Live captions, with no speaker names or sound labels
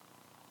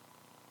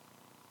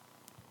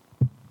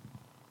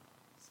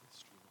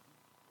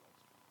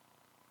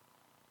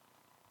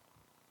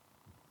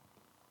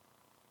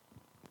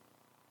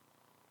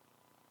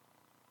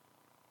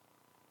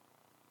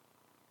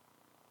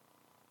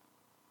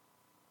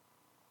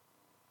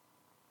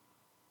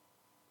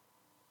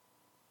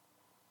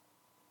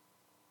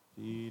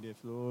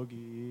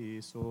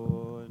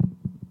ευλογήσον.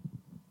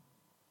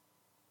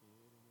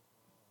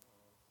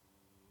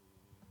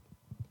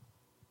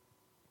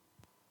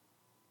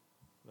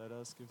 Let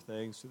us give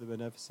thanks to the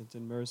beneficent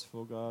and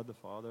merciful God, the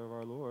Father of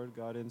our Lord,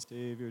 God and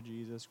Savior,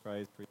 Jesus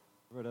Christ. For he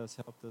delivered us,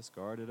 helped us,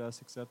 guarded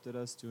us, accepted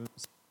us to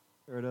himself,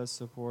 heard us,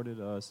 supported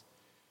us,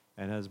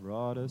 and has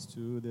brought us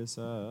to this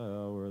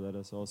hour. Let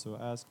us also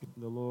ask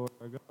the Lord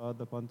our God,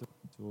 the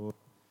Pontificator,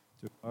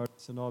 to guard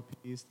us in all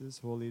peace this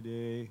holy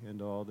day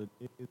and all the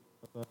days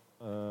of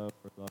our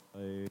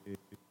life.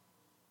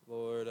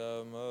 Lord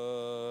have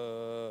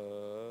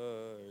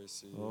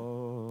mercy.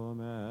 O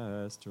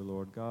Master,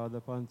 Lord God,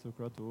 the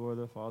Pantocrator,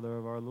 the Father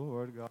of our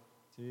Lord, God,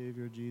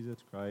 Savior Jesus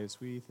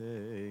Christ, we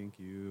thank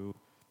you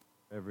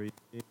for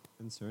everything,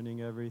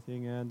 concerning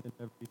everything and in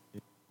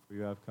everything. For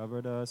you have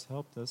covered us,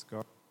 helped us,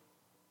 guarded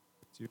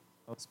us, you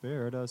have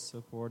spared us,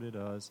 supported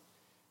us,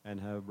 and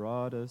have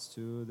brought us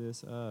to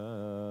this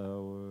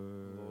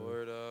hour.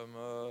 Lord have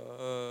mercy.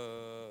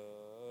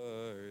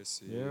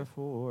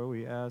 Therefore,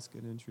 we ask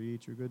and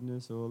entreat your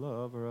goodness, O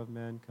lover of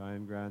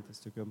mankind, grant us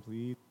to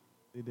complete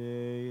the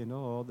day and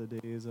all the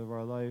days of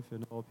our life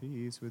in all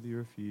peace with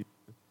your fear.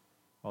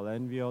 All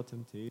envy, all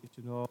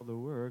temptation, all the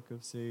work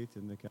of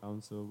Satan, the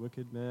counsel of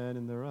wicked men,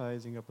 and the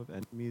rising up of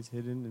enemies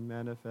hidden and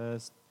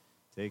manifest,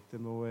 take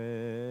them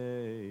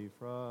away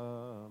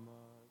from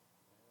us,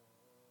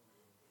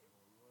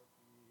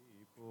 your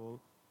people,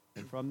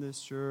 and from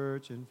this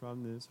church and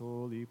from this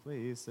holy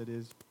place that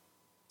is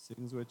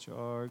things which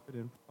are good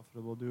and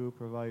profitable do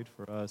provide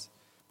for us.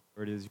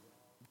 For it is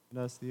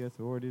given us the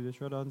authority to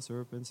tread on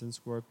serpents and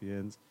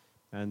scorpions,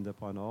 and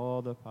upon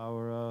all the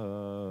power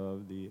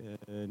of the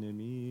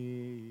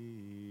enemy.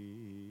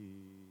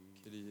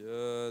 Kyrie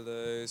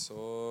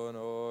eleison,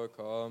 O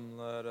come,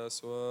 let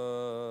us worship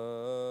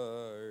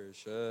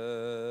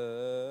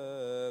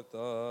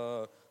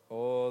the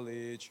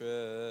Holy Trinity,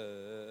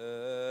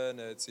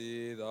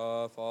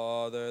 the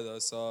Father,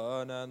 the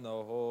Son, and the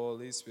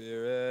Holy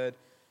Spirit.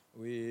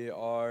 We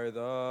are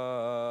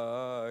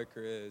the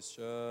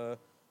Christian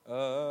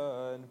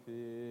people,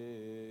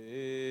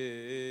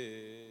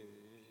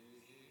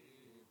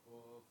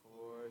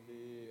 for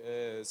he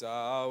is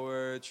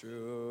our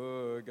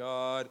true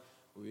God.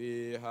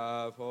 We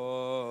have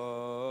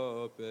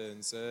hope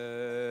in Saint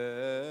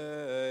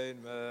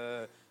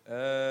Mary,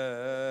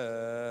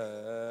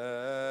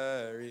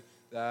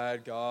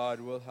 that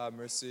God will have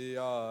mercy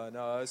on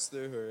us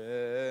through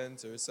her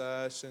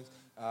intercession.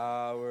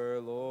 Our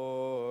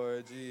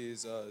Lord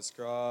Jesus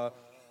Christ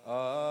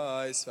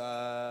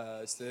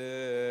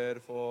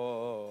fasted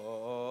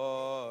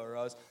for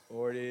us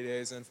 40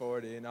 days and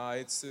 40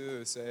 nights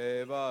to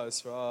save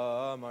us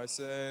from our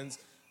sins.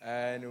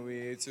 And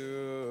we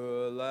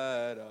too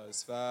let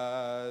us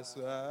fast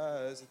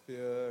with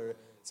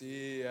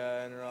purity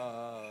and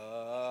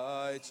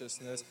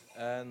righteousness,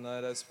 and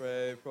let us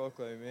pray,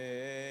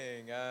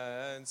 proclaiming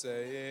and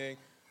saying,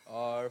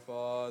 Our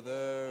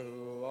Father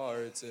who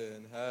art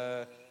in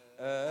heaven,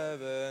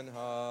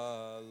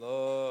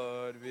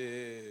 hallowed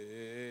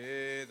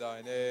be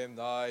thy name.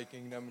 Thy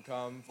kingdom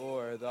come,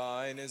 for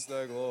thine is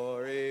the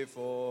glory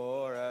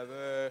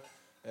forever.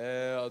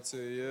 Hail to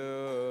you,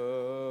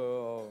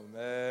 O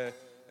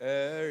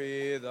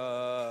Mary,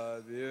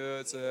 the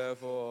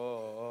beautiful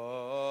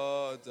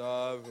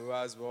dove, who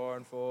has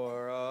borne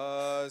for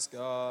us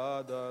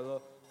God the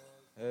Lord.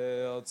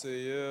 Hail to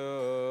you,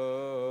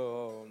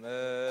 O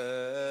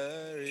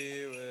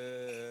Mary,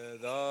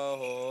 with the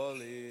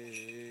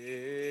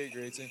holy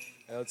greeting.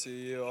 Hail to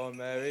you, O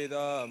Mary,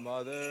 the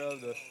mother of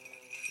the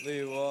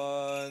Holy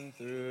One,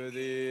 through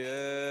the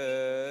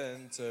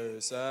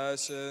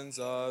intercessions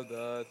of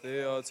the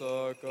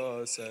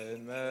Theotokos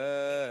and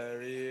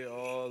Mary.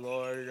 O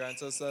Lord,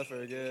 grant us the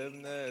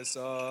forgiveness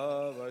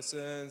of our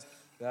sins,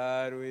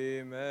 that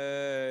we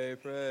may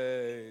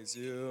praise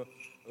you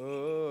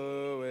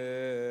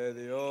with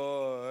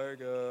your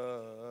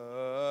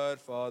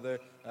good Father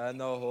and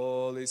the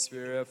Holy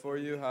Spirit. For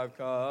you have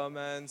come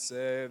and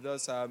saved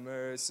us. Have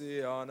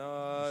mercy on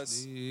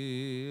us.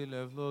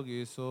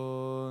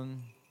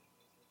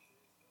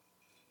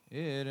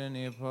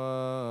 Irene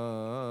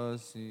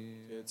pasi.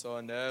 It's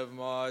on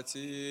Evmati.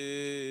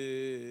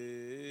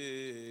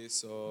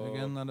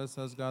 Again, let us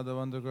ask God, the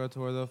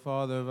Wondergrator, the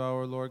Father of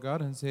our Lord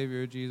God and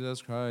Savior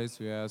Jesus Christ.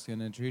 We ask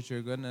and entreat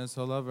your goodness,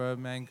 O lover of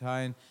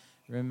mankind.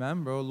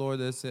 Remember, O Lord,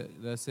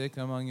 the sick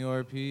among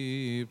your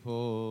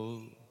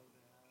people.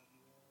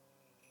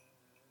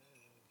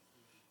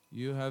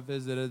 You have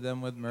visited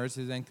them with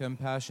mercies and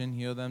compassion.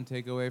 Heal them,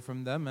 take away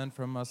from them and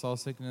from us all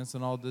sickness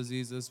and all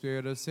disease. The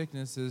spirit of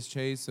sicknesses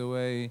chase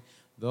away.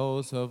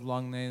 Those who have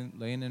long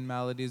lain in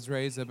maladies,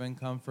 raise up and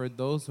comfort.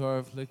 Those who are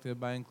afflicted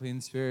by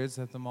unclean spirits,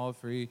 set them all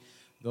free.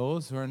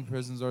 Those who are in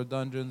prisons or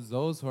dungeons,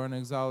 those who are in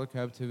exile or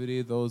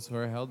captivity, those who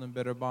are held in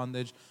bitter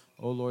bondage,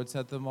 O Lord,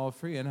 set them all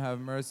free and have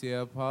mercy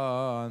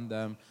upon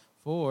them.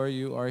 For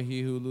you are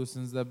he who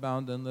loosens the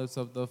bound and lifts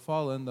up the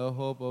fallen, the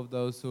hope of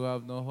those who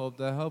have no hope,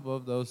 the help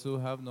of those who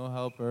have no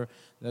helper,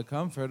 the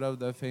comfort of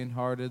the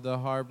faint-hearted, the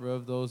harbor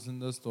of those in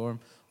the storm.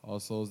 All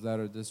souls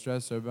that are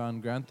distressed or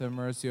bound, grant them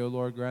mercy, O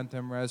Lord, grant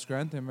them rest,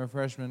 grant them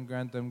refreshment,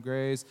 grant them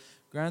grace,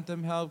 grant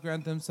them help,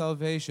 grant them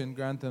salvation,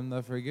 grant them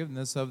the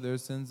forgiveness of their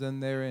sins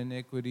and their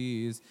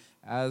iniquities.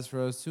 As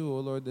for us too,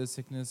 O Lord, the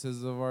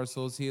sicknesses of our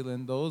souls heal,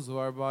 and those of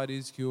our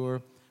bodies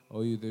cure.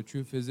 O you, the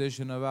true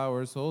physician of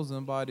our souls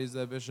and bodies,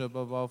 the bishop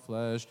of all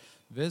flesh,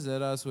 visit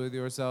us with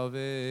your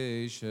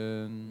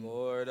salvation.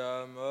 Lord,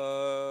 have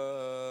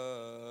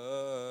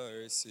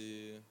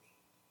mercy.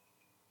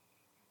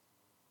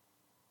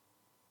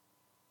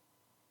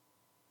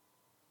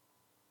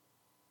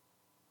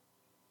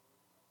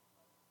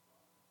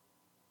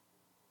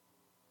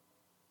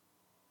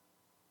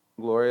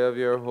 Glory of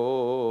your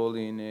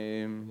holy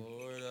name.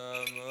 Lord,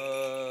 have mercy.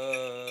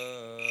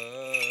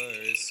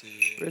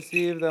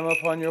 Receive them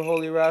upon your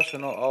holy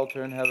rational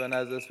altar in heaven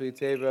as a sweet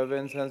savor of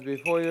incense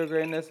before your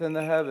greatness in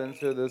the heavens,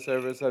 through the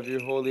service of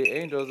your holy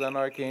angels and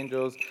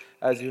archangels,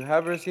 as you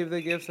have received the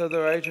gifts of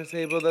the righteous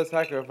Abel, the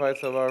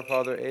sacrifice of our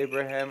father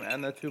Abraham,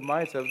 and the 2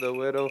 mites of the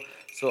widow,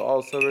 so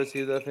also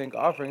receive the thank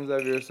offerings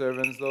of your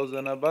servants, those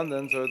in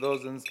abundance or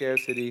those in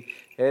scarcity,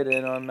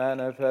 hidden or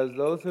manifest,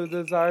 those who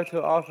desire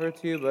to offer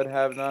to you but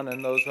have none,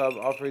 and those who have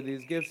offered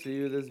these gifts to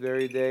you this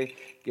very day.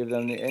 Give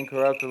them the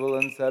incorruptible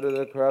instead of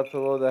the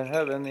corruptible, the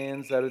heavenly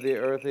instead of the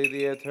earthly,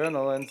 the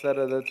eternal instead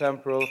of the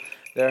temporal.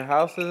 Their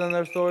houses and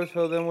their stores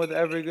fill them with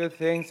every good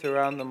thing.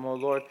 Surround them, O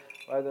Lord,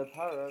 by the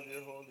power of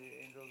your holy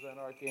angels and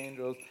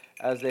archangels.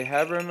 As they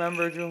have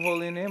remembered your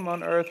holy name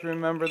on earth,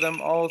 remember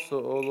them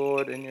also, O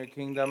Lord, in your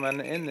kingdom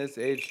and in this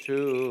age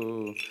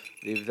too.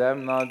 Leave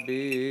them not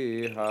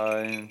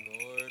behind.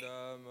 Lord,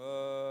 have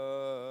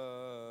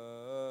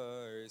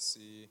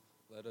mercy.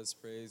 Let us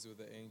praise with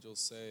the angels,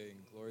 saying,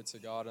 Glory to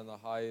God in the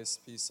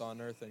highest, peace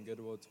on earth, and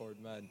goodwill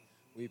toward men.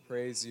 We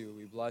praise you,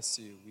 we bless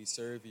you, we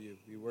serve you,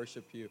 we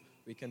worship you,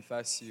 we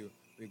confess you,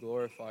 we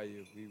glorify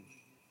you, we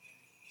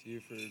to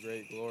you for your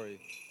great glory.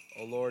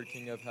 O Lord,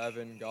 King of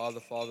heaven, God the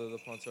Father, the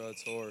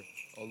Pantocrator,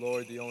 O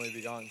Lord, the only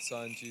begotten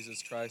Son,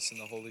 Jesus Christ, and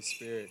the Holy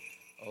Spirit.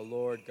 O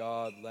Lord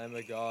God, Lamb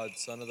of God,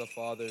 Son of the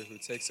Father, who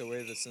takes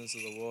away the sins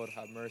of the world,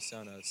 have mercy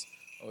on us.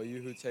 O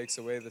you who takes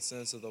away the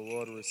sins of the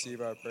world,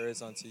 receive our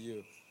prayers unto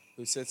you.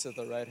 Who sits at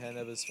the right hand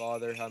of his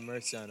Father, have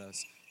mercy on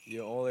us.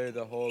 You only are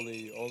the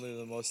holy, only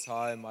the Most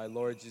High, my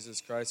Lord Jesus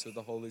Christ, with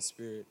the Holy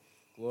Spirit.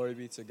 Glory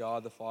be to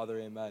God the Father,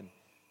 amen.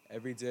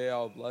 Every day I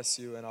will bless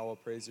you, and I will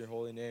praise your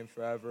holy name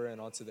forever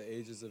and unto the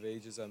ages of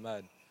ages,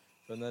 amen.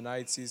 From the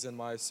night season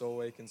my soul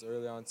wakens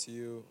early unto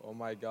you, O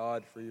my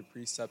God, for your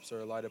precepts are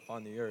a light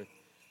upon the earth.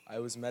 I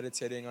was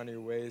meditating on your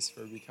ways,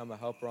 for become a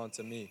helper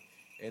unto me.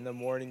 In the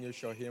morning you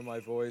shall hear my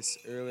voice,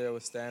 early I will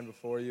stand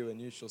before you,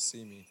 and you shall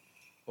see me.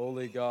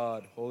 Holy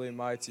God, holy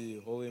mighty,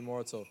 holy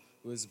immortal,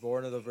 who is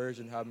born of the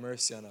Virgin, have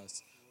mercy on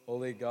us.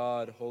 Holy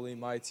God, holy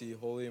mighty,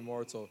 holy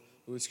immortal,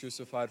 who is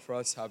crucified for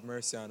us, have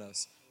mercy on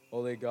us.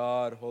 Holy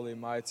God, holy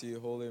mighty,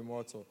 holy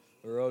immortal,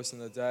 who rose from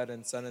the dead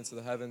and ascended into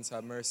the heavens,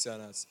 have mercy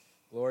on us.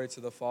 Glory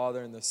to the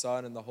Father, and the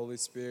Son, and the Holy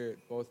Spirit,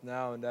 both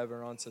now and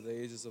ever, unto the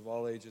ages of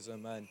all ages,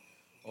 amen.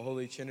 O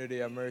Holy Trinity,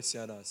 have mercy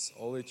on us.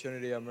 Holy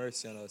Trinity, have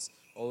mercy on us.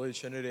 Holy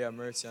Trinity, have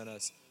mercy on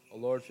us. O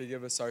Lord,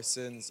 forgive us our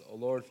sins. O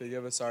Lord,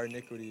 forgive us our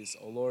iniquities.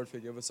 O Lord,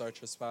 forgive us our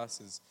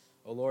trespasses.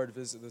 O Lord,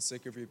 visit the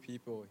sick of your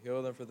people.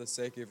 Heal them for the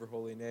sake of your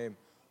holy name.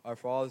 Our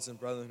fathers and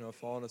brethren who have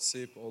fallen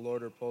asleep, O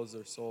Lord, repose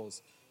their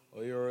souls.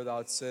 O you are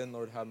without sin,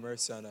 Lord, have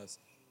mercy on us.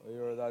 O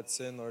you are without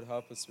sin, Lord,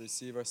 help us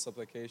receive our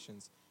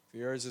supplications. For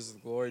yours is the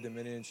glory,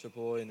 dominion, and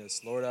triple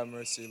holiness. Lord, have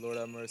mercy. Lord,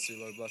 have mercy.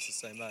 Lord, bless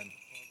us. Amen.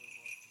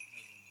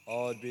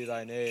 Hallowed be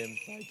thy name.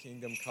 Thy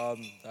kingdom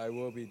come. Thy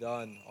will be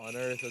done, on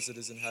earth as it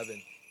is in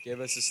heaven. Give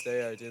us this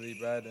day our daily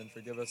bread, and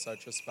forgive us our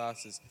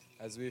trespasses,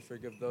 as we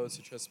forgive those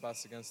who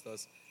trespass against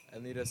us.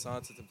 And lead us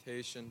not into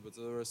temptation, but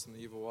deliver us from the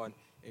evil one.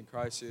 In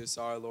Christ Jesus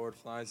our Lord,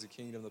 for thine is the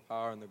kingdom, the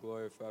power, and the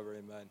glory forever.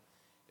 Amen.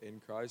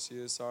 In Christ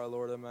Jesus our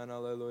Lord, amen,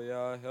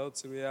 alleluia. Hail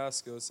to we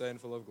ask, O Saint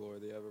full of glory,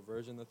 the ever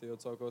Virgin, the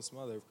Theotokos,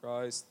 Mother of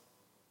Christ.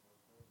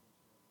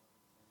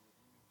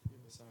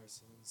 Forgive us our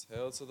sins.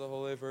 Hail to the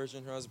Holy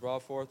Virgin, who has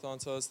brought forth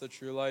unto us the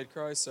true light,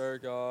 Christ our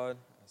God.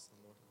 Ask the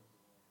Lord.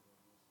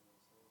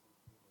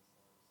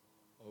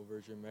 O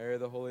Virgin Mary,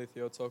 the Holy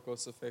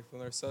Theotokos, the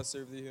faithful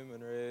intercessor of the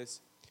human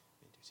race.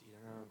 Intercede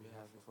on our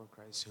behalf before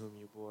Christ, whom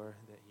you bore,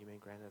 that he may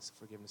grant us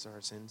forgiveness of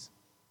our sins.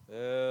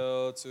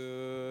 Hail to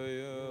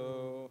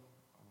you.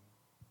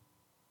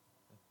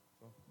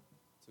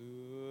 To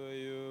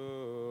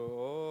you,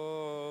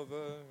 O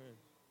Virgin,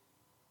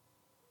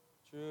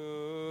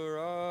 true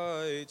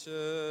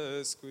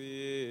righteous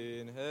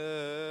Queen,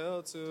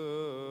 hail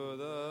to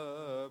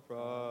the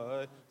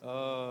pride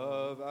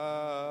of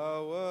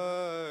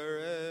our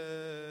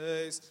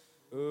race,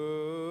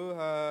 who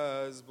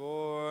has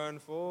borne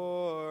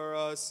for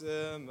us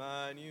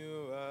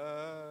Emmanuel.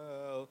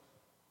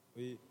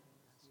 We ask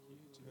you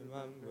to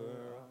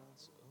remember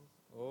us,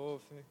 O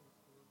faith.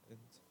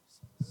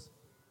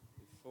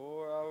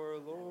 for our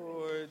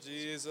Lord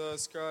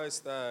Jesus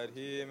Christ, that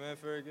he may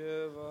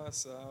forgive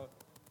us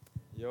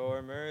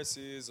your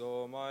mercies,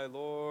 O my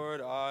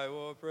Lord, I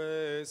will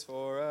praise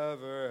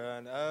forever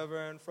and ever,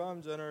 and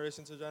from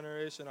generation to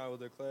generation I will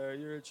declare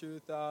your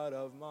truth out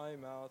of my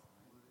mouth.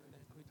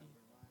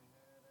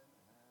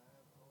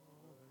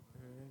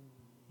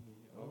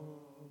 O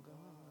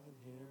God,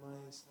 hear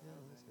my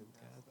sins and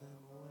cast them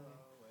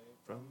away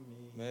from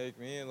me. Make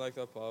me like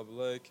the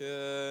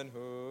publican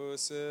who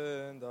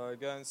sinned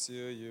against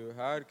you. You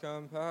had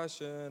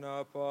compassion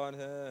upon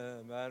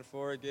him and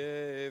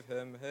forgave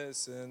him his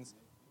sins.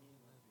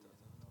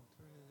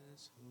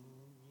 Whom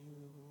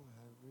you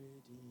have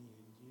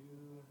redeemed,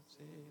 you have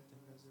saved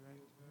and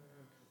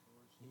resurrected.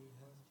 He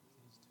has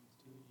pleased to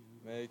do you.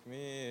 Make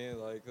me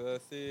like the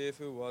thief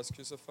who was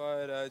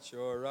crucified at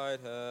your right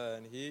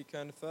hand. He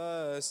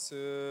confessed to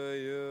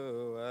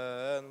you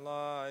and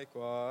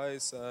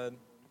likewise said,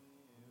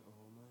 O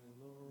my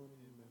Lord,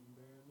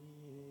 remember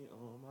me,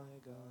 O my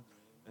God.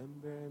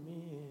 Remember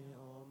me,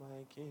 O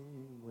my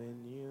King,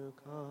 when you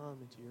come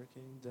into your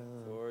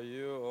kingdom. For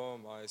you, O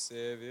my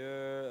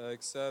Savior,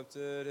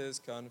 accepted his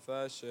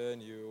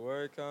confession. You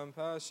were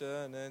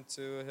compassionate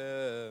to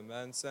him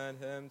and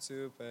sent him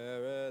to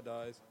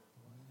paradise.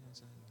 Why,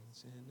 as a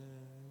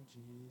sinner,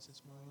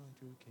 Jesus, my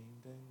true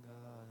King and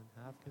God,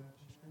 have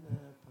compassion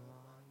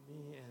upon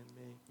me and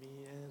make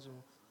me as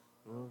one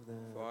of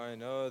them. For I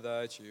know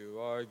that you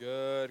are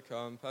good,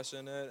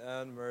 compassionate,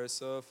 and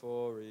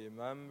merciful.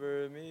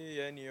 Remember me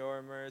in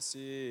your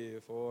mercy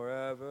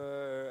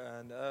forever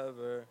and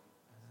ever.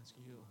 I ask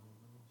you, O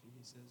Lord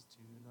Jesus,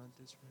 do not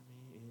destroy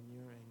me in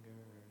your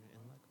anger,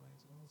 and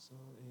likewise also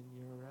in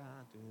your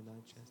wrath, do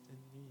not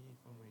chasten me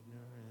for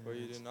ignorance. For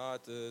you do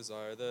not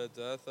desire the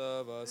death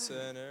of a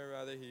sinner,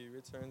 rather he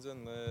returns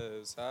and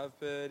lives. Have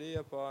pity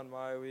upon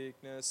my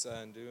weakness,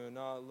 and do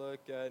not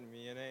look at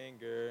me in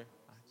anger.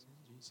 I have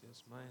sinned,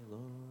 Jesus, my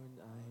Lord,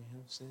 I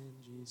have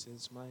sinned,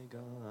 Jesus, my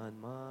God,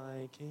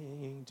 my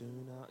King, do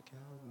not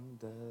count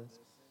the which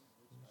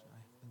I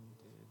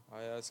offended.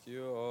 I ask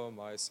you, O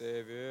my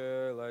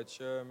Savior, let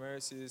your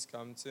mercies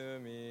come to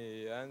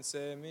me, and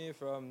save me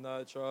from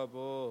the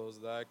troubles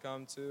that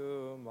come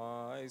to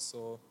my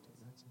soul. Do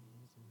not send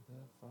me through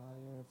the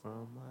fire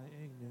from my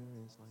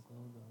ignorance like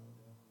Lord.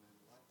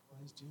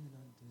 Likewise, do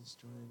not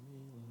destroy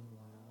me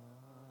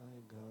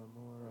like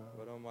Gomorrah.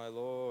 But, O my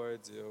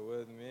Lord, deal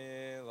with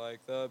me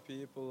like the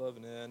people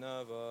of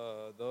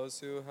Nineveh, those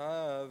who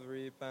have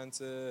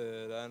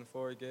repented and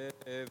forgave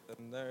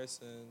them their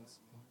sins.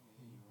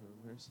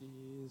 Your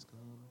mercies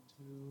come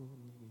to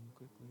me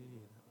quickly,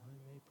 that I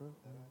may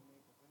proclaim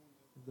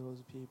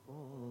those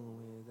people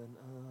with an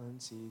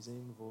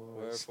unceasing voice.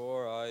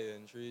 Wherefore I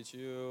entreat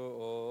you,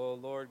 O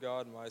Lord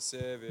God, my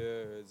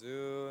Savior,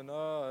 do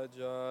not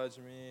judge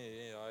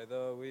me, I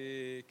the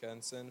weak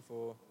and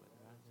sinful. But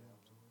rather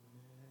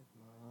absolve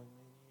my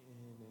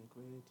many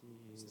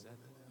iniquities at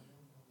the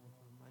time of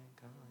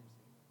mankind.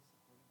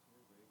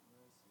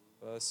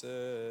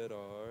 Blessed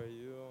are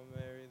you,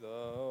 Mary,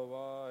 the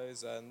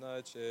wise and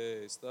the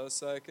chaste, the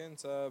second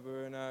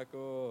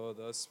tabernacle,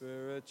 the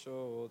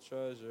spiritual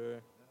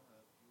treasure.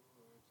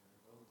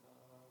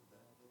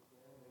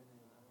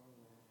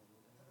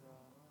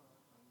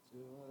 To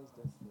us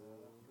the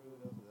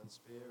fruit of the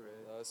Spirit.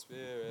 The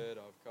Spirit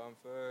of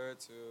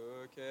comfort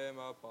who came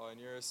upon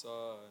your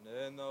Son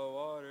in the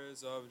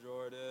waters of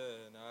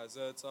Jordan as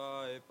a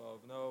type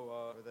of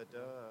Noah. For the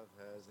dove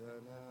has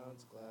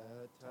announced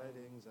glad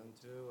tidings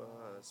unto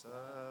us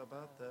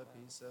about the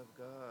peace of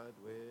God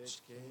which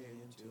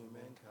came to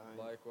mankind.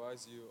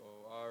 Likewise, you,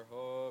 O our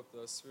hope,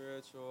 the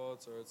spiritual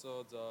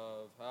turtle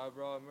dove, have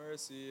brought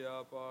mercy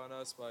upon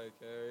us by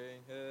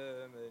carrying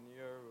him in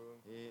your womb.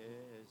 He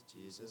is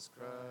Jesus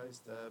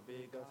Christ, the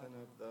begotten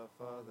of the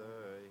Father.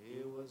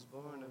 He was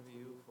born of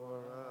you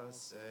for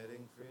us,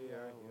 setting free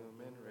our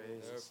human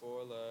race.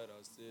 Therefore, let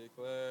us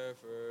declare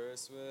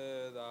first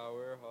with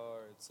our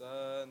hearts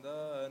and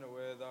then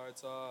with our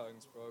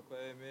tongues,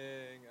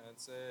 proclaiming and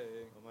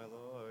saying, O my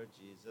Lord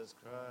Jesus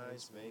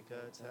Christ, make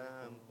a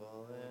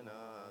temple in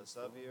us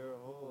of your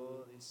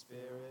Holy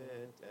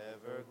Spirit,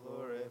 ever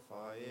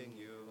glorifying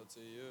you. Hail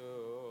to you,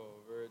 O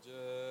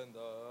Virgin,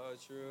 the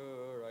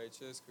true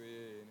righteous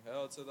Queen.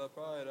 Hail to the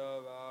pride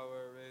of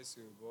our race,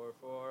 who bore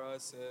for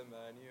us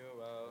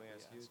Emmanuel. We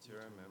ask you to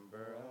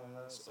remember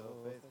us, O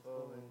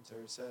faithful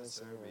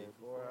intercessor,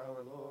 before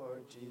our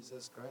Lord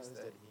Jesus Christ,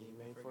 that he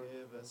may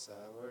forgive us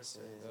our Hail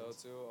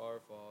sins. to our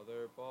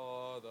Father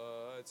Paul,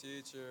 the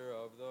teacher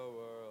of the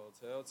world.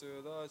 Hail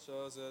to the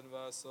chosen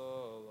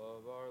vessel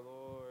of our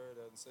Lord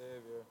and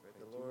Savior. Pray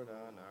the Lord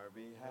on our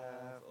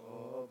behalf,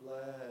 O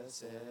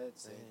blessed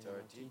Saint,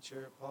 our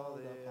teacher Paul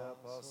the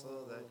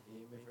Apostle, that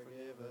he may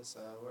forgive us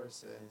our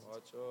sins.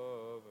 Watch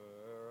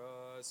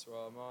over us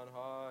from on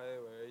high,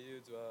 where you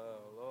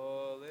dwell,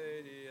 O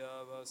Lady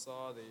of us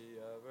all, the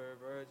ever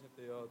Virgin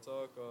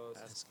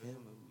Theotokos. Ask him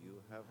whom you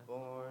have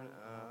borne,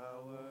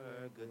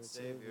 our good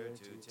Savior,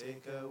 to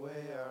take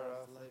away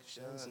our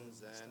afflictions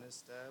and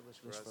establish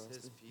for us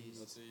his peace.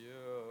 To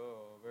you,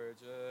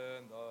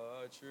 Virgin,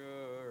 the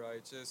true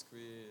righteous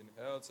Queen,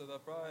 hail to the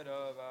pride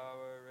of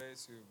our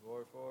race, who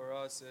bore for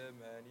us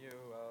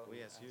Emmanuel.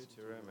 We ask you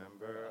to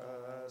remember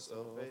us,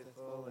 O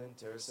faithful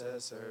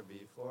intercessor,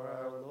 before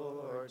our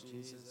Lord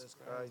Jesus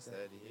Christ,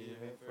 that he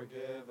may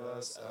forgive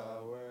us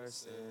our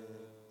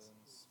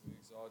sins. We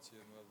exalt you,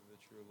 Mother of the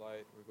true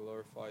light. We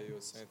glorify you, O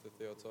Saint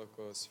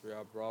Theotokos, for you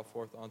have brought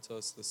forth unto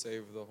us the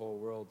Savior of the whole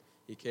world.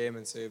 He came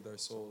and saved our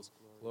souls.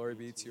 Glory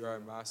be to you, our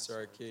Master,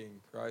 our King,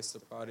 Christ, the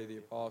pride of the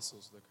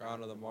apostles, the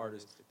crown of the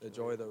martyrs, the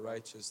joy of the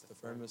righteous, the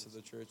firmness of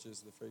the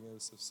churches, the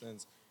forgiveness of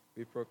sins.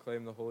 We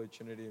proclaim the Holy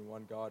Trinity in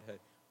one Godhead.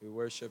 We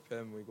worship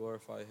him, we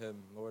glorify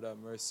him. Lord have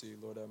mercy,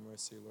 Lord have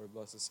mercy, Lord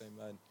bless us,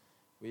 amen.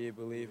 We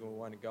believe in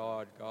one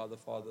God, God the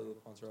Father, the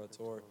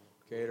Pantocrator,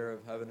 creator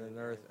of heaven and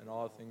earth, and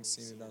all things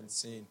seen and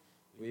unseen.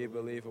 We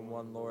believe in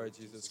one Lord,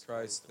 Jesus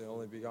Christ, the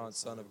only begotten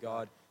Son of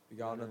God,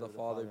 begotten of the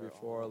Father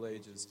before all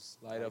ages,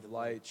 light of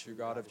light, true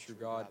God of true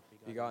God,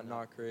 begotten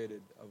not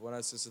created, of one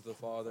essence of the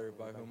Father,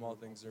 by whom all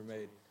things are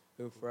made,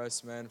 who for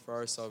us men, for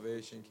our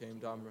salvation, came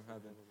down from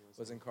heaven,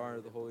 was incarnate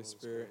of the Holy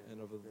Spirit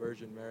and of the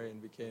Virgin Mary, and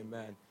became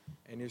man.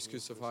 And he was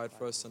crucified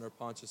for us under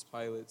Pontius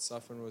Pilate,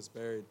 suffered and was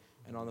buried,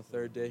 and on the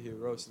third day he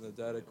arose from the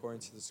dead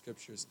according to the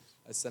Scriptures.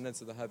 Ascended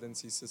to the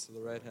heavens, he sits at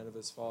the right hand of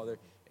his Father,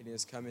 and he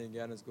is coming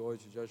again as glory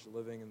to judge the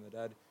living and the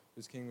dead,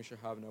 whose kingdom shall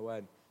have no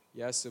end.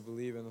 Yes, to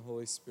believe in the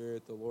Holy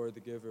Spirit, the Lord,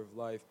 the giver of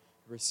life,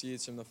 who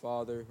proceeds from the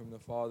Father, whom the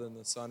Father and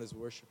the Son is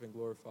worshipped and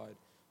glorified,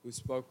 who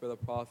spoke by the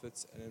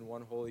prophets, and in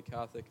one holy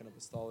Catholic and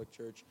apostolic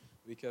church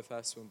we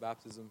confess one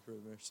baptism for the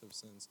remission of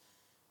sins.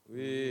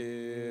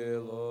 We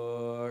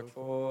look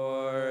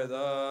for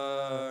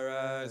the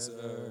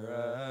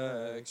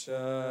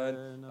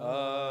resurrection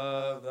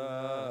of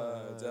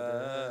the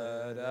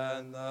dead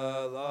and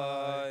the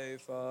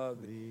life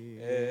of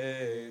the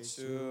age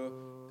to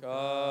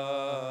come.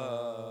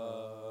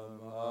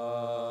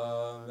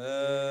 Amen.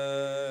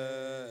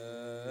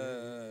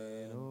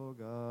 O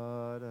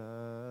God,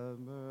 have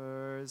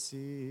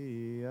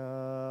mercy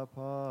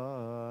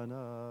upon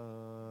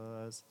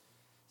us.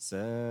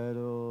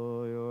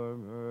 Settle your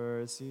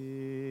mercy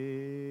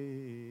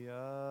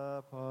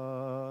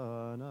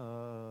upon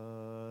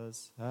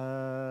us.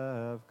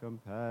 Have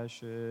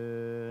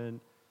compassion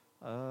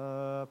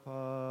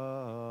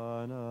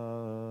upon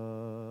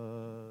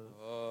us.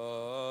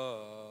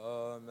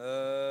 Amen.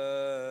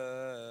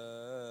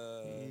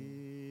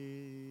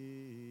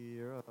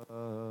 Hear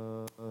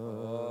us. Amen.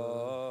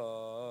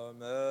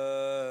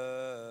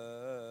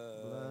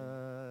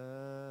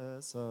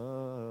 Bless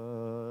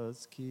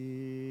us,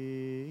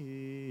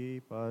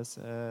 keep us,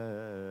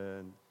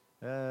 and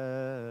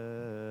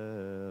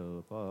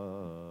help us.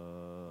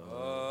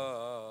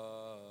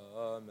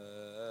 Amen.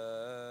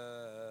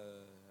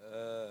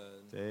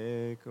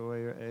 Take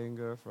away your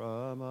anger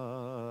from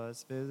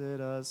us. Visit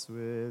us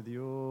with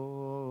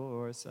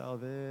your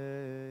salvation,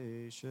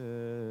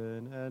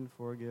 and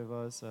forgive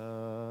us our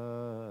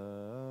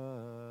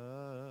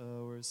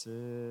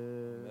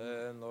sins.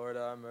 Amen. Lord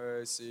have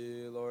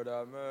mercy, Lord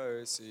have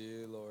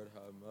mercy, Lord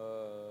have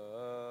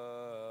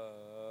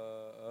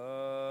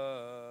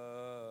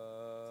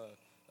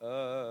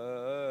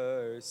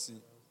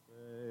mercy.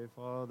 Pray,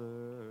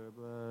 Father,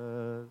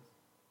 bless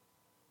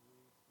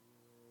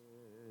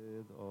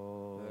with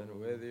all. And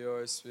with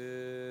your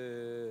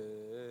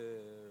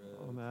spirit.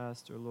 O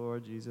Master,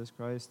 Lord Jesus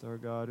Christ, our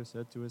God, who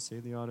said to us, say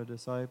the honored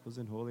disciples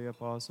and holy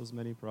apostles,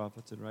 many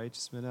prophets and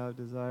righteous men have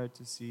desired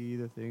to see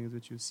the things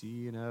which you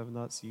see and have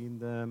not seen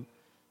them,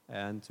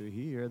 and to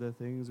hear the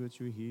things which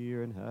you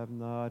hear and have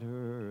not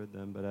heard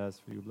them. But as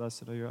for you,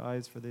 blessed are your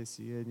eyes, for they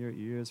see, and your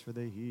ears, for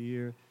they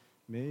hear.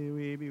 May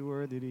we be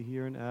worthy to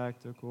hear and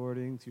act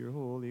according to your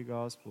holy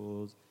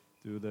gospels,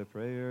 through the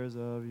prayers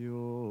of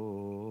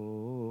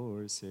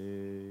your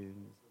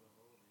saints.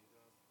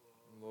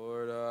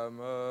 Lord have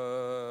mercy.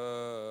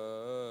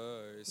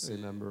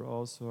 Remember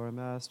also our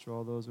Master,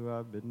 all those who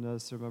have bidden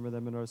us to remember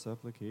them in our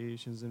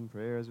supplications and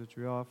prayers which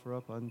we offer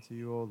up unto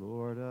you, O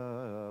Lord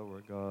our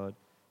God.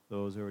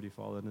 Those who have already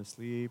fallen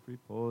asleep,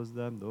 repose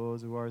them.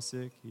 Those who are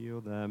sick,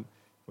 heal them.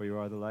 For you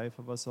are the life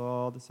of us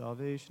all, the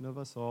salvation of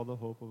us all, the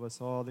hope of us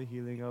all, the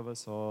healing of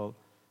us all,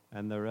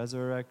 and the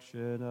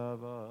resurrection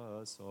of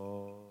us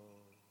all.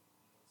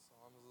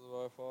 Psalms of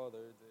our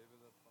father,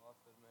 David the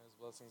prophet, may his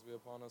blessings be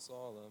upon us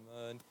all.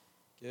 Amen.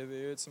 Give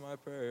ear to my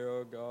prayer,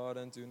 O God,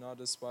 and do not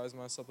despise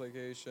my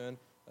supplication.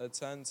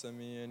 Attend to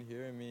me and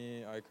hear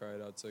me. I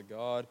cried out to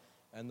God,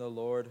 and the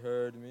Lord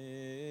heard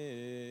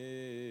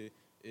me.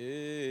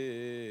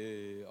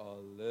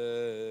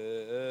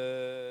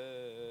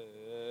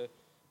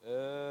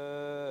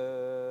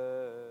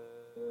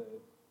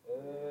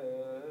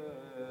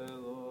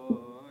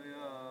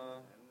 Alleluia.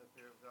 In the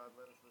fear of God,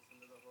 let us listen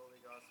to the Holy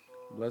Gospel.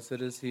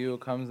 Blessed is he who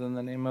comes in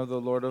the name of the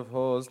Lord of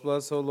hosts.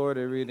 Bless, O Lord,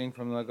 a reading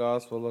from the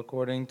Gospel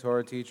according to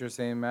our teacher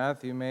St.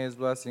 Matthew. May his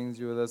blessings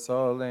be with us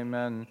all.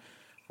 Amen.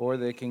 For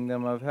the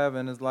kingdom of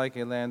heaven is like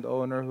a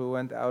landowner who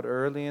went out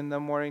early in the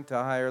morning to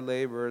hire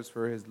laborers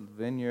for his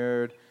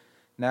vineyard.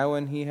 Now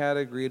when he had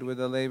agreed with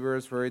the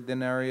laborers for a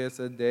denarius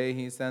a day,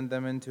 he sent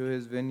them into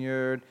his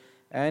vineyard.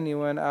 And he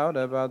went out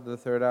about the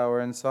third hour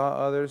and saw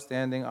others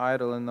standing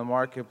idle in the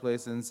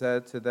marketplace and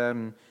said to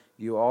them,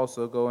 You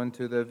also go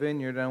into the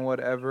vineyard, and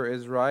whatever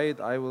is right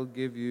I will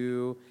give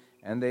you.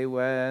 And they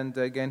went.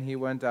 Again he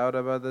went out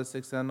about the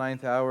 6th and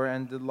 9th hour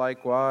and did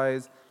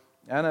likewise.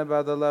 And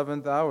about the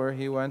 11th hour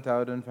he went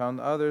out and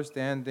found others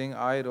standing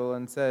idle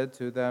and said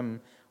to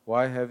them,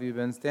 Why have you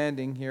been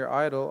standing here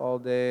idle all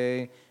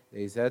day?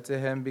 They said to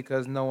him,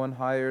 Because no one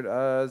hired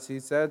us. He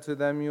said to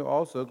them, You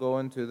also go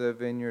into the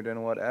vineyard,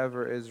 and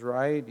whatever is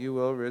right you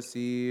will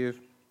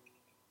receive.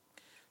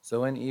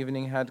 So when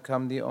evening had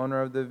come, the owner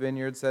of the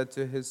vineyard said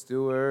to his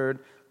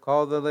steward,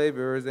 Call the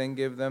laborers and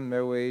give them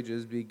their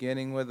wages,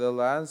 beginning with the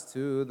last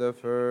to the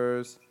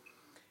first.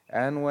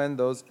 And when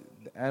those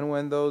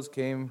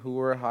came who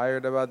were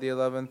hired about the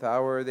 11th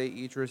hour, they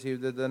each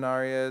received a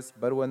denarius.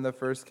 But when the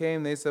first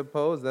came, they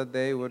supposed that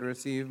they would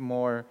receive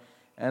more.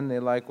 And they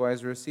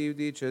likewise received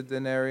each a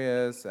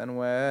denarius. And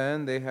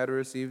when they had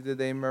received it,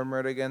 they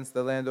murmured against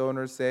the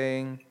landowner,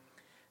 saying,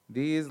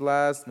 These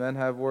last men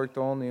have worked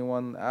only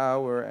 1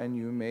 hour, and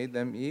you made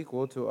them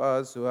equal to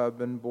us who have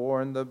been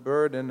borne the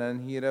burden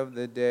and heat of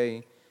the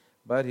day.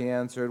 But he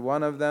answered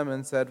one of them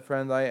and said,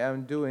 Friend, I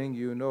am doing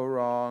you no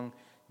wrong.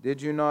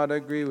 Did you not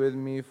agree with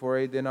me for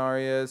a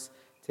denarius?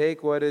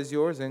 Take what is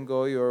yours and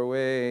go your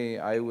way.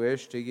 I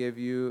wish to give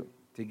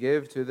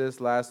to this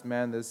last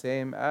man the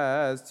same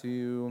as to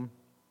you.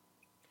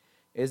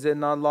 Is it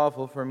not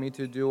lawful for me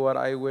to do what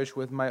I wish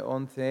with my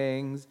own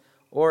things?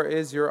 Or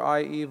is your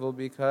eye evil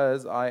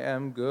because I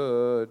am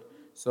good?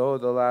 So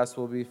the last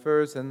will be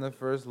first, and the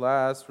first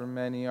last, for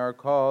many are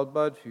called,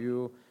 but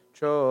few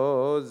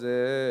chosen.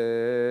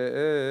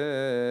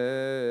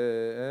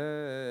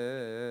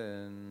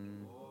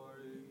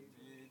 Glory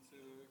be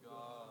to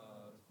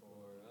God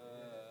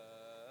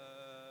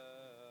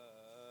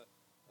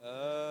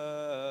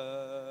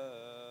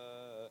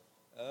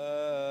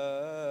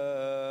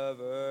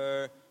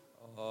forever.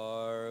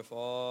 Our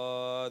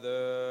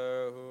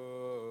Father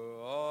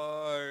who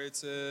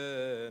art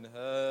in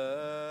heaven,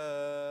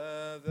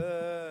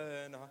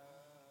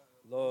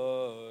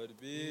 Lord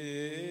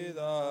be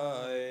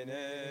thy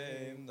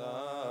name,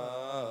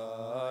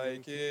 thy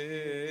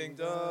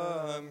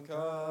kingdom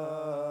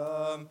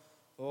come,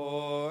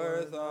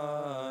 for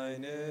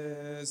thine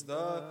is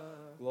the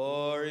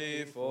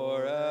glory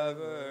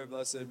forever.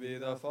 Blessed be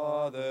the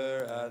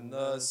Father, and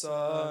the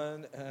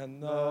Son,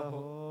 and the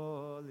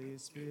Holy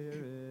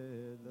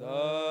Spirit,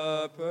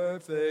 the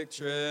perfect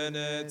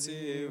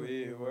Trinity.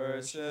 We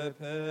worship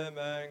him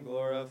and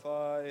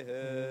glorify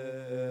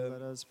him.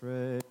 Let us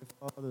pray.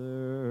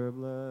 Father,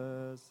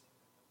 bless.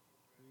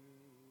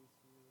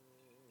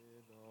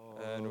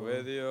 And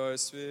with your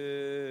spirit.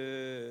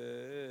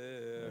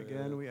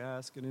 Again, we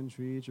ask and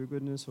entreat your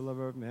goodness, O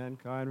lover of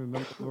mankind.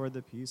 Remember, Lord,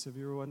 the peace of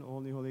your one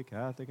only holy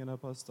Catholic and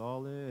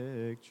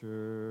Apostolic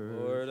Church.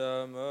 Lord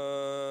have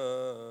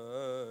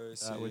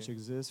mercy. That which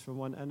exists from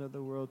one end of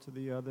the world to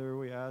the other,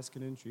 we ask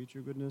and entreat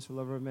your goodness, O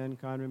lover of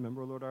mankind.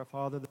 Remember, Lord, our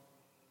Father,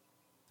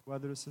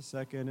 Quadrus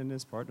II, and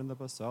his part in the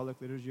Apostolic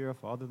Liturgy, our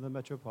Father, the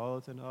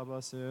Metropolitan Abba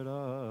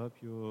Serapion.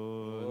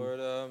 Lord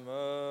have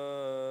mercy.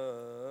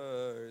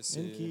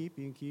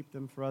 And keep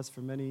them for us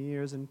for many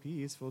years in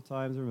peaceful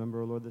times.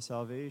 Remember, O Lord, the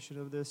salvation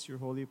of this, your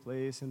holy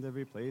place, and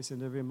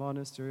every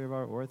monastery of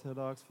our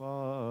Orthodox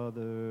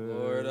Fathers.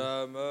 Lord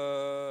have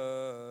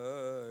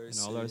mercy.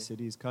 In all our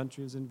cities,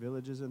 countries, and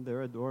villages, and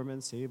their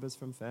adornments, save us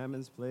from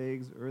famines,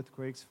 plagues,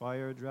 earthquakes,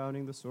 fire,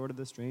 drowning, the sword of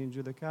the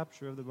stranger, the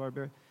capture of the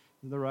barbarian,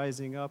 and the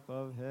rising up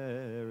of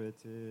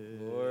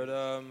heretics. Lord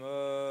have mercy.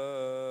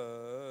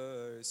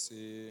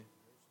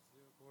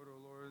 O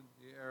Lord,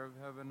 the air of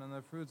heaven and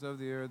the fruits of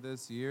the earth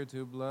this year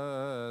to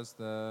bless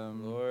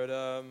them. Lord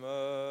have mercy.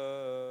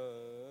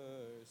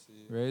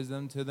 Raise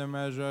them to their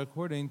measure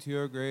according to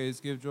your grace.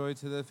 Give joy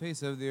to the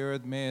face of the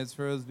earth. May its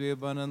furrows be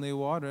abundantly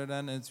watered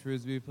and its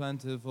fruits be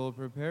plentiful.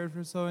 Prepared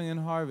for sowing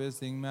and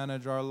harvesting,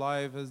 manage our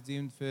life as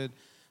deemed fit.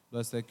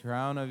 Bless the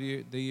crown of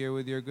the year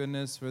with your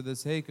goodness for the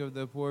sake of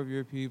the poor of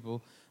your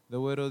people, the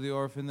widow, the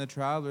orphan, the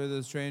traveler,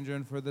 the stranger,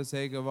 and for the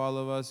sake of all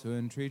of us who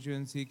entreat you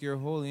and seek your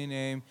holy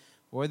name.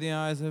 For the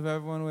eyes of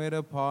everyone wait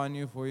upon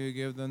you, for you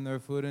give them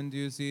their food in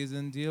due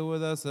season. Deal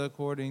with us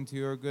according to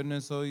your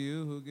goodness, O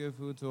you who give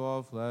food to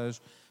all flesh.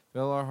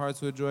 Fill our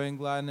hearts with joy and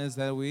gladness,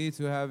 that we,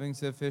 too, having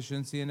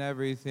sufficiency in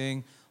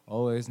everything,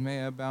 always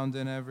may abound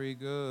in every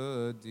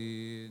good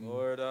deed.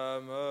 Lord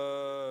have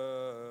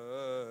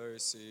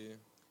mercy.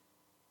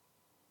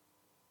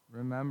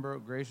 Remember,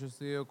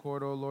 graciously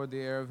accord, O Lord, the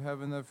air of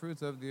heaven, the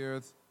fruits of the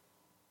earth.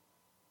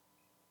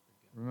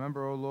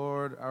 Remember, O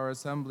Lord, our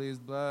assemblies,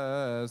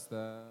 bless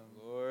them.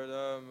 Lord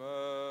have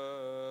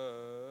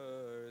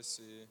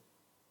mercy.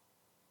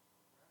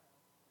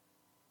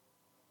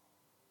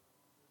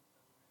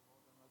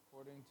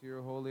 to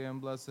your holy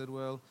and blessed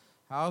will.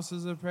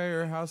 Houses of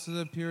prayer, houses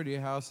of purity,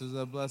 houses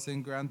of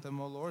blessing, grant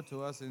them, O Lord,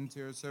 to us and to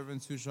your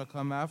servants who shall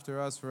come after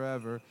us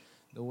forever.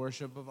 The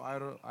worship of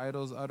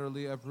idols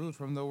utterly uproot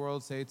from the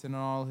world. Satan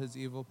and all his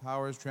evil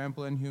powers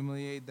trample and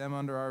humiliate them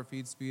under our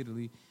feet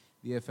speedily.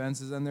 The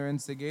offenses and their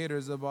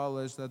instigators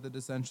abolish, that the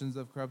dissensions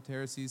of corrupt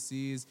heresies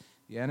cease.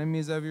 The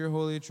enemies of your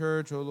holy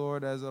church, O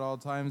Lord, as at all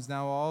times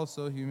now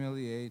also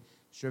humiliate.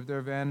 Strip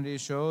their vanity,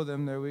 show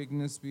them their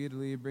weakness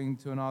speedily, bring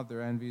to naught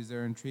their envies,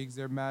 their intrigues,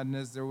 their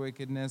madness, their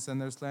wickedness,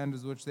 and their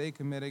slanders which they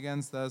commit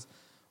against us.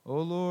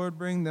 O Lord,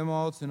 bring them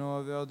all to no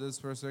avail.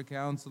 Disperse their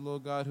counsel, O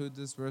God, who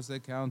disperse the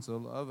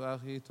counsel of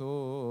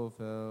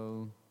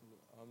Achitophel.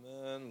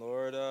 Amen.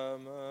 Lord, have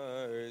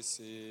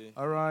mercy.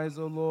 Arise,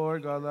 O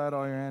Lord God, let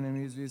all your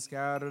enemies be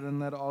scattered, and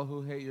let all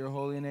who hate your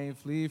holy name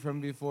flee from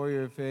before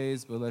your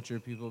face. But let your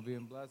people be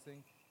in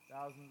blessing,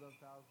 thousands of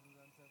thousands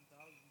and 10,000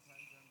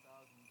 times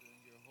 10,000,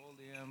 doing your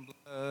holy and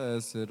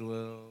blessed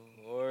will.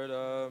 Lord,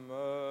 have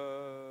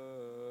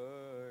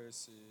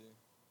mercy.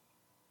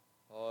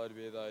 Hallowed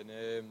be thy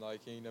name, thy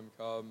kingdom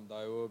come,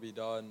 thy will be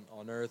done,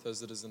 on earth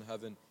as it is in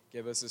heaven.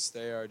 Give us this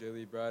day our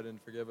daily bread,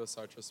 and forgive us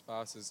our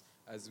trespasses,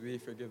 as we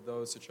forgive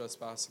those who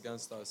trespass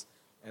against us.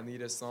 And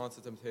lead us not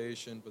into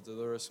temptation, but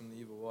deliver us from the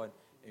evil one.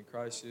 In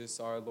Christ Jesus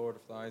our Lord,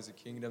 for thine is the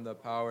kingdom, the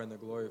power, and the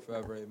glory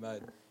forever.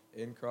 Amen.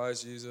 In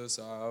Christ Jesus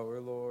our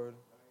Lord.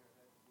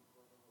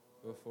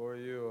 Before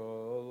you,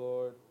 O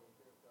Lord.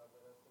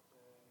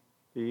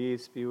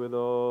 Peace be with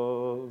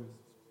all.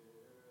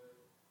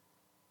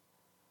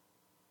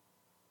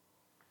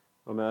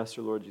 O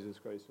Master, Lord Jesus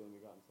Christ, who only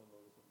begotten Son,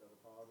 Lord of God, the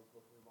Father,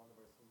 both of the bond of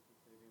our sins, for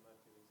saving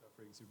life-giving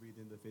sufferings, who breathed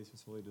in the face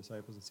of his holy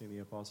disciples and saintly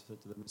apostles,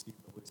 said to them, receive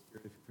the Holy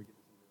Spirit. If you forgive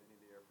the sins of any,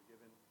 they are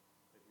forgiven.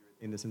 If you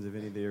retain the sins of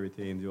any, they are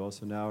retained. You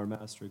also now, our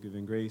Master,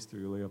 giving grace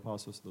through your holy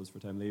apostles to those for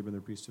time labor in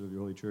the priesthood of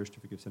your holy church, to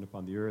forgive sin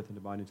upon the earth and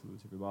to bind into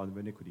loose every bond of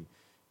iniquity.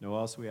 Now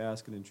also we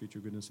ask and entreat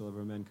your goodness all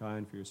over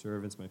mankind, for your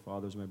servants, my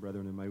fathers, my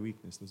brethren, and my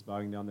weakness. Thus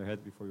bowing down their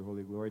heads before your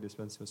holy glory,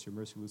 dispense to us your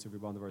mercy, loose every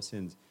bond of our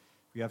sins.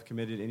 If we have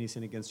committed any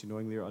sin against you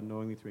knowingly or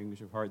unknowingly through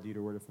English of heart, deed,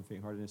 or word, or from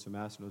faint-heartedness, O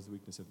Master, knows the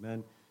weakness of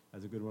men.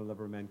 As a good one,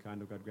 lover of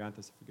mankind, O God, grant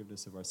us the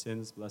forgiveness of our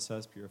sins. Bless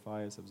us,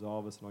 purify us,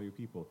 absolve us, and all your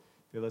people.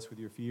 Fill us with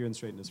your fear and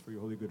straighten us for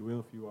your holy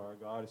goodwill. For you are our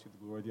God, as you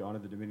the glory, the honor,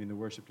 the dominion, the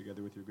worship,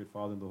 together with your good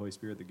Father and the Holy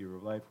Spirit, the giver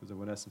of life, who is of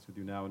one essence with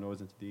you now and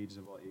always, and to the ages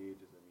of all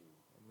ages.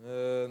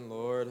 Amen.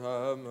 Lord,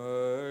 have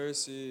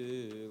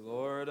mercy.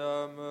 Lord,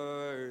 have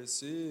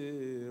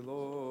mercy.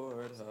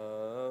 Lord,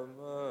 have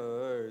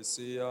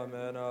mercy.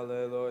 Amen.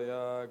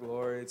 Alleluia.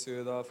 Glory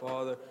to the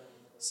Father,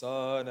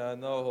 Son,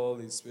 and the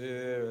Holy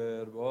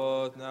Spirit,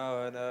 both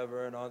now and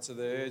ever, and unto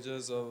the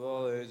ages of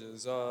all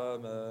ages.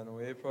 Amen.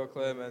 We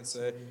proclaim and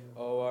say,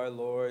 O our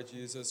Lord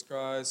Jesus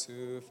Christ,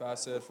 who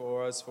fasted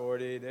for us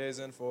 40 days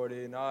and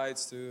 40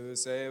 nights to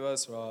save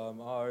us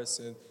from our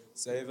sins,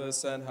 save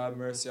us and have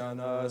mercy on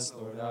us.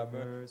 Lord, have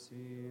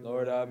mercy.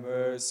 Lord, have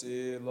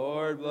mercy.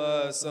 Lord,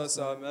 bless us.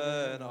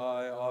 Amen.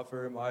 I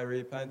offer my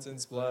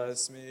repentance.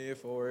 Bless me,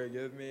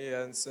 forgive me,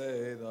 and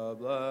say the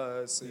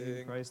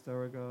blessing. Christ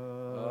our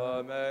God.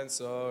 Amen.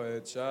 So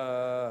it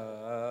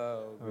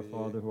shall be. Our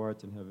Father who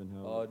art in heaven,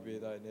 Hallowed be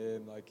thy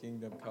name. Thy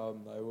kingdom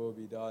come. Thy will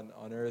be done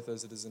on earth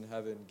as it is in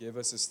heaven. Give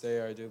us this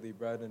day our daily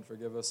bread, and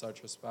forgive us our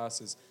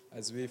trespasses,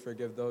 as we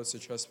forgive those who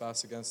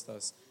trespass against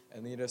us.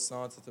 And lead us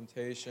not into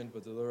temptation,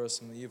 but deliver us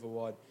from the evil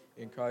one.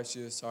 In Christ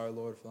Jesus our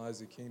Lord, for thine is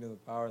the kingdom,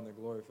 the power, and the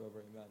glory forever.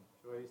 Amen.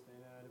 In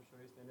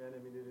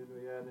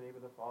the name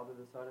of the Father,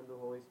 the Son, and the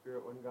Holy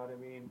Spirit, one God,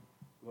 Amen.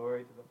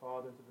 Glory to the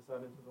Father, and to the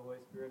Son, and to the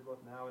Holy Spirit, both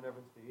now and ever,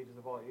 and to the ages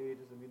of all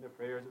ages. And the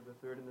prayers of the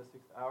third and the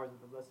sixth hours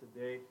of the blessed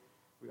day,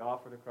 we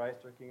offer to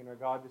Christ our King and our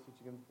God,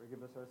 beseeching him to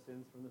forgive us our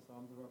sins from the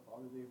Psalms of our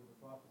Father David, the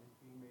prophet and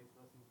King. May his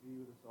blessings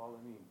be with us all.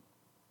 Amen.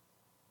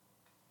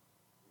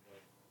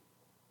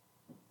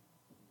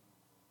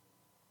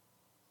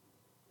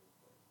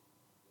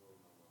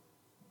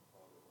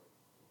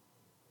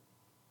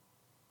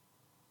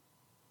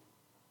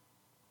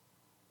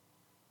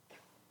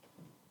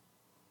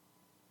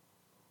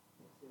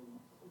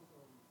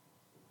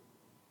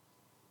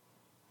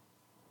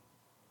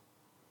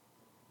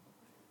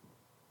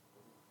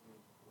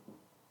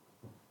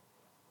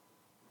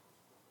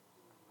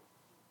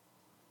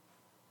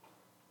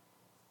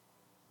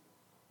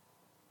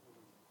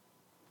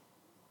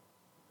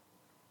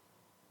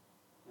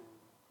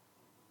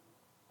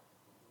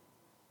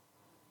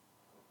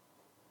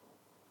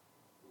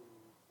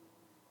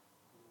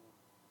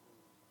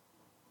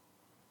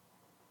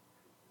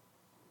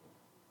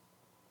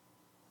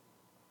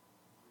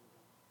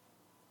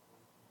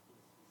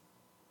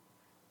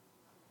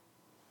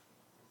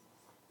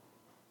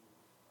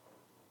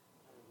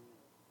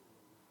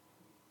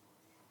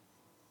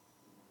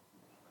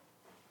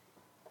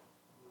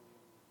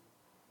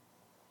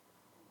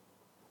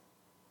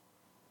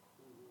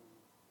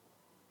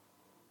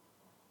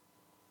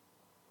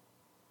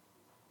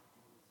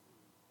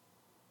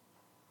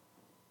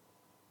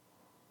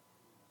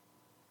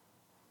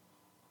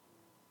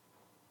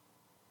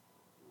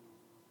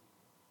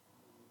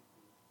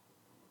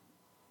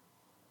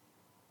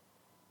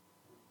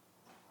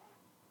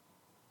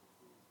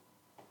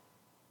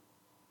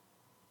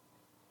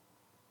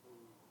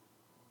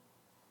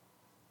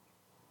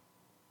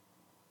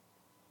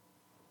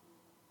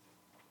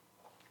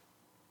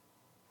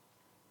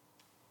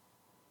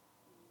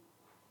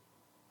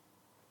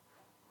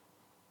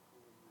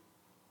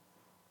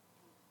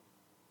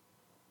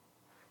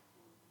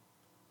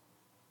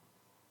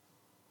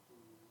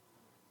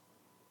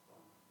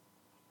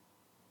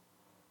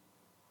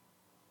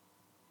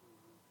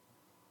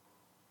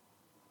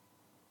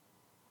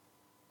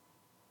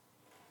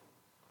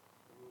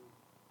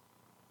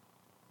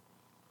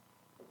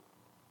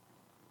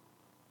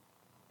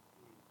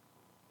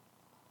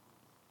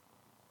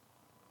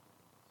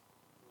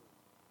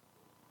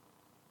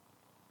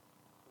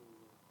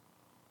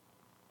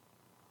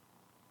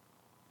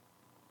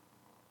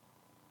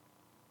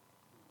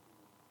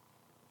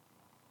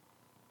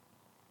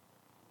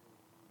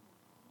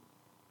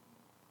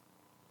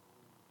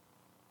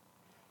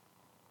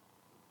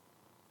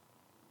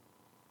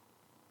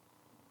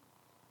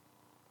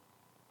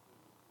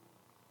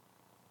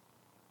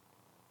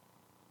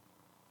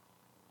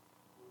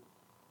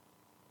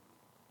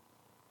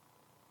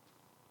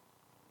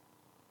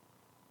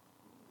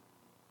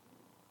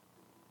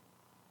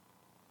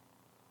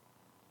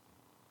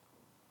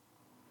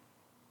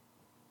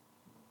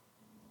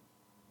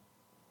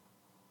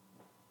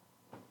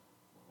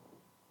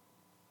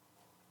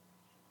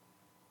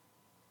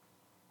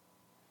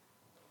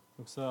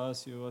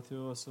 Doxasio,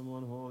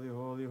 Theosomon, holy,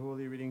 holy,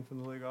 holy, reading from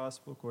the Holy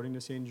Gospel according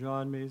to St.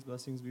 John. May his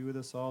blessings be with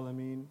us all.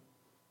 Amen.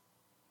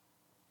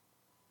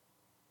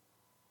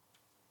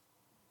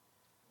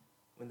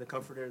 When the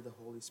Comforter, the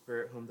Holy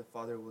Spirit, whom the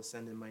Father will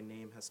send in my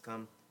name, has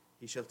come,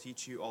 he shall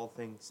teach you all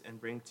things, and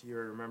bring to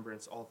your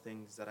remembrance all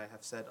things that I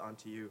have said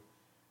unto you.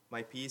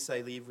 My peace I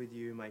leave with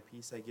you, my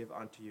peace I give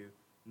unto you.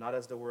 Not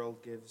as the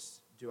world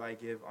gives, do I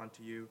give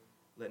unto you.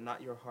 Let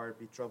not your heart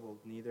be troubled,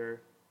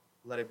 neither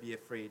let it be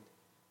afraid.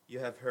 You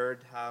have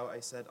heard how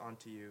I said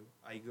unto you,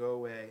 I go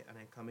away, and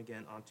I come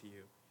again unto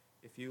you.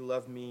 If you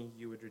love me,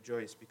 you would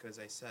rejoice, because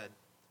I said,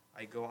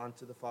 I go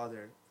unto the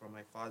Father, for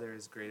my Father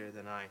is greater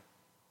than I.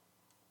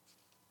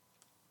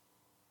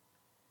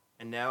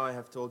 And now I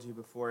have told you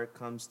before it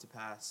comes to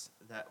pass,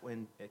 that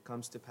when it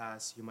comes to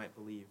pass you might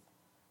believe.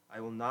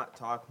 I will not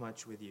talk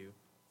much with you,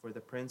 for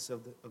the prince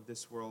of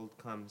this world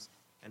comes,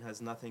 and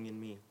has nothing in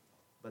me,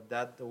 but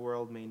that the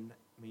world may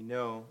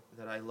know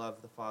that I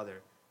love the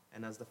Father,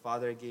 and as the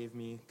Father gave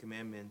me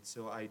commandment,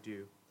 so I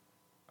do.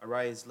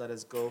 Arise, let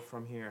us go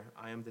from here.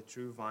 I am the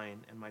true vine,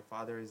 and my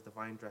Father is the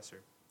vine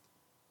dresser.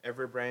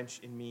 Every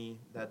branch in me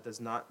that does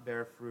not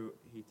bear fruit,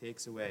 he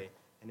takes away,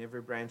 and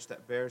every branch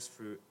that bears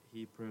fruit,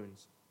 he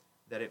prunes,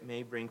 that it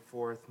may bring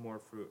forth more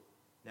fruit.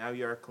 Now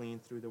you are clean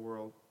through the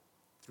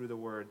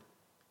word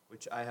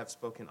which I have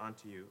spoken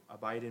unto you.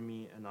 Abide in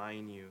me, and I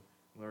in you.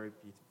 Glory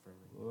be to forever.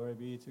 Glory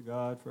be to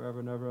God forever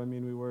and ever.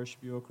 Amen. We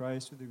worship you, O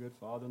Christ, with the good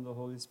Father and the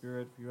Holy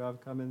Spirit. For you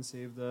have come and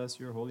saved us.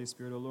 Your Holy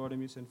Spirit, O Lord,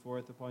 and you sent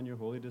forth upon your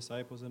holy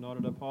disciples and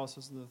honored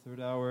apostles in the third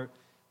hour.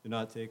 Do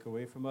not take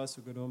away from us,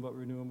 O good one, but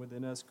renew him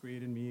within us.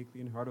 Create in me a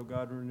clean heart, O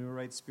God, and renew a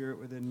right spirit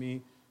within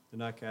me. Do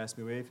not cast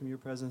me away from your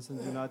presence,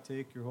 and do not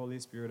take your Holy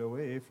Spirit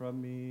away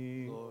from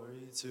me.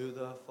 Glory to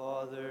the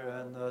Father,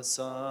 and the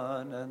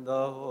Son, and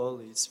the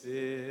Holy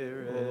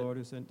Spirit. O Lord,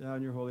 who sent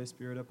down your Holy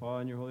Spirit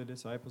upon your holy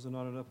disciples and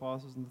honored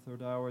apostles in the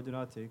third hour, do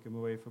not take him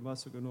away from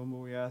us, O good one, but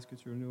we ask you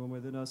to renew him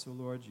within us, O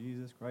Lord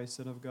Jesus Christ,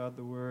 Son of God,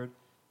 the Word,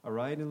 a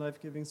right and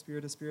life-giving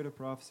Spirit, a spirit of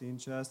prophecy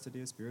and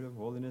chastity, a spirit of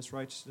holiness,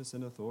 righteousness,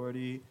 and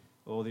authority.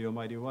 O the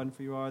Almighty One,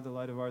 for you are the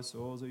light of our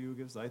souls, O you who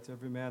gives light to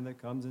every man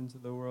that comes into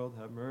the world,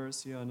 have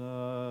mercy on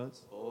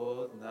us.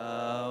 Both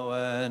now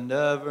and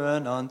ever,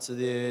 and unto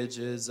the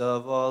ages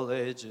of all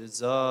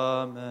ages.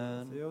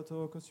 Amen.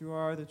 Theotokos, you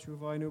are the true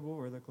vine who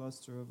bore the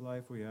cluster of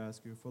life. We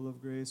ask you, full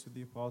of grace, with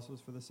the apostles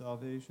for the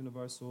salvation of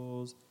our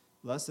souls.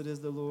 Blessed is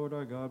the Lord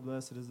our God,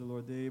 blessed is the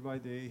Lord day by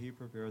day. He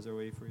prepares our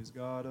way for his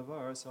God of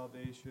our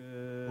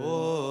salvation.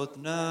 Both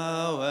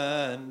now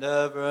and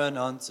ever, and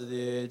unto the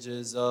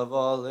ages of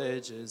all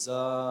ages.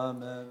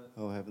 Amen.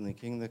 O heavenly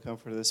King, the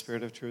comfort of the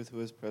Spirit of truth, who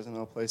is present in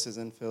all places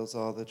and fills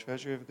all the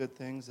treasure of good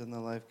things and the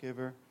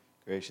life-giver,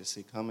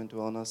 graciously come and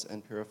dwell in us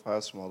and purify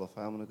us from all the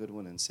foul and good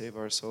one and save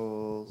our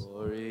souls.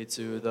 Glory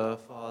to the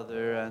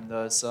Father, and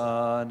the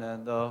Son,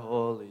 and the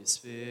Holy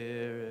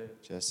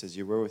Spirit. Just as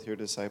you were with your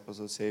disciples,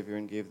 O Savior,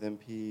 and gave them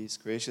peace,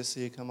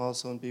 graciously come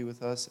also and be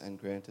with us and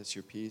grant us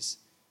your peace,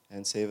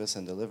 and save us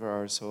and deliver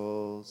our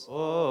souls.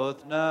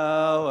 Both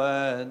now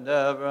and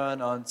ever, and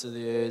unto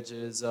the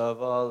ages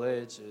of all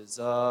ages.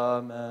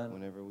 Amen.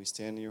 Whenever we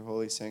stand in your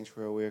holy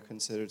sanctuary, we are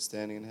considered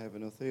standing in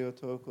heaven. O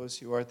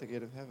Theotokos, you are at the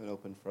gate of heaven.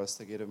 Open for us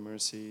the gate of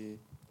mercy.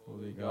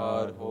 Holy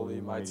God, holy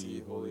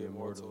mighty, holy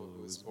immortal,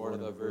 who is born of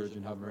the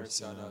Virgin, have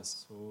mercy on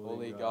us.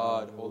 Holy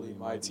God, holy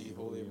mighty,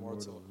 holy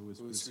immortal, who was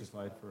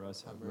crucified for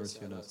us, have mercy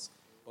on us.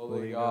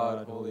 Holy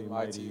God, holy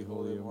mighty,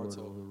 holy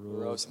immortal,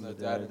 who rose from the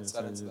dead and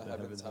ascended into the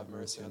heavens, have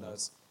mercy on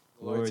us.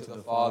 Glory to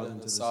the Father,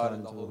 and the Son,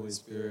 and the Holy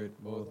Spirit,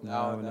 both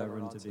now and ever,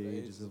 and unto the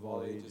ages of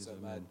all ages.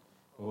 Amen.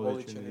 O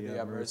Holy Trinity,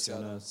 have mercy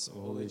on us. O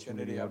Holy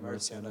Trinity, have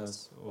mercy on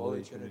us. O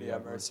Holy Trinity,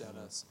 have mercy on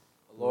us.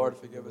 O Lord,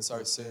 forgive us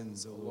our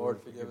sins. O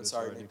Lord, forgive us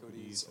our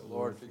iniquities. O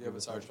Lord, forgive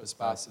us our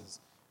trespasses.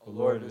 O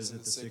Lord,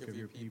 visit the sick of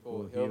your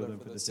people, heal them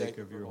for the sake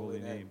of your holy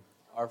name.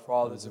 Our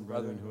fathers and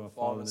brethren who have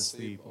fallen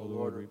asleep, O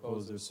Lord,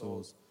 repose their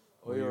souls.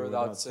 O you are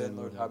without sin,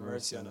 Lord, have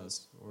mercy on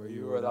us. O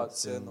you are without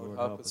sin, Lord,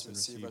 help us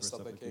receive our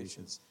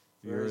supplications.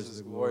 For yours is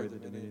the glory, the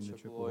dominion, and the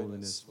triple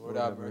holiness. Lord,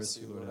 have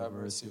mercy, Lord, have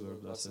mercy,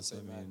 Lord, bless us.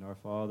 Amen. Our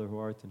Father who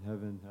art in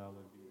heaven,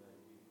 hallowed be thy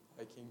name.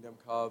 Thy kingdom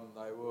come,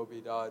 thy will be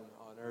done,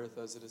 on earth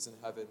as it is in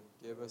heaven.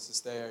 Give us this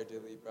day our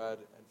daily bread,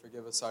 and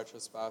forgive us our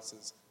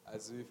trespasses,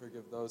 as we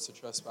forgive those who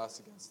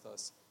trespass against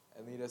us.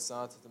 And lead us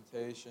not into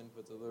temptation,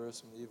 but deliver us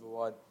from the evil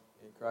one.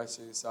 In Christ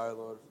Jesus our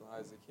Lord, for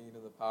thine is the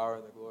kingdom, the power,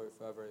 and the glory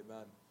forever.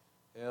 Amen.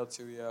 Hail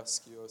to we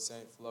ask you, O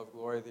Saint, full of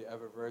glory, the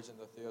ever Virgin,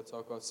 the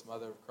Theotokos,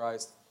 Mother of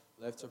Christ.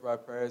 Lift up our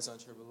prayers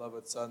unto your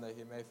beloved Son, that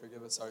he may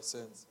forgive us our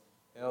sins.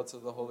 Hail to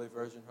the Holy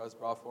Virgin, who has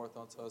brought forth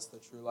unto us the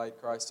true light,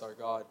 Christ our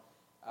God.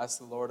 Ask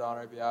the Lord on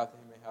our behalf,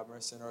 that he may have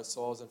mercy on our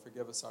souls and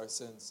forgive us our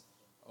sins.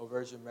 O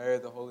Virgin Mary,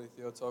 the Holy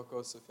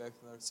Theotokos, the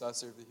faithful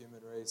intercessor of the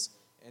human race,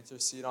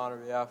 intercede on our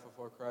behalf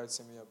before Christ,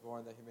 whom we have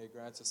borne, that he may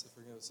grant us the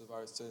forgiveness of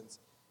our sins.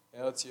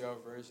 Hail to you, O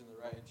Virgin,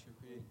 the right and true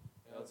Queen.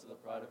 Hail to the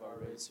pride of our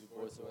race, who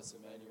bore to us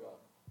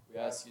Emmanuel. We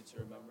ask you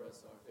to remember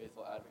us, our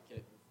faithful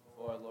advocate,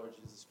 before our Lord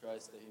Jesus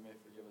Christ, that he may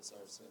forgive us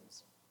our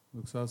sins.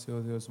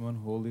 Luxatio Theos one,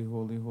 holy,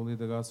 holy, holy,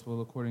 the gospel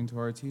according to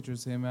our teacher,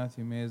 St.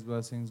 Matthew. May his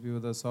blessings be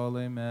with us all.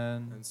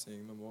 Amen. And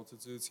seeing the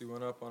multitudes, he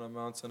went up on a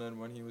mountain, and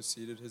when he was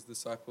seated, his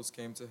disciples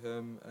came to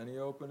him, and he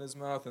opened his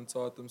mouth and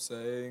taught them,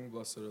 saying,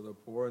 Blessed are the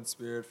poor in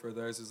spirit, for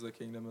theirs is the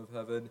kingdom of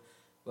heaven.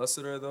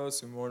 Blessed are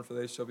those who mourn, for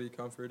they shall be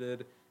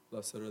comforted.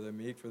 Blessed are the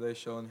meek, for they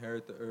shall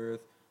inherit the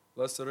earth.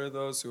 Blessed are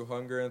those who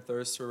hunger and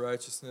thirst for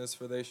righteousness,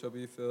 for they shall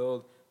be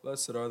filled.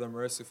 Blessed are the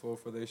merciful,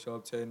 for they shall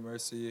obtain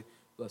mercy.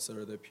 Blessed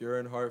are the pure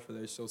in heart, for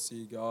they shall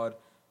see God.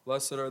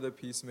 Blessed are the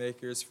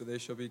peacemakers, for they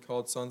shall be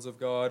called sons of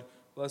God.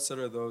 Blessed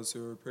are those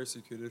who are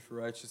persecuted for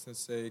righteousness'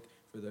 sake,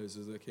 for theirs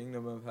is the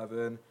kingdom of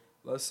heaven.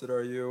 Blessed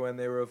are you when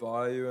they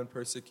revile you and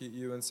persecute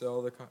you and say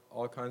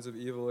all kinds of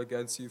evil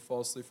against you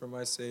falsely for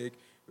my sake.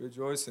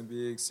 Rejoice and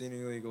be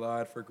exceedingly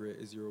glad, for great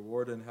is your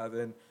reward in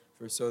heaven.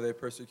 For so they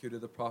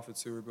persecuted the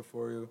prophets who were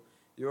before you.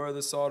 You are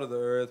the salt of the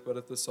earth, but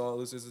if the salt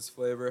loses its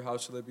flavor, how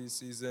shall it be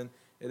seasoned?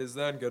 It is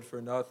then good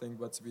for nothing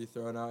but to be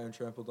thrown out and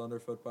trampled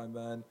underfoot by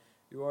men.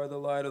 You are the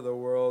light of the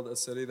world. A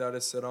city that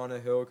is set on a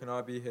hill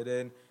cannot be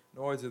hidden,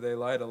 nor do they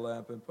light a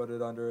lamp and put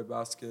it under a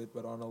basket,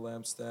 but on a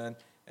lampstand,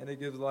 and it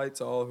gives light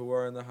to all who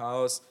are in the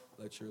house.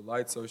 Let your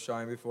light so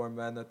shine before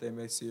men that they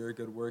may see your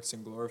good works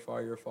and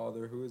glorify your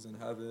Father who is in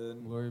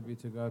heaven. Glory be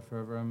to God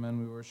forever. Amen.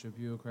 We worship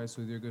you, O Christ,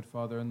 with your good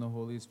Father and the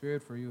Holy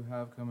Spirit, for you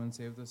have come and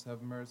saved us.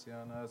 Have mercy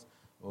on us.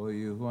 O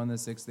you who on the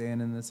 6th day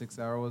and in the 6th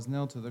hour was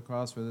nailed to the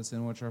cross for the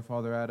sin which our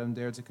father Adam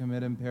dared to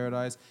commit in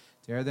paradise,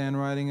 tear the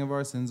handwriting of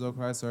our sins, O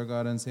Christ our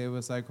God, and save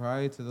us. I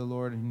cried to the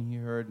Lord, and he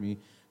heard me.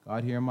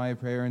 God, hear my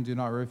prayer, and do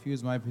not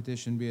refuse my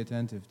petition. Be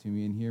attentive to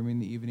me, and hear me in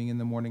the evening, in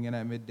the morning, and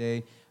at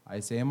midday. I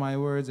say my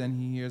words, and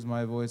he hears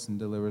my voice, and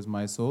delivers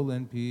my soul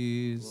in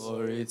peace.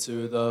 Glory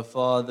to the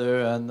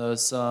Father, and the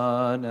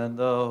Son, and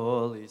the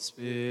Holy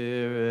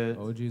Spirit.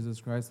 O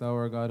Jesus Christ,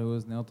 our God, who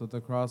was nailed to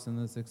the cross in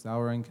the 6th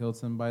hour and killed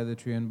sin by the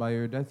tree, and by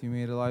your death you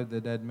made alive the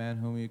dead man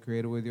whom you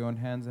created with your own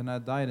hands and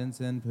had died in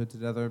sin, put to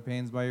death our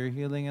pains by your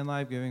healing and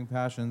life-giving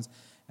passions,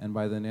 and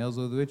by the nails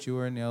with which you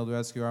were nailed,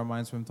 rescue our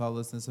minds from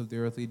thoughtlessness of the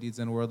earthly deeds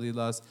and worldly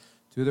lusts,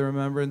 to the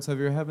remembrance of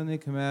your heavenly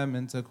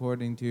commandments,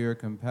 according to your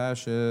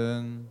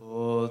compassion.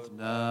 Both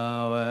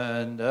now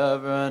and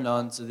ever, and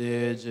unto the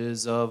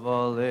ages of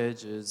all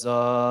ages.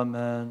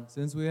 Amen.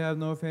 Since we have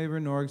no favor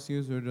nor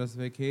excuse or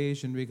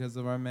justification because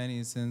of our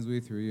many sins, we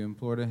through you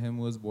implore to him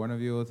who was born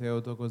of you, O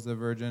Theotokos the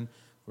Virgin,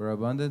 for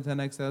abundant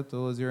and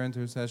acceptable is your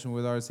intercession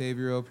with our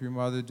Savior, O pure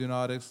Mother. Do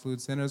not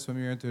exclude sinners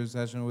from your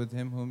intercession with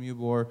him whom you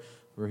bore,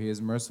 for he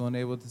is merciful and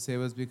able to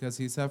save us, because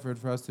he suffered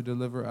for us to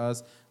deliver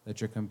us.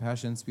 Let your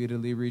compassion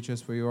speedily reach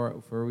us,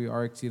 for we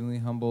are exceedingly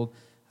humbled.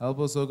 Help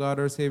us, O God,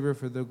 our Savior,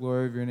 for the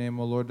glory of your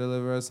name. O Lord,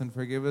 deliver us and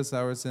forgive us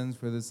our sins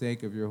for the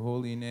sake of your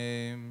holy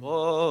name.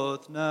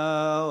 Both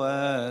now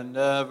and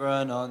ever,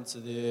 and unto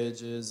the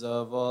ages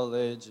of all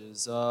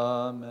ages.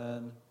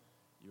 Amen.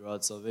 You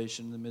wrought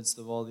salvation in the midst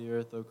of all the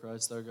earth, O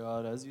Christ our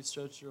God, as you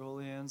stretched your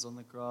holy hands on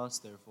the cross.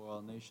 Therefore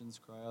all nations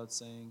cry out,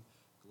 saying,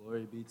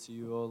 Glory be to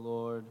you, O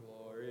Lord.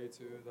 Glory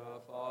to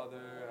the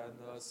Father, and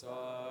the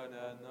Son,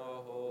 and the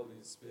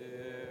Holy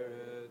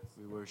Spirit.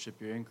 We worship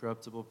your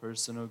incorruptible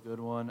person, O good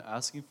one,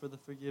 asking for the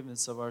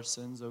forgiveness of our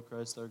sins, O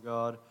Christ our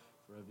God.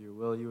 For of your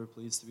will you were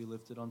pleased to be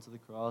lifted onto the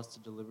cross to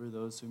deliver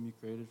those whom you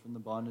created from the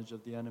bondage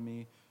of the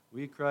enemy.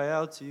 We cry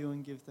out to you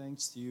and give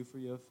thanks to you, for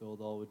you have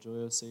filled all with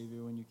joy, O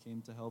Savior, when you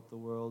came to help the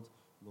world.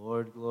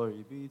 Lord,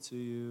 glory be to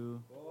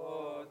you.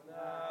 Both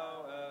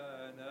now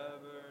and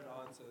ever, and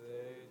unto the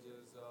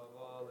ages of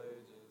all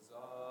ages.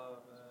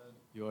 Amen.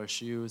 You are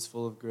she who is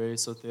full of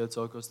grace, O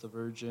Theotokos the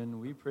Virgin.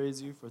 We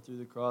praise you, for through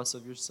the cross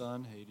of your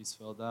Son, Hades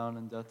fell down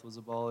and death was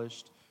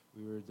abolished.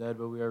 We were dead,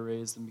 but we are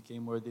raised and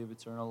became worthy of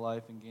eternal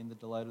life and gained the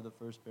delight of the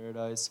first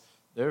paradise.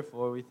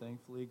 Therefore, we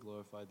thankfully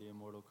glorify the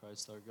immortal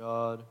Christ our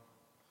God.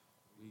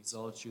 We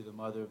exalt you, the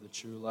Mother of the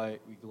true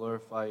light. We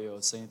glorify you, O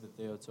Saint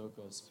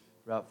Theotokos.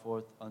 Brought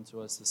forth unto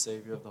us the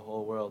Savior of the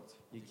whole world.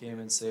 He came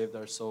and saved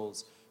our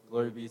souls.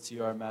 Glory be to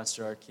you, our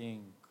Master, our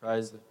King.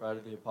 Christ, the pride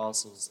of the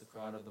apostles, the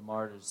crown of the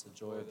martyrs, the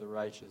joy of the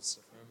righteous,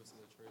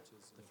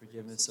 the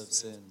forgiveness of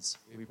sins.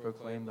 We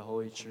proclaim the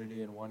Holy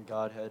Trinity in one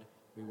Godhead.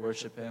 We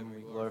worship him,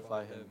 we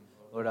glorify him.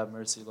 Lord have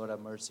mercy, Lord have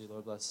mercy.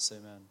 Lord bless us,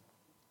 amen.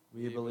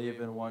 We believe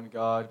in one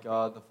God,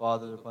 God the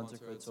Father, the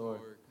Pantocrator,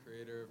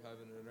 creator of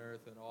heaven and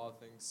earth, and all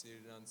things seen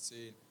and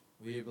unseen.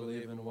 We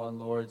believe in one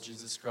Lord,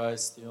 Jesus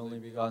Christ, the only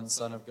begotten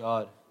Son of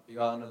God,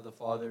 begotten of the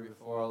Father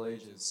before all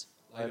ages,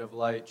 light of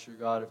light, true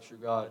God of true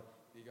God,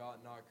 begotten,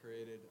 not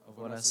created, of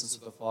one essence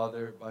with the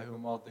Father, by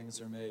whom all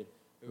things are made,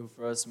 who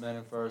for us men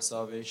and for our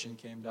salvation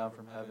came down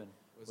from heaven,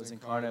 was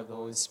incarnate of the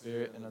Holy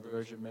Spirit and of the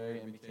Virgin Mary,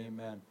 and became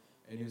man.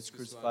 And he was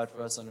crucified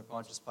for us under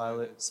Pontius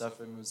Pilate,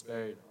 suffered and was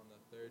buried. On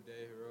the third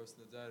day he rose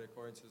from the dead,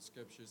 according to the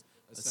Scriptures,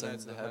 Ascended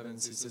to the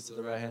heavens, he sits at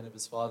the right hand of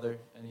his Father,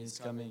 and he is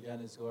coming again,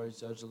 his glory to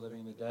judge the living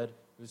and the dead,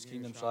 whose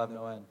kingdom shall have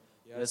no end.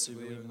 Yes, we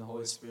believe in the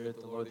Holy Spirit,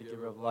 the Lord, the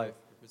giver of life,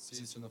 who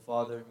proceeds from the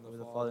Father, where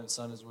the Father and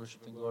Son is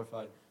worshipped and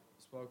glorified.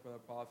 Spoke by the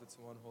prophets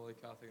in one holy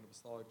Catholic and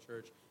Apostolic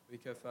Church. We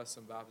confess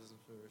some baptism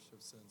for the remission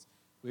of sins.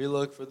 We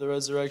look for the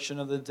resurrection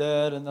of the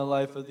dead and the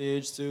life of the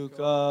age to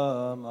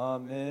come.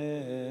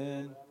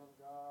 Amen. Lamb of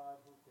God,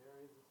 who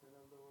carries the sin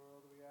of the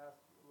world, we ask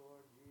you,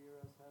 Lord, hear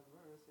us, have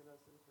mercy on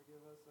us, and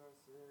forgive us our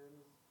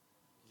sins.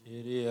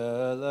 Kyrie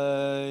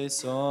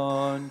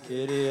eleison,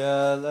 Kyrie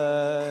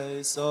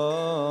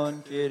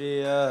eleison,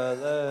 Kyrie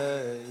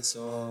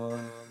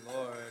eleison.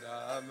 Lord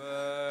have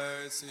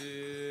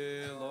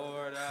mercy,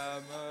 Lord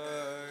have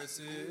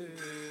mercy,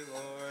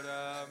 Lord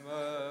have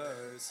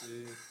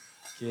mercy.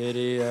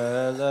 Kyrie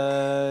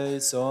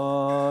eleison,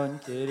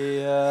 Kyrie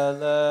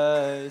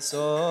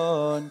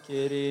eleison,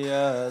 Kyrie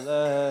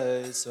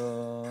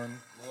eleison.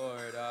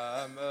 Lord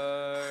have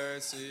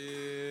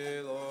mercy,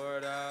 Lord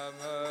have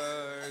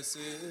mercy,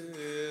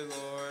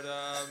 Lord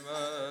have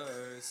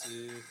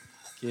mercy.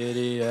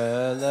 Kyrie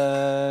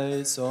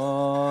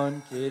eleison,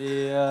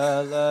 Kyrie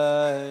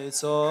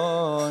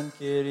eleison,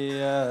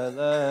 Kyrie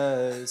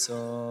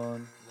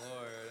eleison.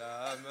 Lord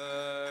have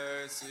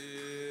mercy,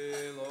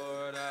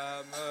 Lord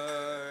have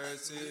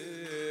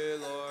mercy,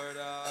 Lord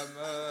have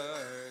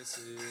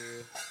mercy.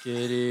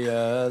 Kyrie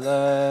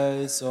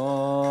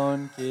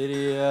eleison,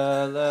 Kyrie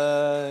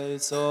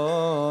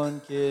eleison,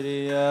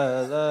 Kyrie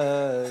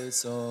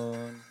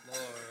eleison.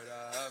 Lord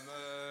have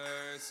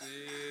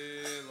mercy,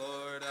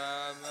 Lord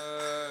have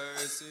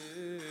mercy,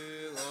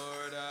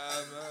 Lord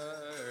have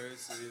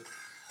mercy.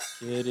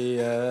 Kyrie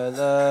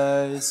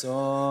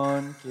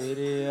eleison,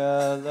 Kyrie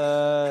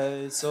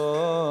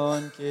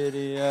eleison,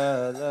 Kyrie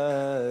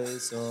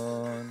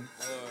eleison.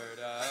 Lord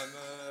have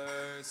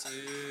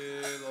mercy,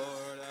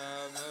 Lord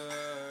have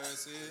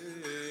mercy,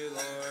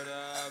 Lord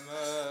have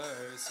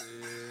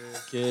mercy.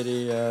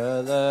 Kyrie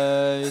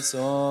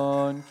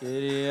eleison,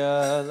 Kyrie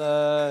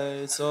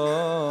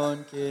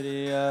eleison,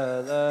 Kyrie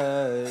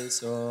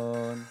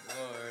eleison.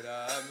 Lord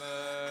have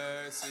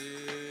mercy,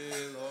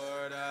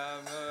 Lord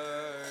have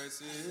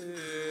mercy,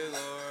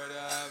 Lord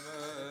have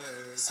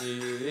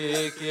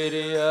mercy.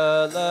 Kyrie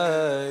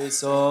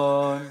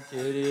eleison,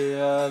 Kyrie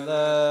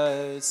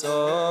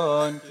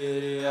eleison,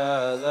 Kyrie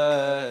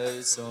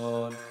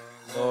eleison.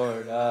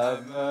 Lord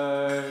have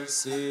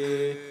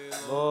mercy,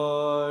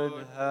 Lord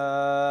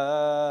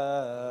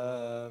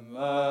have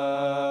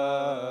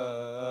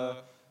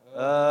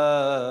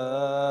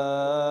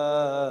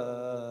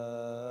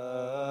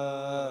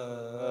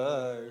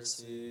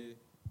mercy.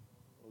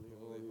 Holy,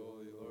 holy,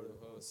 holy, Lord of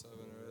hosts,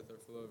 heaven and earth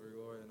are full of your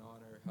glory and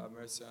honor. Have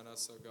mercy on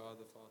us, O God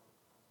the Father.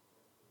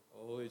 O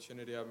Holy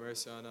Trinity, have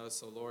mercy on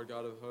us. O Lord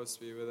God of hosts,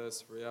 be with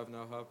us. For we have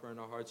no helper in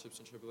our hardships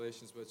and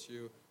tribulations but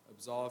you.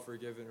 Absolve,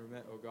 forgive, and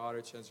remit, O God,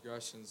 our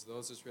transgressions,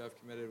 those which we have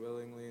committed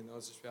willingly and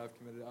those which we have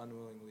committed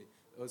unwillingly,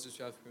 those which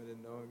we have committed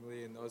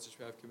knowingly and those which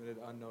we have committed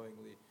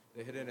unknowingly.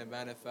 The hidden and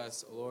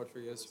manifest, O Lord,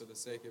 forgive us for the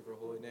sake of your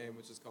holy name,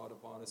 which is called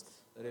upon us.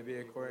 Let it be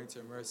according to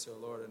your mercy, O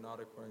Lord, and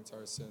not according to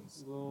our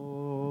sins.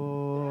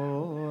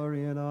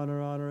 Glory and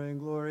honor and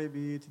glory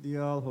be to the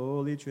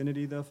all-holy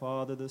Trinity, the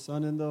Father, the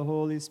Son, and the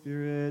Holy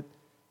Spirit.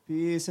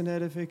 Peace and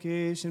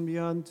edification be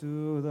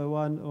unto the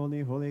one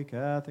only holy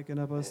Catholic and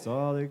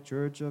Apostolic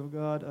Church of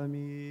God. Amen.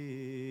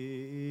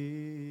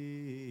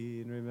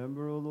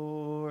 Remember, O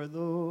Lord,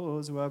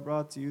 those who have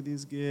brought to you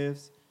these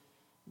gifts,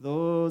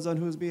 those on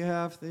whose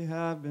behalf they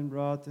have been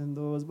brought, and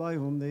those by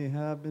whom they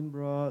have been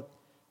brought.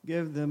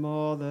 Give them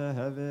all the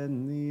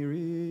heavenly reward.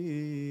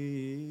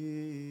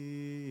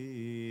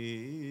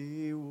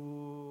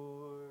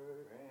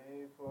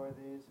 Pray for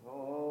these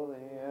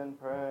holy and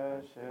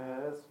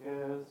precious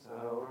gifts,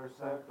 our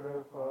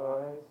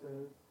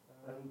sacrifices,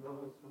 and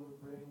those who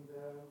bring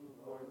them,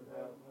 Lord,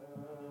 have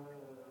mercy.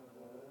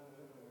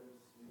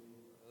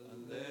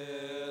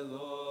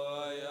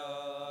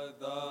 Alleluia,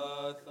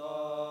 the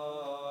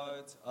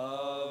thought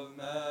of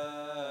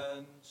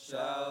man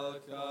shall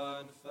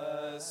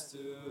confess to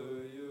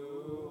you,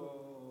 O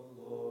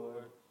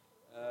Lord,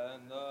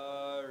 and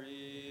the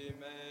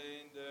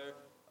remainder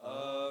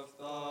of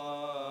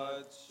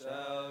thought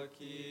shall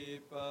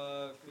keep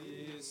a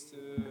feast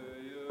to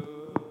you.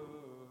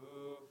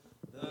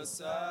 The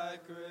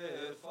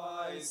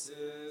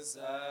sacrifices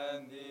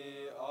and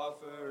the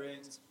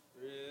offerings,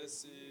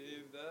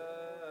 receive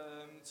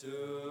them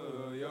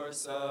to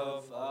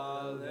yourself.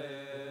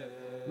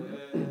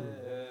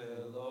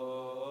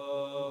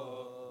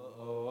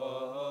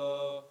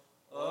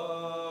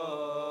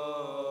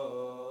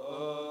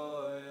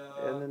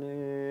 In the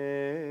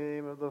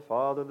name of the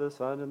Father, the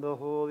Son, and the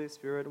Holy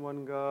Spirit,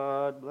 one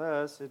God,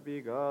 blessed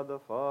be God the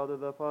Father,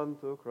 the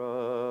Pantocrator.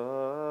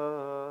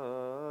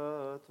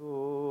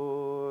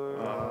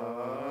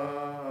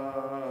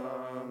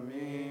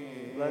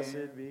 Amen.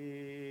 Blessed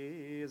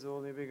be His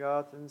only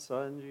begotten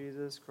Son,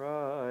 Jesus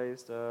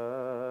Christ,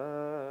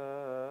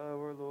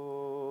 our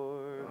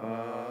Lord.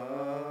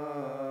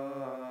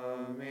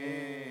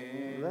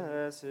 Amen.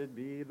 Blessed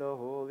be the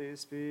Holy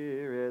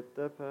Spirit,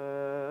 the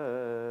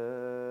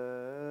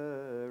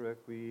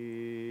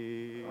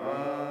Paraclete.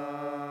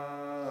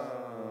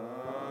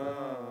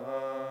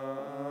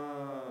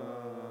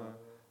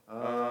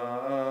 Amen.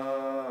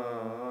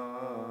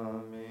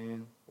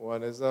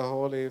 One is the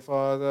Holy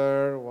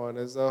Father, one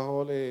is the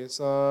Holy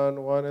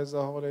Son, one is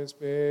the Holy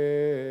Spirit.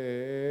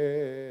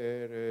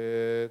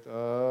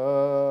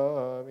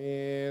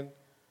 Amen.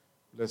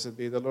 Blessed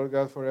be the Lord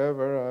God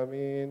forever.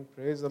 Amen.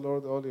 Praise the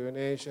Lord, all you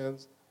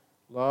nations.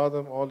 Laud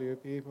him, all you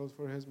peoples,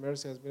 for his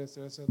mercy has been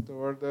extended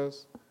toward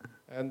us,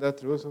 and the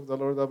truth of the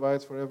Lord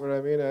abides forever.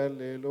 Amen.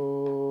 Alleluia.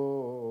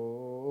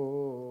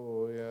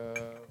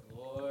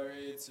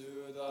 Glory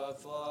to the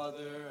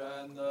Father,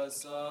 and the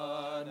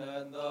Son,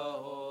 and the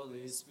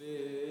Holy Spirit,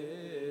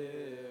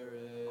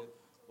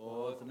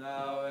 both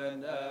now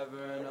and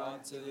ever, and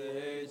unto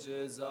the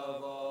ages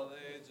of all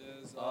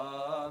ages.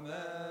 Amen.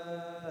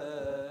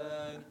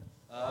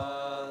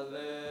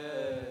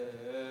 Alleluia.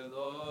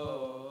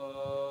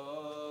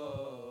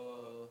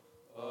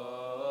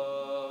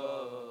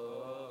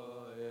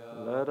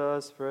 Let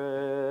us pray.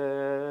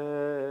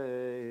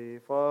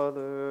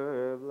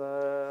 Father,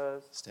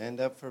 bless. Stand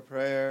up for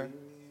prayer.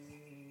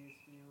 Peace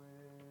be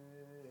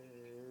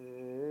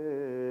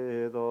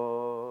with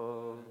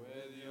all.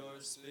 With your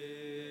spirit.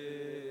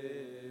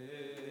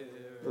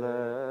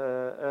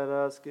 Let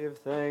us give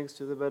thanks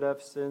to the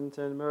beneficent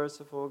and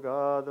merciful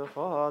God, the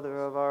Father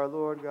of our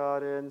Lord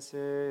God and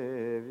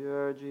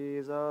Savior,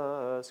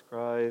 Jesus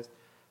Christ.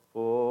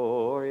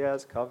 For he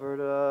has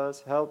covered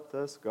us, helped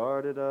us,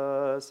 guarded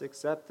us,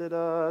 accepted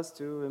us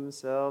to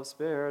himself,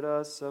 spared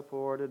us,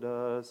 supported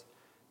us,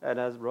 and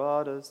has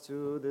brought us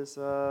to this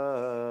hour.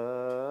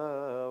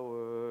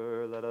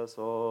 Let us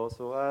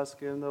also ask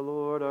him, the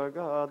Lord our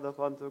God, the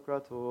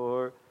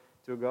Pantocrator,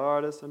 to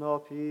guard us in all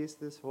peace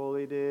this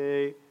holy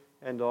day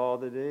and all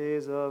the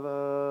days of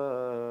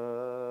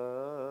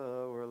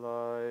our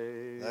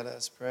life. Let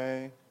us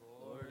pray.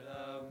 Lord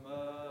have mercy.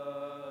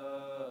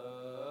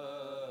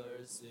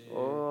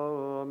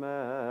 O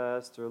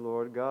Master,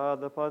 Lord God,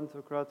 the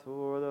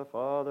Pantocrator, the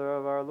Father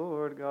of our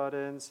Lord God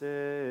and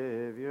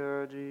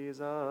Savior,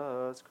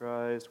 Jesus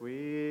Christ,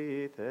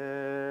 we thank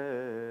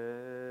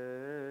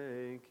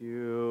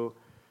you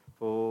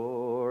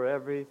for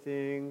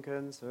everything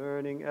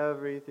concerning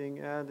everything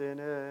and in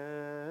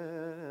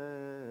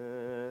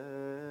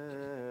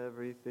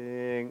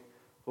everything.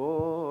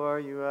 For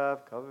you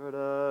have covered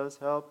us,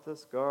 helped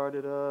us,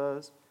 guarded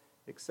us,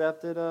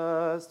 accepted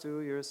us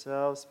to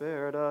yourself,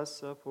 spared us,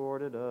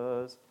 supported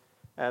us,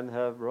 and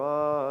have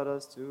brought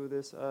us to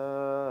this hour.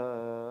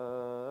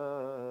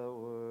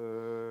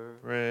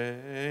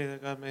 Pray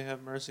that God may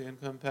have mercy and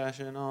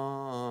compassion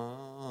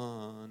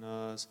on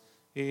us.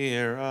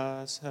 Hear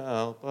us,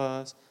 help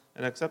us,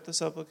 and accept the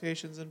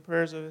supplications and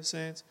prayers of his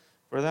saints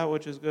for that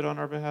which is good on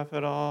our behalf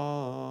at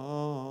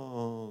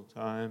all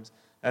times,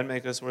 and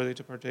make us worthy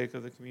to partake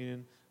of the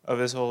communion of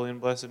his holy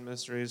and blessed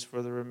mysteries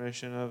for the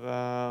remission of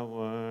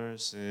our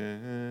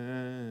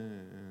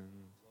sins.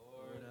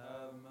 Lord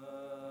have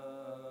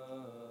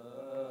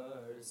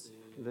mercy.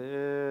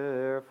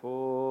 Therefore,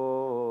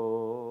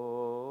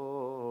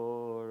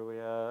 we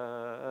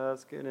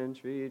ask and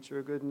entreat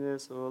your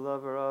goodness, O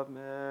lover of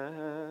mankind.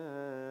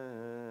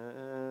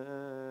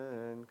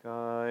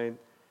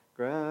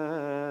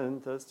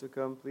 Grant us to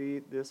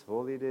complete this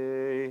holy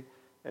day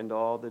and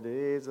all the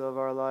days of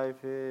our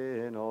life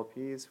in all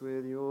peace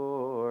with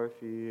your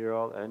fear,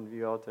 all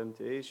envy, all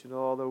temptation,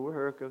 all the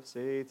work of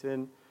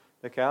Satan,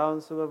 the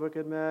counsel of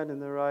wicked men, and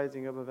the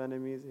rising up of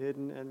enemies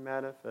hidden and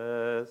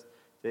manifest.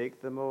 Take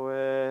them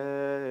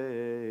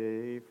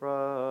away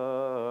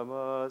from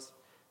us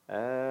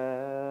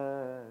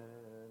and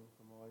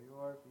from all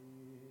your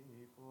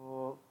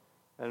people,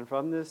 and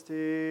from this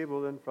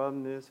table and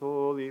from this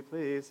holy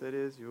place that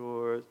is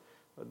yours.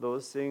 But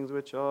those things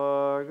which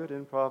are good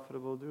and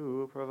profitable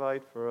do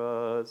provide for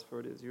us, for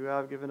it is you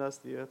have given us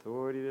the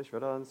authority to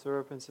tread on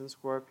serpents and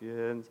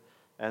scorpions,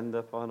 and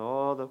upon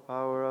all the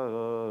power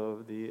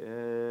of the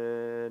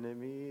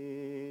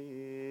enemy.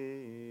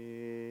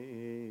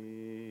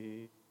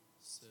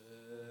 Say,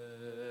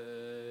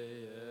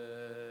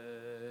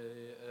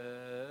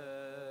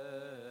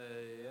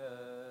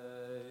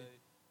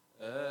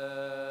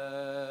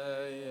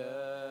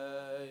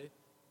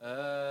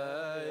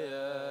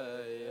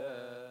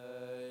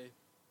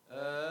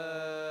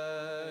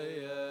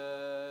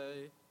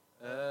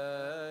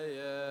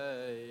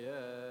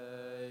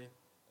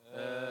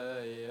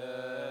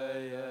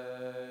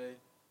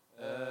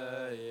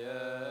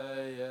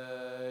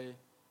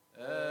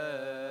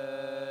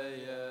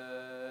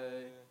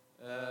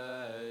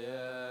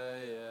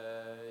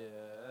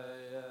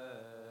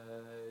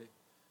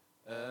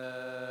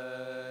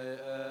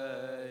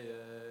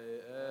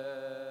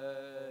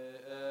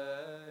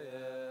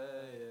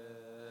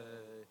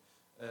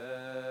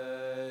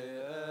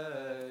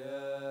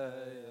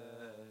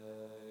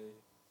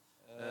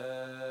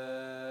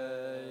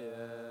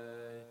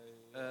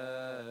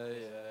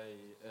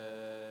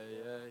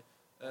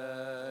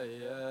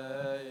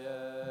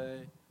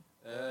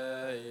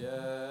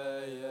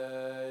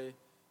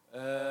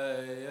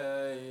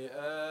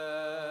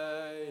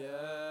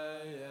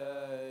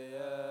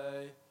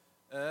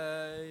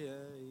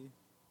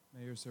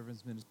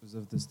 servants, ministers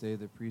of this day,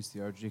 the priest, the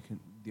archdeacon,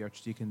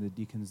 the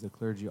deacons, the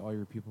clergy, all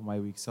your people, my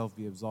weak self,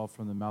 be absolved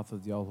from the mouth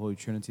of the all-holy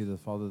Trinity, the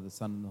Father, the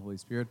Son, and the Holy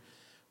Spirit,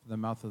 from the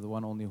mouth of the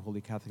one only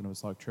holy Catholic and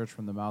Apostolic Church,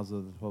 from the mouths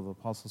of the 12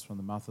 apostles, from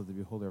the mouth of the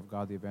beholder of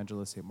God, the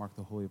evangelist, St. Mark,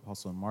 the holy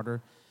apostle and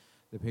martyr,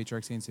 the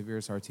patriarch, St.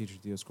 Severus, our teacher,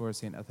 Dioscorus,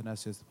 St.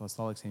 Athanasius, the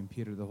apostolic, St.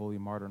 Peter, the holy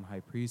martyr and high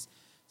priest,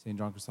 St.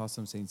 John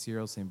Chrysostom, St.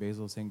 Cyril, St.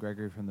 Basil, St.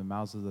 Gregory, from the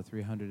mouths of the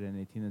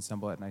 318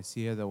 assembled at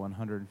Nicaea, the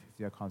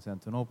 150 at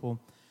Constantinople,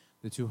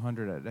 the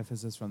 200 at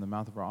Ephesus, from the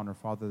mouth of our honored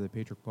father, the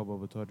Patriarch Pope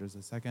Boetodres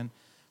II,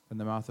 from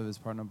the mouth of his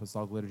partner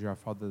apostolic liturgy, our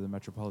father, the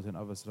Metropolitan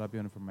of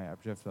Serapion, and from my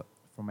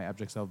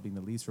abject self being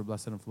the least, for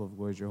blessed and full of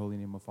glory is your holy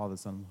name, O Father,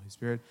 Son, and Holy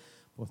Spirit,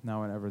 both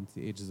now and ever, into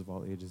the ages of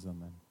all ages.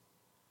 Amen.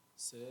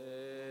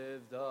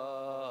 Saved,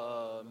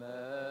 amen,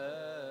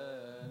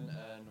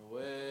 and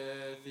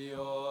with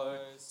your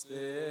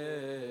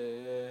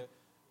spirit,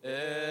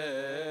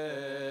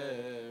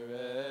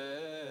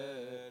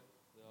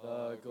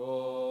 the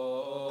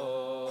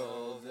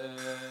golden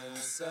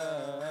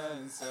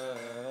censer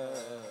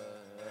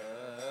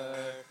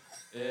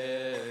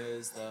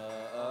is the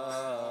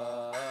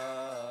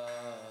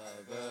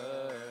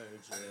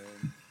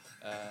Virgin,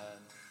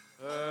 and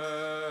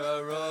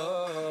her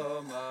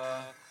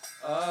aroma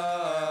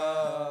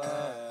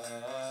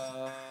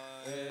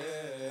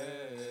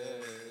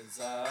is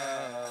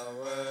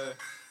our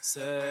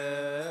Savior.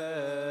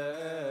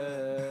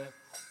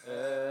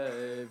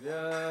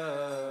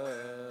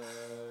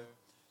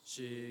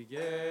 She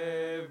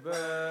gave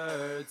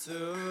birth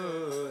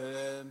to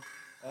him,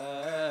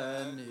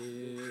 and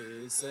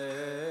he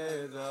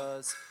saved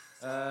us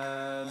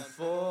and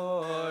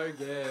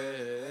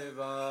forgave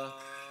us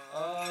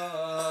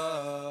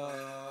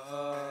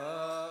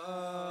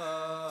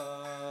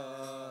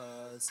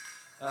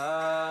our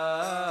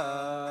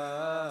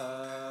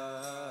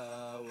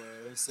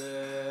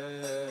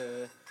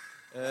sins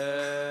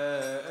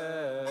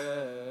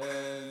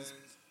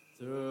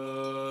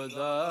through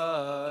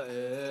the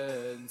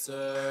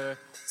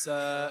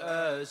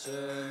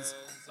intercessions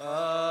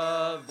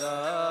of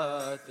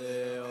the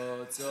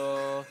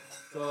Theotokos,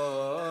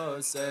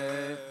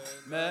 Saint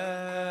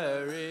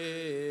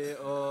Mary,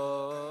 O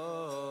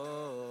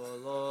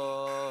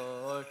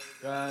Lord,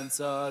 grant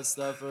us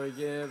the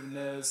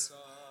forgiveness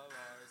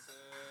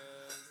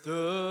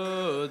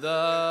through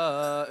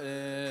the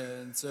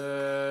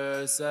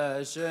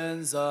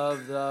intercessions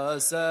of the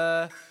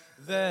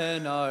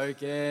 7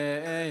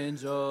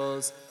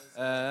 archangels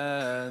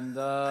and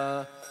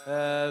the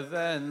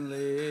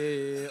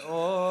heavenly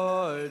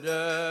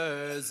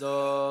orders,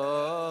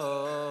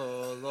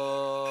 O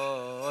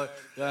Lord,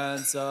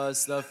 grant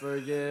us the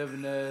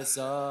forgiveness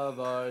of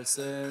our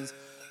sins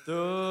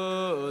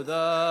through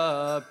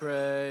the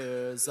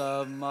prayers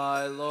of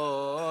my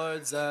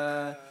lords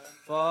and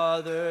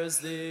fathers,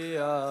 the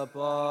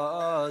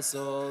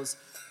apostles,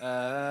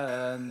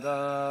 and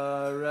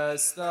the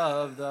rest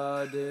of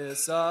the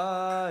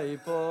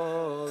disciples.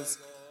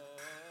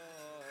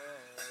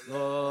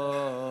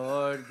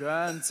 Lord,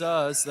 grant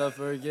us the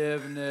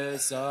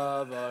forgiveness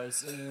of our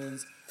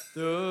sins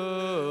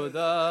through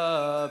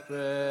the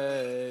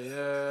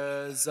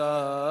prayers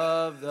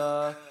of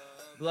the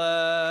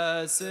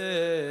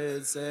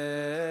blessed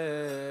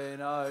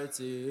Saint, our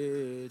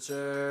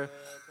teacher,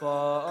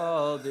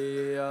 Paul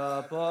the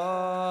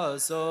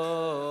Apostle.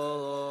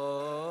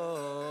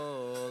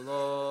 O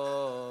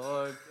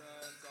Lord,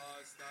 grant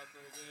us the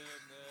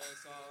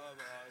forgiveness of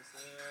our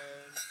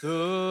sins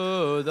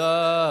through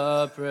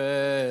the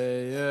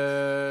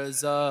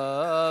prayers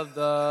of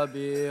the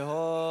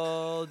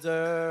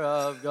beholder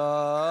of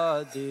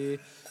God, the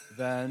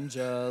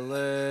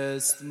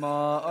evangelist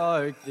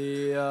Mark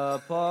the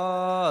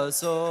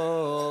Apostle.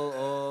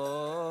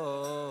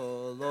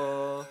 O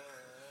Lord,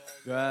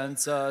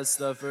 grant us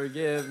the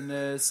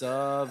forgiveness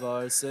of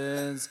our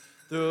sins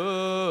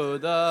through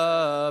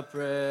the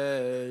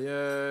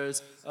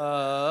prayers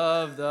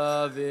of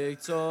the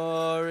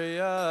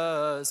victorious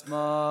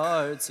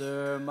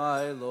martyr,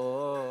 my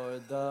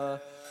Lord, the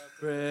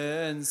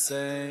Prince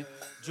Saint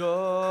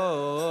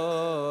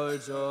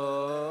George.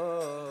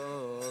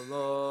 O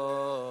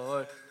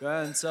Lord,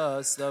 grant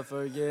us the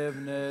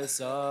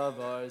forgiveness of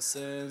our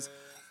sins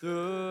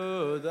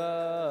through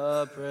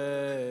the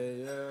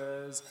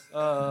prayers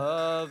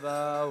of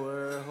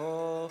our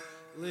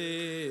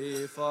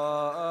Holy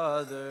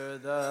Father,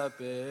 the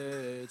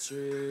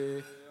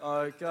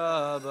Patriarch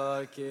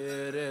Abba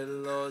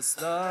Kyrillos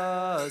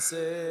the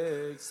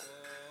Sixth.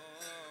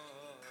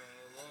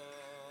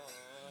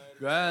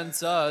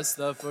 Grant us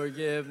the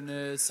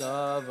forgiveness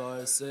of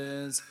our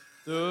sins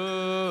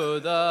through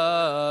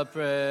the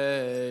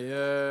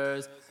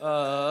prayers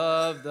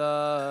of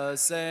the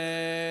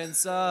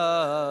saints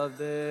of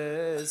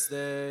this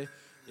day,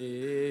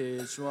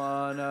 each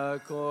one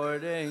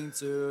according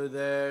to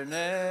their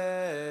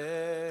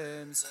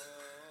names.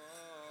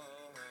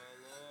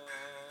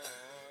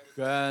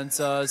 Grant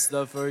us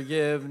the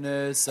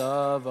forgiveness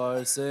of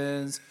our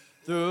sins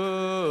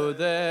Through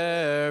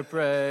their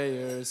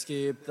prayers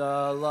keep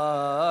the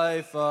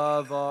life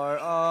of our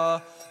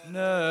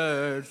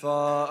honored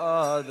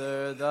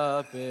Father,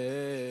 the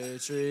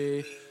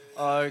Patriarch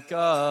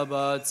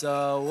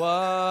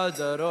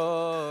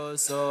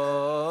Wadaroso,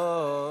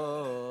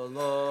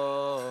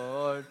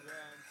 Lord.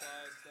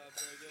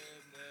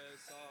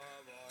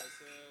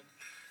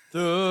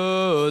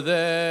 Through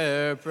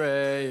their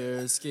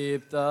prayers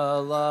keep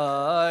the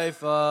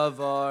life of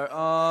our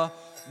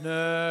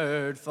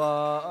honored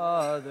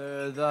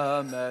Father,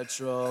 the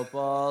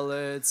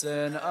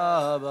Metropolitan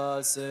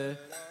Abbasate.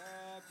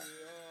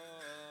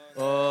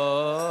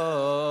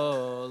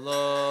 O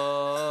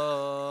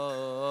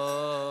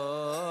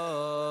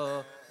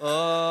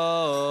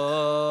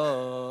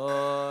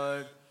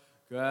Lord,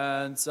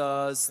 grant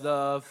us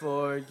the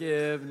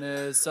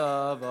forgiveness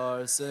of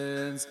our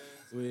sins.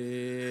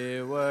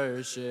 We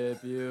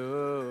worship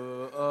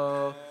you,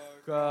 O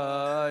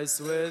Christ,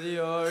 with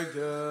your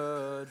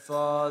good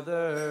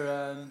Father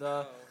and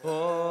the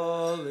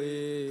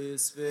Holy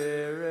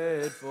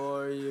Spirit,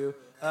 for you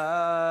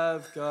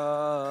have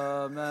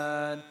come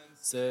and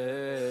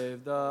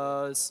saved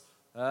us.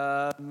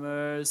 Have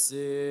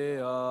mercy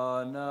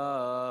on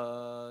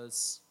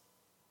us.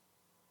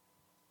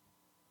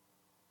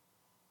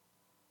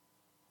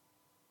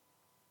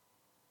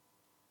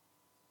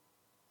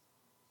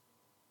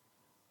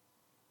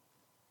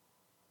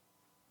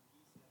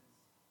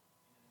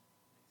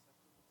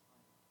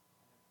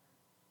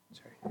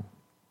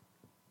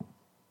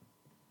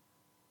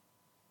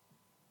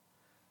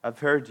 I've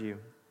heard you,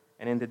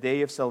 and in the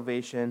day of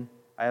salvation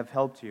I have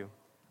helped you.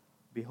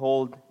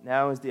 Behold,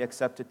 now is the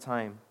accepted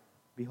time.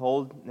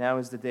 Behold, now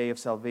is the day of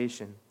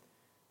salvation.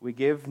 We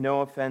give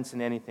no offense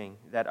in anything,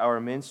 that our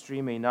ministry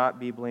may not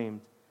be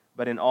blamed,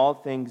 but in all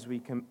things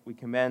we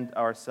commend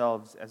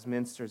ourselves as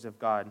ministers of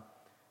God,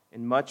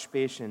 in much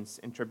patience,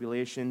 in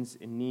tribulations,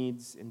 in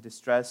needs, in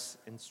distress,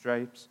 in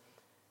stripes,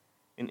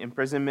 in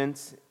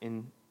imprisonments,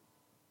 in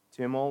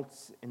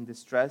tumults, in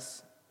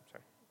distress,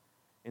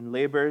 in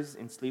labors,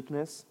 in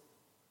sleepiness,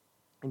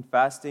 in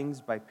fastings,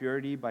 by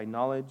purity, by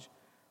knowledge,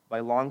 by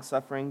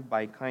long-suffering,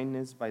 by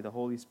kindness, by the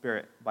Holy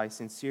Spirit, by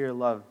sincere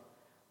love,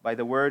 by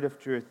the word of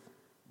truth,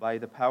 by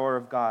the power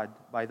of God,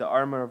 by the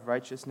armor of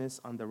righteousness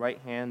on the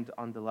right hand,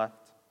 on the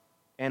left,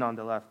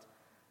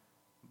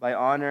 by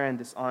honor and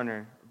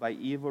dishonor, by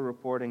evil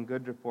report and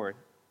good report,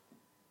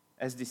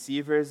 as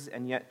deceivers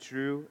and yet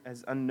true,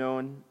 as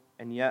unknown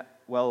and yet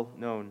well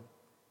known,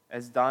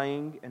 as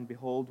dying and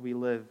behold we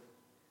live,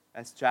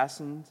 as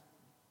chastened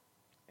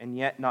and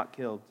yet not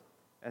killed,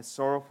 as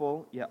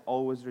sorrowful yet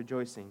always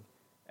rejoicing,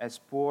 as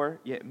poor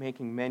yet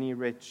making many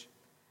rich,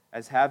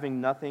 as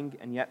having nothing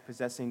and yet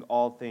possessing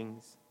all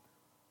things.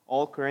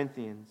 All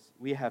Corinthians,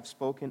 we have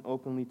spoken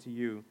openly to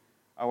you.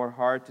 Our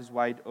heart is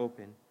wide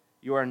open.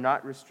 You are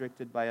not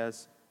restricted by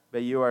us,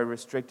 but you are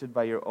restricted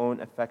by your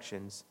own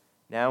affections.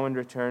 Now in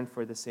return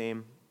for the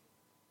same,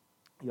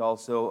 you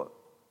also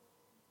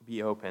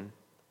be open.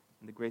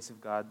 And the grace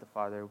of God the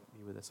Father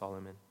be with us all.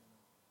 Amen.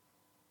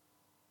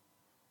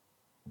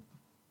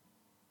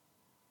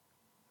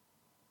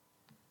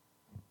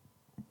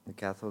 The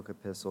Catholic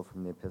Epistle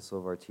from the Epistle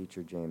of our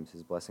teacher James.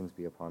 His blessings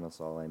be upon us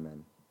all.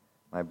 Amen.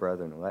 My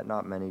brethren, let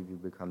not many of you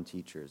become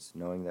teachers,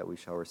 knowing that we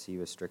shall receive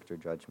a stricter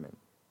judgment.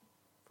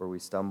 For we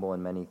stumble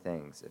in many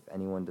things. If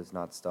anyone does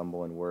not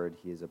stumble in word,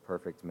 he is a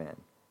perfect man,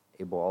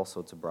 able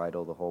also to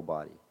bridle the whole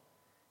body.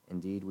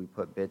 Indeed, we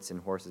put bits in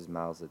horses'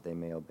 mouths that they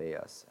may obey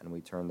us, and we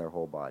turn their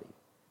whole body.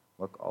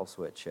 Look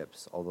also at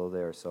ships. Although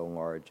they are so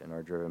large and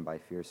are driven by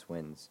fierce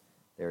winds,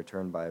 they are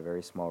turned by a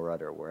very small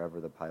rudder wherever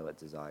the pilot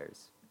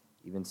desires.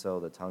 Even so,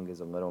 the tongue is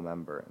a little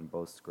member and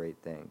boasts great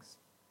things.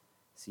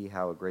 See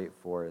how a great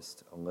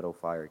forest a little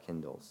fire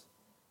kindles.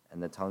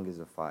 And the tongue is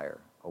a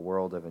fire, a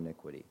world of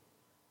iniquity.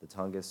 The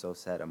tongue is so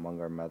set among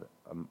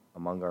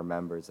our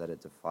members that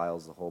it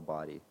defiles the whole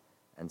body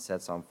and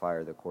sets on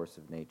fire the course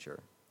of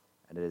nature,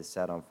 and it is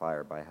set on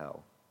fire by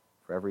hell.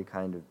 For every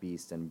kind of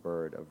beast and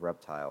bird, of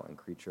reptile and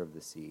creature of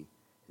the sea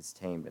is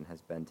tamed and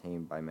has been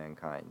tamed by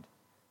mankind.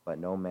 But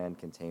no man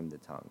can tame the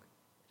tongue.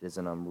 It is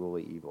an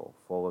unruly evil,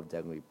 full of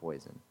deadly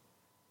poison.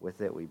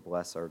 With it we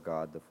bless our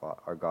God,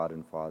 our God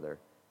and Father,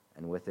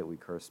 and with it we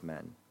curse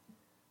men,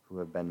 who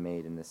have been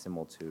made in the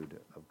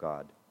similitude of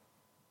God.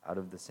 Out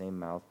of the same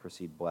mouth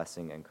proceed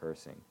blessing and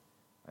cursing.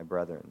 My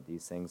brethren,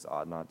 these things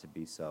ought not to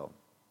be so.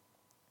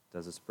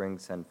 Does a spring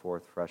send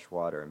forth fresh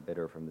water and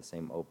bitter from the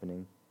same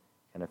opening?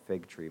 Can a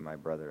fig tree, my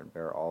brethren,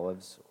 bear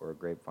olives, or a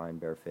grapevine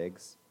bear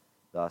figs?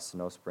 Thus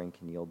no spring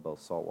can yield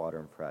both salt water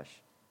and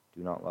fresh.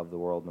 Do not love the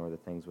world, nor the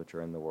things which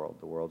are in the world.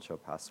 The world shall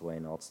pass away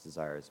and all its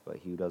desires, but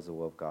he who does the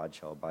will of God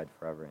shall abide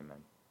forever.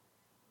 Amen.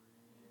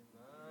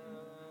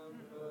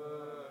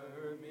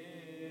 Remember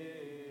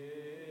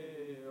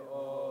me,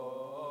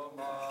 O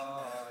my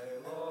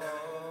Lord.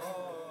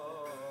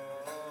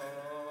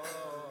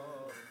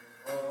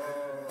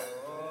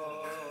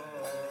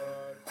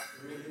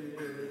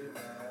 Remember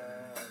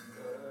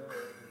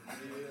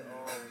me, O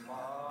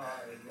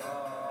my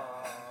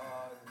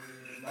God.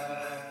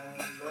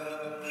 Remember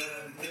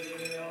me,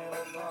 O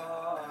my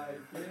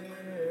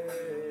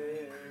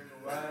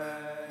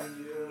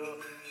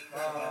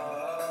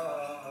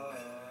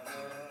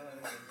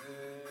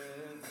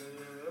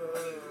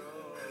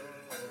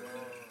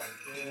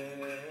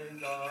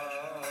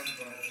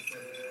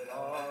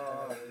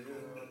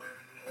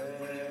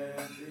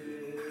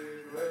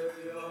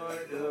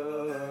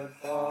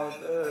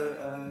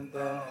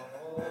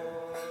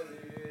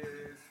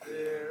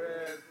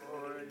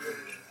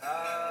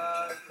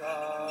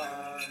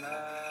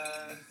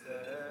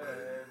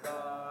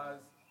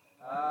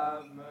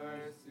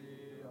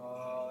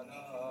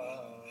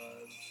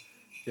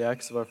the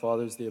Acts of our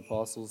fathers, the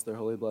apostles, their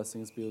holy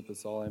blessings be with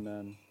us all.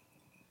 Amen.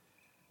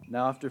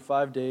 Now after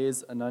 5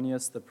 days,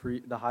 Ananias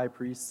the high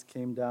priest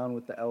came down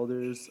with the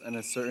elders and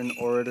a certain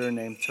orator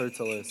named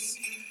Tertullus.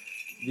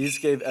 These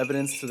gave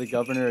evidence to the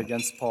governor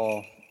against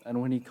Paul. And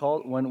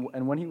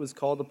when he was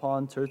called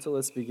upon,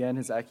 Tertullus began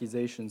his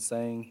accusation,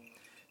 saying,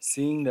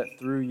 "Seeing that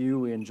through you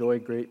we enjoy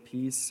great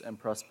peace and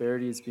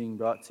prosperity is being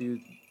brought to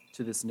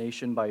this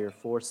nation by your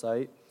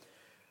foresight,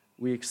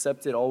 we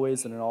accept it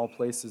always and in all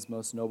places,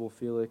 most noble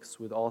Felix,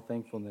 with all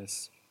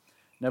thankfulness.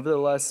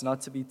 Nevertheless,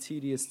 not to be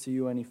tedious to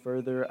you any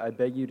further, I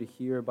beg you to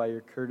hear by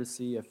your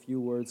courtesy a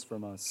few words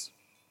from us.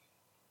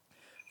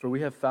 For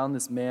we have found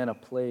this man a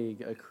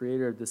plague, a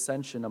creator of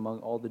dissension among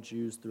all the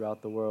Jews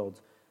throughout the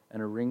world,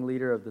 and a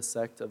ringleader of the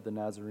sect of the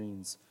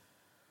Nazarenes.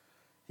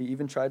 He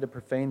even tried to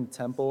profane the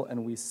temple,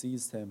 and we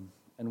seized him,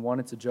 and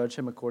wanted to judge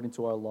him according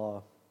to our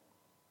law.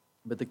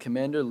 But the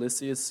commander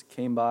Lysias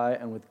came by,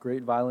 and with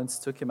great violence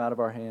took him out of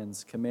our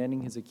hands,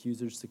 commanding his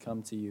accusers to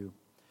come to you.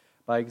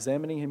 By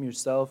examining him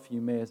yourself,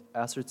 you may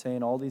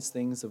ascertain all these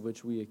things of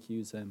which we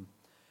accuse him.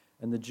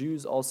 And the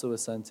Jews also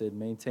assented,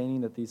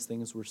 maintaining that these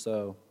things were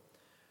so.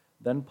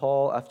 Then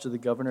Paul, after the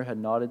governor had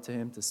nodded to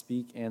him to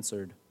speak,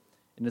 answered,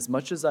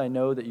 Inasmuch as I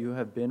know that you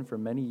have been for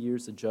many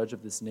years a judge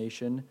of this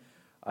nation,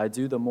 I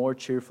do the more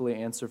cheerfully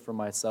answer for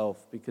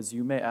myself, because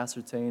you may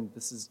ascertain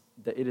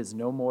that it is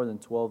no more than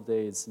 12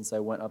 days since I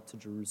went up to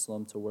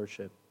Jerusalem to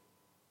worship.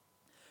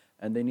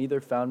 And they neither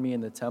found me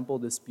in the temple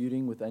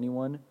disputing with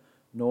anyone,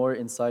 nor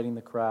inciting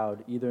the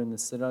crowd, either in the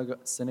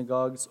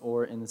synagogues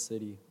or in the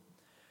city.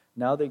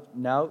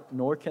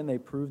 Nor can they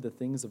prove the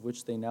things of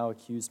which they now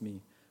accuse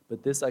me.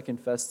 But this I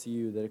confess to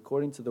you, that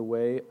according to the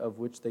way of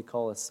which they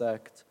call a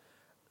sect,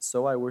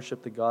 so I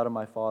worship the God of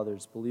my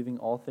fathers, believing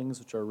all things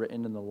which are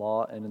written in the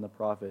law and in the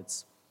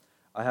prophets.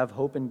 I have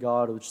hope in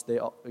God,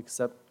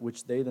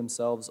 which they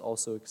themselves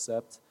also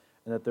accept,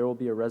 and that there will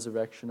be a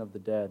resurrection of the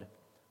dead,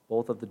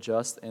 both of the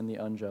just and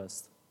the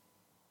unjust.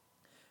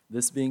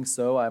 This being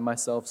so, I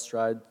myself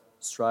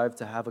strive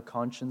to have a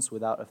conscience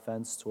without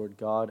offense toward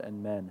God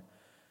and men.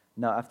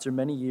 Now after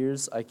many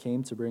years I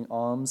came to bring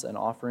alms and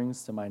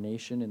offerings to my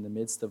nation, in the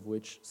midst of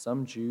which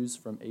some Jews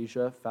from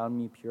Asia found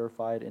me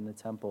purified in the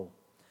temple,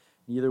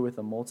 neither with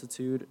a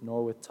multitude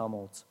nor with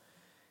tumult.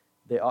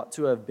 They ought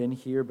to have been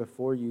here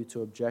before you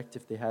to object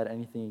if they had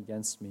anything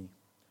against me.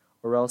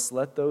 Or else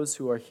let those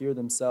who are here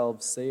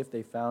themselves say if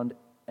they found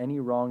any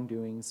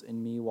wrongdoings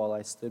in me while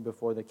I stood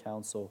before the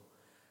council,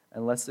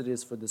 unless it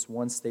is for this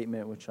one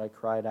statement which I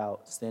cried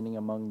out, standing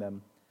among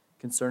them,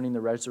 concerning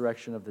the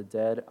resurrection of the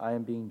dead, I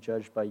am being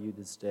judged by you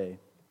this day.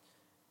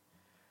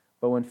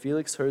 But when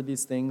Felix heard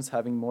these things,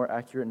 having more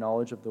accurate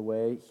knowledge of the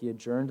way, he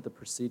adjourned the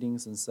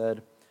proceedings and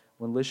said,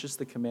 When Lysias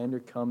the commander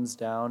comes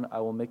down,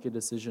 I will make a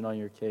decision on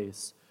your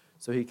case.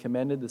 So he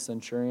commanded the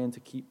centurion to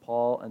keep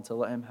Paul and to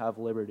let him have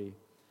liberty,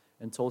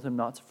 and told him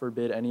not to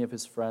forbid any of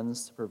his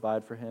friends to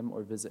provide for him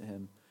or visit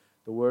him.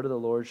 The word of the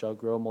Lord shall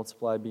grow,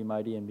 multiply, be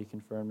mighty, and be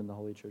confirmed in the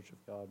holy church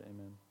of God.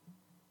 Amen.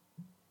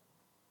 In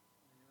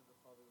the name of the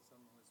Father, the Son,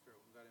 and the Holy Spirit,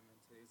 one God,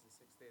 amen. Today is the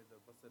 6th day of the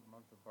blessed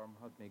month of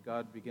Barmahut. May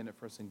God begin it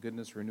first in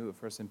goodness, renew it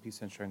first in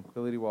peace and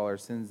tranquility, while our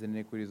sins and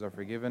iniquities are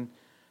forgiven.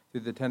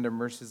 Through the tender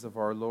mercies of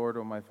our Lord,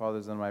 O my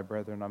fathers and my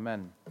brethren.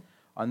 Amen.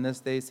 On this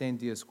day, St.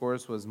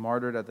 Dioscorus was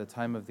martyred at the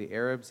time of the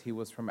Arabs. He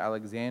was from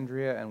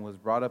Alexandria and was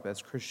brought up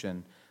as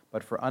Christian,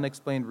 but for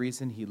unexplained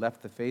reason he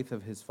left the faith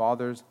of his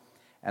fathers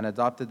and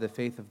adopted the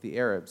faith of the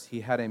Arabs.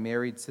 He had a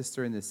married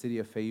sister in the city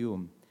of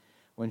Fayoum.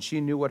 When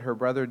she knew what her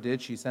brother did,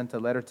 she sent a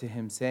letter to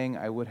him saying,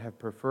 I would have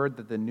preferred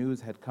that the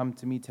news had come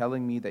to me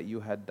telling me that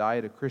you had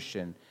died a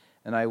Christian,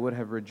 and I would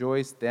have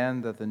rejoiced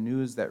then that the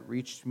news that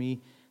reached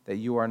me that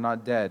you are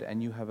not dead,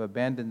 and you have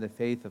abandoned the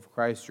faith of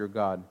Christ your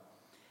God.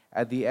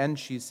 At the end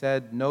she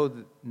said,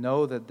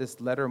 Know that this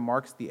letter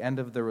marks the end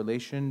of the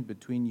relation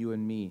between you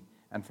and me,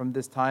 and from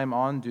this time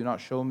on do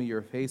not show me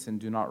your face and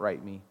do not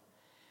write me.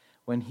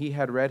 When he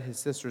had read his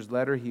sister's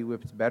letter, he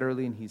wept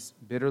bitterly,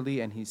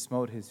 and he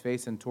smote his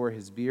face and tore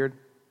his beard.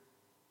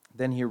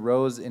 Then he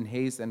rose in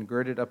haste and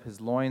girded up his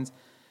loins,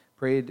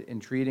 prayed,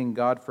 entreating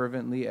God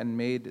fervently, and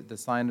made the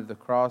sign of the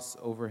cross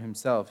over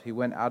himself. He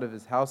went out of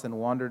his house and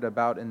wandered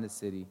about in the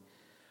city.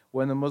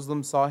 When the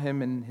Muslims saw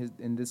him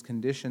in this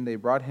condition, they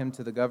brought him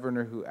to the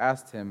governor, who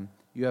asked him,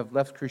 You have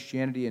left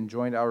Christianity and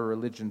joined our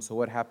religion, so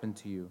what happened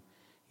to you?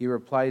 He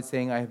replied,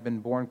 saying, I have been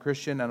born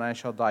Christian, and I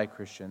shall die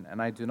Christian,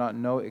 and I do not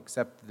know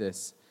except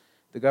this.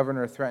 The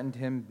governor threatened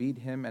him, beat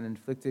him, and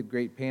inflicted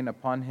great pain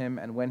upon him,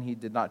 and when he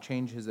did not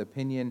change his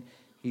opinion,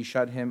 he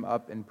shut him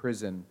up in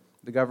prison.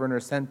 The governor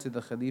sent to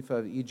the Khalifa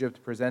of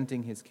Egypt,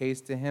 presenting his case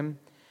to him.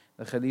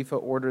 The Khalifa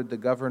ordered the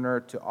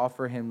governor to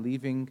offer him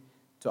leaving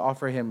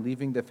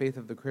the faith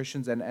of the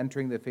Christians and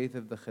entering the faith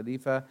of the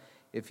Khalifa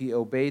if he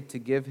obeyed to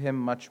give him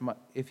much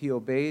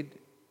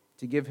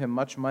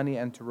money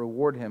and to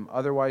reward him,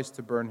 otherwise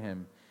to burn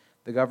him.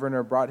 The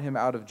governor brought him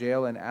out of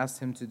jail and asked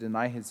him to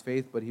deny his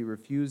faith, but he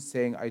refused,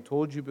 saying, I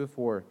told you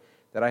before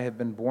that I have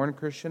been born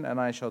Christian and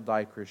I shall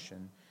die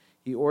Christian.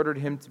 He ordered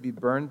him to be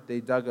burned.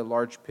 They dug a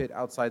large pit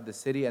outside the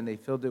city, and they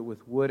filled it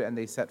with wood, and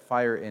they set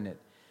fire in it.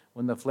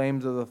 When the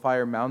flames of the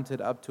fire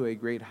mounted up to a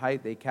great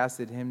height, they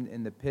casted him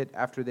in the pit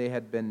after they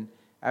had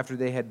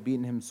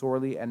beaten him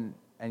sorely and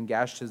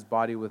gashed his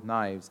body with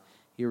knives.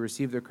 He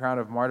received the crown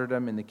of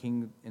martyrdom in the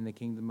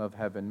kingdom of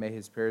heaven. May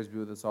his prayers be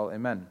with us all.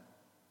 Amen.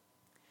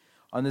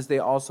 On this day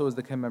also is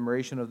the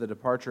commemoration of the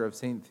departure of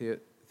Saint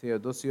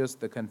Theodosius,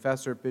 the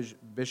confessor,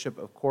 bishop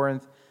of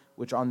Corinth,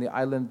 which on this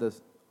island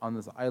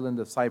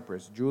of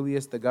Cyprus.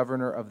 Julius, the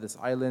governor of this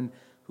island,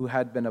 who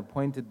had been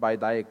appointed by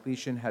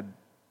Diocletian,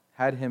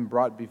 had him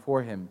brought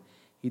before him.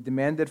 He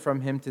demanded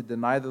from him to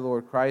deny the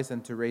Lord Christ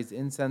and to raise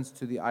incense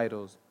to the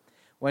idols.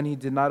 When he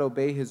did not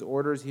obey his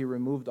orders, he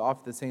removed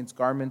off the saint's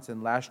garments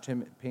and lashed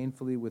him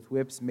painfully with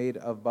whips made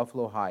of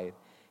buffalo hide,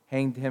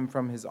 hanged him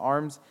from his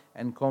arms,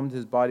 and combed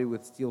his body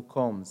with steel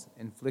combs,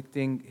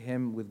 inflicting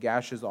him with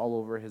gashes all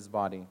over his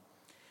body.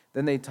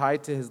 Then they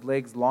tied to his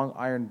legs long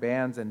iron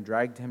bands and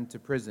dragged him to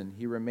prison.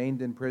 He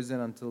remained in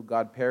prison until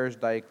God perished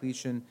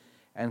Diocletian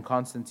and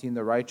Constantine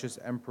the righteous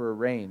emperor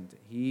reigned.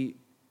 He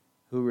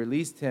who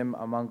released him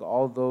among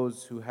all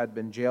those who had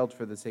been jailed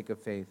for the sake of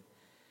faith.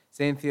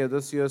 Saint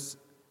Theodosius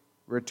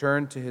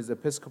returned to his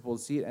episcopal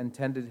seat and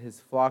tended his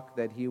flock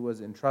that he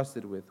was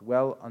entrusted with,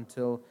 well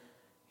until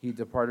he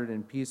departed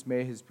in peace.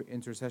 May his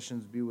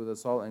intercessions be with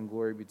us all, and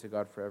glory be to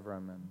God forever.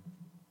 Amen.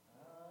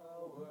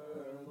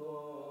 Our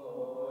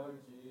Lord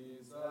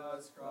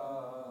Jesus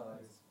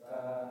Christ,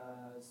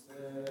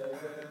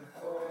 fasted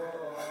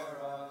for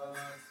us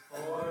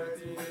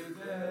 40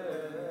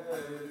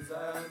 days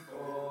and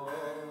 40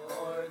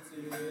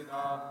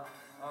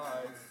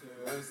 nights to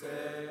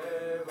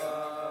save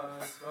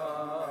us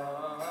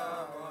from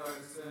our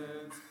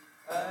sins,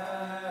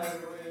 and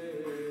we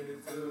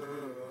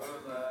too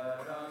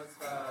let us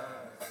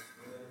fast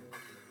with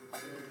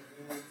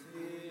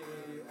dignity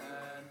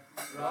and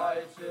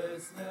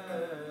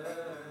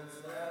righteousness,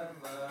 and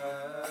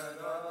let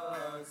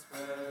us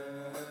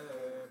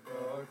pray,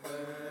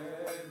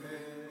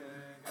 proclaiming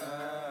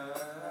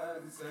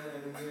and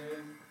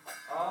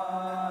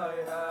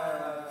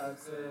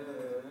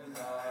saying, I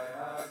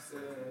have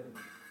sinned,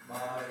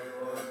 my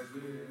Lord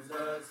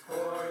Jesus,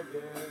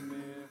 forgive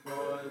me,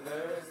 for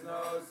there's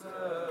no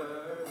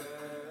servant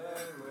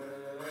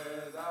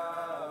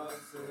without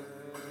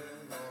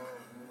sin, no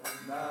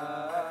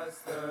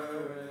master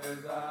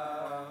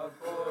without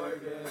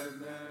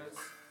forgiveness.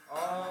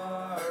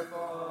 Our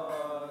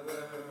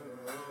Father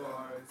who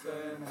art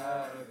in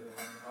heaven,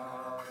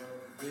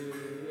 hallowed be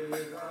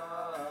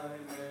thy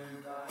name,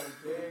 thy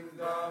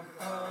kingdom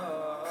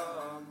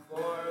come,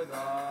 for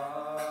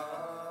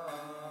thine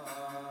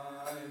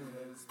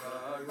is the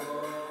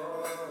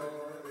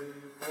glory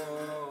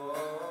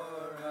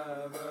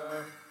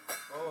forever.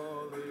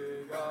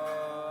 Holy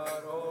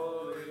God,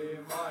 holy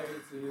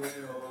mighty,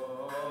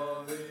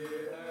 holy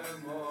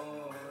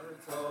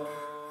immortal,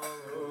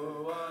 who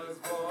was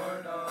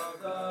born of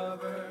the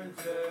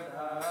Virgin,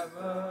 have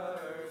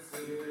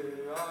mercy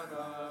on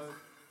us.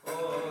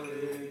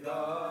 Holy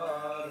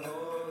God,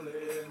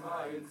 holy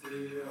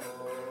mighty,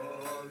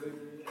 holy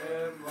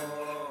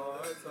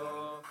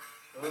immortal,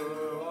 who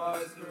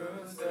was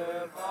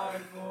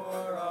crucified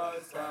for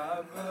us,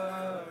 have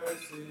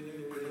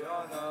mercy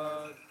on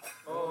us.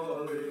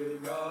 Holy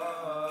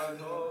God,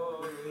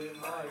 holy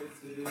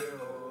mighty,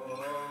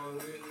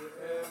 holy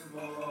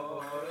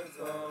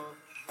immortal,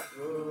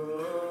 who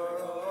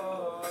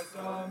rose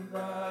from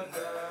the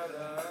dead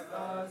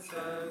and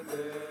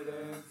ascended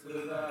into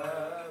the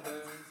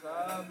heavens,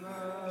 have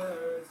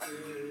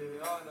mercy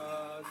on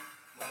us.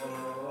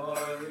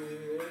 Glory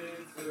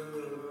to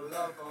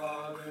the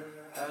Father,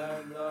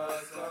 and the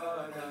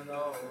Son, and the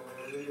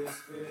Holy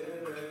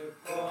Spirit,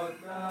 both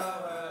now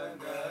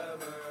and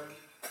ever,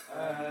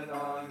 and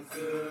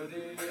unto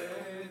the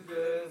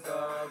ages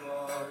of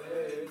all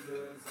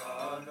ages.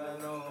 Amen.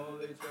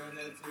 Holy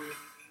Trinity,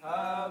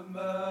 have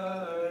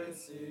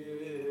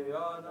mercy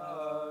on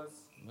us.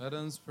 Let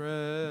us pray.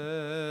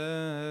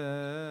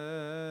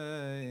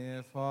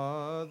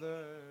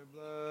 Father,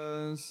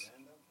 bless.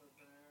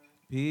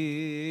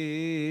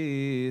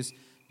 Peace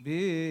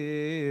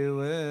be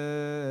with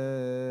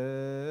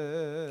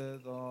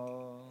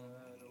all.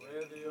 And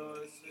with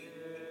your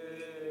spirit.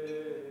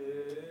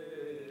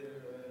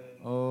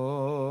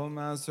 O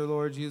Master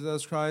Lord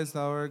Jesus Christ,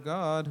 our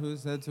God, who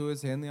said to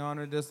his saintly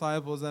honored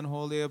disciples and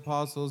holy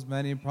apostles,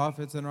 many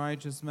prophets and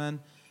righteous men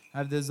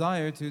have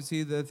desired to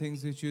see the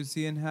things which you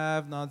see and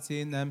have not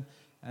seen them,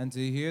 and to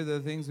hear the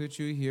things which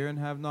you hear and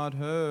have not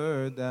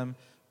heard them.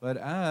 But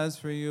as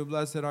for you,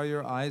 blessed are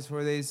your eyes,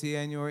 for they see,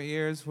 and your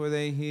ears, for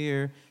they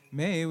hear.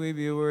 May we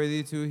be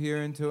worthy to hear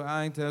and to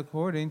act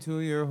according to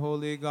your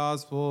holy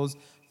Gospels,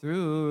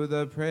 through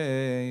the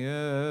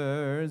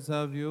prayers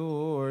of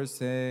your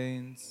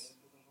saints.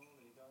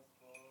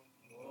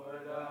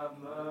 Lord, have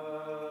mercy.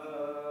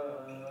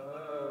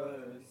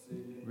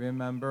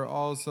 Remember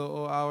also,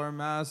 O our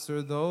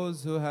Master,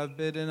 those who have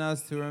bidden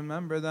us to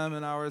remember them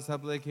in our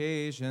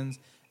supplications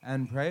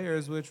and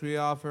prayers which we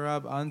offer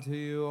up unto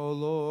you, O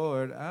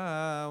Lord,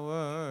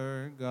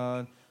 our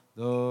God.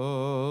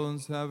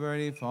 Those who have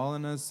already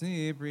fallen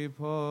asleep, repose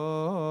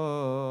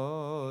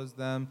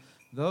them.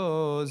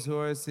 Those who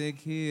are sick,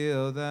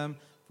 heal them.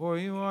 For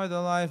you are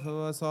the life of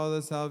us all,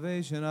 the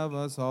salvation of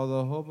us all,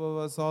 the hope of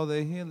us all,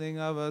 the healing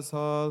of us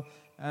all,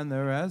 and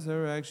the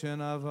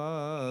resurrection of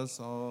us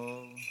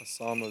all. A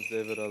Psalm of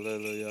David,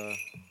 Alleluia.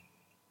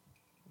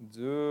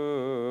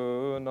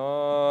 Do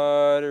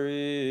not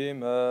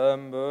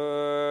remember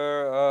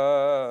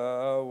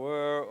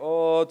our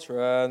old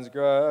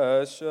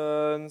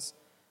transgressions.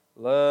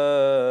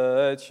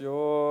 Let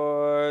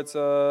your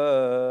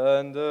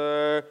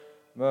tender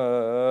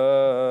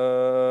mercies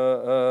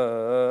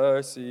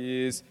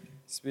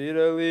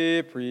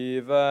speedily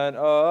prevent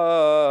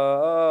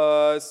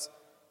us,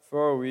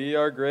 for we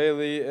are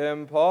greatly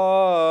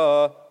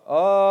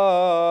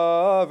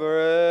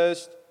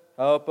impoverished.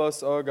 Help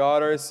us, O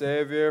God, our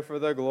Savior, for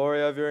the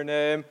glory of your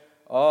name.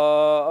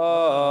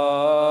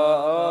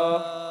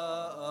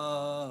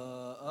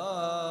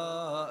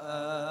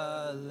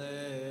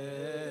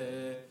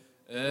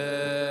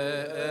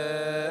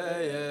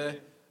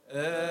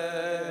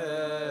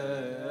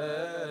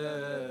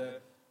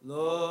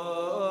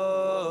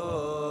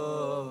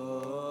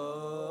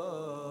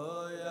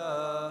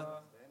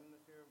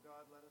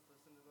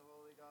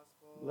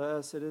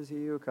 Blessed is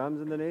he who comes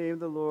in the name of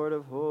the Lord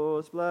of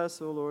hosts.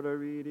 Bless, O Lord, a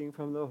reading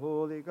from the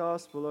Holy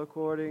Gospel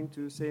according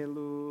to St.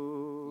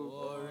 Luke.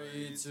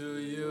 Glory to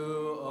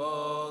you,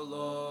 O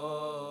Lord.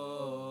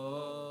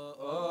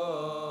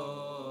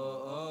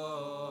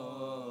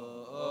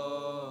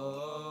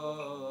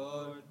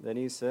 Then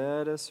he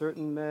said, a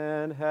certain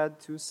man had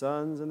 2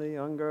 sons, and the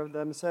younger of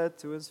them said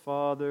to his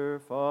father,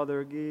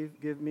 Father,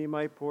 give me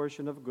my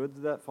portion of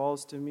goods that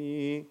falls to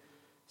me.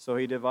 So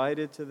he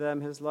divided to them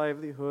his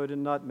livelihood,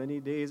 and not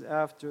many days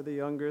after the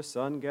younger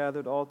son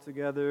gathered all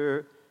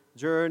together,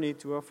 journeyed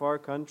to a far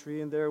country,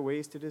 and there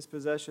wasted his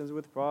possessions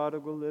with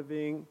prodigal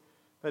living.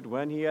 But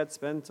when he had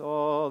spent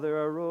all,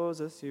 there arose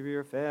a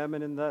severe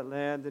famine in that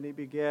land, and he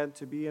began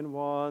to be in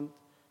want.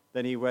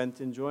 Then he went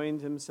and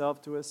joined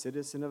himself to a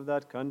citizen of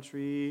that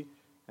country,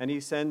 and he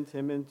sent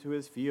him into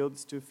his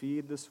fields to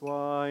feed the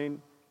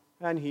swine.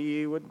 And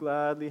he would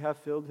gladly have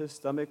filled his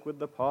stomach with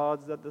the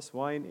pods that the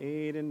swine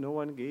ate, and no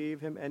one gave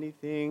him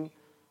anything.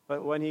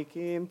 But when he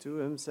came to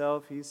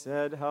himself, he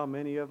said, How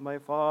many of my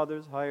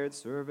father's hired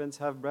servants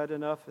have bread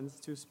enough and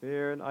to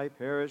spare, and I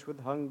perish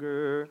with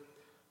hunger?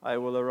 I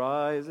will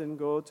arise and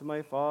go to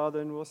my father,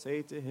 and will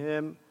say to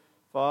him,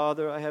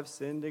 Father, I have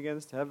sinned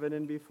against heaven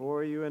and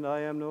before you, and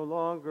I am no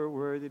longer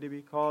worthy to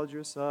be called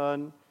your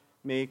son.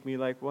 Make me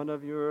like one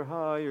of your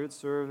hired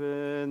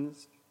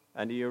servants.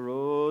 And he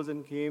arose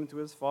and came to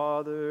his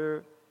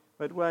father.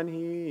 But when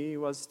he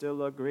was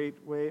still a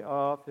great way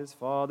off, his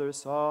father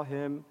saw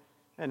him,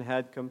 and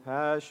had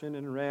compassion,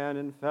 and ran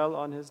and fell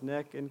on his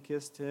neck and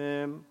kissed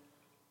him.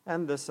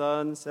 And the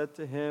son said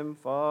to him,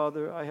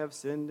 Father, I have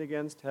sinned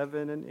against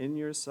heaven and in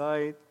your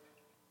sight,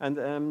 and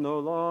am no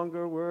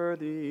longer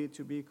worthy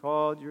to be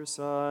called your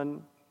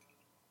son.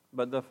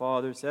 But the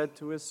father said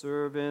to his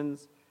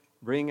servants,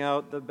 Bring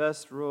out the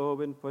best robe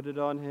and put it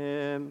on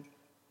him,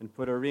 and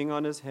put a ring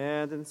on his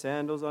hand and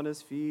sandals on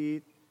his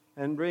feet,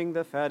 and bring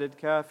the fatted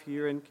calf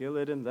here and kill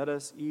it, and let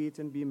us eat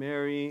and be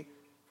merry.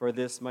 For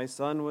this my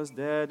son was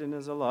dead and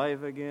is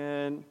alive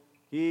again.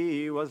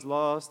 He was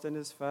lost and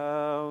is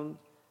found.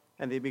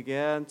 And they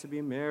began to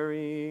be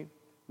merry.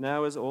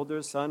 Now his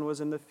older son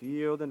was in the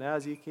field, and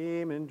as he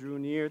came and drew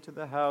near to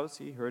the house,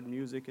 he heard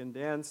music and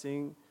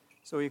dancing.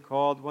 So he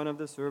called one of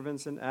the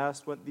servants and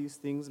asked what these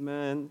things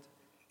meant.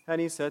 And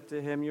he said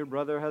to him, Your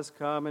brother has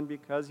come, and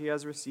because he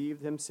has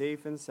received him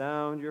safe and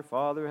sound, your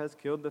father has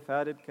killed the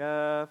fatted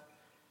calf.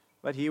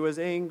 But he was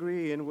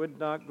angry and would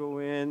not go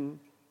in.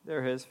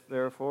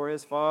 Therefore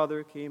his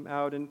father came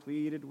out and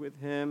pleaded with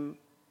him.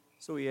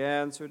 So he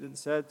answered and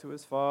said to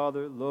his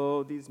father,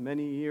 Lo, these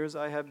many years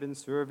I have been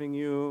serving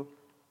you.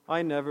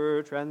 I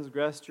never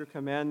transgressed your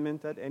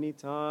commandment at any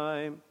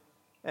time.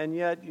 And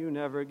yet you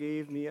never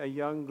gave me a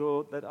young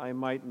goat that I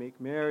might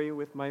make merry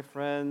with my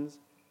friends.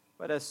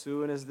 But as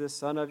soon as this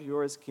son of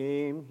yours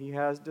came, who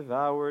has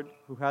devoured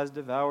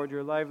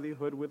your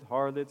livelihood with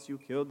harlots, you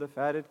killed the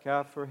fatted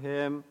calf for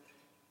him.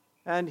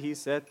 And he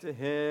said to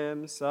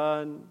him,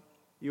 Son,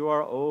 you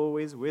are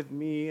always with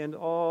me, and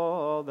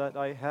all that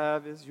I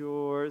have is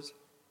yours.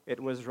 It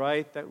was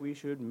right that we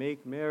should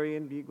make merry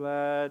and be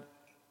glad,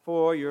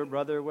 for your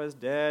brother was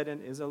dead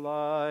and is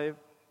alive,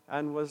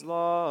 and was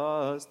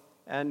lost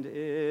and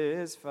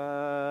is found.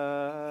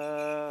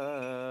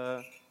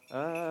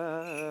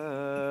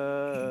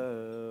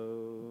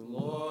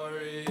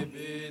 Glory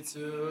be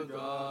to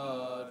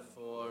God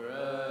forever.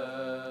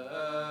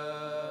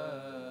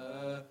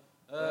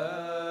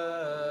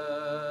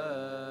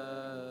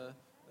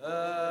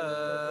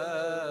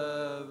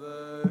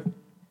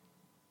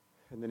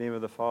 In the name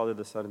of the Father,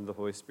 the Son, and the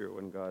Holy Spirit,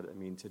 one God.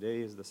 Amen.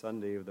 Today is the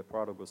Sunday of the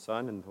Prodigal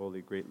Son and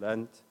Holy Great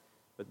Lent.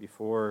 But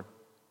before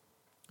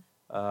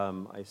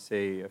I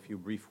say a few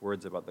brief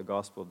words about the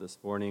Gospel this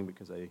morning,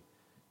 because I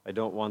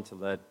don't want to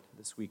let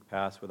this week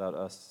pass without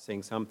us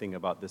saying something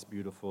about this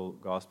beautiful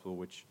Gospel,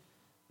 which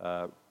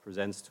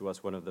presents to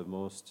us one of the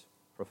most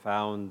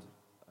profound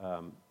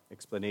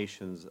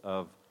explanations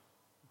of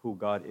who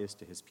God is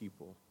to his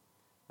people.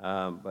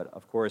 But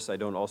of course, I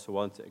don't also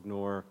want to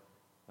ignore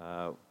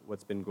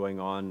what's been going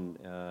on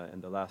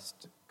in the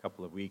last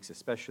couple of weeks,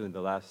 especially in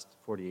the last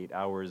 48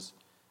 hours,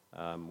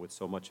 with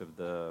so much of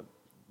the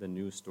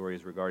news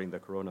stories regarding the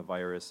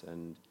coronavirus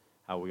and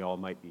how we all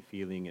might be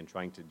feeling and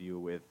trying to deal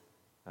with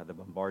the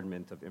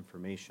bombardment of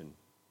information.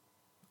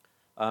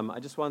 I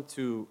just want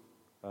to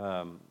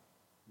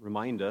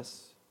remind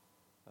us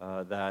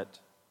that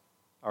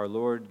our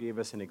Lord gave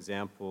us an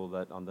example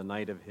that on the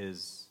night of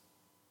his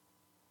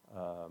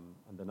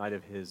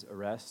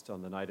arrest,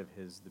 on the night of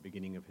the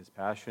beginning of his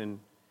passion,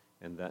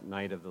 and that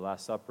night of the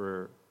Last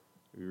Supper,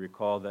 we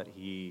recall that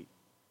he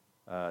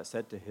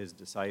said to his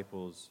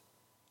disciples,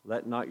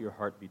 "Let not your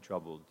heart be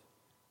troubled.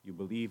 You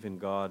believe in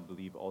God,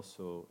 believe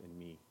also in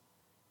me."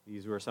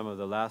 These were some of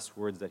the last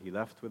words that he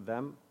left with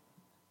them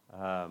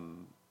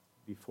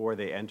before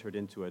they entered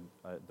into a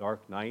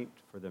dark night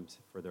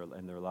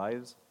in their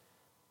lives.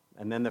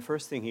 And then the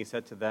first thing he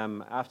said to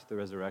them after the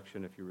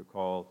resurrection, if you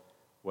recall,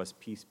 was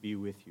 "Peace be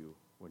with you,"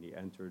 when he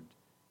entered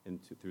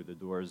through the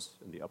doors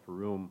in the upper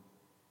room.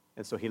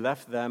 And so he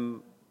left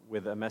them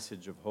with a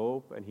message of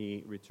hope, and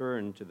he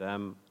returned to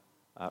them,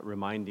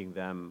 reminding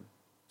them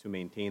to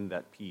maintain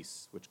that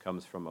peace which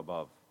comes from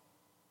above.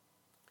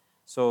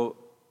 So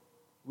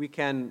we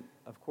can,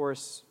 of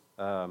course,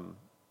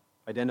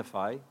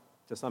 identify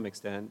to some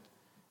extent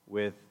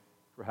with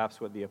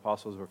perhaps what the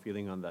apostles were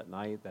feeling on that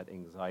night, that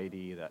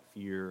anxiety, that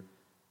fear,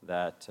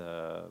 that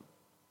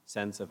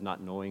sense of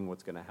not knowing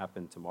what's going to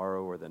happen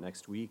tomorrow or the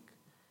next week.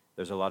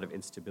 There's a lot of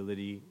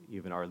instability.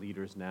 Even our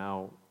leaders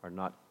now are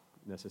not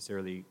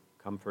necessarily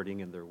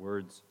comforting in their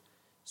words.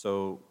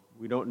 So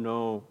we don't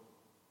know.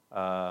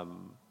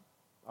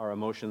 Our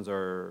emotions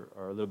are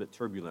a little bit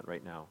turbulent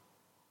right now.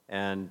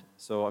 And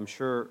so I'm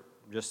sure,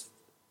 just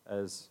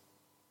as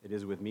it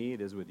is with me,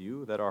 it is with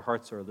you, that our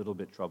hearts are a little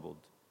bit troubled.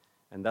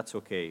 And that's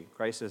okay.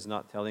 Christ is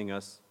not telling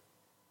us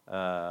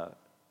that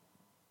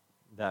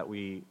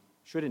we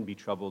shouldn't be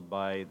troubled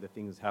by the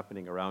things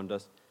happening around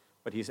us,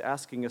 but he's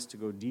asking us to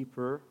go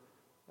deeper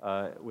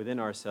within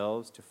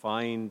ourselves to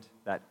find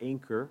that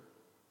anchor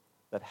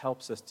that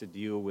helps us to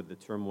deal with the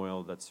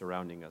turmoil that's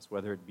surrounding us,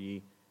 whether it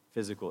be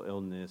physical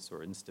illness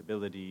or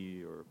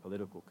instability or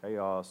political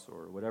chaos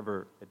or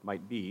whatever it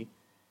might be.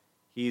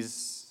 He's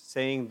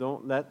saying,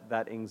 don't let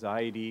that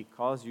anxiety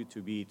cause you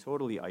to be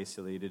totally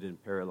isolated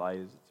and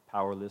paralyzed,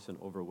 powerless and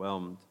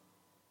overwhelmed,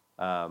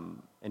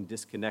 and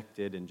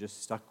disconnected and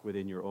just stuck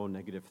within your own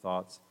negative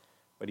thoughts.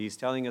 But he's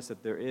telling us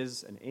that there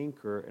is an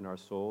anchor in our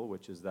soul,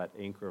 which is that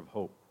anchor of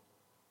hope.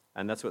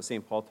 And that's what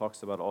St. Paul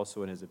talks about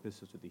also in his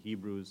epistle to the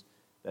Hebrews,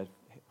 that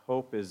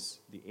hope is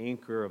the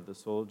anchor of the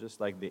soul, just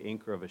like the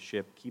anchor of a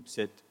ship keeps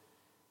it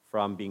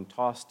from being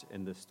tossed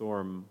in the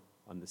storm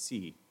on the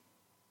sea.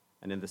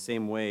 And in the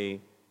same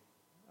way,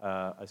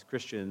 as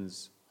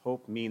Christians,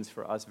 hope means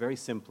for us, very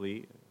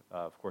simply,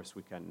 of course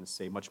we can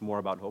say much more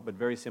about hope, but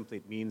very simply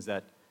it means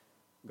that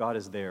God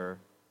is there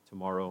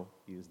tomorrow,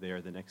 he is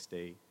there the next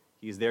day.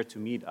 He is there to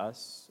meet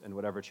us in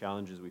whatever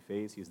challenges we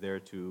face. He's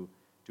there to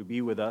be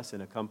with us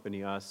and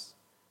accompany us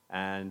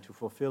and to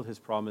fulfill his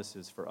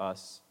promises for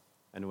us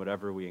and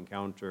whatever we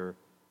encounter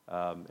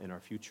in our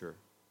future.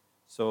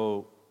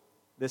 So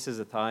this is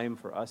a time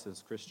for us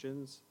as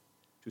Christians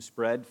to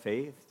spread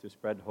faith, to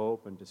spread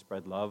hope, and to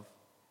spread love.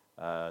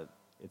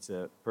 It's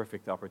a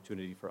perfect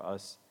opportunity for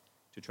us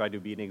to try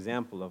to be an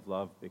example of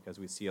love, because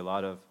we see a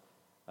lot of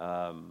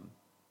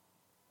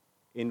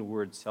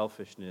inward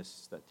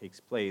selfishness that takes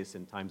place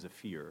in times of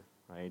fear,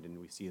 right? And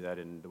we see that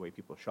in the way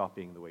people are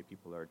shopping, the way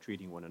people are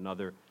treating one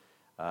another,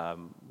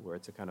 where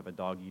it's a kind of a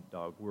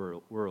dog-eat-dog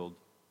world,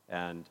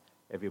 and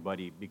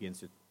everybody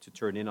begins to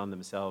turn in on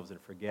themselves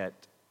and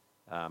forget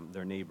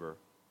their neighbor.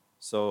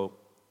 So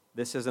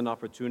this is an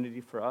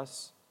opportunity for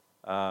us.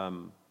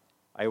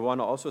 I want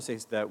to also say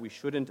that we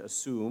shouldn't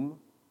assume,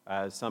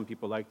 as some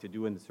people like to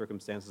do in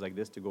circumstances like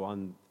this, to go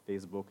on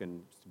Facebook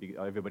and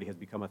everybody has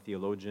become a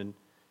theologian,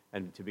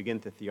 and to begin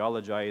to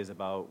theologize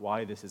about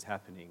why this is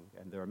happening.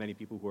 And there are many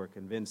people who are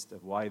convinced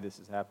of why this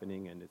is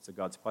happening, and it's a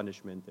God's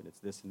punishment, and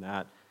it's this and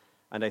that.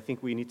 And I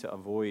think we need to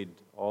avoid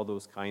all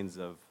those kinds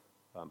of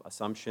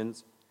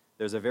assumptions.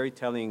 There's a very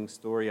telling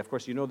story. Of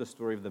course, you know the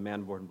story of the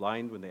man born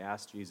blind, when they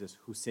asked Jesus,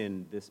 who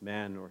sinned, this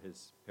man or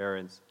his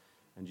parents?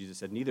 And Jesus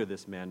said, neither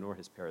this man nor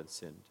his parents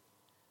sinned.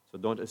 So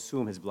don't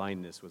assume his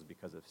blindness was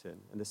because of sin.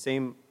 In the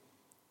same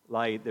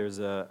light, there's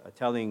a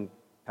telling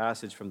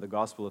passage from the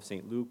Gospel of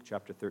St. Luke,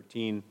 chapter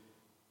 13.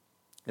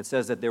 It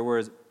says that there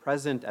were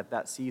present at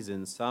that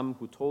season some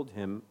who told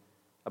him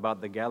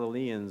about the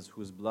Galileans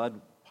whose blood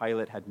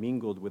Pilate had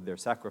mingled with their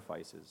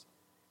sacrifices.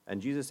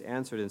 And Jesus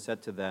answered and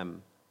said to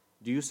them,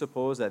 do you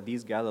suppose that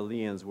these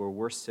Galileans were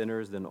worse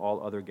sinners than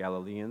all other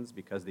Galileans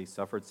because they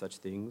suffered such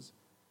things?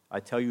 I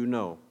tell you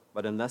no,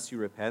 but unless you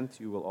repent,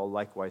 you will all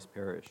likewise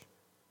perish.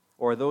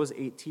 Or those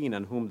 18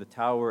 on whom the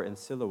tower in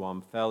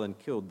Siloam fell and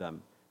killed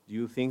them, do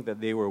you think that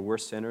they were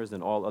worse sinners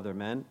than all other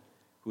men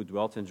who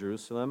dwelt in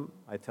Jerusalem?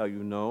 I tell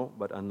you no,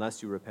 but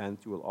unless you repent,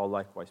 you will all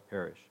likewise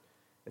perish.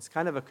 It's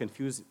kind of a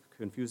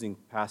confusing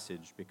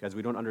passage because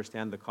we don't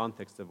understand the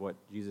context of what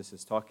Jesus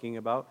is talking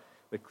about.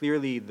 But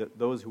clearly,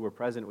 those who were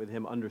present with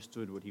him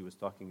understood what he was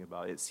talking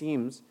about. It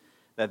seems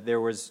that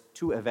there was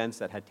two events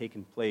that had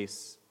taken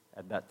place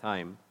at that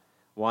time.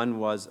 One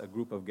was a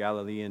group of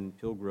Galilean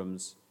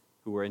pilgrims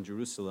who were in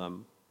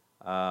Jerusalem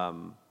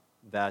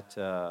that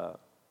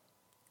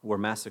were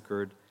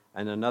massacred,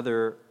 and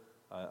another,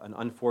 an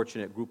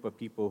unfortunate group of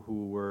people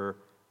who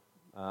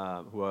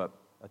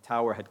a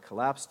tower had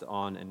collapsed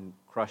on and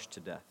crushed to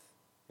death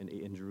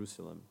in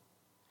Jerusalem.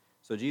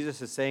 So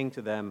Jesus is saying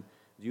to them,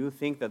 do you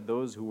think that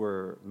those who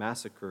were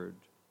massacred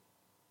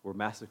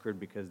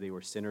because they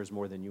were sinners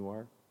more than you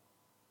are?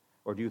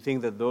 Or do you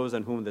think that those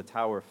on whom the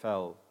tower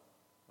fell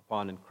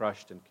upon and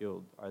crushed and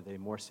killed, are they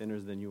more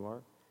sinners than you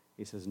are?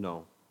 He says,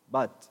 no.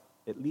 But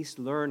at least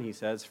learn, he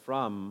says,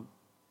 from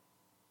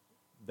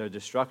the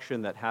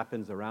destruction that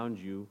happens around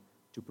you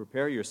to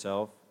prepare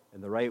yourself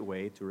in the right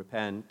way, to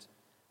repent,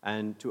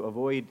 and to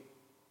avoid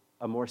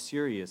a more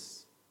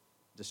serious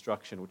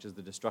destruction, which is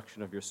the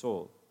destruction of your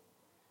soul.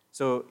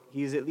 So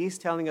he's at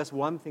least telling us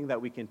one thing that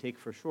we can take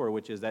for sure,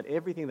 which is that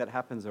everything that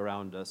happens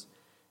around us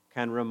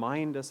can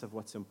remind us of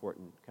what's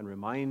important, can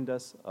remind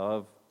us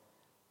of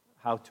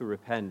how to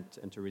repent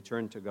and to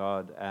return to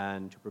God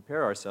and to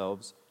prepare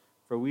ourselves,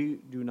 for we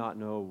do not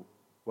know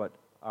what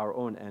our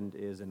own end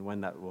is and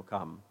when that will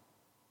come.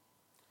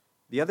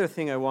 The other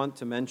thing I want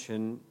to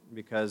mention,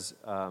 because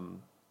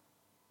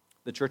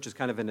the church is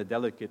kind of in a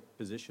delicate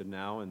position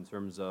now in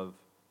terms of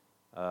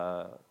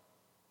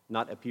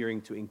not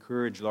appearing to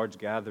encourage large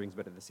gatherings,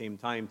 but at the same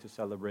time to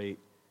celebrate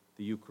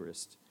the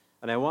Eucharist.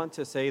 And I want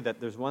to say that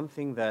there's one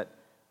thing that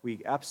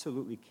we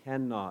absolutely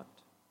cannot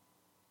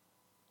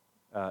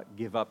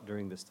give up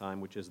during this time,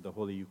 which is the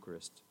Holy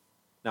Eucharist.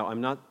 Now, I'm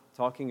not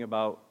talking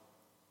about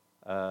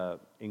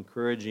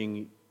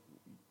encouraging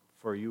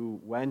for you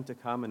when to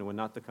come and when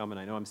not to come, and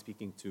I know I'm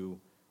speaking to,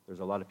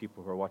 there's a lot of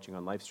people who are watching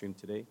on live stream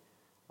today.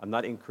 I'm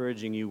not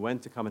encouraging you when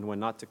to come and when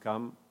not to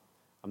come.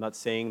 I'm not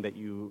saying that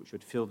you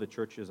should fill the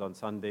churches on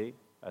Sunday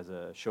as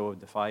a show of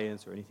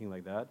defiance or anything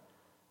like that.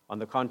 On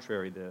the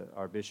contrary,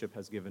 our bishop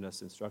has given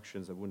us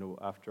instructions.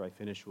 After I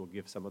finish, we'll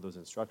give some of those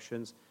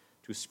instructions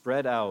to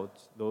spread out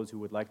those who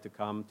would like to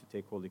come to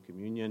take Holy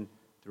Communion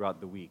throughout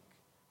the week.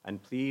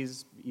 And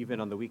please,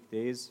 even on the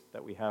weekdays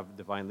that we have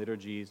divine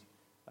liturgies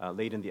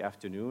late in the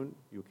afternoon,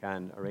 you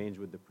can arrange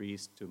with the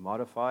priest to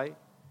modify,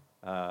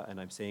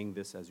 and I'm saying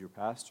this as your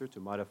pastor, to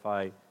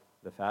modify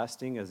the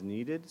fasting as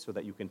needed so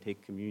that you can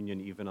take communion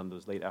even on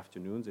those late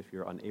afternoons if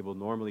you're unable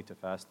normally to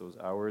fast those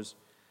hours.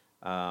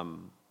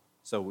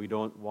 So we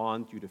don't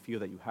want you to feel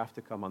that you have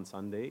to come on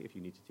Sunday if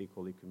you need to take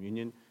Holy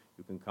Communion.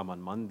 You can come on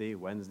Monday,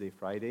 Wednesday,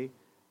 Friday.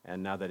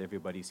 And now that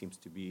everybody seems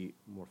to be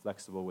more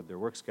flexible with their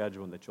work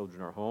schedule and the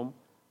children are home,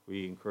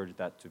 we encourage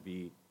that to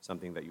be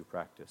something that you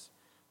practice.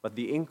 But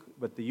the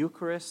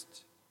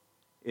Eucharist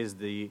is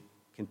the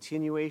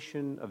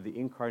continuation of the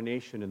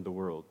incarnation in the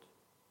world.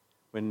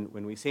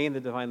 When we say in the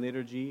Divine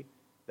Liturgy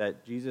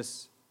that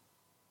Jesus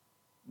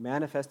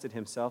manifested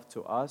himself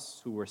to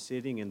us who were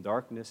sitting in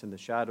darkness in the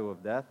shadow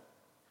of death,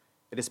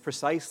 it is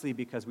precisely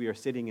because we are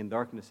sitting in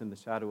darkness in the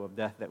shadow of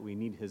death that we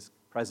need his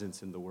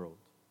presence in the world.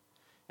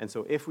 And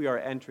so if we are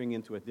entering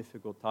into a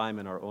difficult time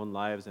in our own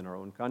lives, in our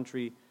own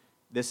country,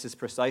 this is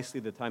precisely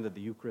the time that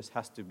the Eucharist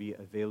has to be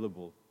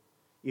available,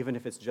 even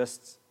if it's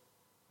just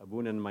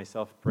Abuna and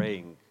myself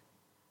praying.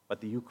 But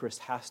the Eucharist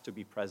has to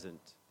be present.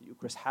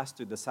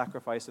 The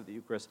sacrifice of the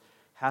Eucharist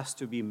has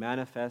to be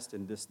manifest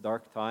in this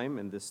dark time,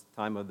 in this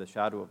time of the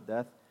shadow of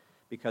death,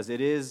 because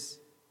it is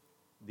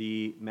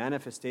the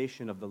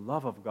manifestation of the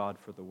love of God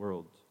for the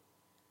world.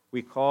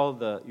 We call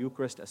the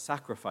Eucharist a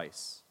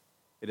sacrifice.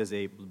 It is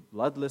a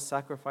bloodless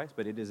sacrifice,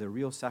 but it is a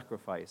real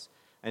sacrifice.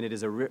 And it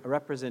is a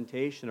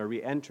representation, a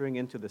re-entering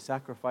into the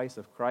sacrifice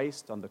of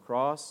Christ on the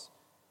cross,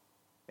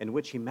 in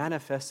which he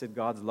manifested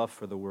God's love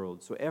for the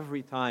world. So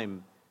every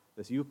time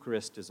this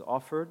Eucharist is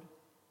offered,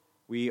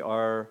 we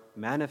are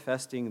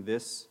manifesting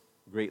this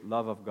great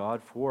love of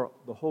God for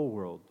the whole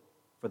world,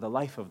 for the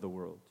life of the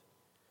world.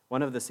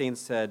 One of the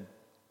saints said,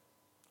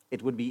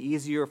 it would be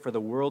easier for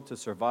the world to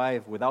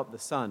survive without the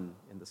sun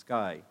in the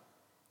sky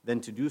than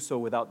to do so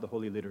without the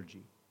Holy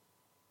Liturgy.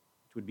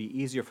 It would be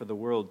easier for the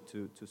world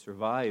to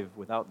survive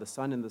without the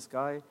sun in the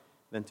sky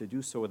than to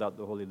do so without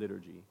the Holy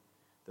Liturgy.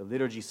 The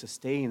liturgy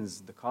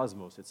sustains the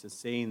cosmos, it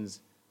sustains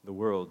the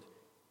world,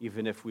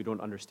 even if we don't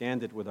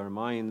understand it with our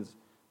minds,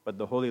 but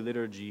the Holy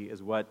Liturgy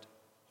is what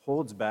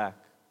holds back,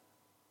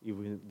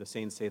 even the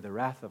saints say, the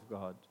wrath of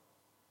God,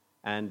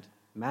 and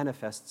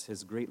manifests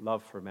his great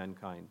love for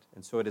mankind.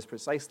 And so it is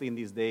precisely in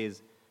these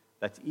days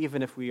that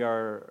even if we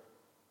are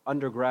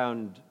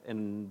underground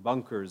in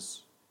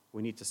bunkers,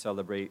 we need to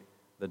celebrate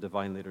the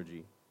Divine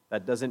Liturgy.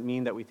 That doesn't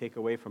mean that we take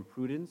away from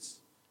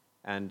prudence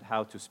and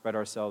how to spread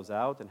ourselves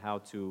out and how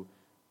to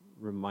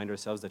remind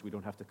ourselves that we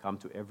don't have to come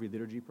to every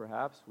liturgy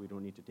perhaps. We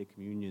don't need to take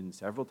communion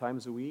several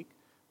times a week,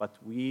 but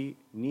we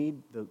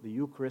need the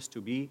Eucharist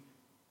to be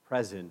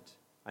present.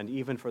 And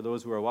even for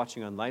those who are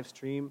watching on live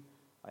stream,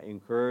 I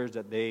encourage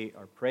that they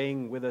are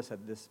praying with us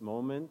at this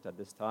moment, at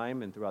this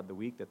time, and throughout the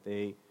week, that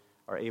they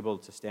are able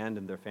to stand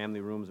in their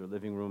family rooms or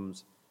living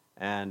rooms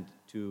and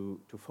to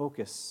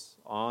focus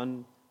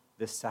on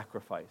this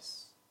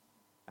sacrifice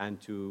and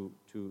to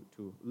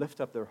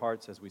lift up their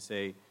hearts, as we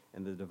say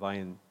in the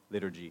Divine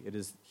Liturgy. It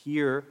is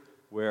here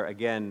where,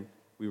 again,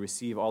 we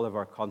receive all of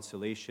our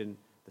consolation.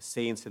 The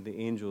saints and the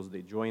angels,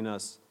 they join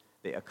us,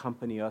 they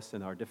accompany us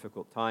in our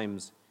difficult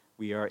times.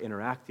 We are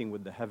interacting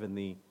with the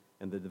heavenly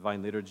and the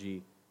Divine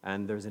Liturgy,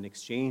 and there's an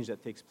exchange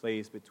that takes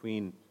place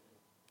between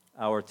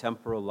our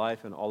temporal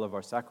life and all of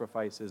our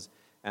sacrifices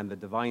and the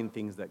divine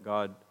things that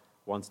God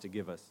wants to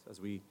give us.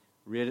 As we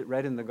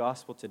read in the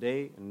Gospel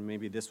today, and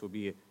maybe this will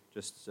be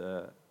just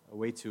a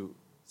way to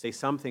say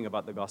something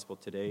about the Gospel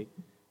today,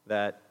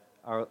 that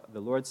the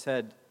Lord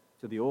said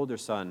to the older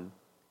son,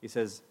 He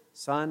says,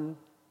 "Son,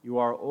 you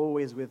are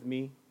always with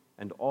me,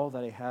 and all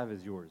that I have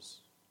is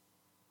yours."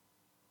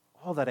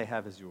 All that I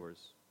have is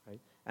yours, right?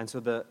 And so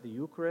the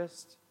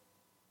Eucharist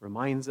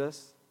reminds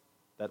us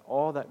that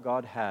all that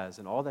God has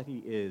and all that He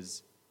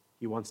is,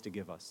 He wants to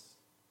give us,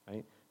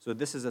 right? So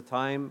this is a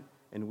time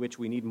in which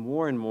we need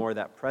more and more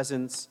that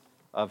presence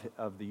of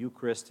the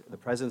Eucharist, the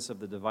presence of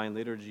the Divine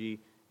Liturgy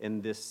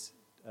in this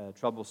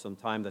troublesome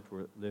time that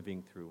we're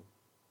living through.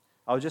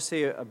 I'll just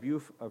say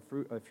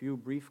a few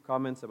brief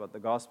comments about the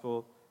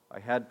Gospel. I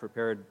had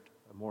prepared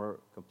a more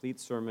complete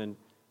sermon,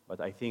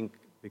 but I think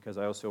because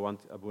I also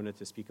want Abuna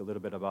to speak a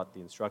little bit about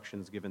the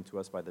instructions given to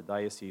us by the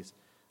diocese,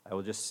 I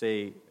will just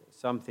say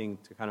something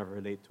to kind of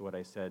relate to what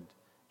I said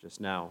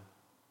just now.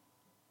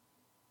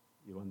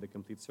 You want the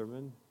complete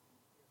sermon?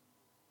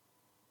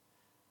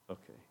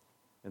 Okay.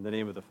 In the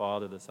name of the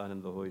Father, the Son,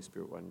 and the Holy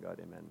Spirit, one God,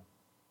 amen.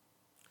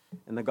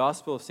 In the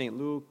Gospel of St.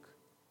 Luke,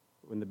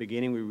 in the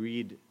beginning we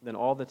read, "Then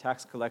all the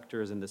tax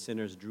collectors and the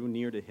sinners drew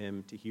near to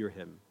him to hear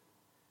him.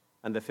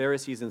 And the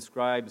Pharisees and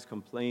scribes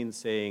complained,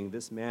 saying,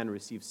 'This man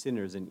receives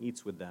sinners and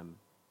eats with them.'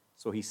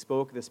 So he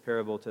spoke this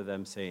parable to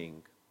them,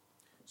 saying."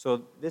 So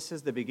this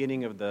is the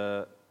beginning of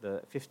the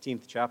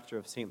 15th chapter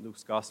of St.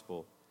 Luke's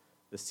Gospel.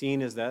 The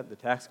scene is that the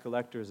tax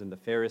collectors and the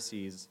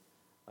Pharisees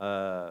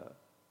are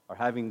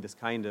having this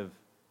kind of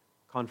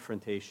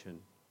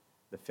confrontation.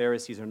 The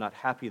Pharisees are not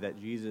happy that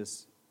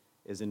Jesus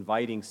is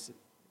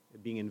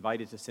being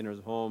invited to sinners'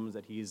 homes,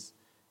 that he's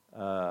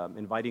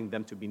inviting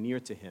them to be near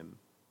to him.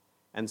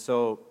 And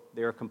so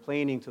they are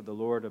complaining to the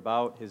Lord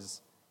about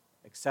his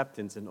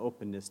acceptance and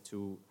openness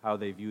to how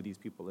they view these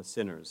people as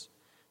sinners.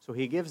 So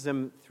he gives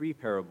them three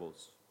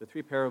parables. The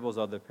three parables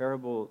are the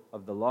parable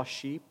of the lost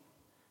sheep,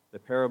 the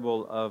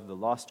parable of the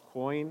lost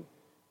coin,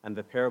 and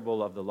the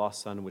parable of the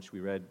lost son, which we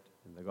read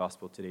in the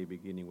Gospel today,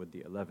 beginning with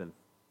the 11th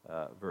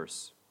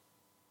verse.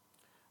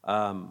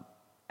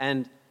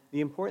 And the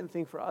important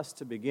thing for us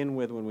to begin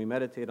with when we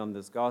meditate on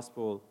this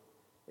Gospel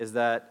is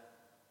that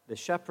the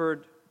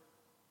shepherd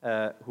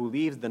who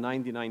leaves the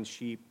 99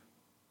 sheep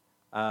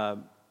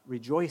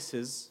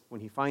rejoices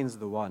when he finds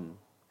the one,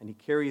 and he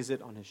carries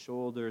it on his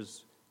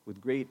shoulders with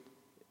great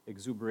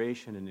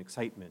exuberation and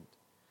excitement.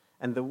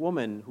 And the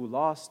woman who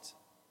lost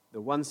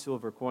the one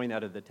silver coin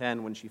out of the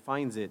 10, when she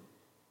finds it,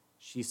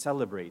 she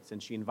celebrates,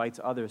 and she invites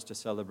others to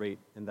celebrate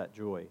in that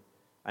joy.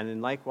 And then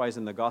likewise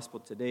in the Gospel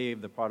today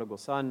of the prodigal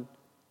son,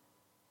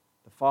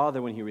 the father,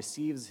 when he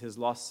receives his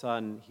lost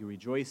son, he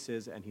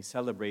rejoices and he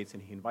celebrates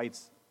and he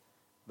invites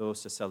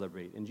those to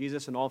celebrate. And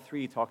Jesus in all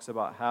three talks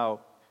about how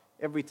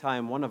every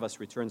time one of us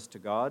returns to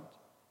God,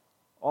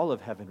 all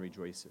of heaven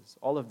rejoices.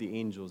 All of the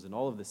angels and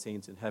all of the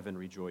saints in heaven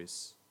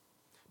rejoice.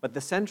 But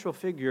the central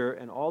figure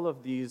in all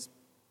of these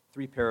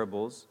three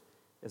parables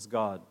is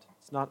God.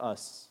 It's not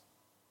us.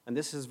 And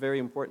this is very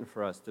important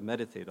for us to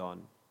meditate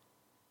on.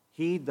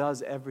 He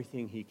does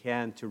everything he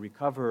can to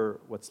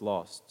recover what's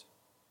lost.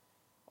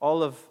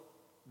 All of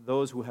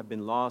those who have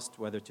been lost,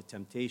 whether to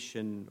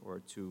temptation or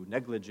to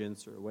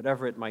negligence or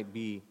whatever it might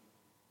be,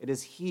 it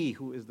is he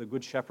who is the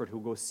good shepherd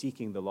who goes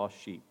seeking the lost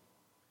sheep.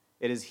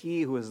 It is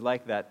he who is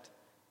like that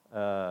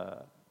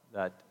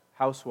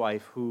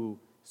housewife who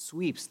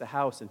sweeps the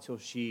house until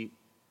she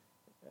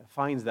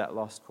finds that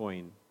lost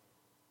coin.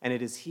 And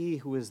it is he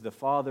who is the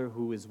father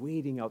who is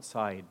waiting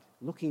outside,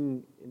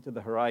 looking into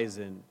the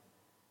horizon,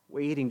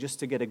 waiting just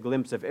to get a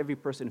glimpse of every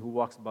person who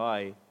walks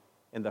by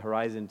in the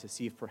horizon to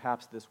see if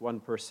perhaps this one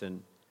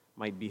person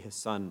might be his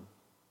son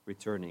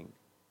returning.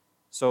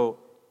 So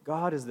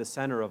God is the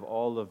center of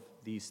all of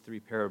these three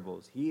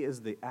parables. He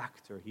is the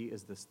actor, he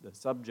is the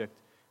subject,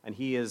 and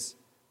he is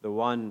the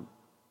one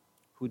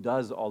who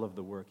does all of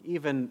the work.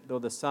 Even though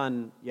the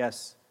son,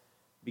 yes,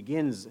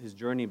 begins his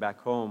journey back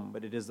home,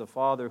 but it is the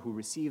father who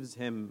receives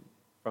him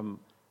from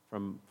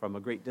a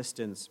great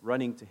distance,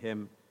 running to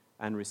him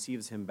and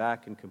receives him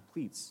back and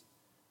completes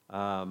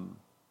all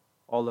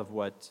of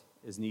what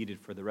is needed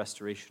for the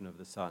restoration of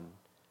the son.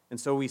 And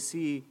so we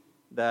see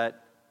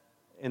that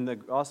in the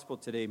gospel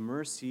today,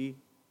 mercy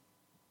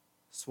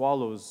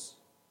swallows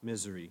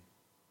misery.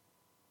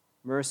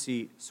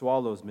 Mercy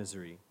swallows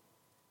misery.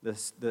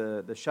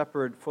 The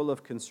shepherd, full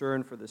of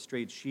concern for the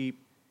strayed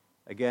sheep,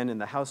 again, and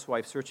the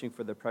housewife searching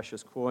for the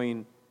precious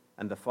coin,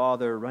 and the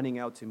father running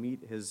out to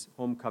meet his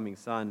homecoming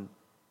son,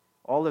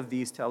 all of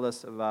these tell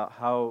us about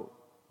how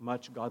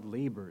much God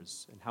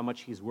labors and how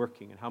much he's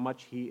working and how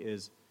much he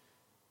is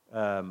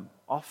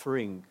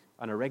offering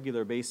on a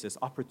regular basis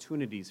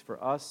opportunities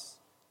for us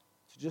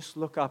to just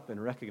look up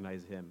and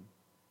recognize him,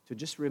 to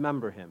just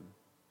remember him,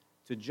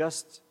 to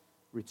just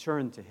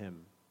return to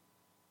him.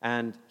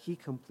 And he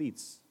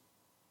completes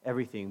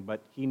everything,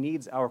 but he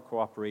needs our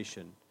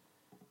cooperation.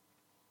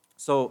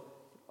 So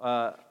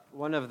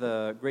one of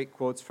the great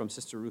quotes from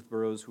Sister Ruth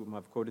Burroughs, whom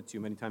I've quoted to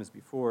you many times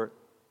before,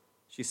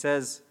 she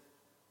says,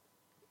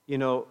 you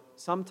know,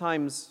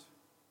 sometimes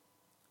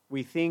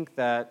we think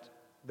that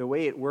the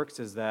way it works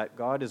is that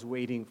God is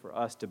waiting for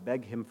us to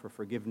beg him for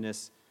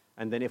forgiveness,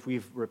 and then if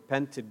we've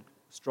repented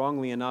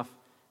strongly enough,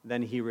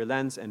 then he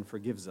relents and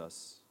forgives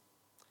us.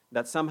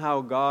 That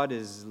somehow God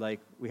is like,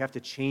 we have to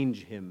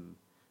change him,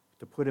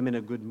 to put him in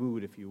a good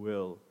mood, if you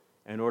will,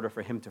 in order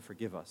for him to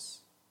forgive us.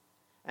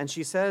 And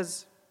she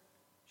says,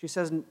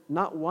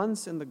 not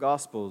once in the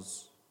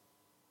Gospels,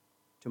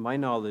 to my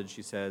knowledge,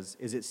 she says,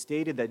 is it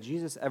stated that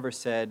Jesus ever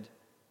said,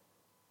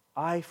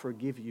 I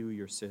forgive you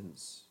your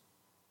sins.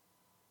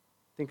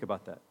 Think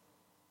about that.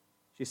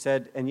 She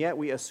said, and yet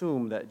we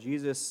assume that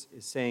Jesus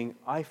is saying,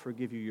 I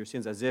forgive you your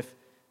sins, as if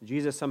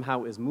Jesus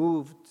somehow is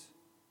moved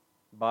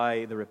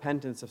by the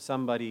repentance of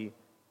somebody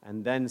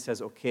and then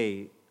says,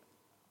 okay,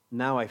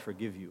 now I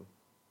forgive you.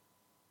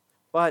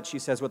 But she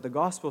says, what the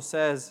gospel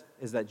says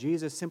is that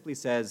Jesus simply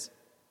says,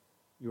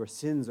 your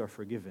sins are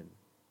forgiven.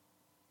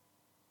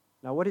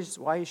 Now,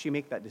 why does she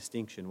make that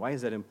distinction? Why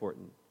is that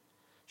important?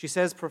 She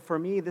says, for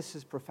me, this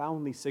is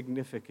profoundly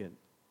significant.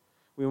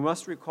 We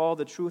must recall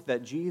the truth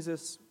that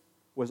Jesus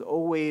was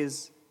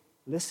always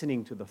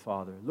listening to the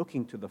Father,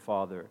 looking to the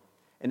Father.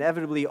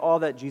 Inevitably, all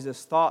that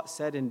Jesus thought,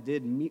 said, and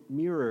did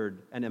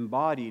mirrored and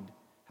embodied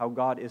how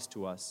God is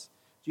to us.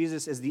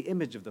 Jesus is the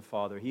image of the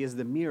Father. He is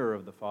the mirror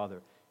of the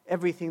Father.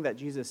 Everything that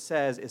Jesus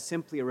says is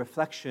simply a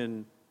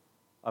reflection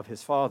of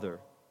his Father.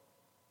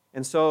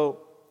 And so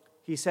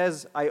he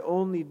says, I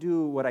only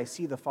do what I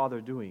see the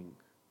Father doing.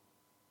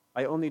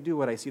 I only do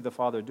what I see the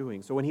Father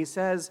doing. So when he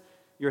says,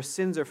 your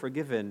sins are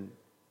forgiven,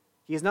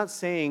 he is not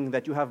saying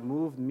that you have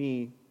moved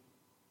me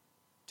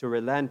to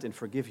relent and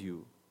forgive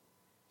you.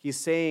 He's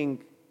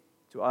saying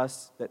to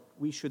us that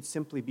we should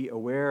simply be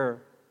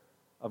aware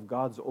of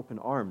God's open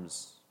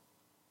arms,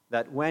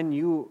 that when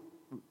you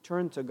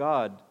turn to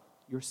God,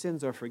 your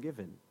sins are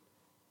forgiven.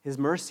 His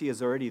mercy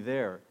is already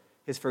there.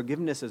 His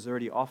forgiveness is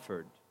already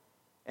offered.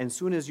 And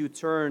soon as you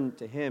turn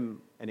to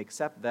him and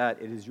accept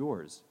that, it is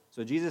yours.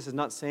 So Jesus is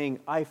not saying,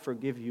 I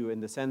forgive you in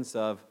the sense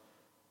of,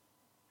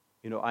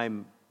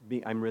 I'm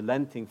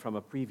relenting from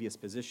a previous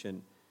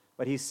position.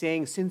 But he's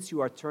saying, since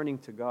you are turning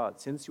to God,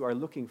 since you are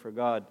looking for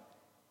God,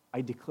 I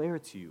declare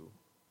to you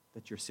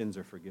that your sins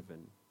are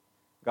forgiven.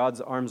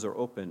 God's arms are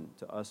open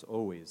to us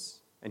always.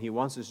 And he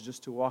wants us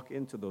just to walk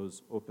into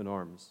those open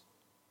arms,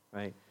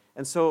 right?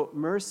 And so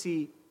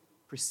mercy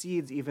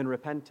precedes even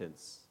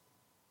repentance.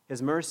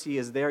 His mercy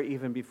is there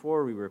even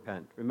before we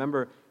repent.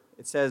 Remember,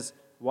 it says,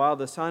 while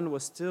the sun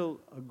was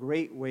still a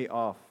great way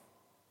off.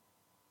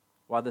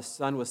 While the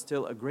sun was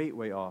still a great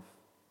way off,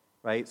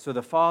 right? So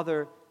the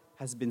Father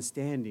has been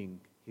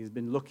standing. He's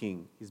been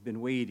looking. He's been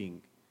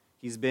waiting.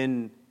 He's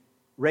been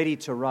ready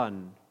to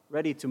run,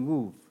 ready to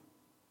move.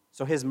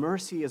 So his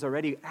mercy is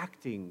already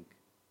acting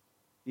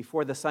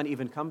before the Son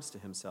even comes to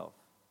himself.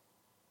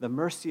 The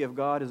mercy of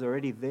God is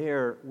already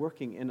there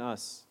working in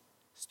us,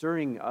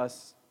 stirring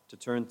us to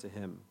turn to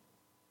him.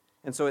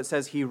 And so it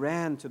says he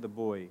ran to the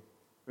boy.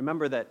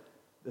 Remember that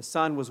the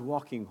son was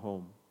walking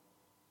home,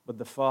 but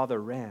the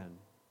father ran.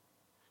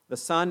 The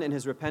son in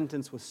his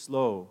repentance was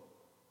slow,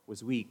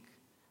 was weak,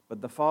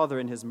 but the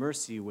father in his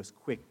mercy was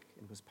quick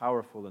and was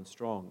powerful and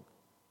strong.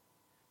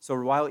 So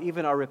while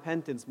even our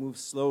repentance moves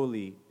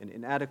slowly and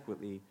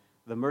inadequately,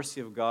 the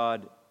mercy of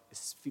God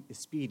is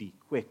speedy,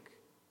 quick,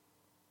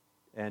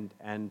 and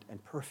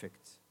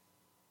perfect.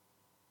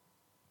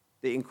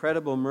 The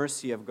incredible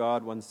mercy of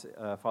God, one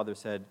father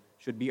said,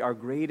 should be our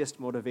greatest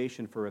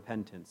motivation for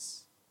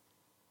repentance.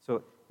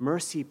 So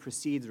mercy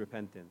precedes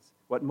repentance.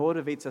 What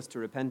motivates us to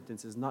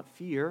repentance is not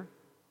fear,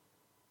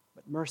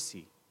 but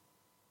mercy.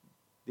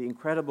 The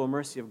incredible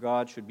mercy of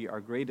God should be our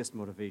greatest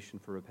motivation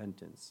for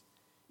repentance.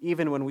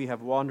 Even when we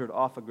have wandered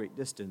off a great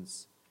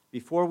distance,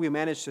 before we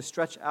manage to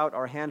stretch out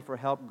our hand for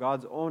help,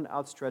 God's own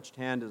outstretched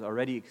hand is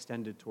already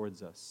extended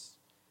towards us.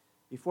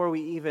 Before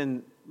we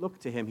even look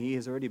to him, he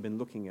has already been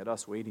looking at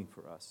us, waiting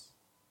for us.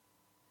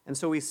 And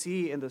so we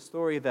see in the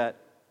story that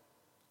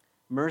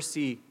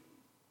mercy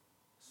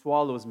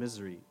swallows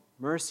misery.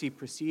 Mercy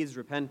precedes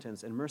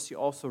repentance, and mercy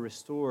also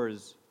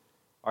restores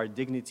our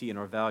dignity and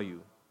our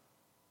value.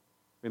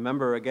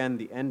 Remember again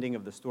the ending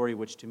of the story,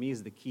 which to me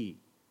is the key.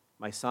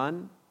 My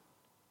son,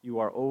 you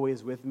are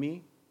always with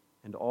me,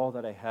 and all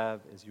that I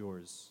have is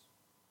yours.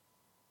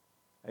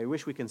 I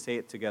wish we can say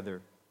it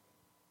together.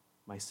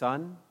 My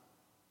son,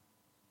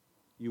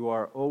 you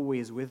are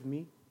always with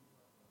me,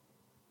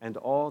 and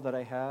all that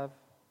I have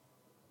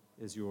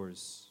is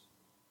yours.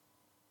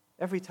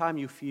 every time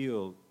you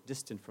feel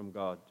distant from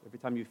God, every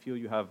time you feel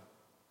you have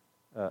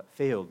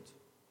failed,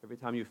 every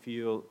time you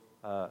feel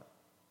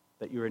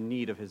that you're in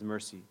need of His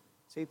mercy,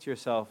 say to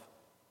yourself,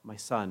 my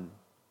son,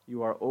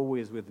 you are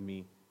always with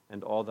me,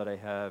 and all that I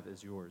have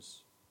is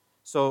yours.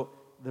 So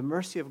the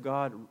mercy of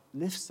God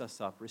lifts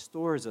us up,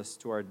 restores us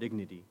to our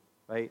dignity,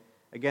 right?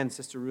 Again,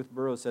 Sister Ruth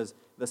Burrows says,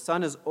 the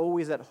son is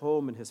always at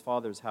home in his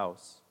father's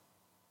house.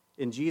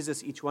 In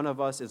Jesus, each one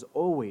of us is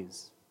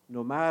always,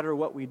 no matter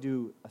what we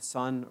do, a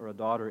son or a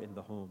daughter in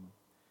the home.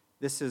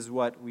 This is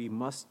what we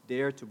must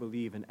dare to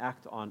believe and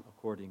act on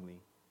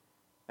accordingly.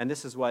 And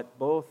this is what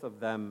both of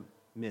them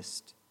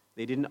missed.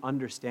 They didn't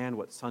understand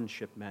what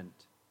sonship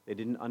meant. They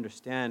didn't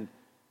understand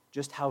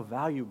just how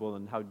valuable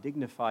and how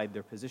dignified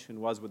their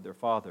position was with their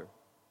father.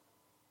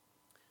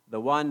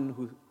 The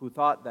one who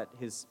thought that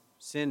his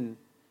sin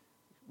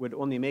would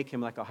only make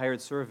him like a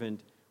hired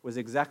servant was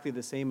exactly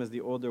the same as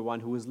the older one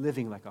who was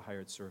living like a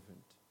hired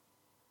servant.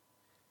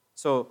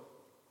 So,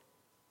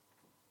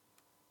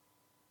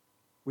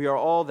 we are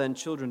all then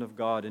children of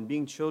God, and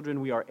being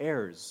children, we are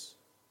heirs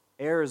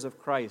of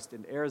Christ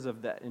and heirs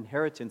of that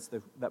inheritance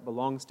that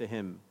belongs to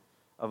Him,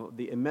 of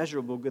the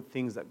immeasurable good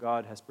things that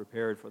God has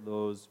prepared for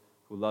those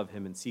who love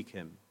Him and seek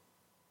Him.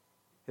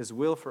 His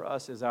will for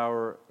us is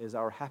our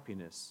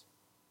happiness.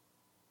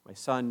 My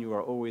son, you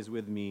are always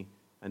with me,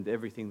 and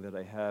everything that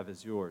I have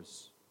is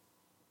yours.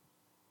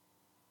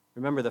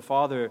 Remember, the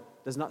Father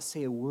does not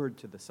say a word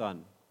to the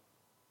Son.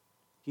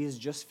 He is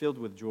just filled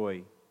with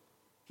joy.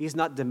 He's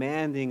not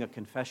demanding a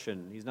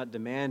confession. He's not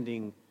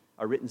demanding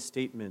a written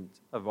statement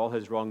of all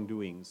his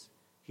wrongdoings.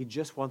 He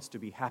just wants to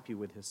be happy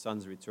with his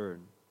Son's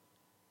return.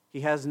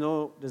 He has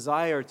no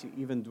desire to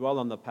even dwell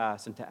on the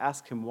past and to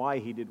ask him why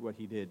he did what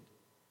he did.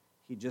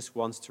 He just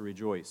wants to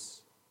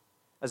rejoice.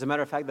 As a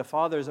matter of fact, the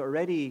Father is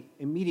already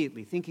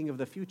immediately thinking of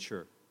the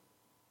future.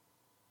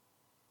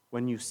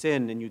 When you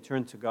sin and you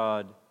turn to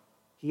God,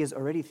 He is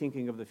already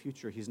thinking of the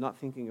future. He's not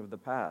thinking of the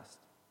past.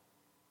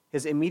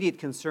 His immediate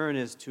concern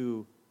is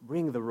to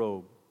bring the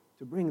robe,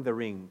 to bring the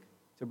ring,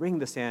 to bring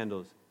the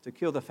sandals, to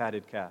kill the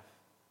fatted calf.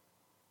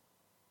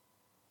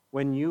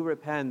 When you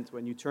repent,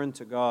 when you turn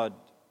to God,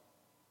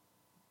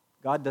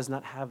 God does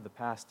not have the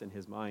past in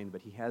His mind,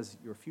 but He has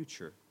your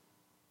future.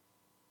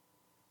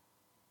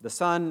 The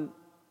Son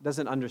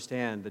doesn't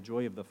understand the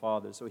joy of the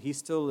Father, so he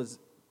still is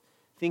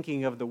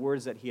thinking of the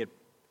words that he had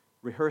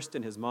rehearsed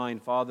in his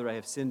mind. Father, I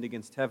have sinned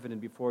against heaven and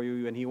before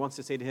you, and he wants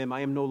to say to him, I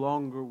am no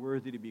longer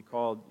worthy to be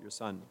called your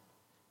son.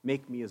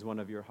 Make me as one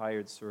of your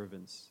hired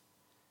servants.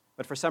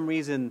 But for some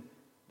reason,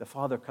 the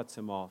Father cuts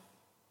him off.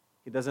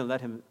 He doesn't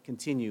let him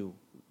continue.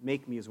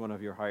 Make me as one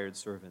of your hired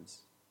servants.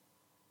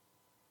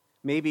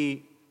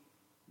 Maybe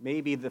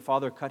the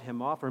Father cut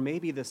him off, or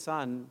maybe the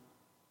Son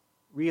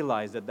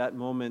realized at that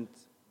moment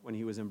when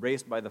he was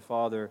embraced by the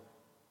Father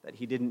that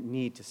he didn't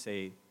need to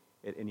say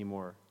it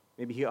anymore.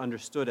 Maybe he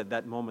understood at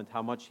that moment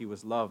how much he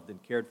was loved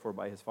and cared for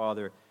by his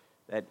Father,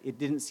 that it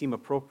didn't seem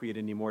appropriate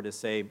anymore to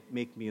say,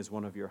 make me as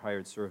one of your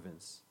hired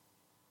servants.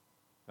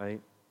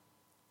 Right?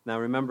 Now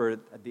remember,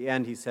 at the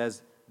end he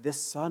says,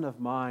 this son of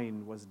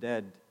mine was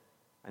dead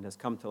and has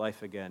come to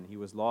life again. He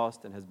was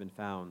lost and has been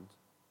found.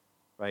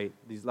 Right?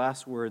 These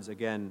last words,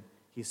 again,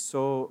 he's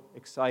so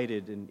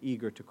excited and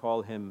eager to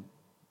call him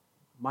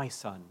my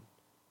son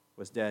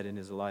was dead and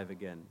is alive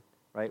again.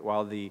 Right?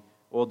 While the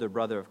older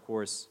brother, of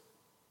course,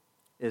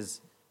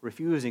 is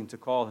refusing to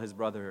call his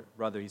brother.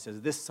 He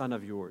says, this son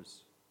of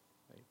yours.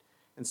 Right?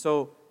 And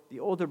so the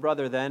older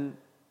brother then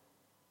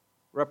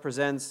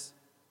represents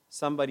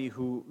somebody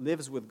who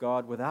lives with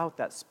God without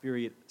that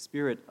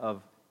spirit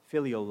of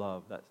filial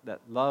love,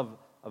 that love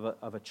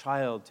of a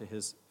child to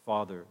his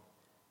father.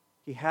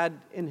 He had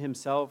in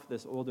himself,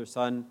 this older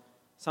son,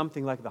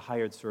 something like the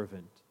hired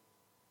servant.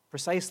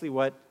 Precisely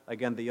what,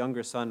 again, the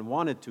younger son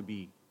wanted to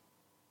be.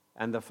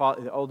 And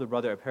the older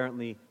brother,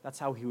 apparently, that's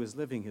how he was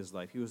living his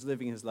life. He was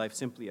living his life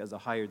simply as a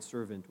hired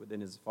servant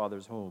within his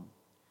father's home.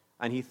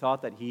 And he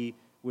thought that he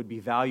would be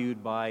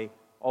valued by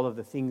all of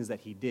the things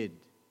that he did,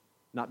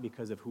 not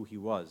because of who he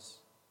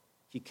was.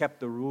 He kept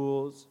the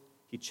rules,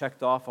 he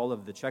checked off all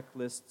of the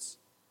checklists,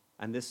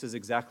 and this is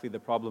exactly the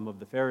problem of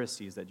the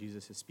Pharisees that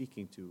Jesus is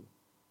speaking to.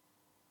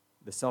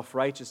 The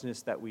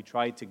self-righteousness that we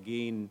try to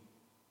gain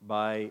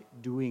by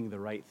doing the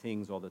right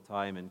things all the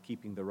time and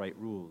keeping the right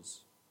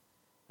rules.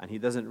 And he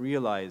doesn't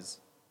realize,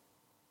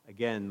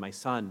 again, my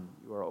son,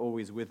 you are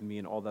always with me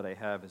and all that I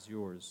have is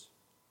yours.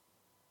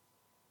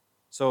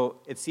 So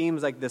it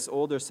seems like this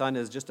older son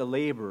is just a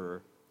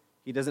laborer.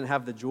 He doesn't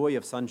have the joy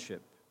of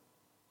sonship.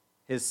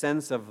 His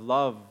sense of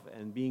love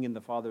and being in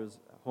the Father's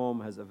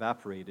home has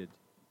evaporated.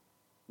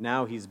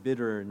 Now he's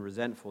bitter and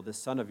resentful. This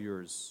son of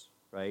yours,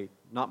 right?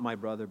 Not my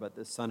brother, but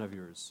this son of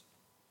yours.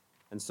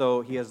 And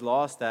so he has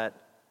lost that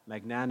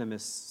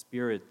magnanimous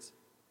spirit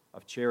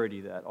of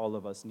charity that all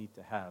of us need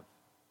to have.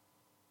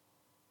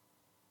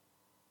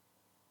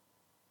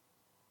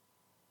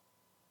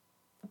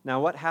 Now,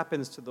 what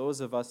happens to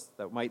those of us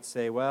that might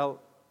say,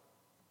 well,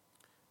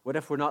 what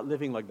if we're not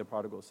living like the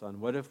prodigal son?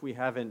 What if we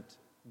haven't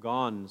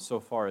gone so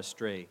far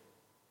astray?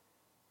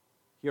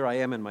 here I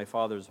am in my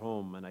Father's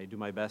home, and I do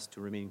my best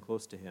to remain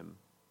close to Him.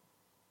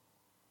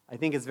 I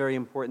think it's very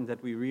important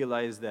that we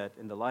realize that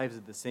in the lives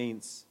of the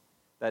saints,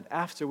 that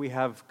after we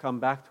have come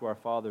back to our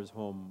Father's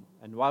home,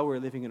 and while we're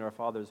living in our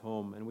Father's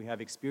home, and we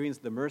have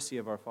experienced the mercy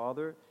of our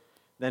Father,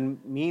 then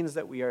means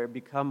that we are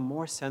become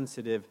more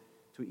sensitive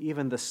to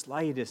even the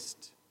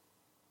slightest,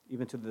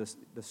 even to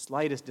the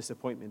slightest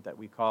disappointment that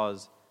we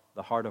cause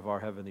the heart of our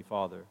Heavenly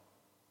Father.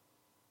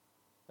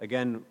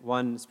 Again,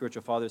 one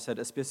spiritual father said,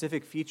 a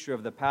specific feature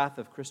of the path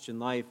of Christian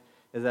life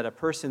is that a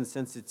person's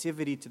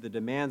sensitivity to the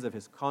demands of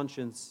his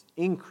conscience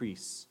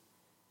increase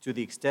to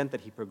the extent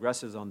that he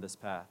progresses on this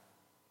path.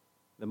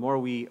 The more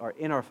we are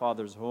in our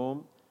Father's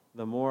home,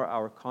 the more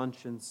our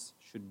conscience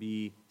should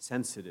be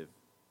sensitive.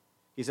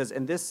 He says,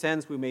 in this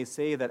sense, we may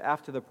say that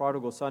after the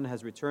prodigal son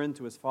has returned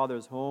to his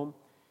father's home,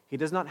 he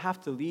does not have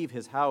to leave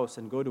his house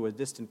and go to a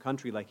distant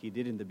country like he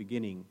did in the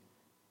beginning.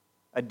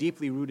 A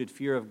deeply rooted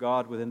fear of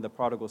God within the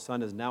prodigal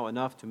son is now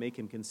enough to make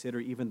him consider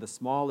even the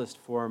smallest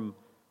form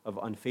of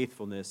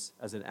unfaithfulness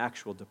as an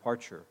actual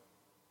departure.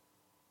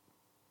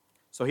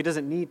 So he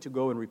doesn't need to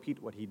go and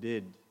repeat what he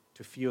did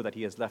to feel that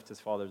he has left his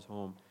father's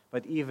home.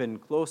 But even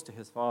close to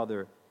his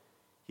father,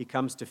 he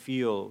comes to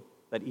feel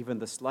that even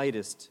the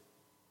slightest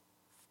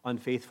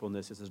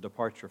unfaithfulness is a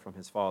departure from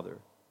his father.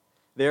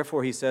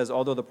 Therefore, he says,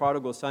 although the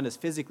prodigal son is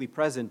physically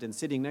present and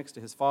sitting next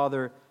to his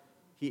father,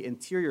 he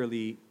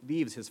interiorly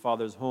leaves his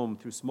father's home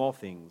through small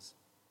things,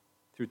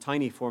 through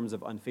tiny forms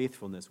of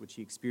unfaithfulness, which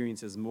he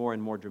experiences more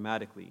and more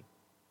dramatically.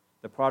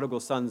 The prodigal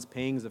son's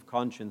pangs of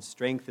conscience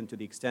strengthen to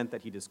the extent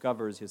that he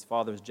discovers his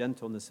father's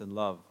gentleness and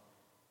love.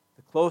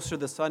 The closer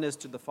the son is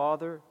to the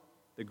father,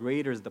 the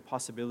greater is the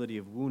possibility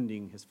of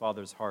wounding his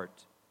father's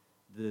heart.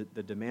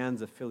 The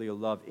demands of filial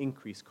love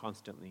increase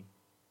constantly.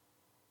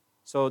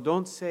 So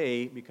don't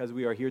say, because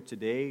we are here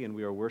today and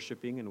we are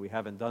worshiping and we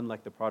haven't done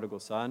like the prodigal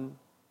son,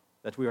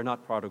 that we are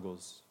not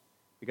prodigals.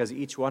 Because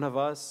each one of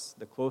us,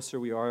 the closer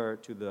we are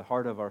to the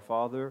heart of our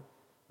Father,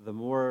 the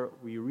more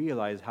we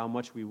realize how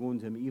much we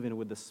wound Him even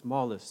with the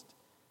smallest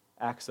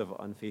acts of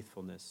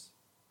unfaithfulness.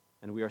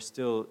 And we are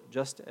still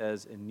just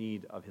as in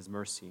need of His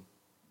mercy.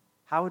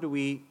 How do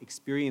we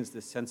experience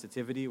this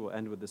sensitivity? We'll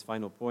end with this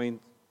final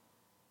point.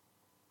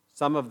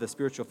 Some of the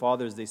spiritual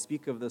fathers, they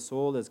speak of the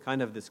soul as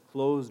kind of this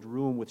closed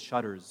room with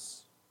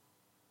shutters.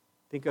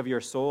 Think of your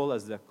soul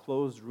as the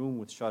closed room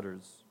with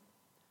shutters.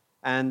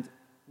 And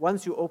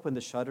once you open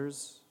the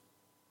shutters,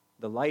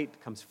 the light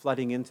comes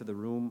flooding into the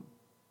room,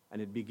 and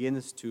it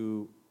begins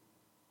to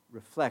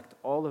reflect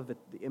all of the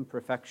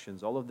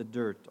imperfections, all of the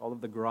dirt, all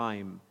of the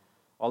grime,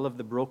 all of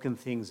the broken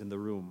things in the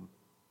room.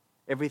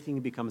 Everything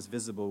becomes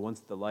visible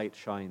once the light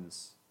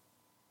shines.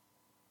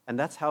 And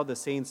that's how the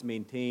saints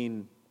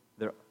maintain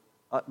their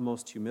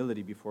utmost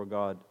humility before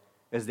God,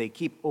 as they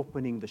keep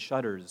opening the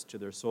shutters to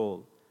their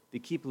soul. They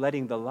keep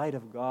letting the light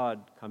of God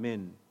come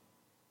in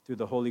through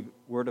the holy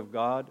word of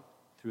God,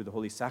 through the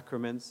holy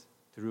sacraments,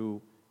 through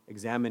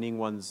examining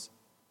one's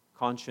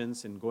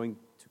conscience and going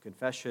to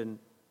confession.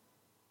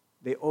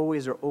 They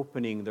always are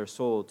opening their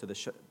soul to the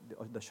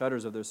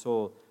shutters of their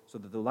soul so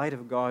that the light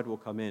of God will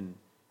come in.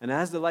 And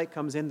as the light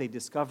comes in, they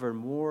discover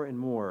more and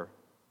more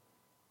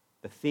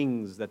the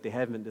things that they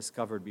haven't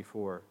discovered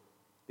before.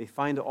 They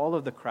find all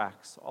of the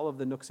cracks, all of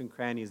the nooks and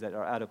crannies that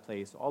are out of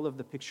place, all of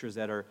the pictures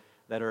that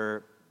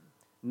are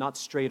not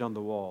straight on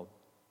the wall.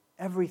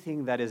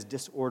 Everything that is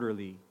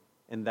disorderly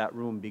in that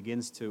room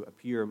begins to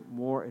appear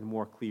more and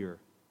more clear.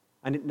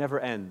 And it never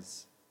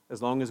ends.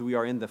 As long as we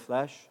are in the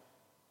flesh,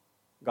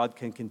 God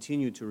can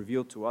continue to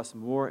reveal to us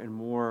more and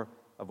more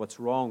of what's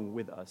wrong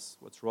with us,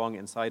 what's wrong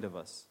inside of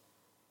us.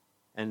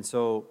 And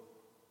so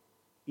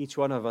each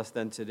one of us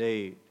then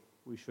today,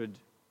 we should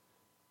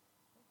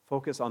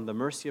focus on the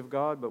mercy of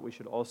God, but we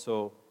should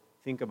also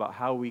think about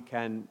how we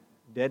can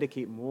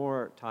dedicate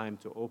more time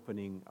to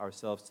opening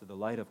ourselves to the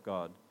light of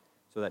God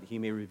so that He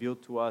may reveal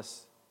to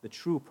us the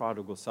true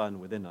prodigal son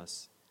within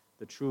us,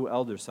 the true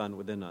elder son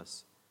within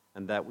us,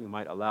 and that we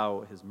might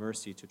allow His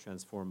mercy to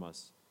transform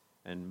us.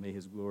 And may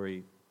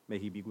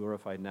He be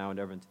glorified now and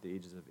ever into the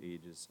ages of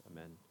ages.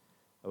 Amen.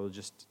 I will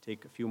just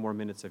take a few more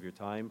minutes of your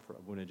time for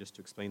Abuna just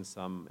to explain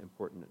some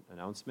important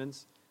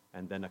announcements,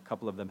 and then a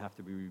couple of them have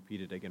to be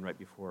repeated again right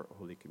before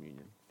Holy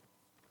Communion.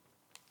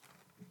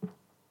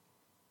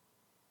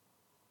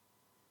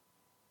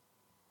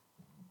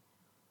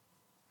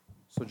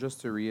 So just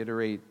to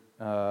reiterate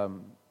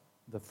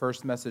the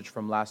first message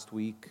from last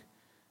week,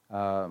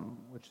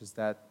 which is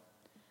that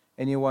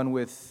anyone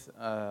with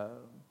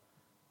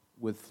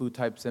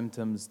flu-type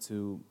symptoms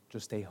to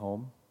just stay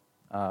home,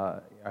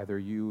 either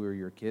you or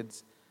your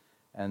kids,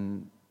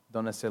 and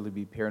don't necessarily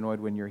be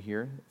paranoid when you're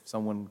here. If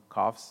someone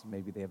coughs,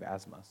 maybe they have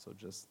asthma, so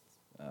just...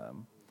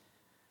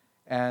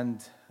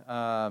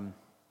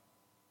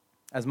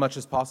 as much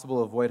as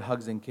possible, avoid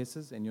hugs and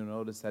kisses, and you'll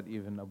notice that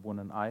even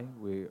Abuna and I,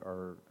 we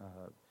are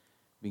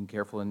being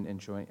careful and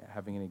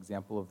having an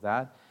example of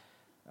that.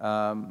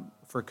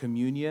 For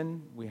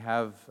communion, we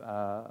have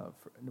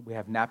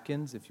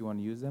napkins if you want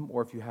to use them,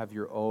 or if you have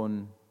your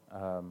own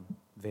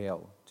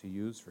veil to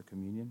use for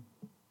communion.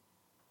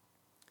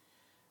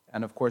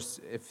 And of course,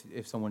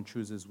 if someone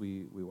chooses,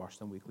 we wash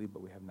them weekly,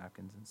 but we have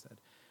napkins instead.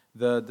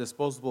 The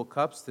disposable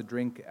cups to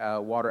drink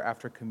water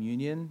after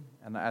communion.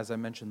 And as I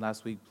mentioned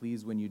last week,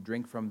 please, when you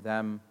drink from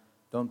them,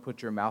 don't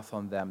put your mouth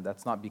on them.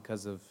 That's not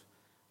because of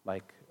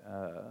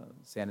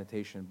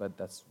sanitation, but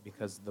that's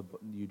because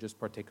you just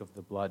partake of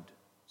the blood,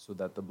 so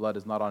that the blood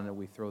is not on it.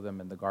 We throw them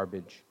in the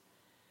garbage.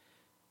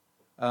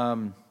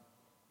 And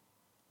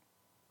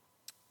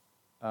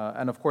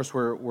of course,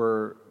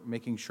 we're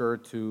making sure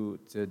to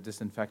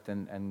disinfect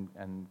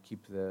and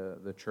keep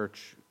the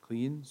church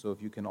clean. So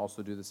if you can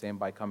also do the same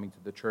by coming to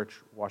the church,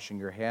 washing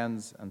your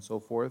hands and so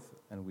forth,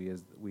 and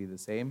we the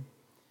same.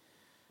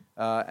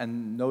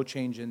 And no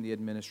change in the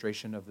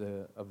administration of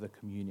the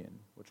communion,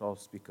 which I'll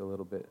speak a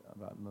little bit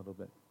about in a little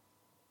bit.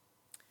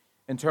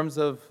 In terms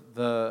of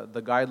the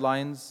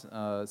guidelines,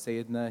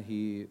 Sayyidina,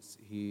 he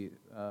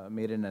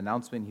made an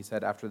announcement. He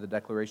said after the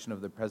declaration of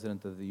the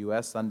President of the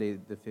U.S., Sunday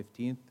the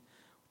 15th,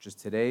 which is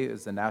today,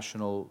 is the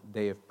National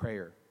Day of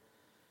Prayer.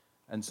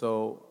 And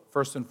so,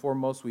 first and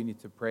foremost, we need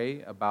to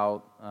pray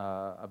about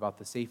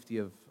the safety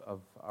of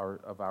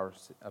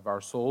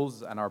our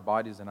souls and our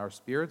bodies and our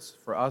spirits,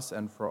 for us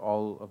and for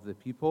all of the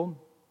people,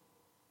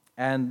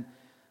 and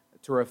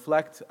to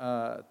reflect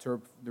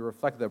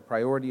the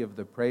priority of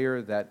the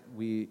prayer that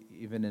we,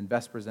 even in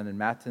Vespers and in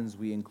Matins,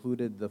 we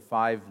included the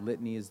 5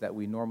 litanies that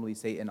we normally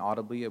say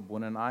inaudibly,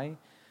 Abuna and I,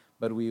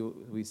 but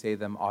we say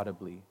them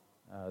audibly.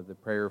 The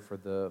prayer for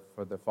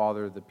the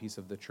Father, the peace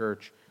of the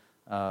Church,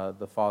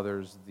 the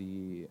Fathers,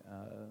 the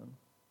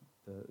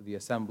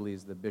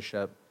assemblies, the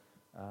Bishop,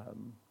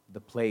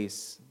 the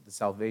place, the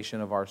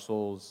salvation of our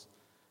souls,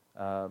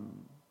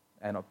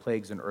 and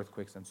plagues and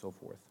earthquakes and so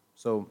forth.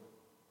 So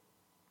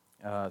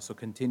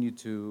continue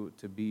to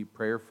be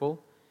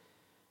prayerful.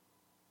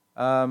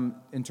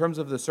 In terms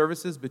of the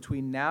services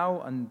between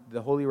now and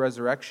the Holy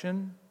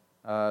Resurrection,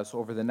 so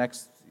over the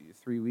next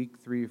 3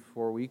 or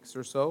 4 weeks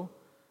or so,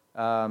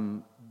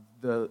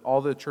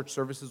 all the church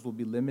services will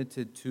be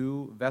limited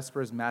to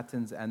Vespers,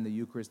 Matins, and the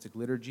Eucharistic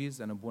liturgies,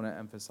 and Abuna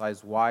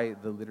emphasized why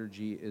the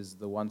liturgy is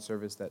the one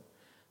service that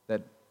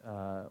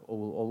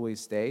will always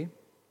stay.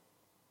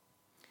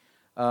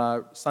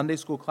 Sunday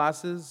school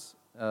classes,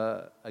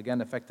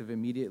 again effective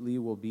immediately,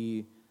 will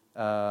be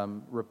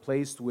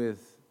replaced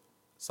with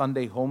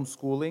Sunday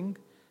homeschooling,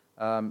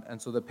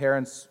 and so the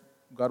parents,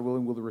 God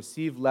willing, will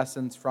receive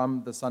lessons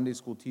from the Sunday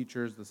school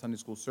teachers, the Sunday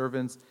school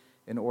servants,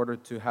 in order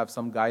to have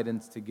some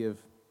guidance to give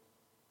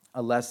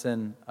a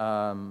lesson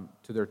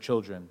to their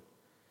children.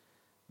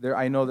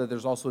 I know that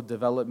there's also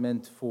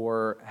development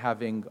for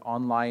having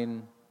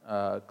online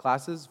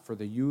classes for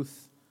the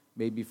youth,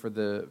 maybe for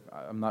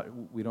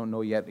we don't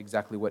know yet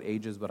exactly what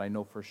ages, but I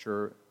know for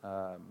sure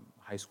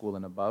high school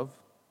and above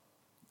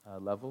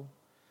level.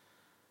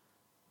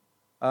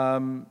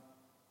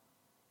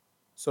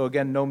 So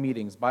again, no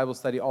meetings. Bible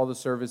study, all the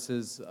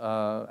services,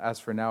 as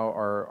for now,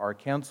 are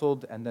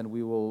canceled, and then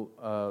we will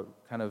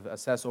kind of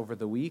assess over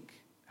the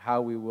week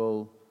what we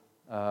will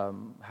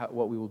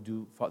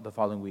do the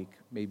following week.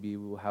 Maybe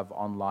we will have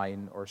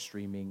online or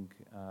streaming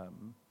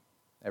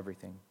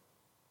everything.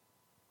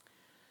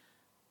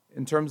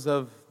 In terms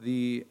of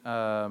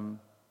so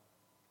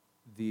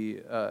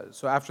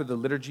after the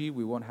liturgy,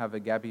 we won't have a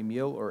Gabi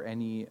meal or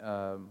any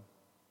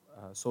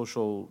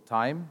social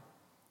time.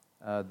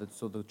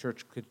 So the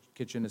church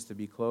kitchen is to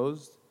be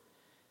closed.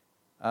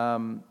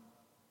 During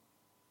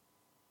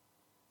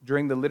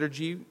the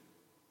liturgy,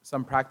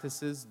 some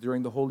practices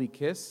during the Holy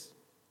Kiss,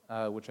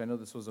 which I know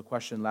this was a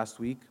question last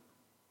week,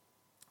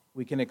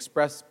 we can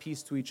express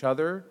peace to each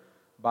other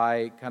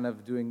by kind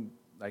of doing,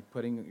 like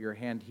putting your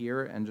hand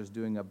here and just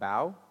doing a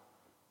bow.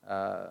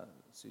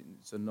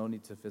 So no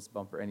need to fist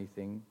bump or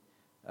anything.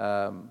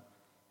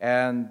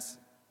 And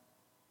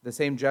the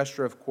same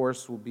gesture, of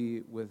course, will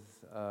be with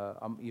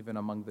even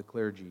among the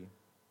clergy.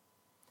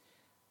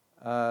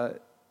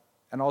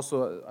 And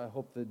also, I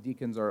hope the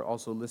deacons are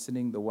also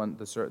listening, the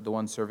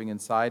one serving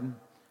inside.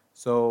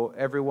 So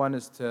everyone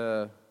is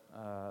the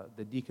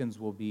deacons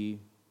will be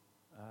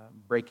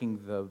breaking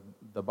the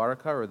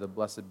barakah, or the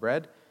blessed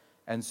bread.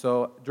 And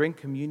so during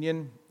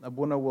communion,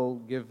 Abuna will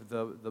give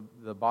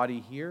the body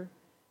here,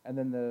 and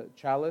then the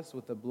chalice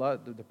with the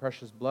blood, the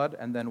precious blood,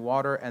 and then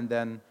water, and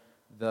then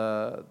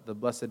the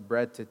blessed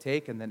bread to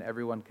take, and then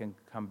everyone can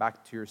come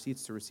back to your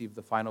seats to receive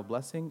the final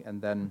blessing,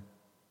 and then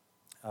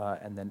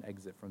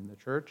exit from the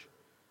church.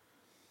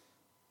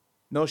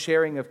 No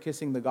sharing of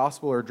kissing the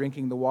gospel or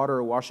drinking the water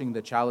or washing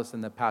the chalice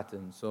and the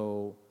paten.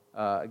 So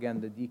again,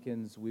 the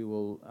deacons,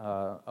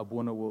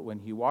 Abuna will, when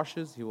he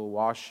washes, he will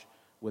wash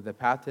with the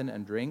paten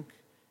and drink,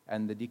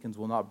 and the deacons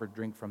will not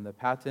drink from the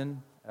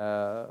paten.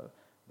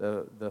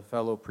 The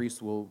fellow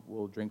priest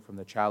will drink from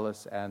the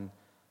chalice, and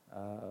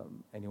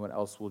anyone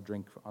else will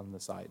drink on the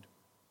side.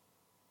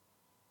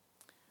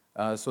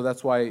 So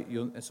that's why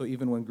so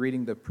even when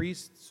greeting the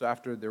priest, so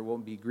after there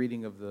won't be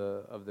greeting of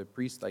the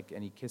priest, like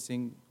any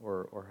kissing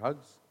or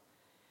hugs.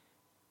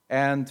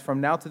 And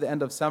from now to the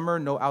end of summer,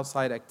 no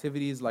outside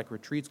activities like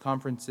retreats,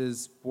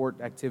 conferences, sport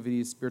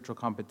activities, spiritual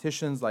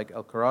competitions like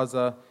El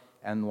Karaza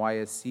and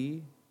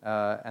YSC.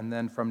 And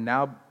then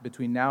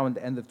between now and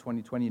the end of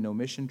 2020, no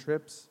mission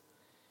trips.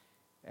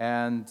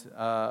 And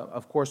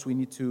of course, we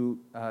need to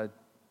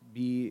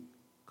be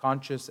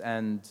conscious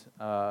and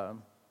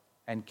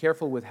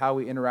careful with how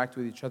we interact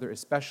with each other,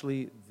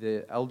 especially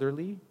the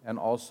elderly and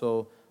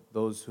also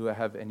those who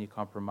have any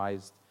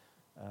compromised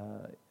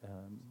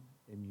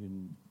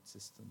immune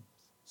systems.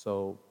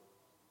 So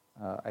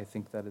I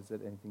think that is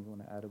it. Anything you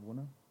want to add,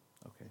 Abuna?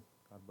 Okay.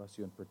 God bless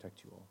you and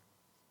protect you all.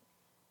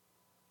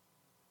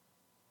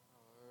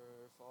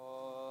 Our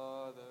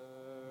Father,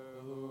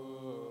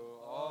 who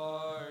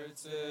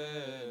art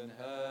in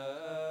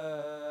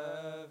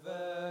heaven,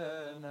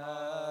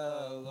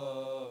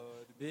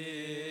 hallowed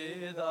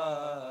be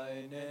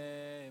thy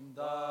name.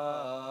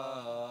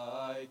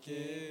 Thy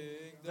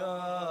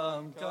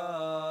kingdom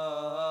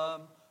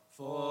come,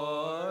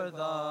 for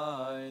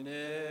thine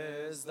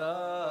is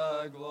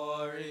the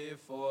glory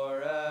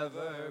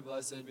forever.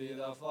 Blessed be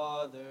the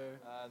Father,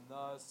 and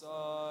the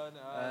Son,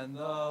 and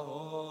the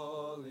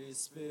Holy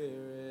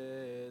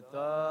Spirit,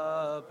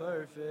 the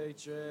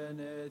perfect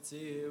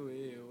Trinity.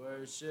 We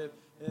worship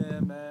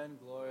him and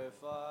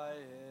glorify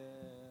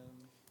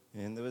him.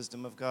 In the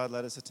wisdom of God,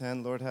 let us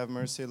attend. Lord, have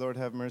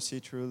mercy,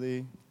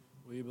 truly.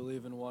 We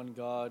believe in one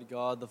God,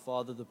 God the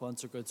Father, the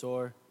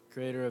Pantocrator,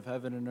 creator of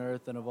heaven and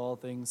earth and of all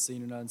things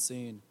seen and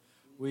unseen.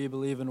 We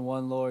believe in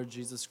one Lord,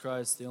 Jesus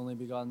Christ, the only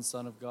begotten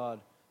Son of God,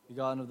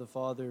 begotten of the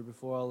Father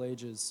before all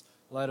ages,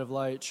 light of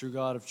light, true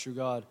God of true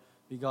God,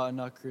 begotten,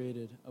 not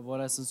created, of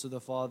one essence with the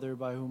Father,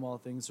 by whom all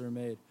things were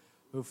made,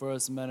 who for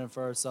us men and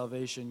for our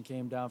salvation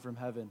came down from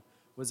heaven,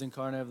 was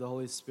incarnate of the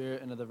Holy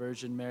Spirit and of the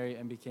Virgin Mary,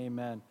 and became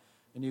man.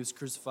 And he was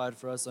crucified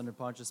for us under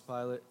Pontius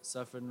Pilate,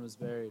 suffered and was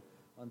buried.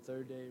 On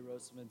third day he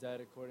rose from the dead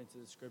according to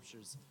the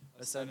Scriptures,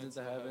 ascended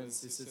into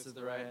heavens, he sits at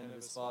the right hand of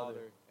his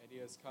Father. And he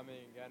is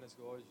coming again as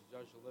glory to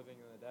judge the living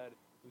and the dead,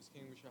 whose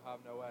kingdom shall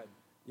have no end.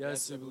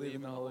 Yes, we believe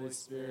in the Holy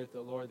Spirit,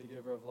 the Lord, the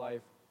giver of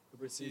life, who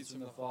proceeds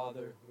from the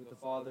Father, who with the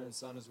Father and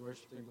Son is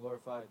worshipped and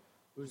glorified,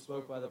 who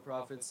spoke by the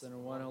prophets, and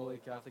in one holy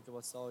Catholic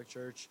Apostolic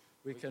Church,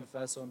 we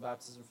confess one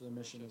baptism for the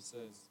remission of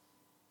sins.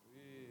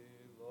 We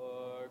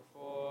look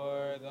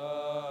for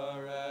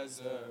the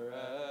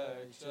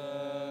resurrection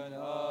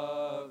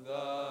of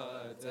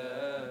the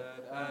dead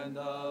and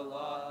the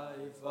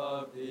life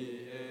of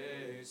the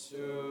age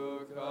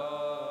to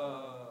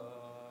come.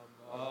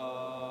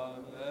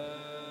 Amen.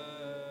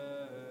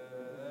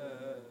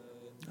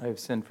 I have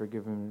sinned,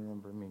 forgive me,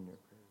 remember me in your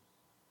prayers.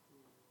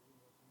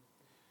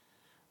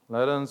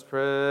 Let us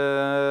pray.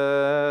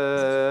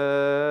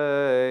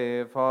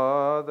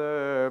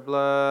 Father,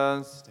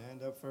 bless.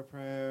 Stand up for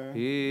prayer.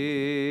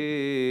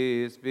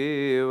 Peace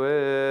be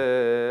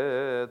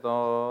with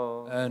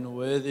all. And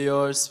with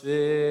your spirit.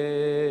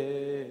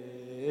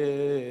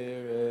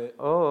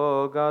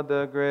 O God,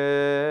 the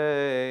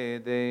great,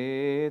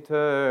 the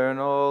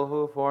eternal,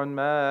 who formed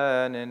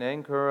man in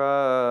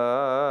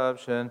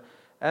incorruption,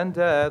 and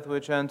death,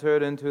 which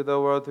entered into the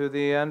world through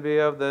the envy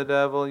of the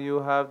devil,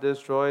 you have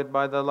destroyed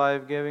by the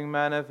life-giving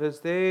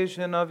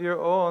manifestation of your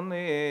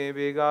only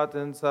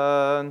begotten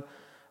Son,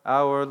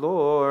 our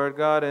Lord,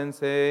 God and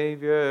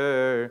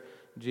Savior,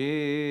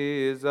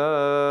 Jesus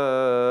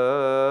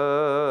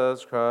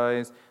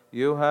Christ.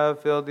 You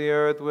have filled the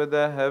earth with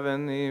the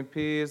heavenly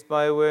peace,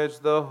 by which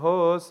the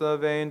hosts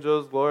of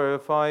angels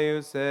glorify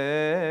you,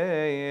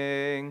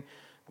 saying,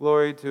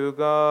 Glory to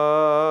God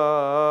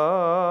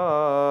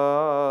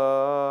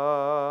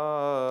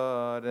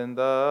in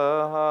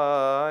the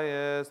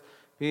highest,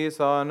 peace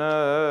on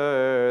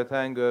earth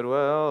and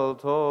goodwill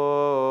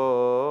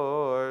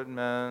toward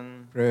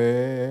men.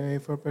 Pray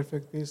for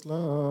perfect peace,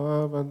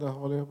 love, and the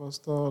holy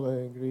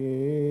apostolic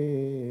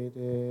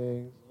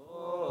greetings.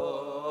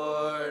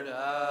 Lord,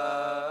 have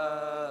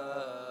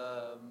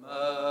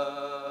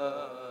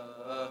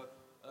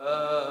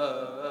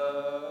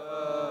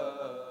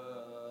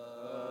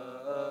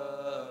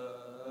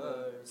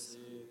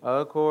mercy.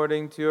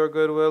 According to your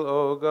goodwill,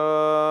 O God,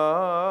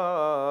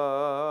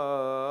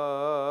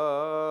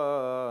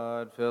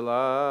 fill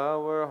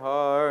our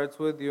hearts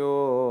with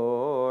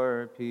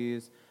your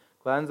peace.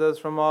 Cleanse us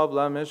from all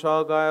blemish,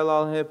 all guile,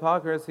 all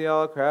hypocrisy,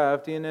 all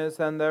craftiness,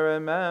 and the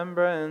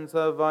remembrance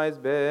of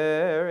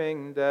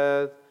vice-bearing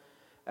death.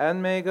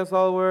 And make us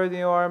all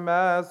worthy, O our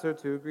Master,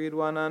 to greet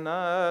one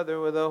another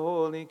with a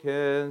holy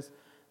kiss,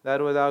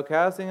 that without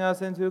casting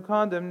us into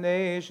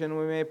condemnation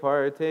we may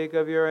partake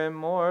of your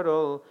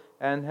immortal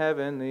and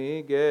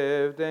heavenly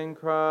gift in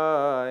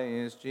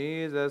Christ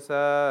Jesus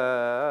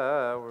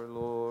our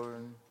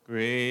Lord.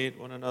 Greet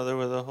one another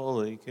with a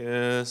holy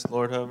kiss.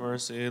 Lord have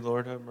mercy,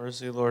 Lord have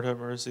mercy, Lord have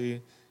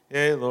mercy.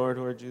 Yea, Lord,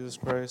 Lord Jesus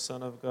Christ,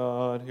 Son of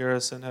God, hear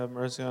us and have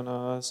mercy on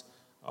us.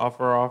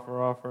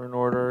 Offer in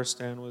order,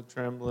 stand with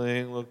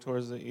trembling, look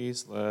towards the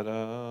east, let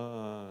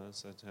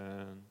us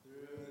attend.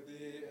 Through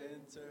the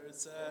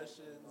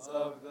intercessions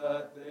of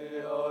the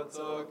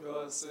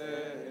Theotokos,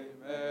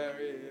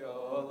 Mary,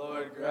 O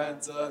Lord,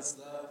 grant us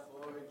the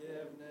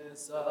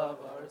forgiveness of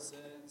our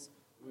sins.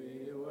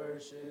 We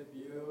worship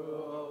you,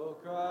 O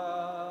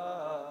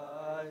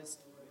Christ,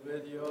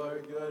 with your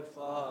good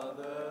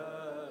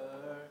Father.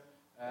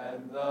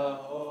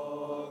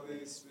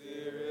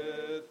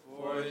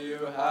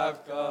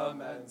 have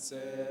come and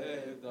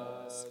saved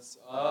us,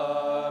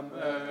 a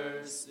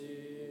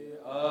mercy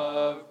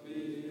of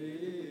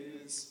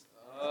peace,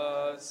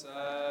 a sacrifice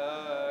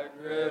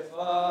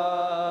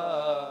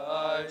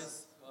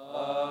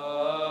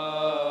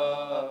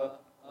of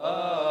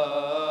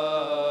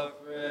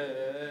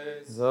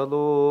praise. The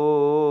Lord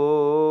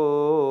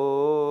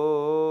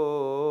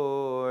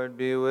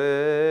be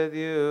with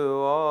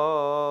you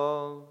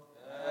all.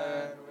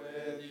 And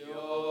with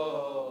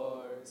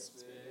your spirit.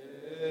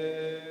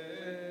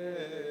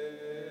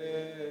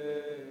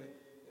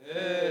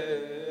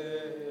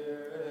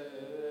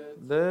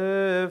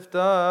 Lift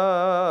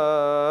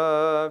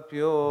up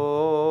your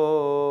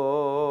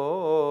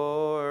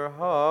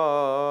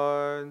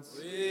hearts.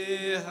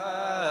 We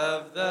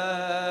have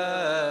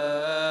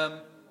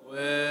them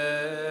with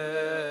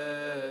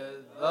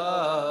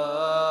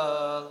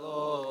the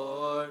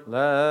Lord.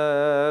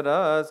 Let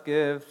us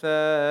give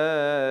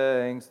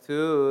thanks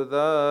to the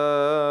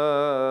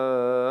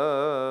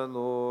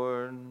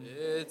Lord.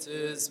 It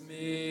is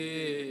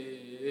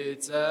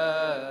meet and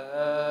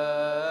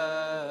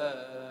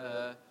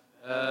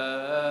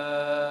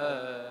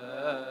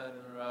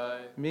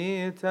right.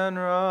 Meet and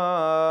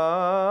right,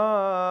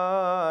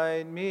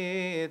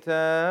 meet and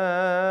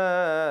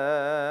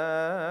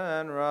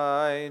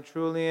right.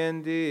 Truly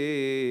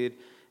indeed,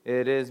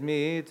 it is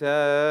meet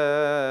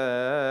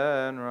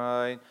and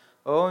right.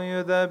 O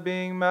you that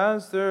being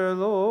Master,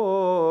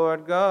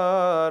 Lord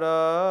God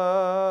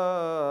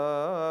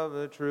of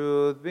the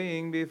truth,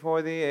 being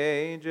before the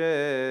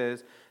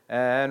ages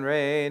and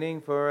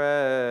reigning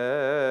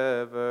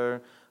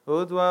forever,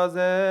 who dwells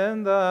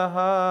in the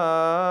highest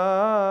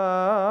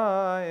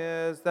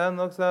and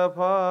looks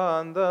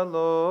upon the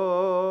lowly,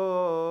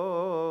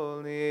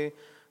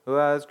 who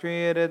has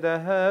created the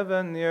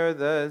heaven, the earth,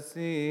 the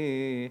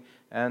sea,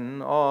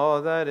 and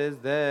all that is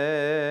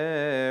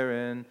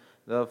therein,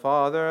 the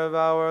Father of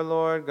our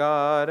Lord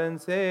God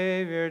and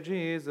Savior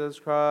Jesus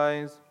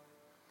Christ,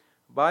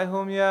 by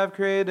whom you have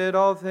created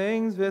all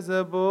things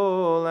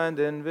visible and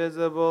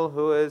invisible,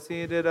 who is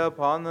seated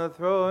upon the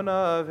throne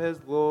of his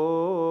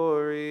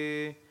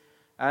glory,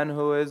 and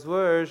who is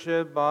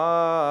worshipped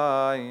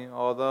by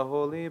all the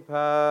holy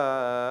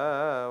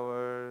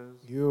powers,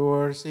 You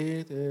are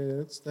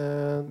seated,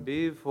 stand.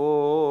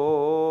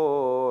 before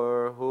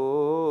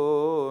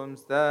whom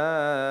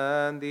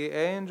stand the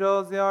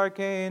angels, the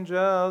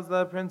archangels,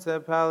 the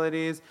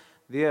principalities,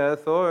 the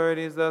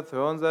authorities, the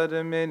thrones, the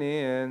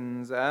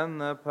dominions, and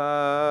the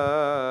powers.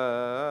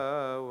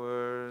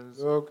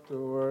 Look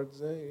towards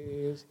the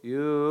east.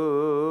 You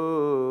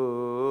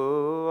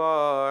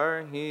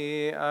are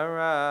he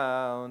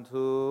around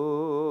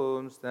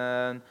whom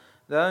stand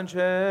the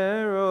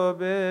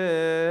cherubim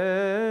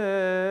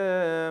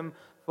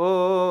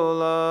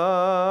full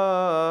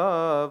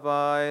of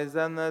eyes,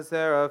 and the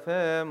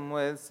seraphim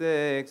with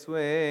 6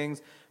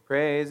 wings,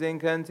 praising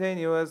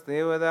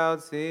continuously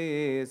without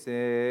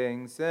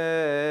ceasing, saying,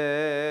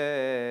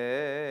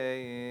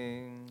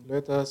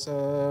 Let us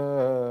attend.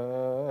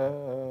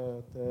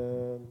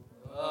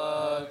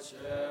 The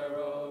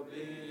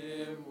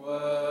cherubim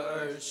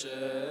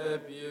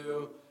worship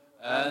you,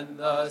 and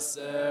the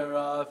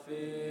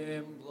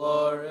seraphim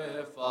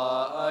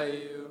glorify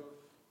you,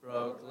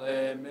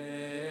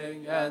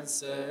 proclaiming and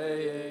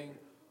saying,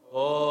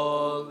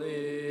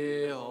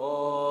 Holy,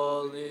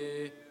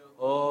 holy,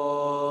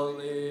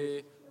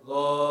 holy,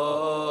 Lord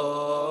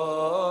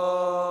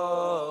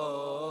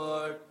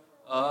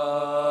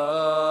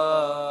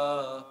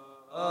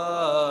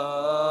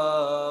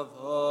of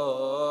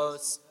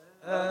hosts,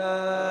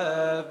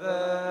 heaven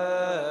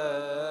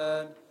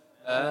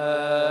and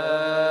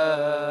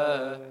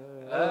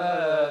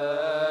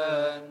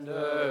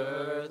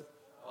earth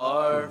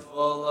are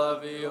full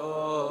of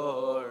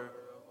your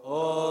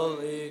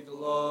holy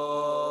glory.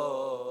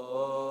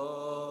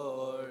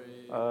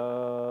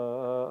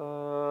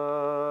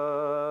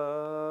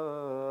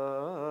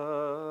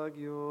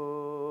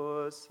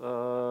 Agios,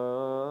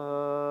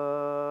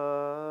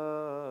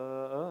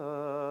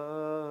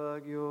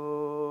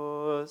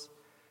 agios,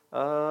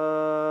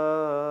 agios.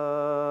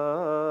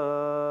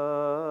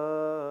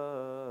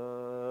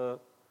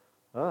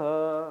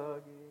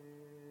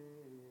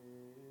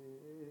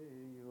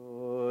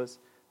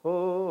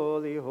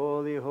 Holy,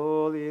 holy,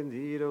 holy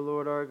indeed, O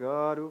Lord our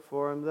God, who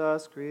formed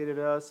us, created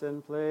us,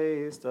 and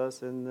placed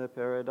us in the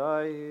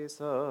paradise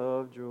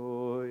of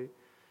joy.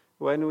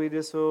 When we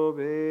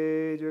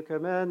disobeyed your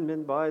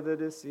commandment by the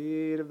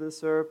deceit of the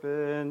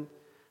serpent,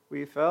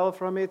 we fell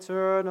from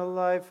eternal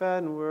life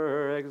and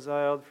were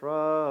exiled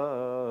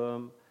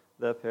from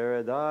the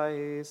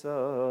paradise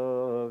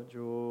of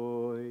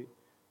joy.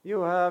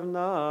 You have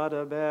not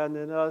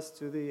abandoned us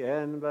to the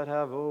end, but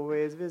have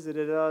always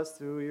visited us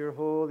through your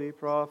holy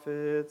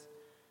prophets.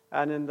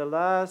 And in the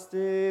last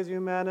days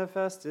you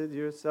manifested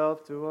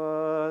yourself to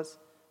us,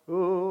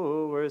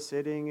 who were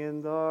sitting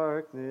in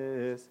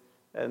darkness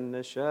and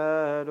the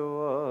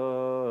shadow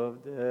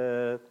of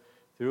death,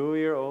 through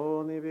your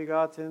only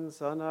begotten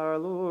Son, our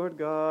Lord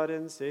God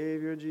and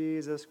Savior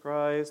Jesus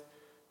Christ,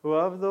 who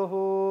of the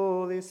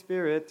Holy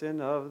Spirit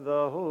and of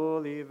the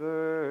Holy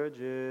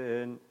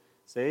Virgin,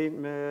 Saint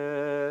Mary,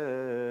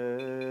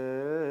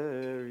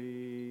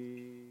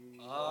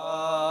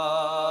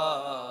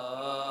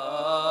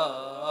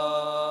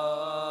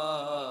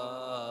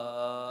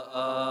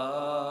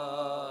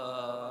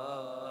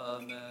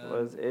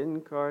 was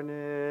incarnate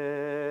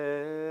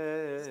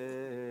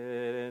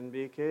and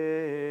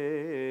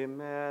became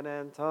man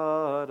and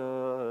taught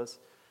us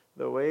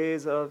the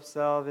ways of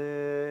salvation.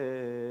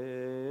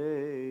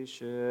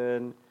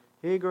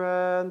 He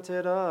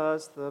granted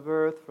us the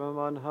birth from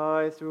on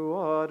high through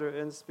water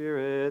and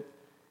spirit.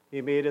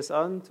 He made us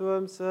unto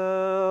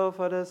himself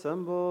an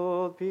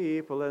assembled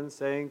people and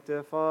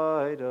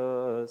sanctified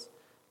us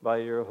by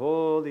your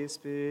Holy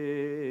Spirit.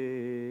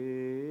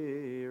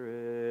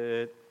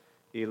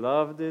 He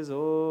loved his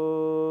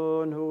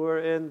own who were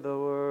in the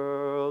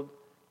world,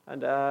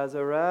 and as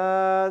a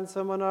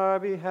ransom on our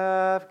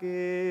behalf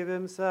gave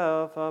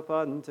himself up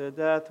unto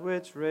death,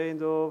 which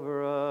reigned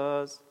over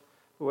us,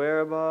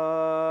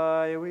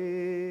 whereby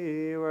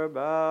we were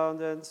bound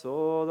and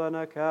sold on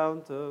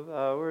account of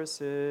our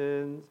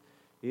sins.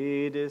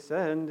 He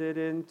descended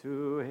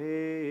into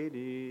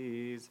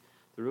Hades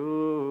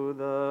through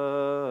the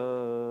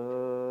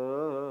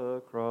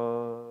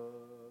cross.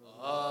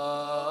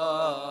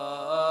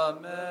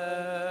 Amen.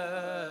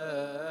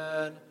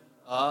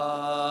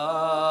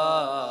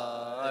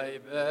 I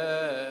believe.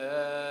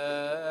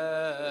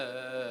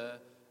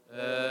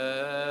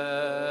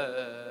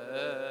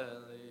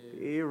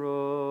 He rose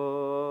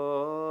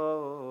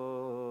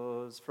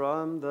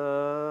from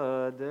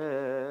the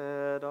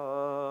dead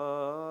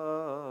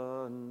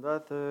on the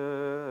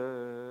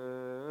third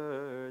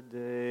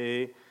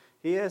day.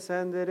 He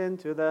ascended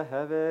into the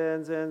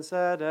heavens and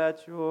sat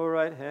at your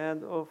right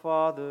hand, O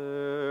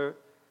Father.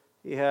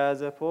 He has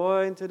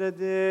appointed a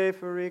day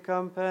for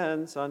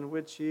recompense on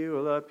which he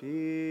will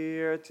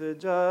appear to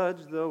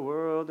judge the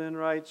world in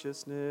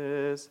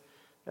righteousness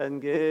and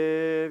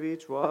give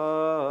each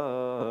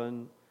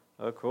one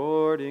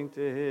according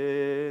to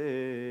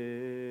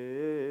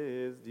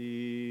his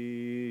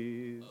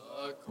deeds.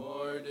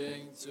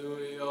 According to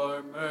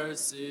your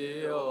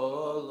mercy,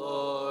 O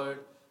Lord,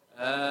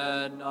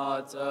 and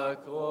not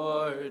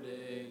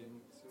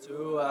according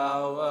to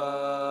our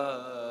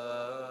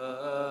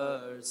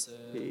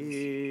sins.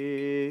 He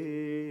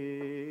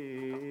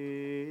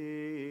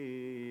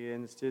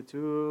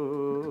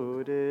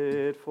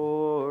instituted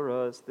for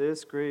us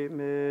this great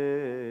mystery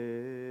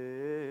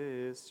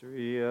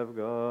of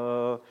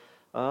godliness,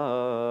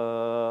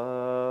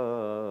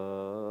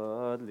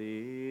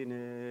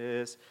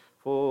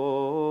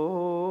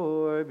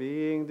 for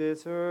being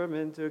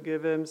determined to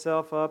give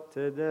himself up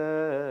to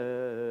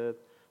death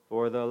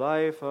for the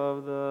life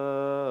of the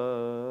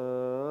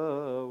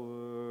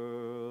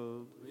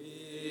world.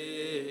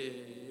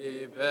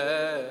 We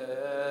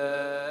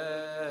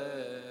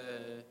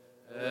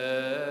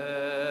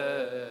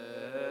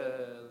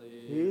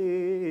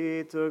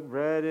He took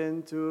bread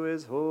into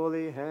his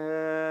holy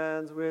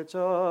hands, which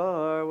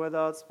are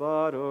without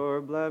spot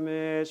or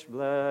blemish,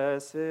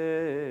 blessed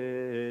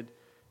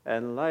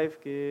and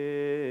life-giving.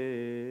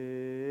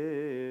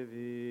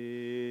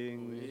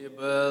 We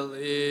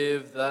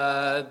believe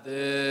that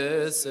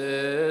this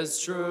is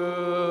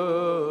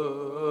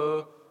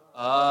true.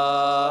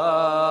 Amen.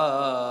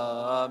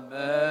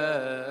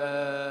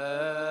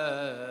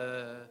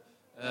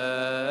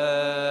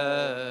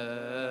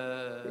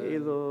 He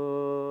looked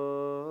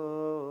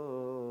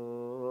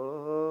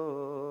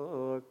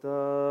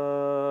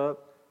up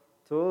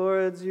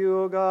towards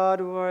you, O God,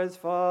 who are his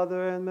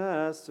Father and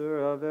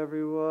Master of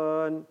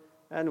everyone,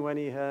 and when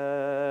he had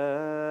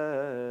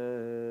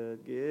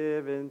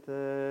given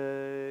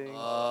thanks,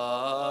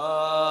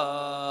 Amen.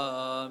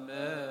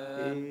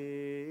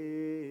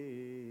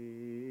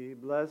 he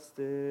blessed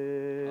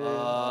it.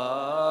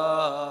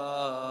 Amen.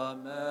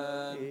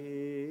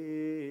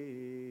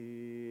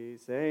 He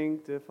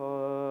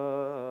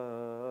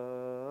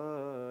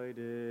sanctified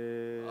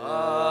it.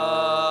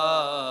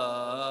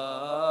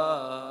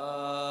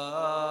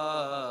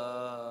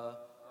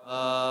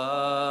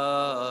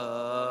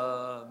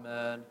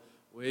 Amen.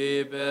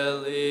 We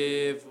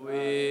believe,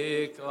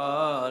 we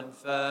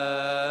confess,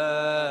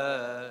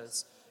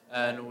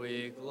 and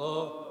we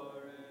glorify.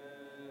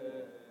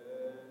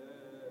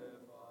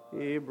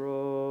 He broke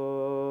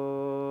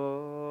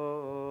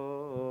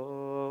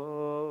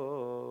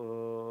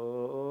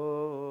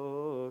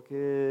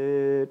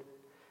it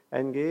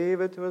and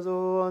gave it to his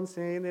own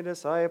saintly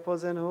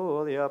disciples and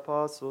holy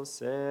apostles,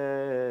 saying,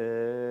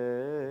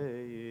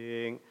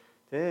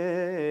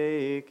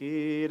 Take,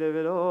 eat of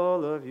it,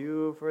 all of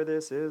you, for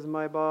this is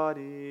my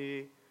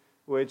body,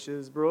 which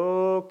is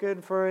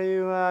broken for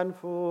you and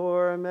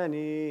for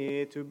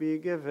many, to be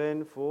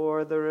given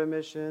for the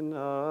remission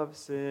of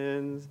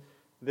sins.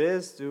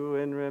 This do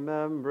in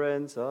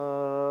remembrance of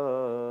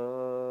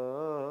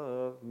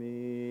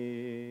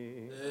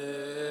me.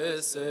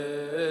 This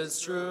is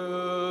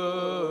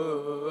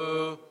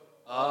true.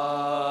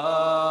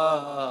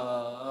 Amen.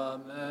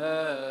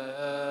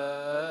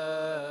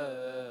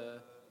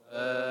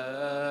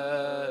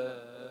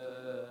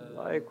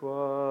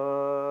 Likewise,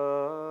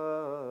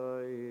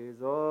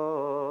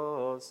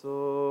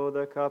 also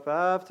the cup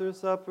after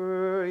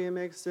supper, he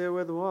mixed it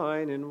with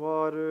wine and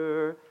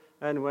water,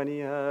 and when he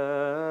had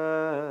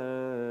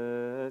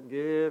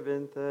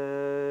given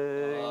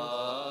thanks,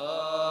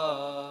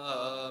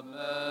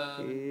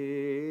 Amen.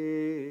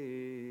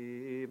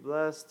 he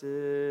blessed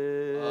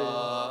it. Amen.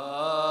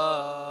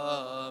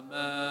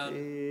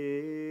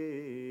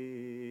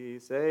 He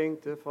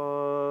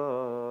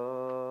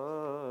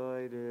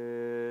sanctified it.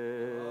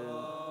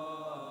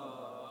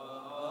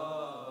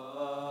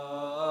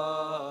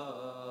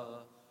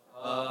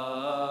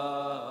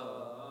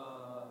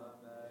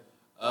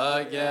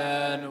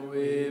 Again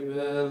we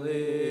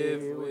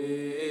believe,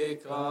 we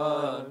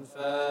confess,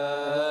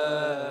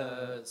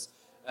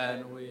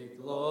 and we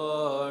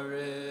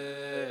glorify.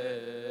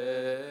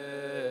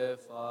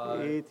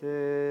 He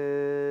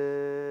tasted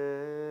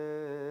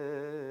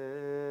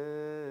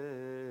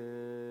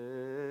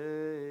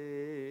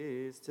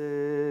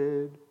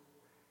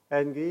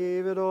and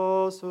gave it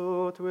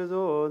also to his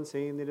own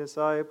saintly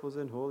disciples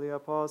and holy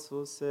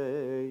apostles,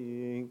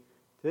 saying,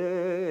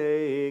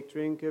 Take,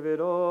 drink of it,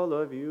 all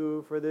of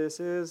you, for this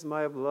is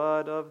my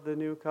blood of the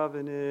new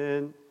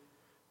covenant,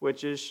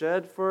 which is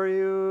shed for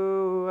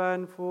you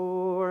and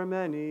for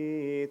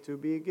many to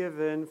be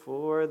given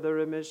for the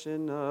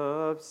remission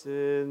of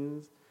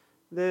sins.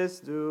 This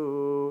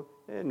do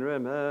in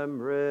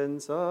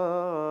remembrance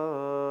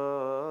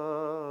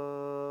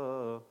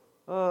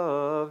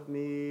of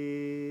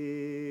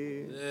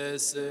me.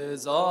 This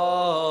is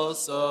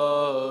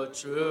also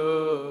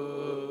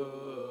true.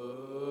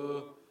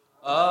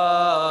 Amen.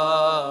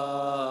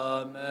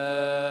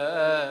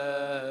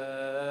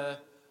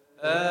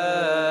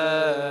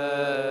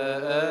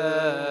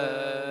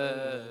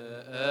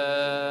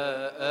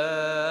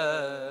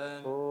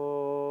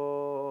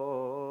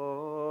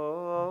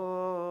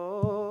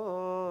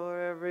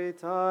 For every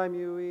time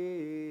you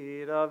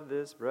eat of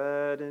this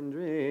bread and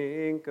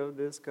drink of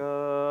this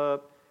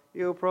cup,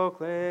 you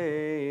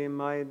proclaim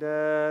my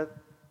death,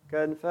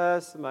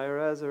 confess my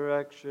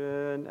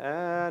resurrection,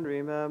 and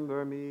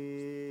remember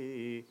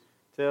me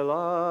till I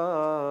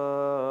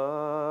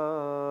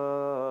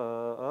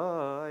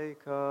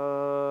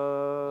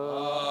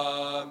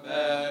come.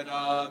 Amen,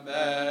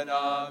 amen,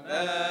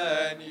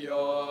 amen.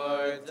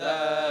 Your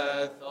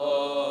death,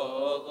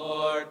 O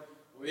Lord,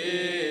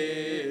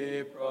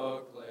 we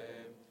proclaim.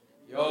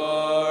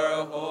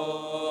 Your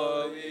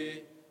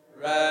holy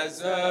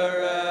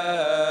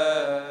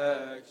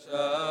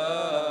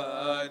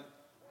resurrection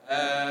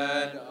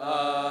and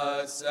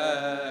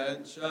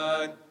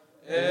ascension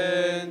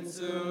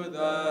into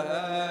the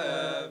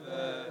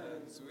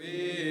heavens.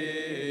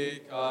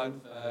 We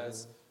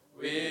confess,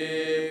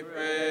 we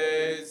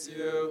praise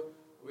you,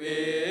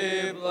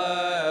 we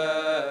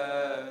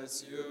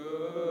bless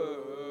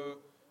you,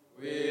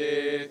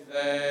 we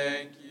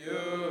thank you,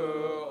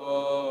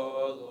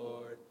 O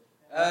Lord,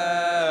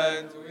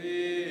 and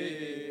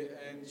we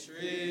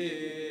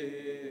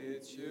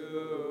entreat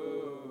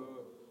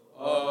you,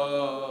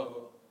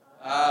 O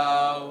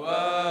our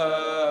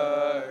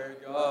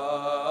God.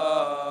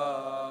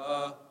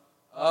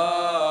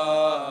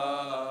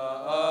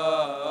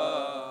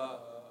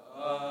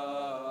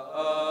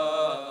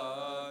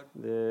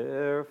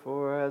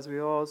 Therefore, as we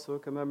also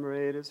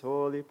commemorate his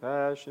holy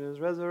passion, his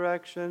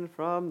resurrection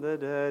from the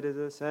dead, his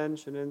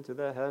ascension into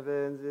the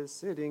heavens, his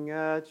sitting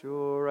at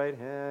your right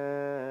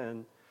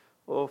hand,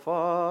 O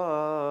Father,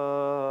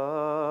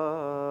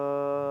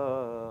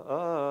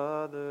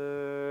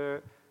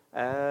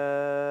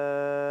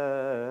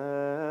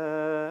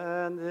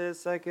 and his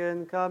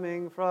second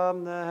coming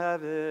from the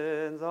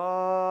heavens,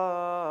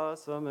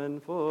 awesome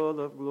and full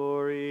of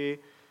glory,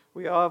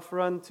 we offer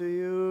unto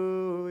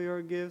you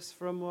your gifts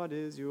from what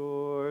is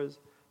yours,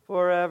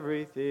 for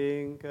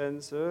everything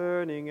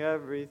concerning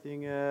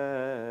everything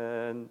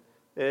and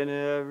in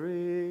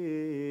everything.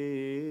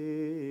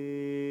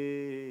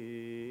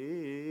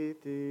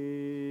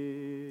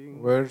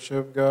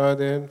 Worship God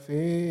in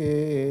fear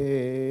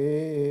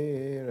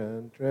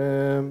and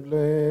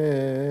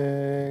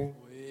trembling.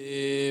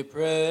 We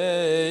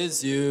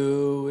praise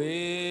you,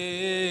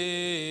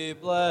 we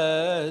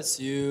bless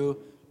you,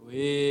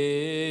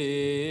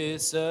 we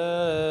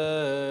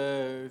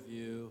serve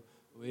you,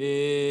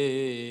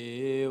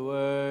 we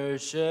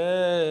worship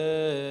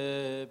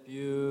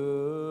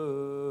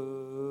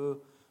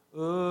you.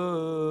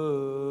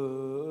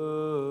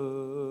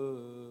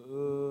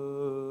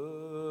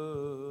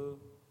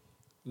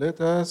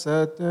 Let us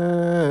attend.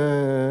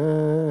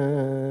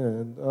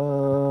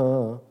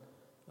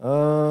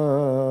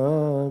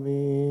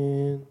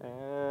 Amen.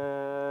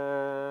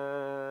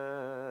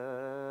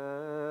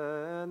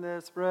 And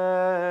this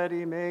bread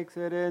he makes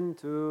it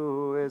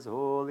into his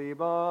holy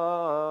body.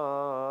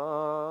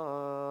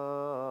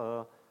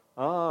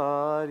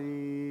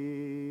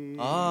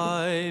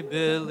 I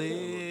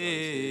believe.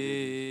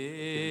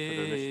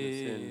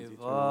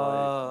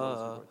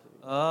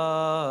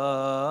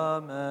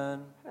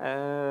 Amen.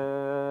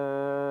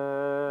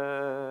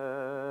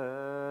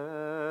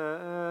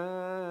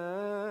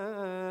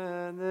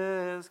 And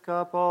this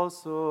cup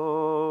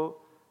also,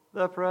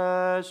 the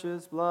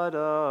precious blood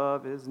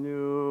of his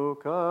new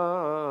covenant.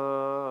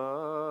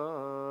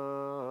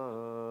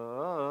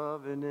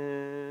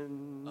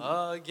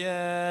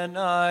 Again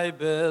I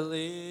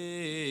believe.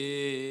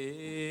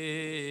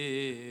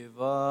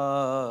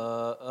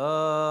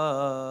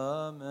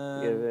 Amen.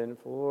 Given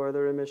for the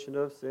remission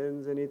of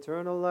sins and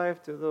eternal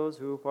life to those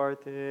who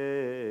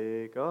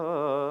partake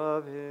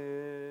of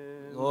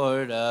him.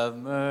 Lord have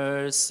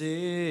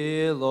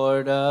mercy,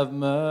 Lord have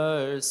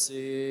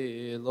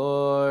mercy,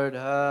 Lord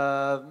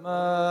have mercy.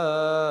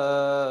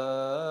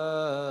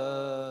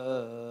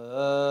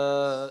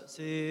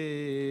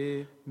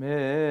 Make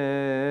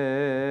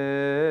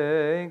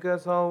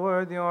us all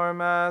worthy, our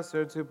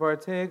Master, to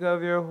partake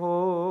of your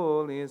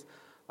holies,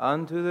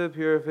 unto the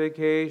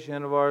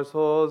purification of our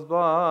souls,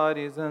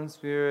 bodies, and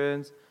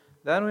spirits,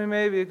 that we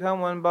may become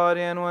one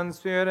body and one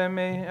spirit, and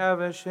may have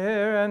a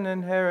share and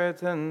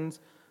inheritance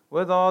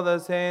with all the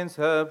saints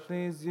who have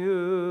pleased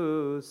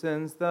you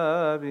since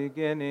the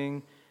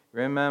beginning.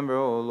 Remember,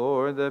 O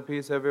Lord, the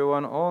peace of your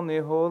one only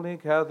holy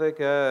Catholic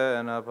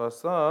and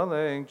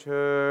Apostolic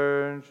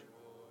Church.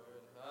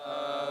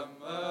 Have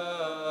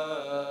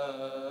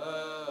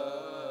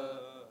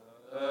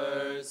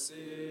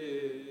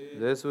mercy.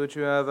 This which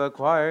you have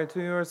acquired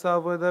to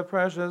yourself with the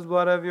precious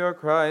blood of your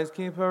Christ,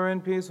 keep her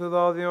in peace with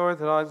all the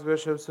Orthodox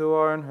bishops who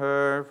are in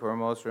her.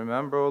 Foremost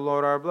remember, O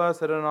Lord, our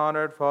blessed and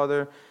honored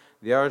Father,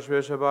 the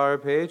Archbishop, our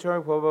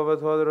Patriarch, Pope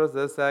Avatodorus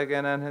II,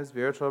 and his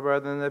spiritual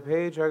brethren, the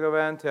Patriarch of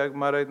Antioch,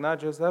 Mar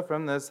Ignatius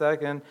Ephraim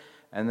II,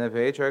 and the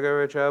Patriarch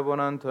of Richabon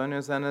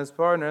Antonius and his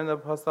partner in the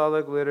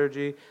Apostolic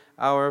Liturgy,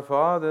 our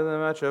Father, the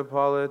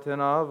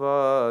Metropolitan of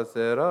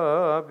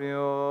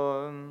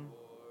Serapion.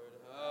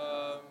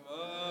 Have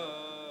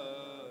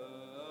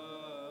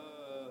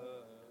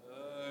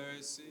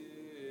mercy.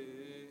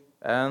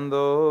 And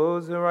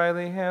those who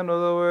rightly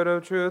handle the word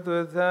of truth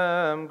with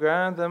them,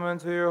 grant them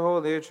unto your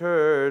holy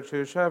church,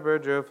 who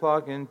shepherd your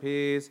flock in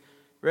peace.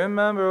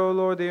 Remember, O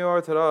Lord, the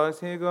Orthodox,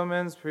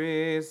 egomens,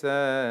 priests,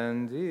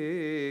 and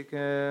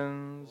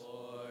deacons.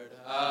 Lord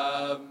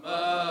have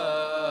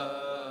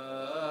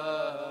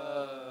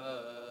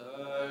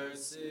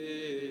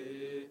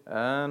mercy.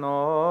 And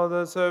all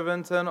the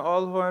servants and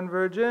all who are in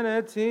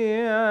virginity,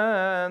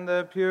 and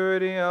the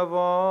purity of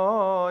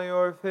all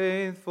your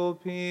faithful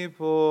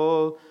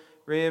people,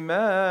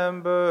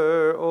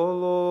 remember, O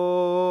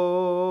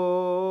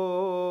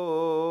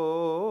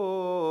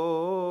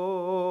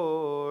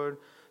Lord,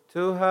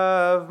 to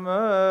have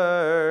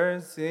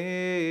mercy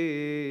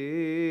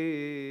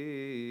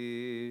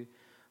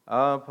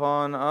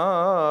upon us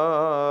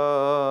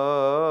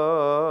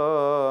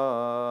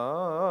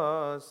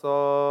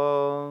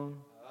all.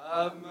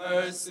 Have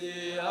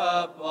mercy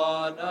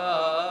upon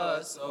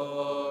us,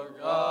 O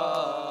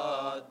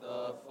God,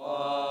 the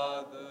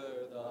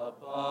Father, the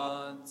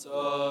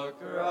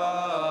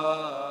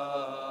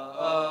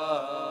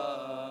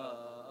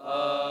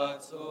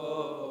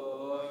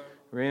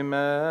Pantocrator.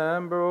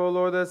 Remember, O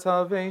Lord, the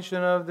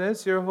salvation of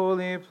this your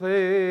holy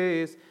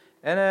place,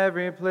 and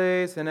every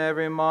place and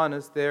every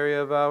monastery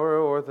of our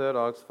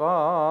Orthodox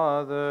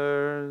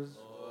fathers.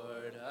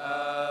 Lord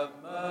have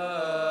mercy.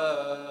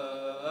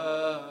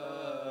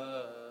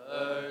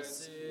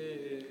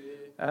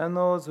 And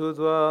those who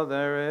dwell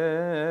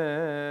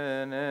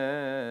therein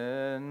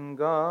in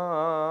God's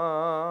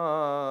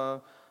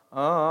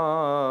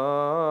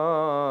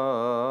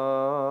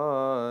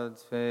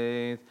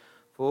faith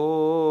for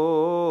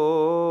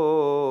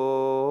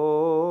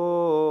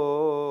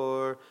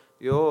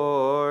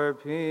your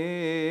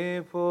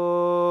people.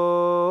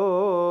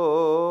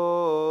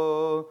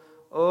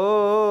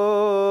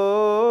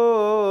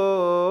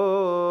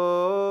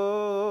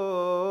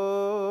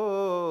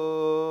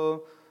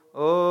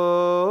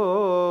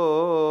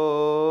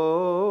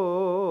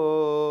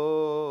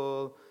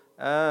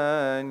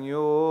 And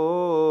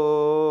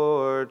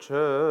your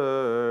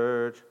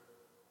church.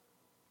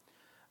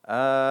 Ask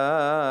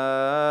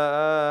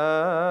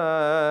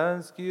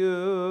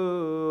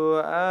you,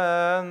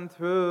 and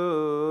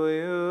through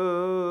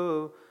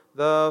you,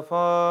 the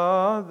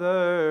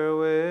Father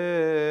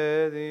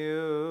with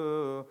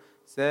you,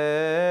 saying,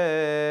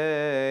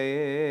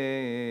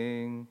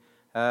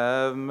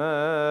 have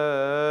mercy,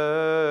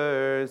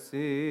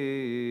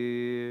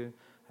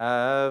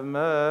 have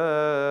mercy,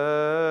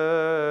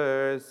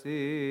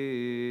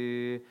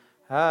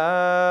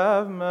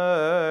 have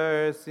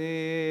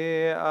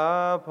mercy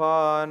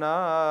upon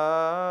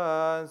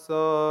us,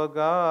 O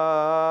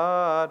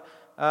God,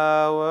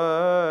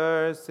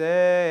 our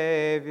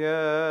Savior.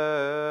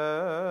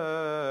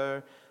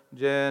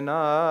 Genainan,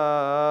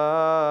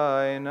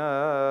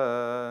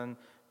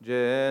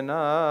 genainan,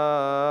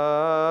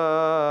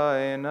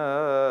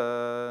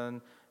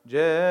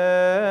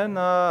 genainan,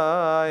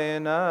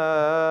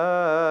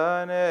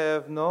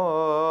 if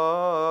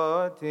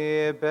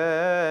noti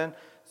ben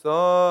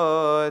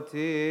sotir,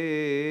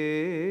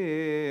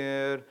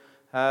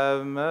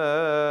 have mercy,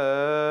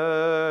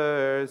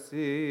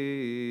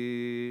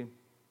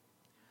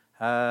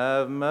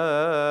 have mercy.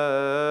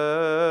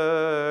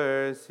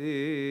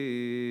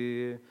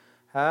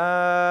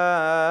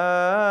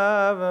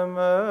 have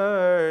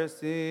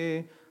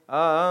mercy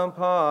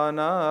upon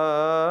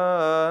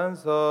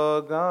us,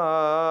 O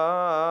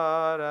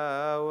God,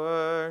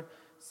 our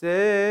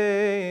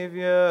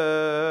Savior.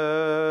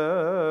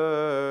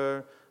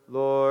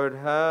 Lord,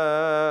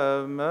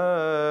 have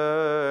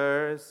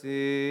mercy.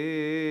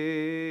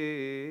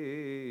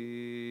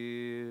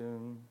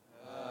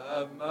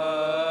 Have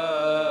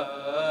mercy.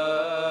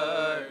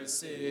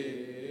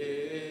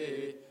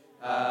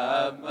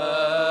 Have mercy.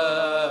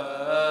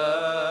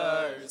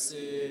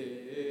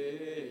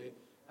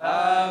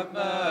 Have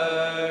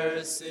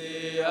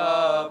mercy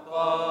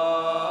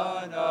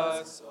upon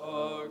us,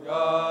 O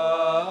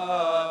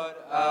God,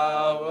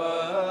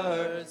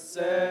 our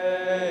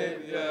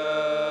Savior.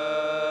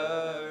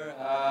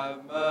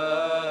 Have mercy.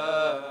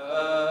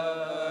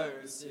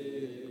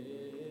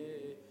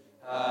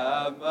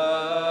 Have mercy.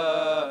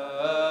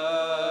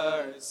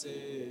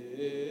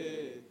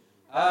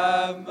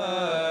 Have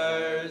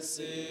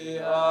mercy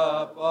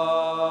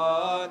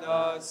upon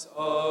us,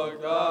 O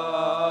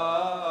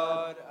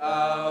God,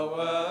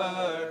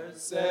 our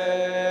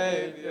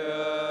Savior.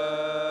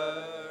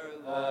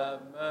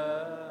 Have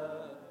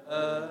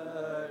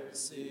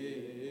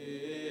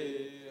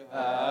mercy.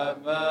 Have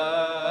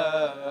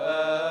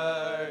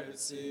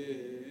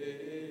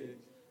mercy.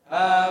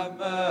 Have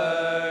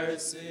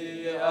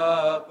mercy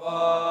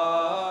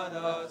upon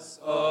us,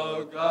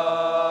 O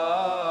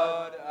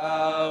God,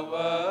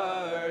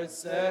 our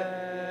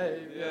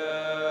Savior.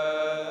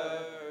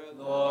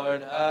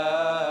 Lord,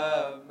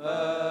 have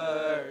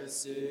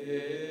mercy.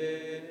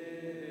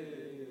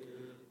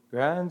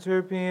 Grant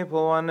your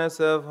people oneness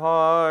of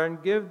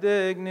heart, give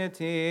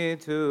dignity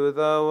to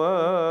the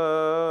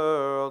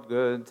world,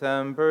 good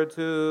temper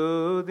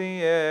to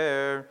the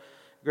air.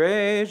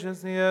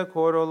 Graciously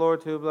accord, O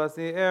Lord, to bless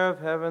the air of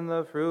heaven,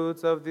 the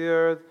fruits of the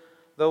earth,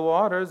 the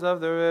waters of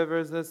the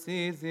rivers, the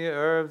seeds, the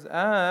herbs,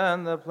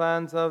 and the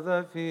plants of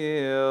the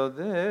field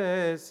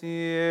this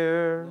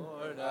year.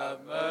 Lord,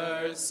 have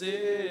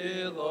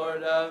mercy.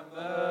 Lord, have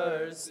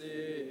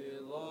mercy.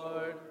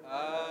 Lord,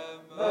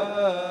 have mercy.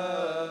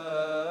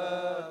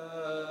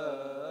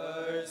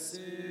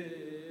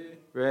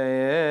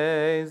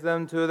 Raise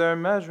them to their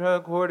measure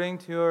according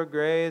to your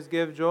grace.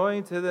 Give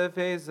joy to the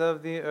face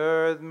of the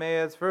earth.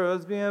 May its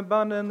fruits be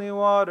abundantly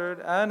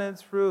watered and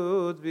its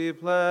fruits be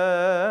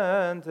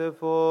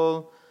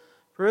plentiful.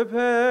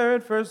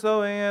 Prepared for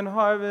sowing and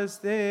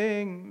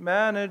harvesting,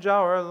 manage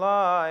our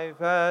life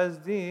as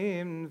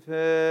deemed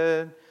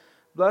fit.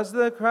 Bless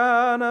the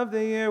crown of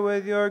the year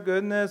with your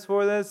goodness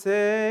for the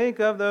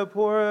sake of the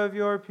poor of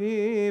your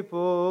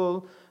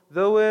people,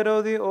 the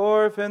widow, the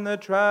orphan, the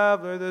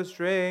traveler, the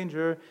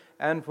stranger,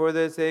 and for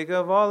the sake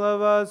of all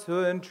of us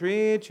who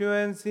entreat you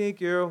and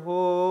seek your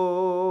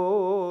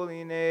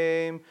holy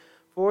name.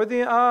 For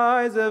the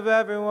eyes of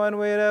everyone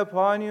wait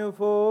upon you,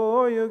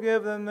 for you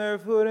give them their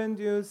food in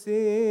due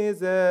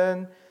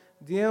season.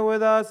 Deal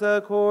with us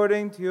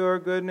according to your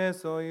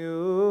goodness, O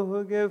you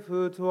who give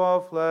food to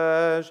all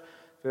flesh.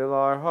 Fill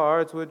our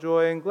hearts with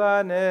joy and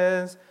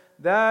gladness,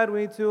 that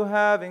we too,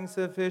 having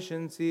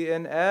sufficiency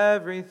in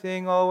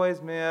everything,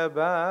 always may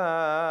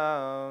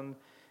abound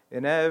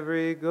in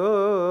every good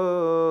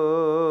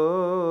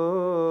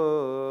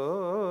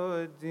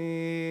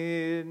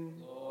deed.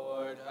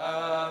 Lord,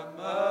 have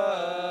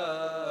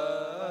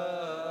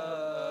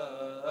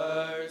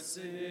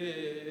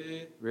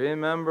mercy.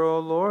 Remember, O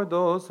Lord,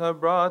 those who have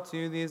brought to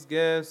you these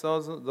gifts,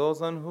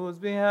 those on whose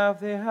behalf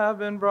they have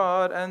been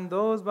brought, and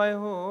those by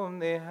whom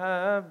they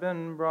have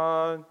been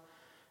brought.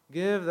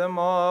 Give them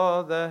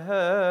all the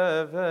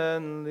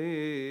heavenly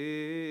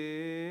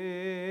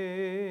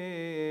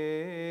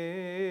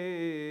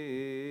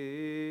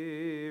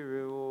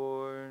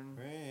reward.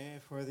 Pray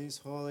for these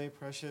holy,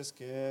 precious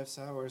gifts,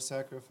 our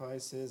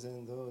sacrifices,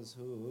 and those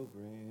who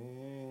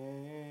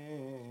bring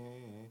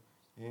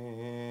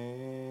them.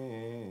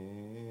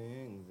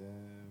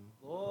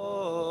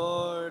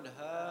 Lord,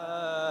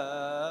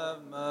 have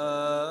mercy.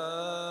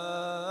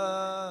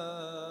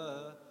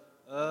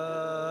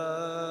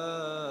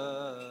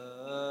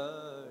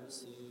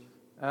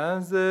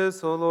 As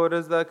this, O Lord,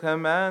 is the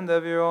command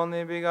of your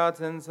only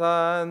begotten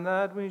Son,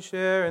 that we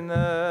share in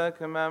the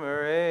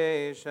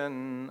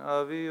commemoration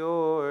of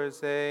your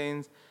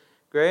saints,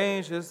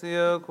 graciously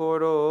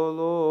accord, O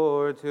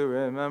Lord, to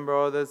remember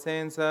all the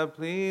saints that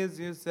pleased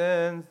you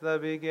since the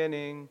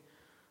beginning.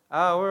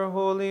 Our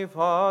holy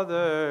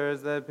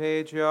fathers, the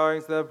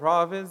patriarchs, the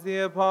prophets, the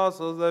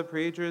apostles, the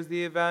preachers,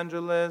 the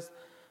evangelists,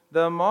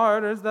 the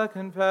martyrs, the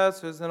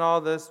confessors, and all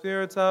the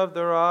spirits of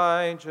the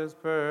righteous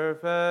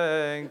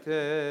perfected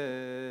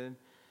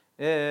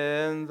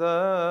in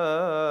the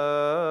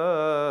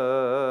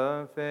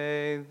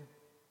faith.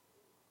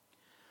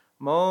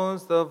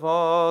 Most of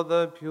all,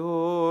 the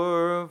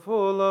pure,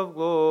 full of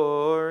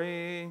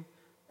glory,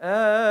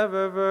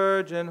 ever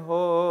Virgin,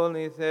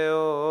 holy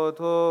Theotokos,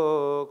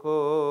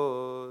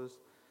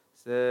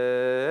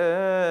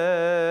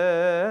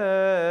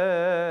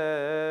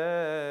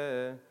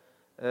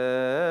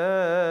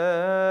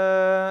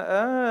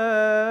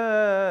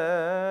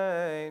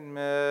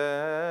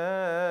 Amen.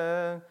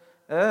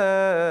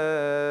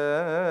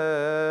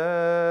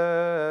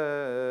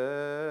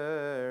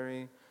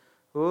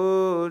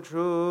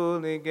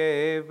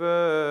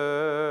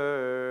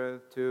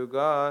 earth, to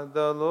God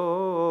the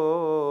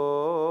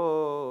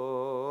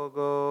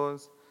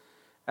Logos,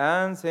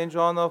 and Saint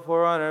John the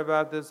Forerunner,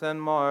 Baptist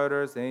and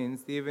Martyr, Saint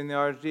Stephen the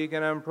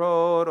Archdeacon and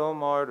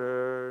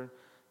Proto-Martyr,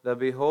 the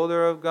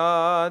Beholder of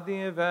God,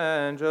 the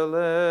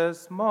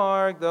Evangelist,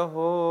 Mark the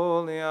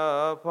Holy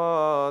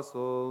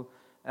Apostle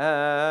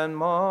and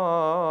Martyr,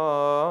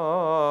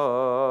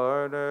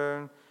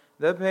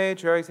 the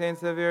Patriarch Saint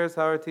Severus,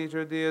 our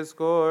teacher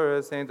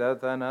Dioscorus, Saint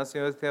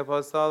Athanasius the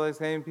Apostolic,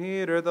 Saint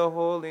Peter the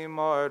Holy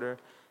Martyr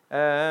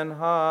and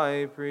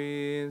High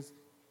Priest,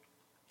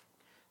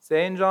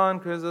 Saint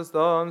John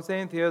Chrysostom,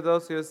 Saint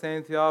Theodosius,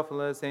 Saint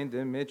Theophilus, Saint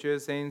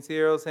Demetrius, Saint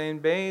Cyril,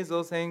 Saint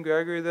Basil, Saint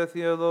Gregory the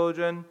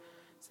Theologian,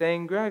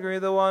 Saint Gregory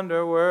the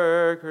Wonder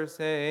Worker,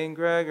 Saint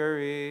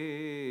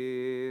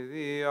Gregory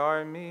the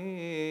Armenian,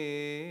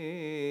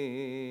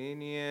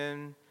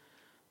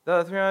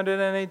 the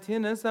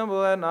 318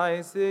 assembled at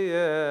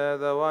Nicaea,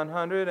 the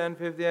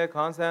 150 at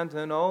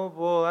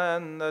Constantinople,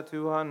 and the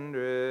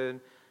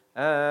 200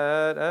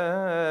 at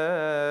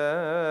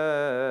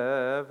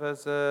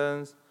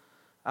Ephesus.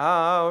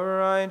 Our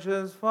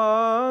righteous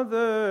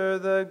Father,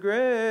 the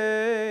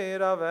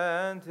great of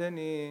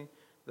Antony,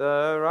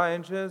 the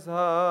righteous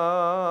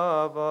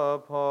of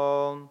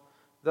Paul,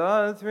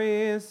 the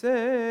three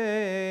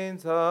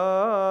saints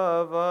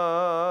of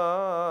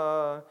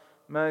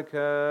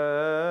Macari,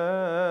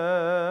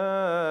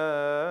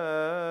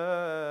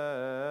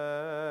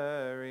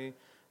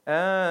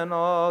 and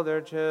all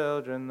their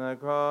children, the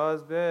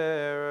cross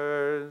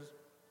bearers.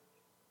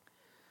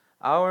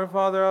 Our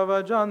father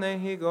of John the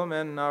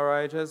Hegumen, our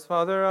righteous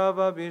father of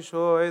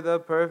Abishoi, the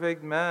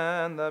perfect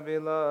man, the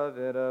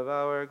beloved of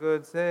our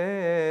good Savior.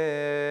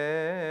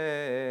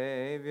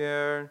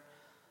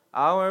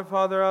 Our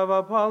father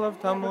of Paul of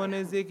Tamun,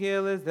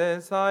 Ezekiel, his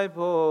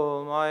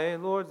disciple, my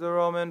lords, the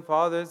Roman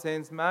fathers,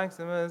 Saints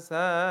Maximus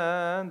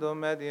and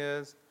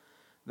Domedius,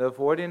 the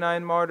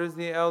 49 martyrs,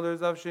 the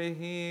elders of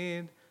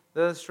Shahid,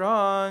 the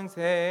strong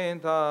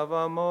saint of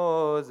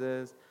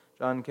Moses,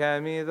 John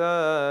Cami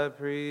the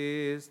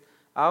priest,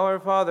 our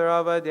father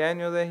of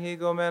Daniel the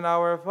Hegumen,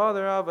 our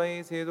father of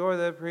Isidore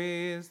the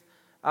priest,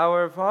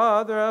 our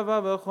father of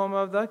Abachom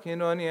of the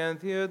Kinonian,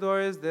 Theodore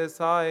his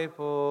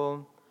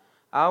disciple,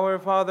 our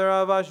father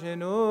of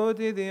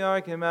Ashinuti the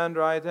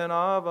Archimandrite, and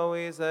of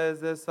Oisa his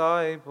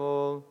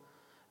disciple,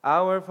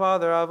 our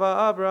father of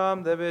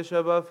Abraham the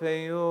bishop of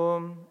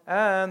Fayum,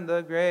 and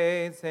the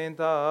great saint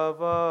of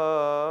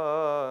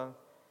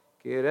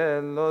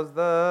Kyrillos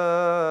the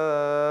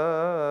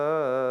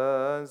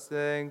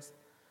sixth,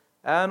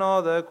 and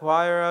all the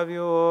choir of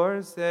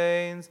your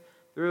saints,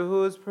 through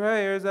whose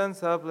prayers and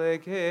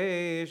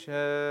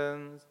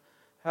supplications,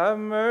 have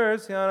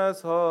mercy on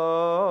us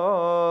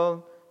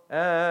all,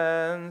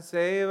 and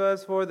save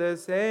us for the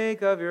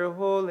sake of your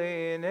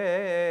holy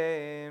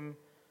name,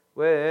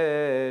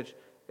 which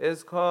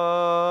is called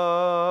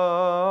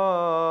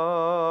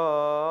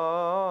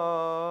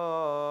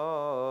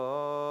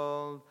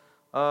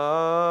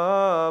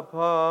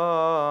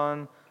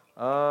upon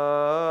us.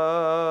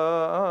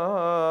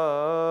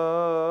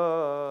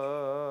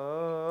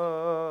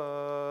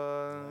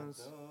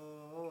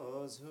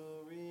 Those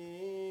who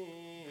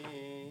read,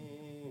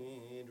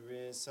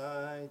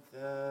 recite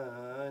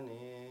the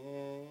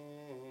names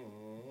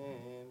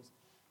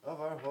of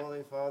our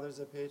holy fathers,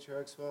 the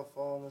patriarchs who have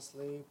fallen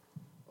asleep.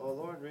 O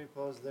Lord,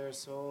 repose their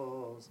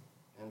souls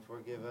and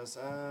forgive us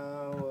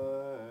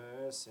our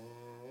sins.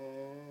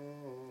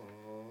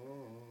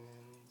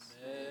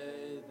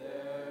 May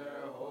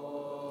their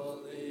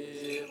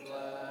holy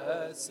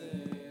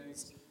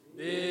blessings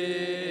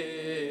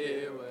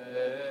be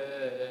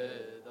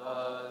with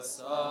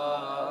us.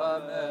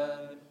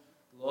 Amen.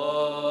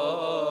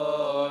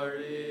 Glory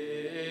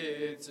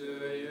to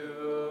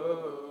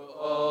you,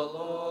 O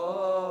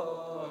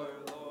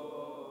Lord.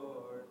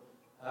 Lord,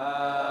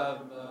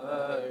 have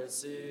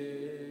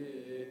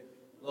mercy.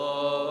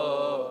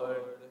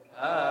 Lord,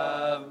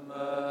 have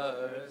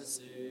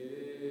mercy.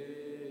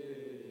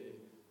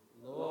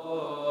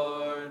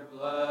 Lord,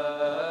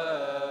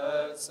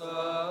 bless us.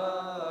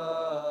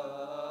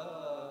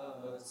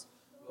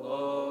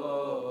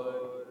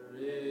 Lord,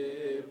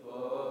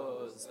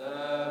 repose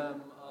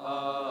them.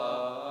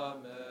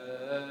 Amen.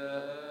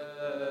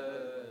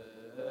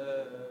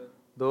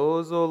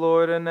 Those, O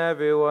Lord, and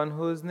everyone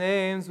whose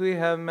names we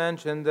have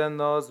mentioned, and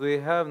those we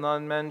have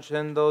not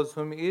mentioned, those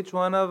whom each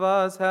one of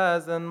us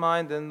has in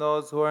mind, and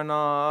those who are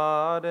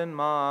not in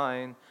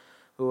mind,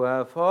 who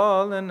have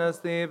fallen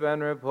asleep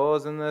and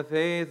repose in the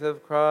faith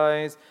of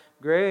Christ,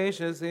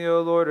 graciously,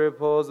 O Lord,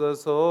 repose the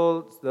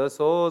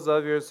souls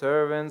of your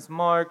servants,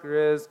 Mark,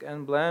 Risk,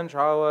 and Blanche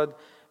Howard,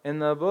 in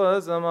the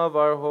bosom of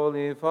our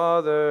holy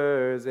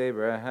fathers,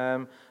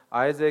 Abraham,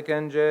 Isaac,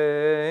 and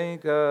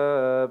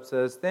Jacob.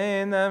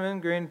 Sustain them in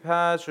green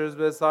pastures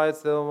beside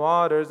still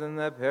waters in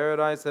the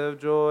paradise of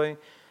joy,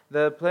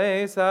 the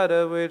place out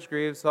of which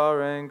grief,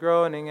 sorrow, and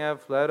groaning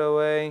have fled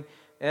away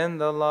in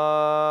the light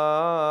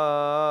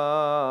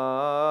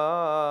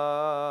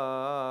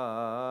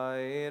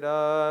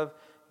of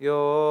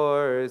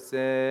your saints.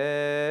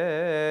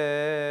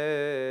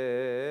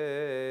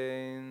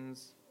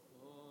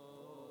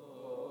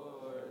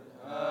 Lord,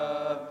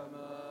 have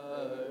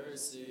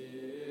mercy.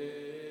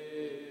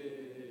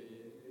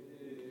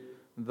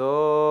 Those,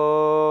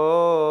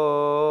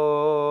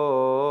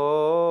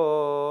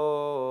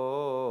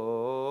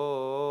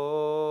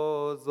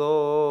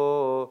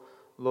 O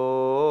Lord,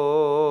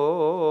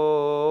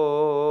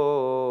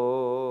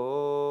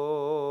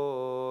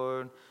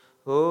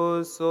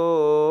 whose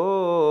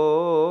souls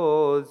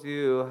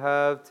you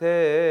have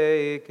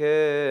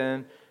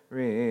taken,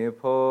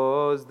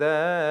 repose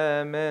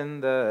them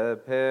in the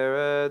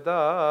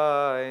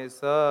paradise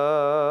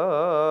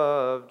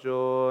of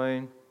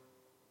joy.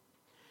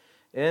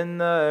 In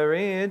the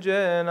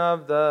region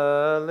of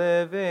the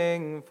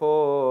living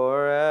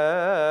forever,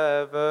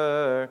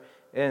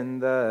 in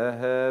the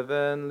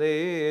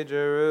heavenly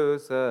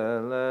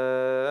Jerusalem,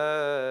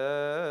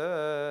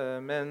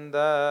 in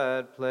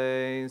that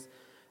place.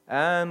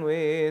 And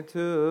we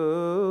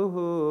too,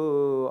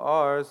 who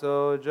are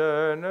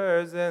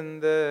sojourners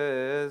in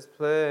this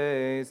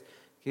place,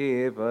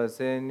 keep us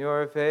in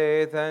your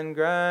faith and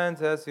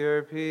grant us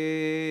your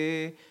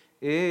peace.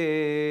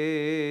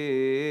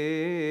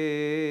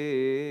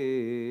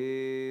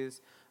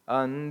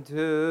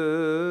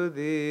 Unto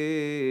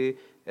the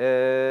end.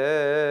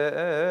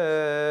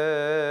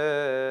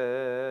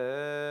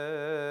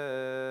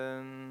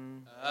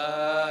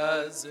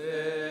 As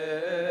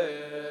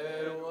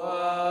it was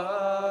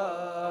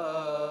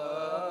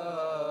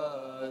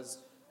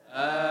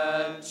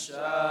and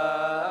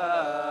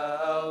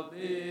shall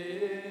be,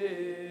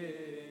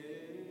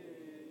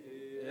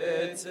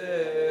 it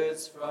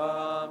is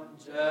from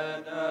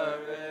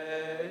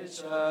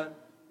generation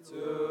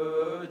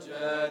to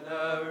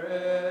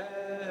generation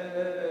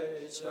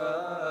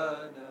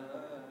and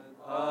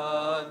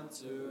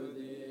unto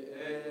the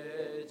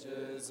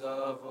ages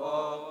of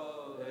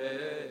all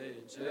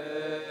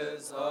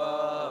ages.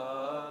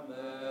 Amen.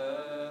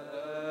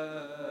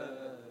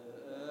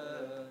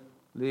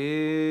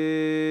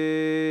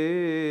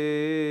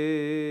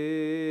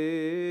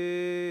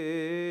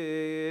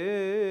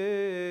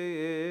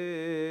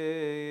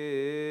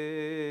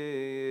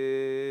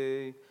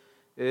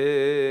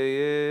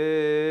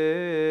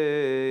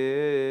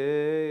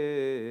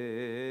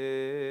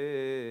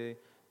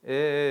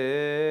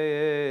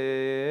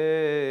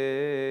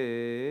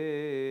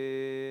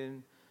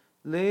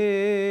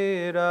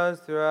 Lead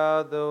us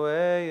throughout the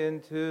way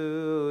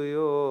into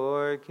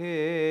your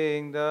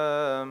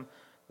kingdom,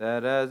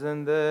 that as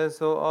in this,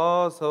 so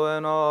also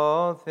in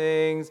all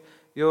things,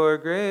 your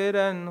great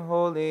and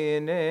holy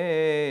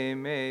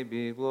name may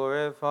be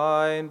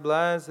glorified,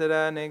 blessed,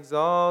 and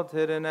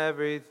exalted in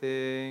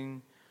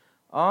everything.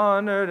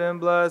 Honored and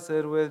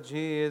blessed with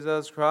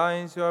Jesus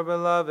Christ, your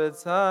beloved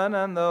Son,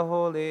 and the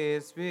Holy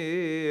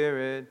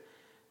Spirit.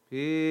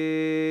 Peace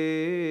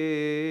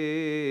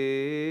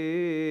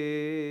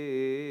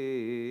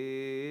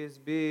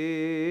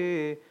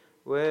be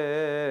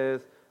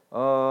with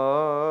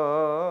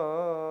all.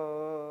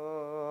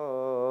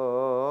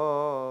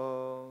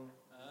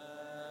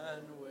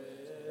 And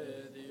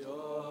with your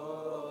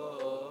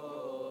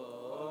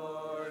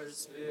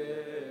spirit.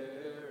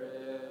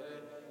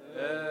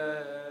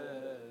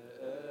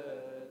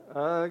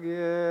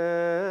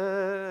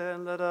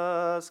 Again, let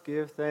us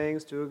give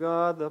thanks to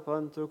God, the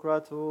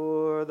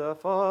Pantocrator, the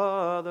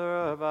Father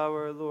of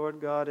our Lord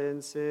God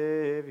and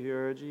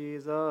Savior,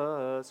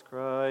 Jesus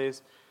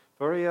Christ.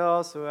 For he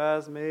also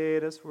has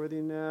made us worthy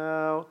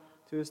now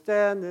to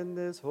stand in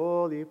this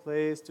holy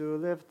place, to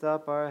lift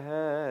up our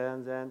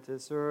hands and to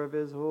serve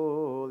his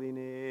holy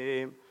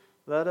name.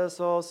 Let us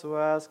also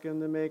ask him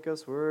to make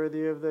us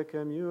worthy of the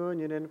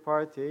communion and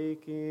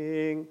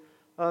partaking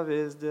of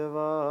his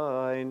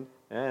divine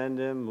and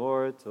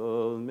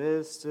immortal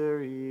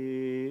mysteries.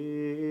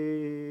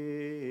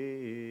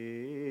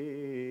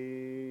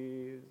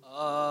 Amen.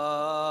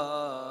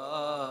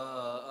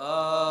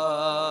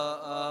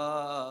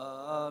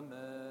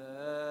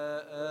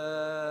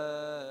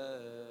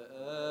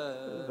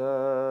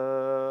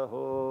 The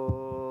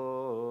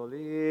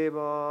holy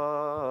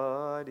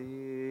body.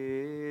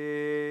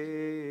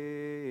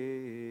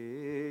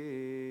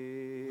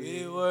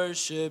 We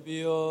worship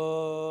your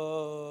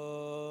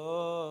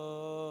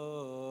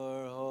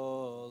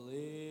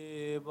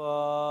holy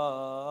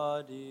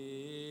body.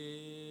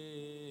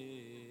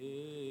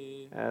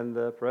 And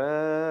the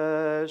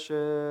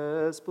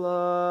precious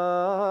blood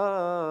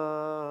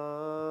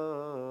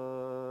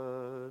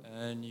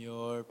And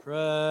your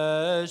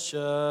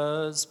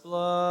precious blood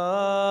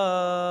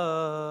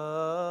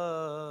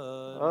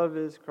of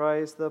his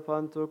Christ the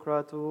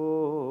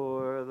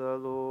Pantocrator, the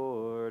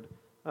Lord,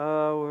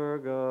 our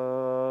God.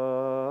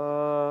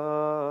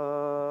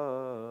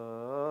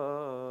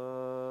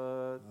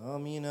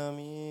 Amen,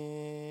 amen.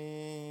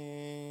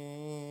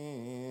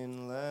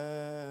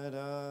 Let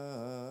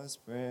us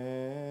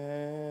pray.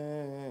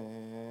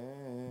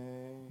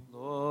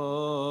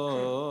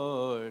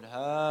 Lord,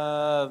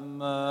 have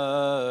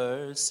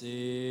mercy.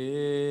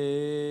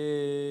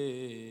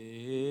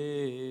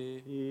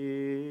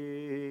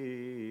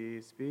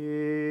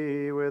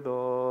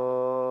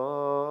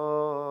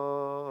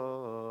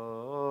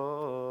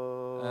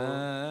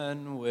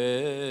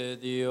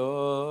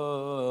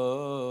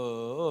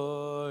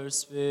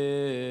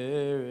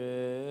 Spirit.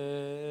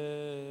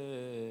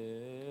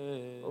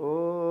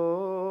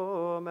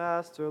 O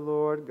Master,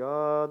 Lord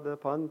God, the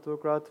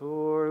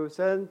Pantocrator, who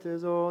sent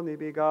his only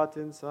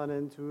begotten Son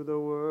into the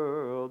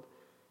world,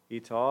 he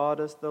taught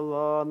us the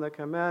law and the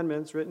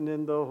commandments written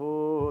in the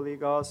Holy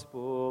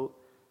Gospel.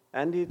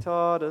 And he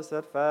taught us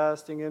that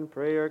fasting and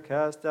prayer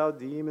cast out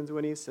demons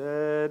when he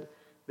said,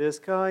 "This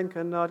kind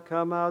cannot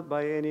come out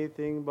by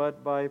anything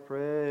but by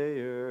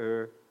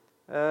prayer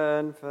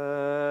and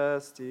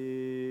fasting."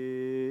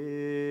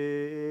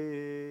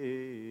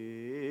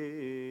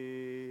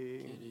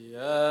 Kyrie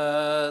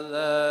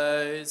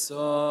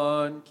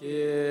eleison,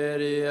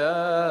 Kyrie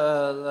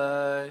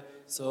eleison,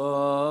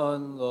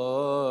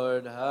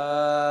 Lord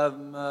have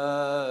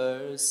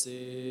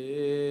mercy.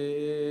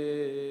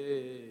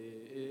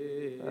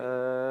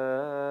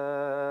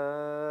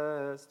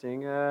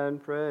 Fasting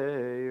and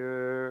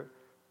prayer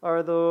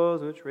are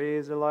those which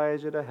raised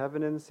Elijah to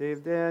heaven and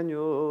saved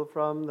Daniel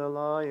from the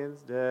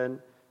lion's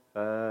den.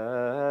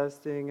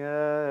 Fasting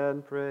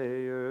and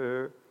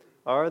prayer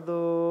are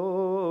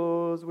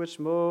those which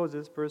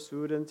Moses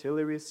pursued until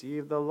he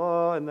received the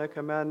law and the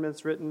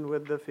commandments written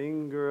with the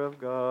finger of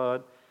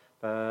God.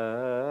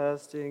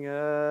 Fasting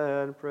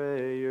and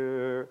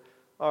prayer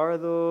are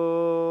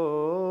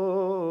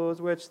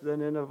those which the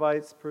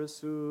Ninevites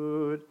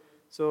pursued.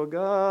 So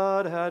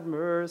God had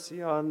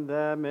mercy on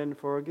them and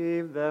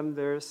forgave them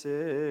their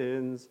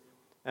sins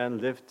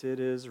and lifted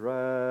his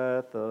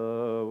wrath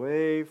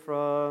away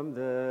from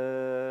them.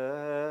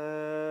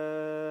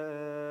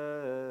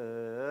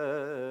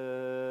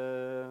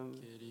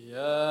 Kyrie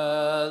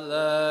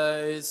eleison,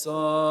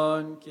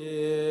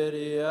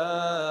 Kyrie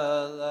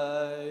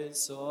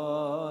eleison,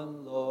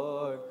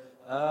 Lord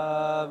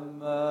have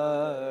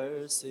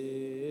mercy.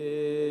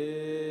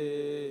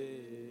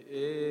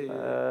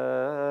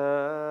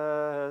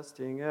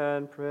 Fasting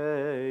and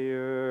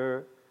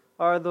prayer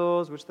are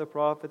those which the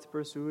prophets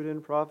pursued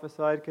and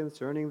prophesied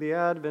concerning the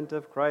advent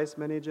of Christ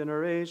many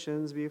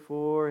generations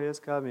before his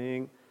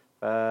coming.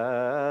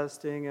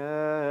 Fasting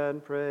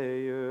and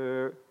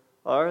prayer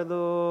are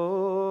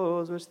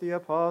those which the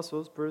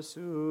apostles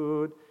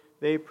pursued.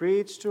 They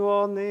preached to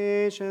all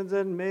nations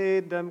and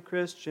made them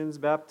Christians,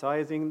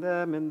 baptizing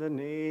them in the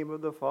name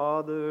of the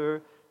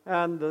Father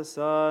and the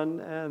Son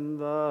and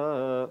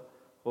the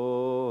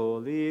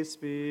Holy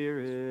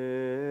Spirit.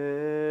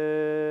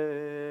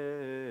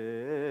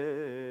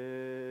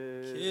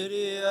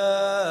 Kyrie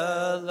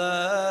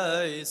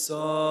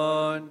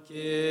eleison,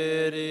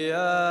 Kyrie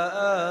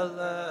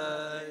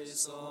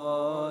eleison,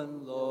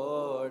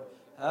 Lord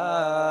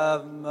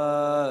have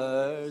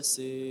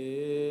mercy.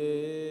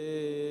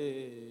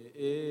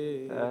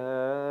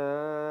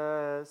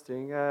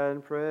 Fasting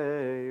and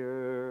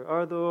prayer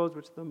are those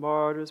which the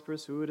martyrs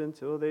pursued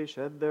until they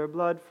shed their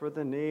blood for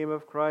the name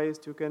of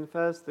Christ, to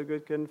confess the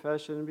good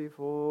confession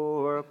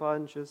before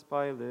Pontius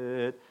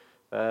Pilate.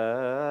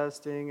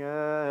 Fasting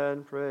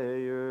and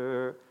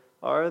prayer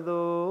are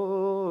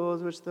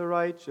those which the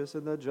righteous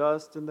and the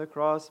just and the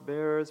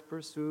cross-bearers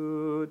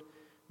pursued.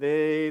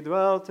 They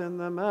dwelt in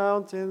the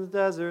mountains,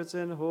 deserts,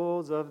 and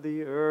holes of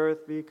the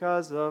earth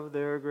because of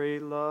their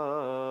great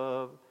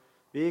love.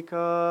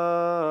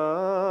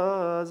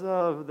 Because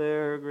of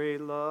their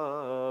great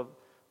love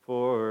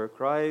for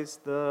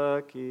Christ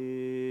the King.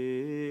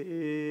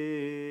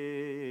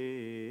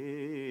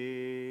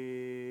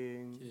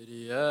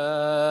 Kyrie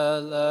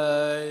eleison,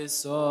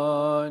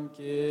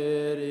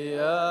 Kyrie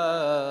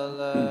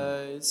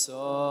eleison,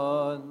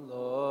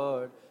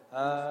 Lord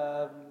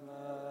have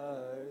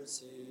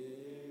mercy.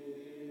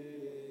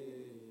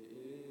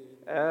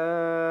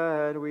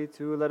 And we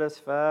too let us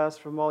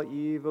fast from all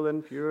evil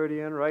and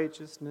purity and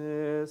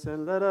righteousness,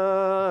 and let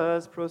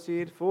us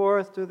proceed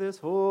forth to this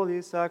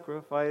holy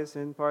sacrifice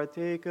and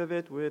partake of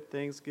it with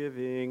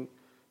thanksgiving,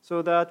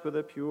 so that with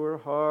a pure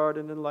heart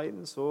and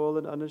enlightened soul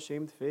and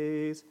unashamed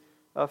face,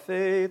 a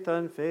faith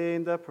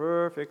unfeigned, a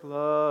perfect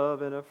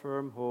love, and a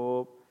firm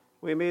hope,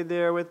 we may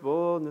dare with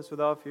boldness,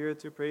 without fear,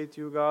 to pray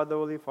to you, God, the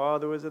Holy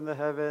Father, who is in the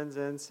heavens,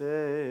 and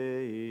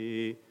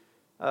say,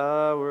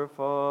 Our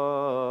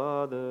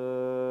Father,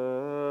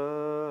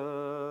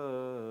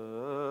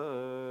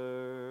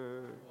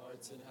 Who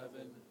art in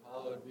heaven,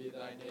 hallowed be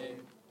thy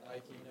name. Thy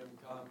kingdom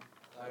come,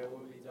 thy will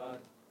be done,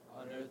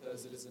 on earth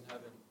as it is in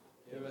heaven.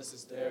 Give us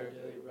this day our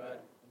daily bread,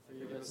 and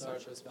forgive us our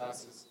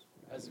trespasses,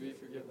 as we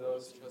forgive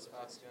those who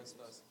trespass against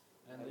us.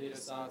 And lead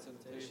us not into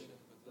temptation,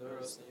 but deliver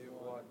us from the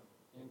evil one.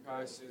 In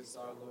Christ Jesus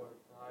our Lord,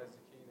 for thine is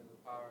the kingdom, the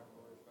power, and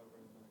glory forever.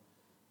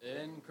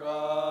 Amen. In Christ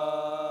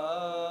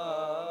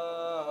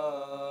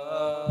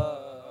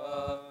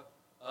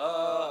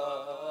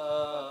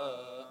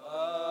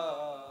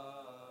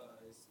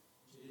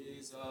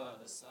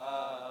Jesus our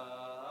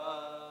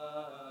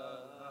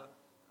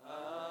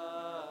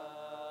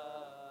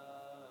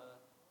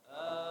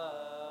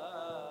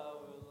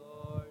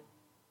Lord.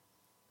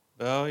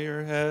 Bow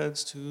your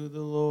heads to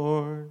the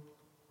Lord.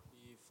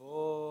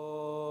 Before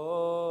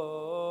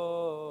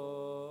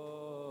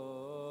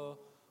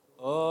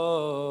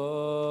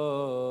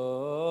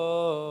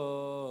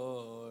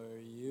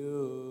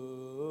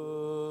you,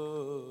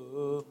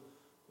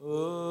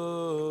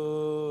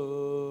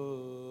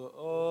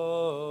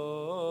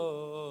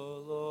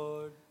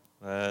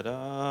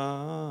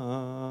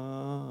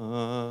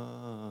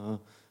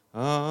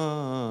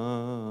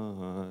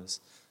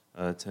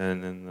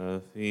 attend in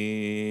the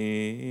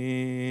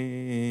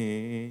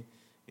fear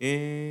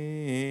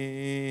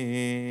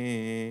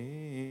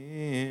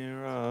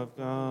of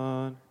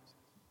God.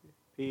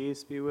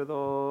 Peace be with And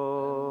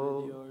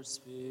all. with your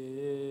spirit.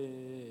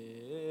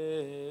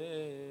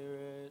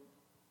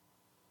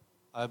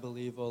 I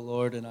believe, O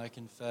Lord, and I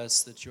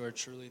confess that you are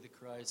truly the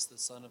Christ, the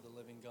Son of the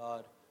living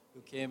God,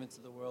 who came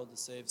into the world to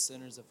save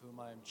sinners, of whom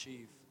I am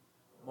chief.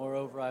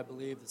 Moreover, I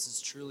believe this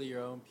is truly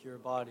your own pure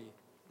body.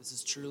 This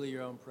is truly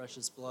your own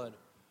precious blood.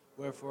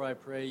 Wherefore I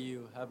pray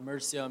you, have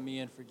mercy on me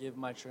and forgive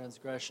my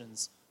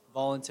transgressions,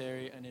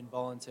 voluntary and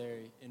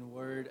involuntary, in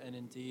word and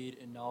in deed,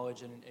 in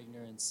knowledge and in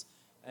ignorance,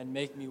 and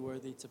make me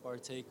worthy to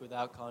partake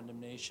without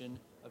condemnation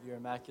of your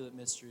immaculate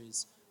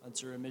mysteries,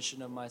 unto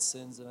remission of my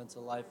sins and unto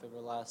life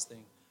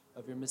everlasting.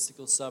 Of your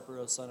mystical supper,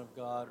 O Son of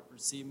God,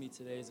 receive me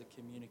today as a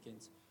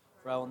communicant.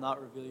 For I will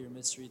not reveal your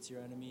mystery to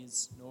your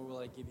enemies, nor will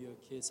I give you a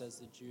kiss as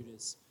to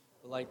Judas.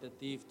 But like the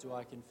thief do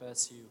I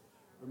confess you.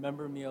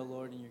 Remember me, O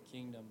Lord, in your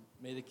kingdom.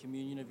 May the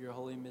communion of your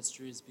holy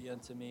mysteries be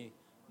unto me,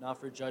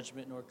 not for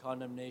judgment nor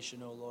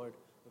condemnation, O Lord,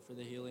 but for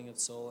the healing of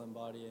soul and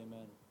body.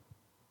 Amen.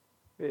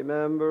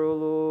 Remember, O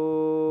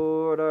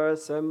Lord, our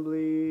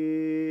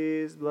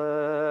assemblies, bless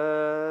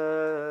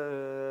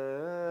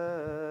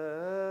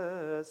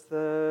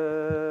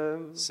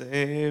them.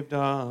 Saved,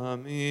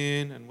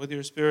 Amen. And with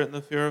your spirit and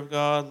the fear of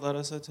God, let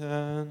us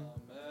attend.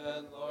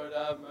 Amen. Lord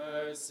have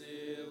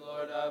mercy,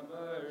 Lord have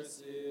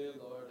mercy,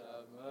 Lord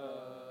have mercy.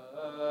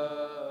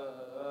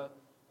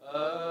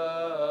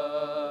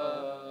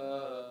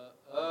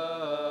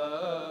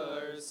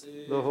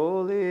 The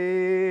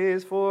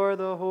holies for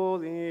the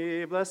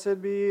holy,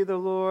 blessed be the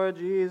Lord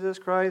Jesus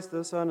Christ,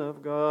 the Son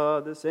of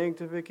God. The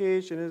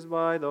sanctification is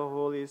by the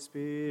Holy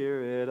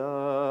Spirit.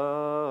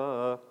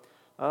 Amen.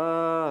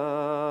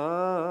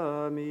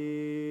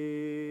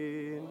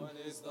 One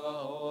is the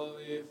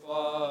Holy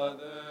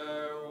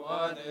Father,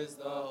 one is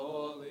the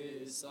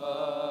Holy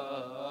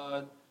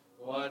Son,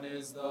 one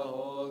is the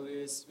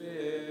Holy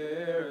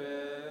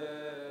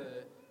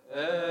Spirit.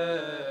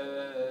 Amen.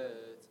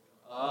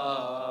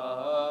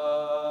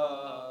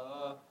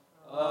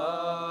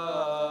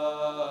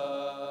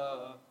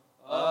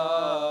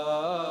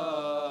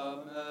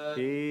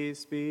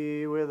 Peace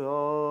be with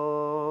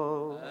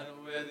all.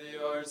 And with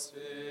your spirit.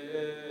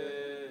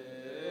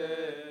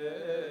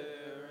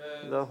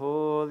 The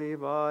holy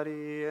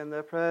body and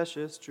the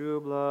precious true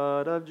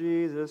blood of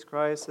Jesus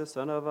Christ, the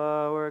Son of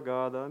our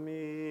God.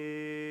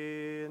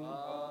 Amen.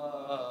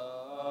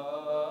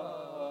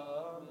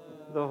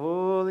 The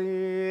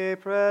holy,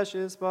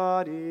 precious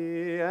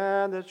body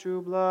and the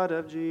true blood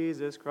of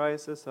Jesus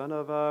Christ, the Son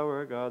of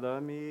our God.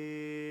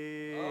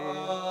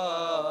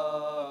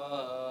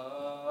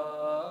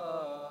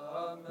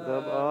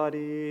 The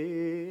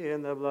body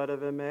and the blood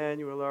of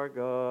Emmanuel, our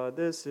God.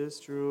 This is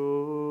true.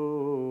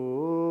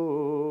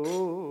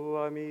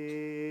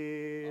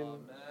 Amen.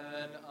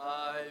 Amen.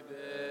 I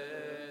believe.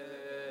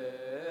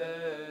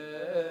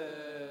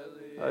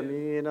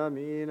 Amen,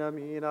 amen,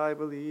 amen. I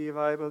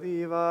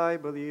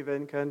believe,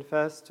 and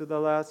confess to the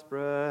last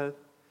breath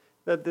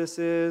that this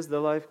is the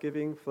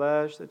life-giving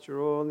flesh that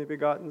your only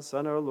begotten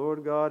Son, our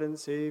Lord God and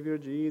Savior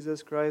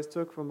Jesus Christ,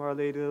 took from Our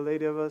Lady, the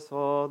Lady of us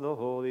all, the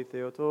Holy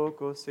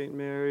Theotokos, Saint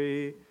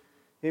Mary.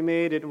 He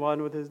made it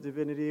one with his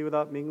divinity,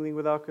 without mingling,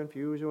 without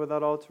confusion,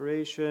 without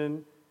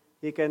alteration.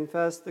 He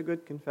confessed the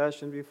good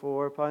confession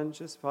before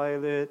Pontius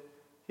Pilate.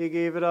 He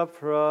gave it up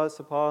for us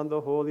upon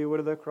the holy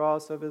wood of the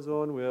cross of his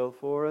own will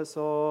for us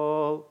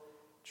all.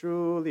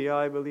 Truly,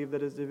 I believe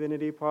that his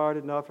divinity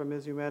parted not from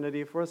his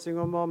humanity for a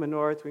single moment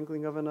nor a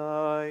twinkling of an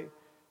eye,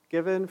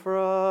 given for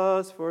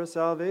us for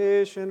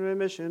salvation,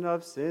 remission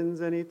of sins,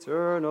 and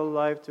eternal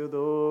life to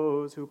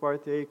those who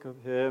partake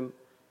of him.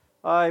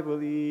 I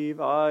believe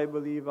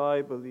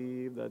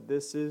that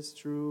this is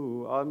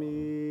true.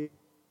 Amen.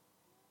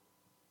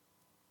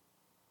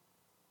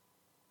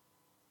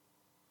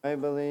 I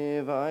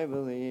believe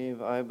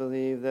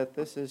that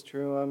this is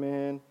true.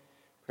 Amen.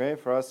 Pray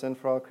for us and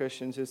for all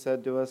Christians who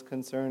said to us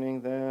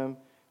concerning them,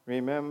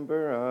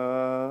 remember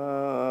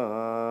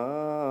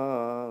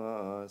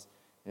us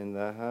in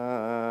the house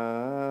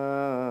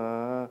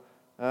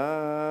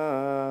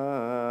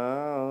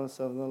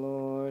of the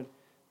Lord.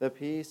 The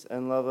peace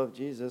and love of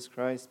Jesus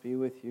Christ be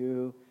with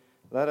you.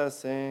 Let us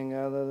sing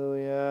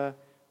Alleluia.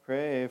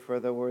 Pray for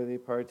the worthy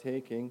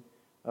partaking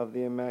of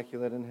the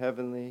immaculate and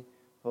heavenly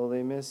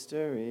holy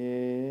mysteries.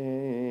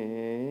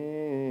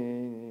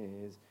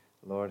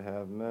 Lord,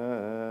 have mercy.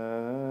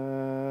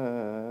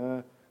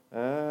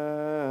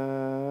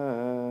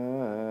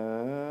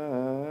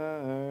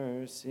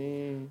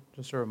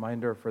 Just a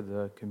reminder for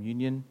the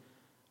communion,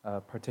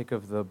 partake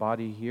of the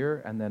body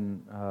here, and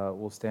then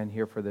we'll stand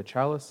here for the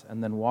chalice,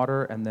 and then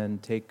water, and then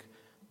take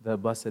the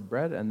blessed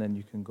bread, and then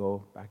you can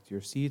go back to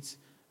your seats.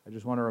 I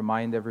just want to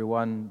remind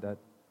everyone that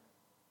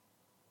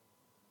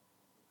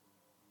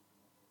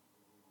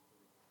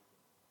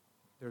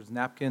there's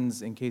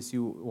napkins in case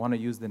you want to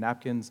use the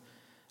napkins,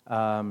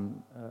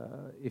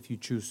 if you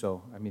choose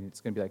so. I mean, it's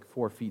going to be like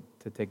 4 feet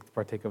to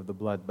partake of the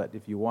blood, but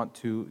if you want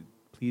to,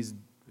 please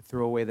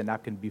throw away the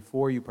napkin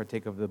before you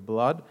partake of the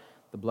blood,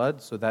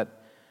 so that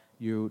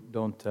you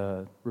don't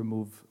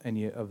remove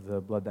any of the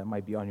blood that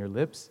might be on your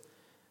lips.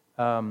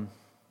 And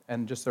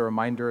just a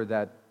reminder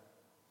that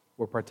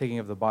we're partaking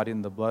of the body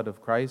and the blood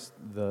of Christ,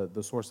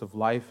 the source of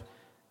life,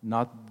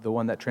 not the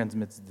one that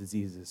transmits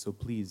diseases. So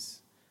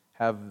please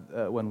have,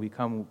 when we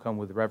come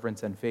with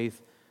reverence and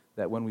faith,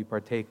 that when we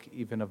partake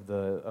even of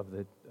the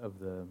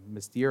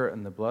mystere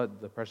and the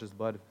blood, the precious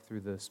blood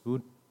through the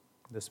spoon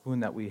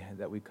that we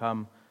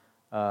come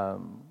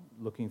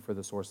looking for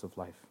the source of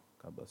life.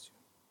 God bless you.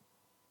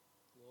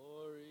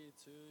 Glory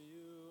to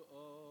you,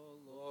 O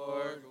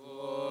Lord,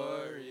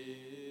 glory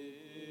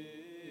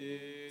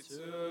to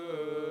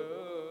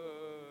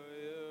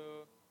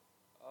you.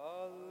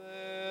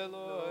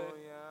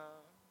 Alleluia.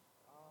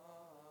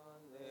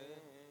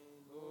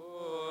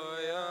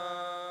 Alleluia.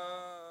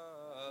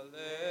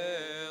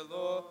 Alleluia.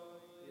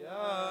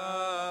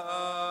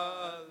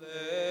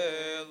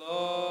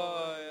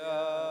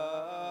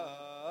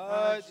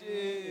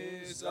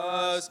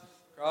 Jesus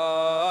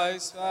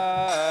Christ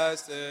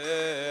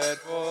fasted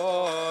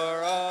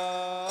for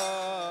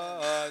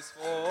us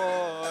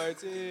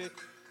 40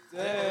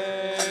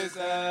 days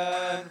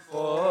and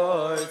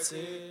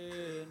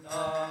 40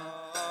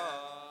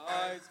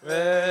 nights.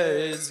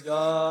 Praise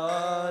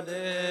God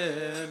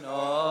in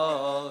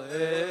all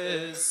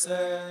his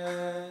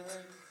saints.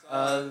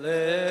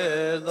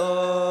 Alleluia,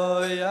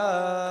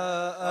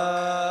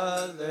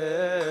 alleluia.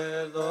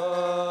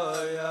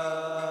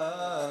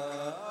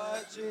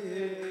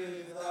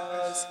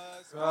 Jesus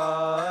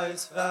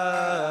Christ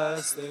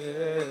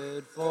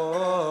fasted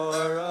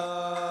for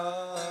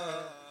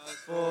us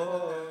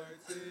 40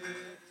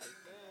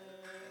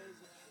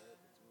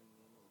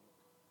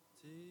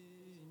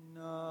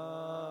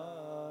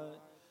 night.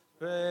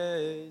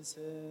 Praise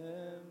him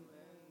in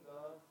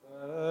the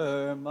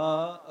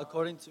firmament,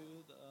 according to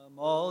the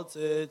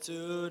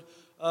multitude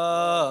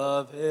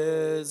of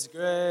his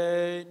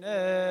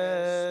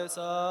greatness.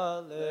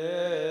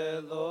 Alleluia.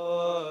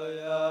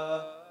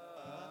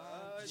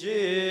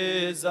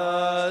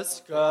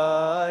 Jesus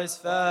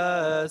Christ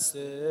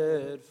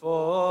fasted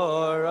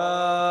for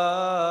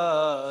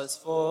us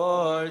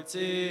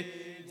 40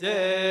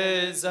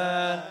 days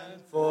and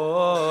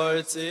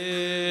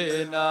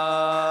 40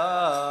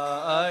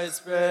 nights.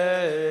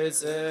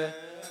 Praise him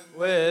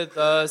with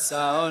the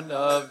sound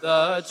of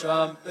the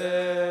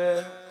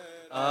trumpet.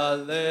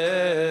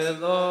 Alleluia,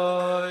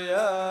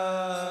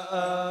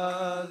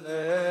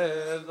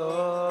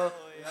 alleluia.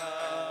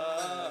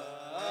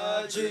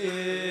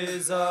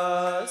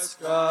 Jesus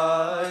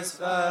Christ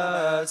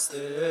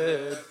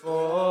fasted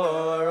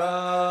for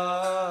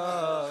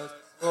us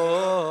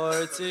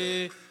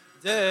 40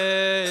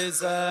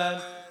 days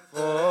and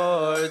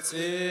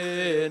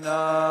 40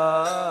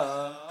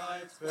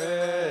 nights.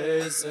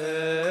 Praise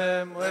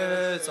him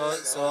with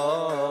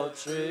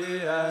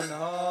psaltery and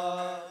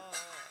harp.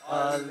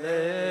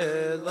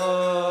 Alleluia,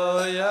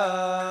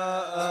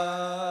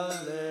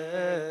 alleluia.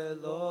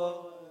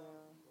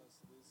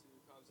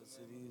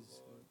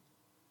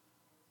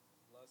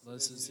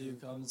 Blessed is he who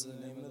comes in the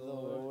name of the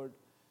Lord.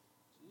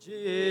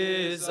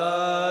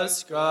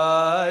 Jesus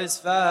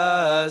Christ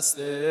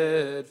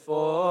fasted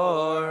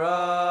for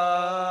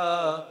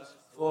us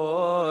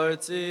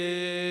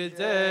 40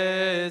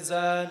 days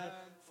and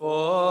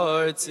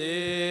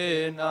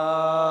 40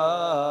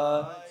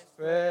 nights.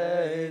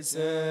 Praise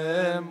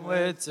him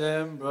with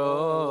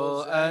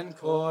timbrel and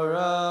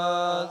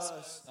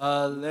chorus.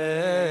 Alleluia,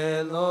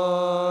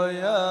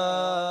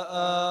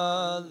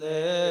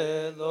 alleluia.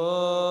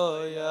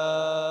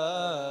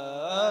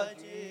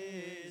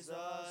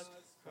 Jesus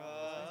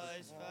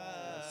Christ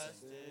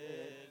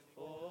fasted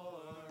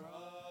for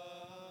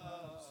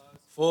us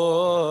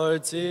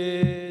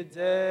 40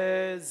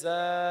 days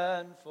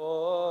and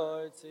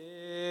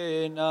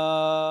 40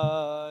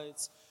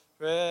 nights.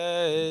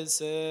 Praise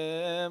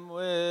him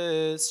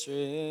with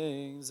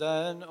strings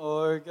and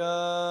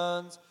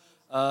organs.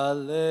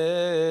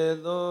 Alleluia,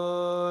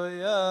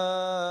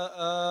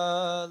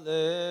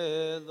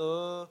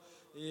 alleluia.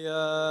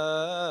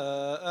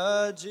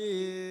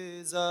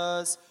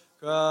 Jesus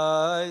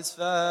Christ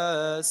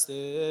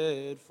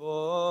fasted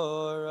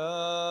for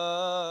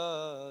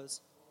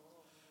us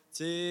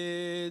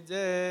 40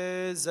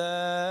 days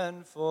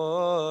and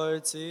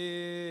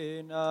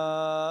 40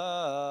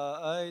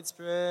 nights.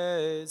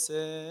 Praise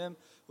him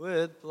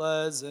with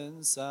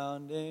pleasant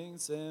sounding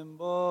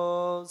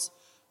cymbals.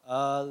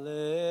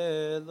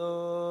 Alleluia,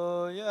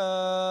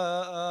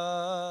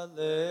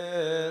 alleluia.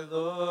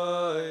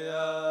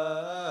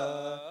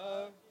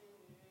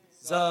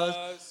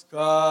 Jesus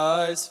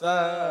Christ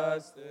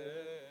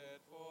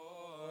fasted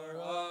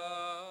for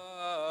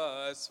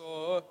us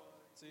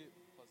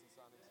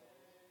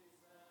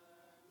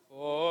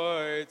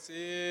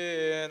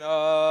 40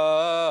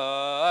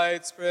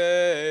 nights.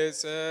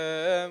 Praise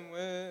him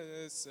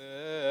with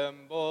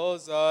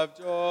cymbals of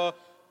joy.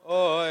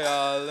 Alleluia,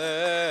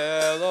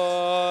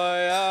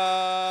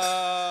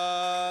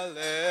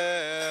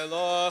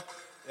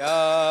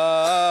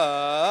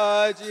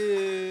 alleluia.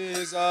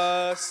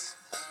 Jesus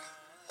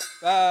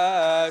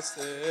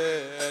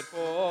fasted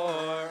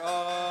for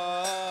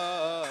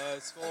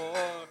us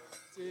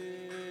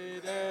 40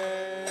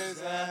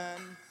 days and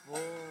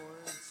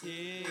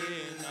 40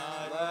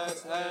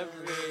 nights. Let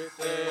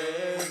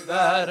everything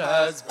that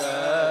has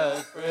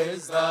breath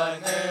praise thy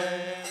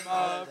name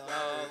of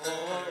the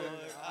Lord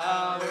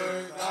our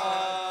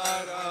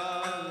God.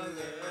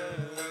 Alleluia.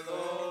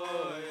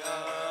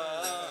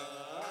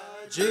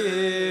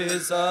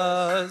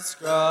 Jesus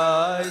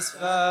Christ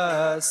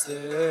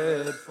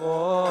fasted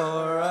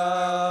for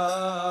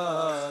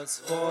us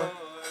 40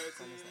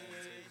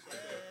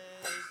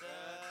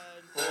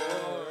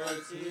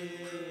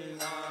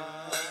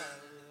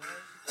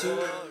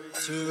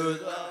 to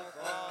the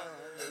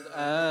Father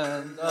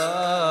and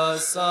the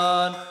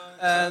Son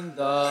and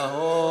the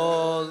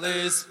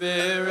Holy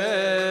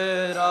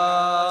Spirit.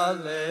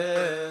 Alleluia.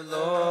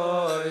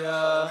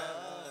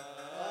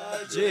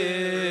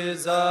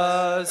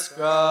 Jesus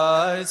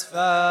Christ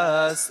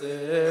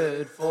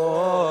fasted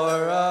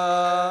for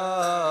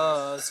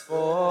us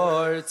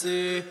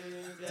 40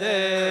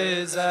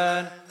 days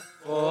and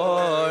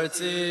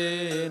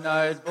 40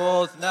 nights,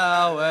 both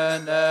now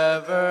and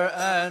ever,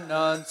 and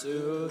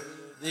unto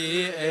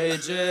the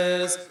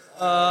ages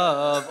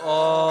of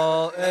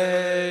all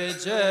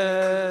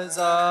ages.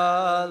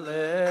 Alleluia.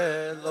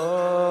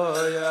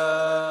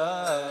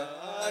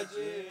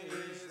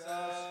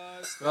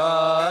 Jesus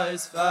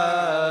Christ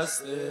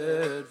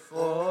fasted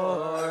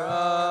for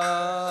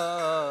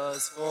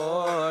us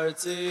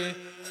 40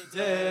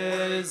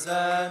 days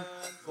and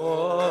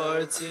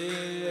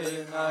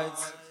 40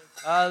 nights.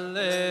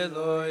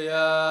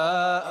 Alleluia,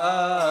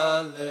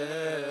 alleluia.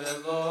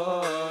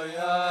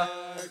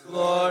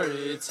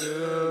 Glory to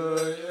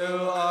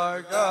you,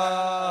 our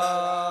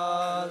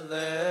God.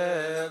 Alleluia.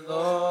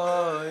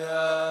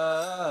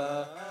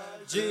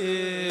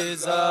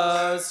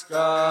 Jesus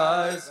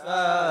Christ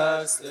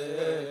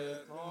fasted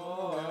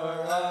for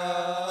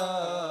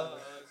us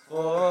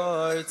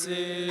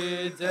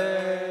 40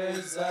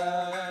 days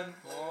and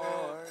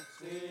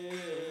 40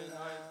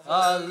 nights.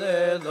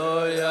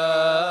 Alleluia,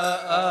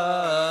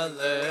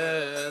 alleluia.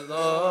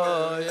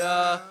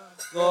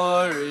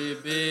 Glory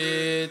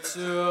be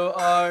to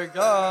our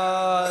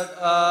God.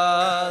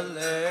 Alleluia.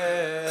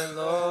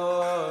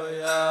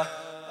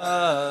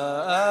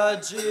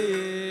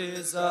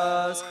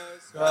 Jesus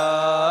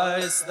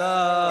Christ,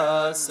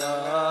 the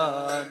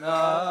Son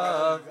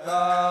of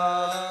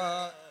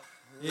God,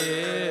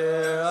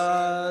 hear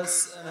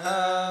us and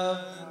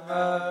have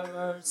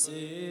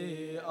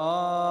mercy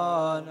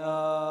on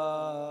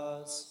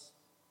us.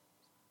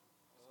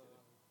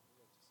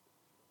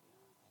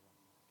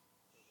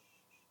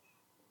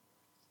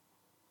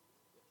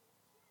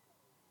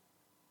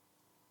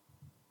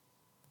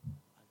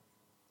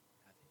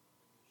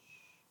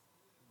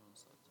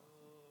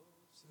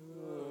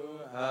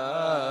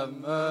 Have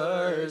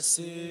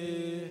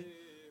mercy,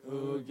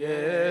 who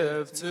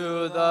give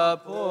to the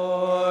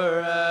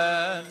poor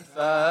and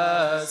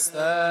fast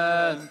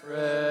and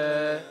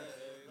pray.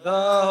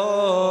 The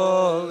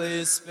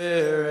Holy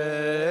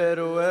Spirit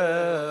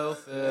will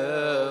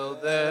fill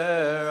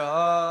their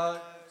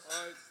hearts.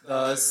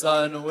 The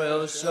Son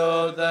will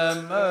show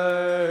them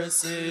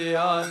mercy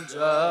on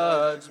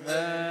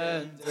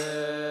Judgment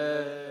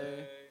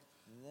Day.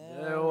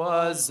 There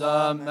was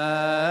a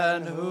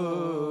man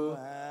who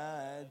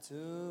had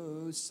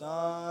 2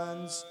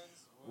 sons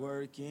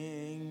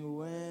working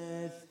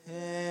with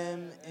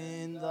him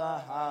in the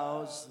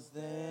house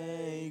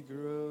they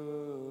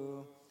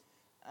grew.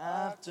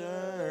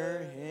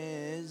 After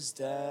his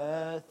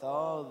death,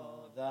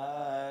 all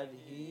that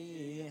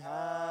he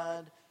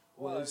had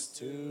was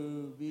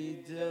to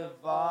be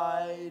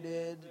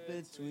divided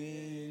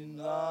between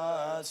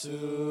the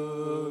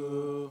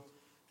 2.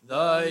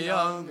 The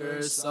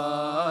younger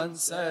son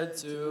said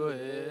to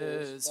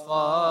his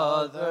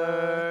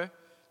father,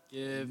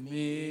 "Give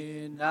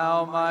me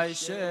now my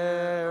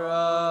share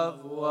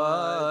of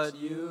what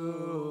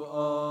you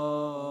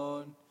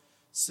own."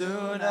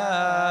 Soon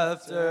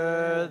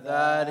after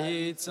that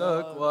he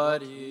took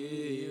what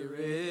he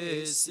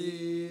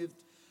received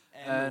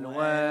and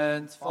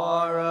went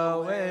far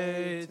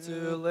away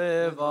to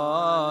live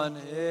on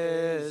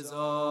his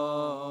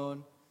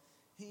own.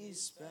 He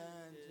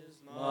spent his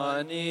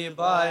money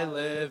by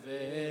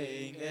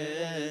living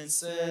in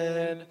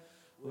sin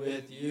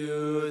with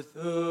youth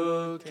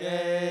who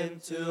came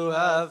to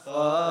have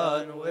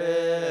fun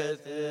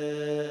with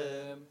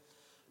him.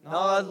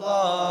 Not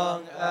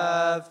long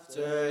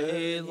after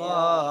he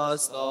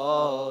lost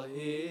all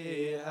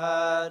he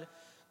had,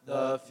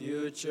 the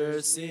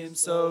future seemed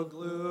so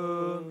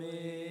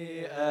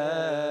gloomy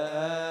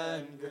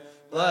and gray.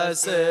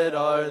 Blessed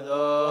are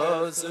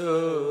those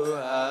who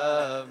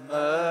have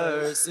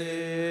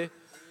mercy,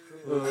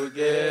 who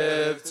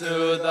give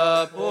to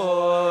the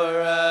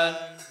poor and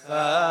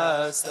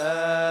fast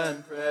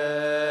and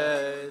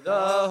pray.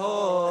 The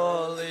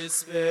Holy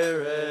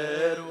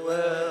Spirit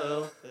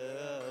will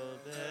fill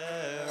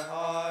their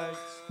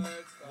hearts.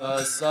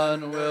 The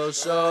Son will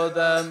show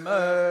them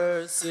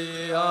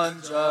mercy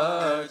on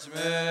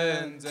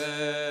Judgment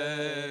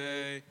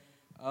Day.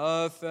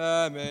 A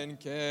famine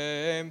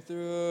came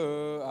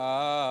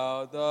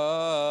throughout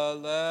the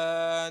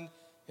land.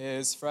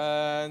 His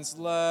friends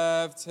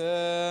left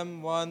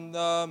him when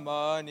the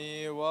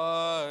money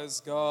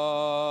was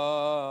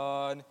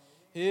gone.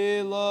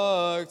 He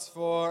looked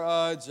for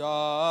a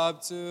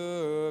job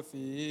to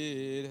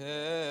feed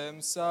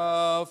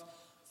himself.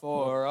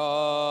 For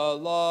a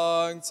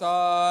long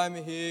time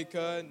he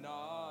could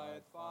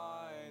not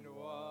find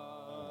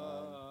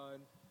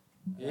one.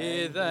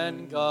 He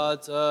then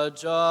got a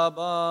job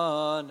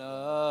on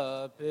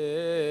a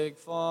pig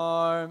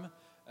farm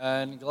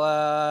and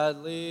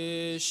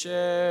gladly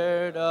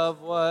shared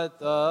of what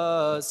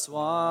the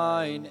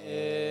swine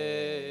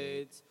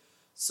ate.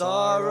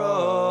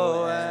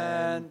 Sorrow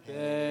and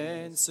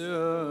pain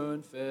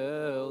soon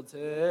filled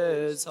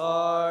his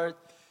heart.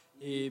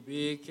 He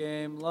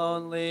became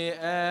lonely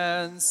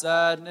and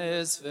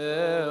sadness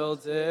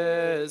filled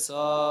his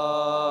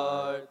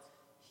heart.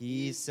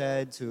 He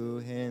said to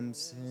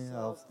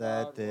himself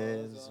that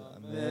there's a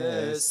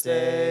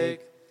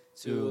mistake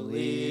to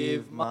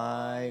leave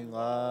my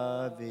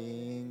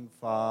loving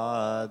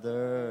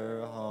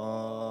Father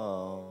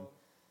home.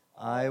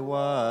 I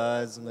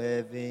was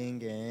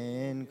living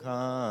in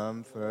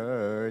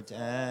comfort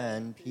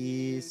and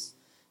peace.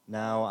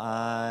 Now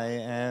I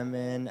am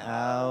an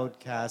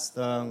outcast,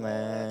 the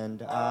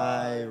land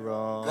I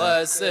roam.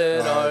 Blessed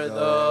are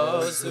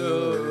those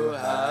who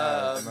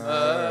have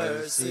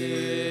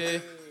mercy,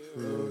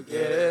 who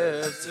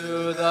give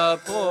to the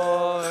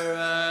poor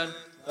and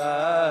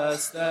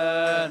fast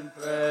and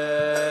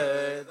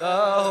pray.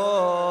 The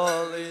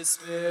Holy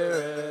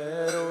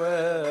Spirit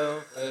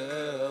will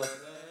fill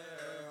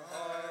their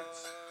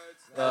hearts.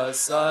 The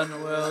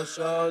Son will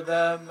show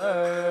them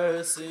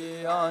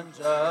mercy on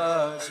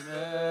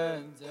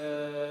Judgment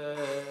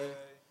Day.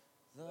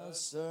 The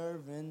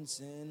servants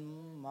in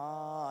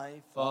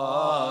my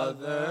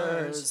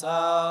Father's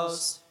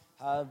house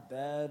have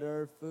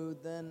better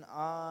food than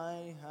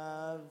I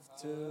have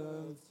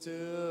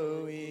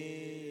to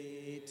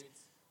eat.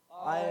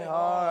 I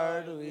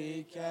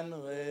hardly can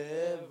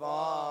live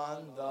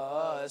on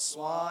the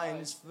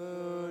swine's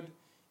food.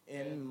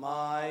 In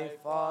my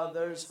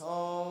Father's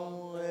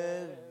home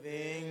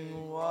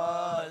living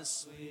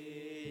was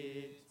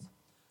sweet.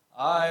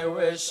 I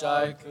wish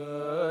I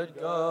could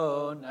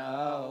go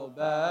now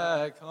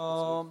back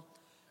home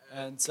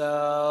and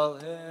tell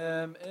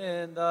him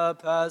in the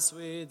past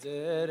we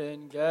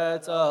didn't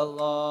get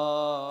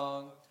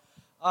along.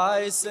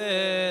 I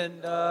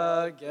sinned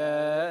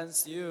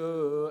against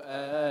you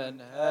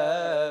and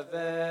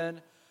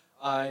heaven.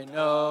 I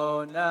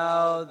know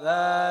now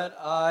that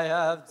I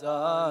have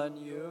done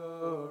you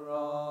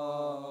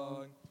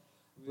wrong.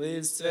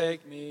 Please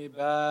take me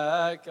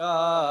back,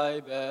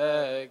 I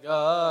beg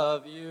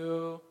of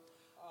you.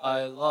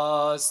 I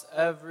lost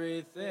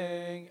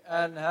everything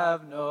and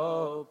have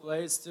no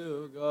place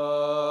to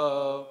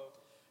go.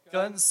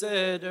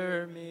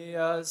 Consider me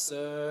a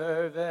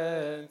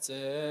servant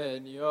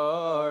in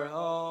your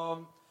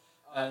home.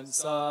 And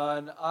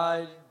son,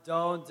 I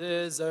don't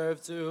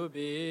deserve to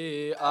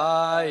be.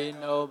 I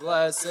know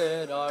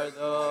blessed are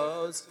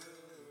those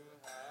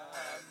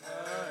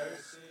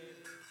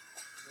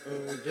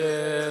who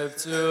give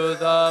to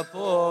the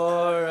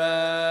poor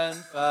and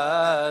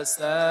fast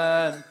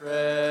and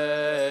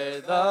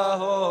pray. The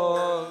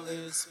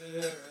Holy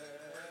Spirit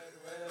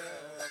will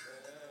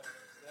fill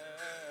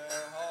their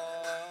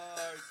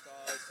hearts.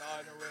 The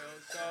Son will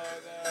show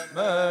them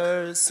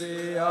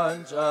mercy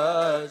on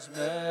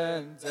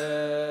Judgment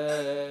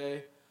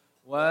Day.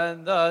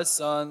 When the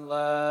Son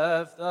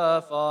left,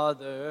 the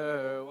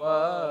Father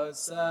was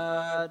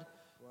sad,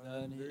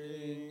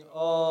 wondering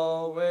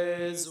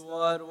always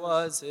what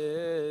was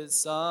his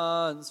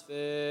Son's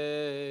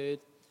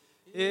fate.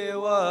 He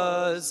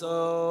was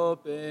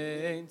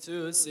hoping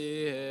to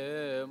see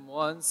him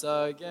once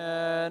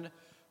again.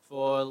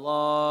 For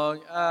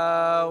long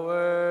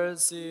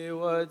hours he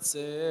would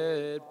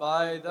sit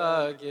by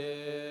the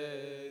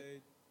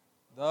gate.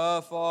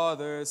 The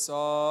Father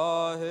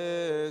saw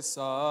his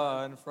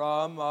Son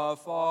from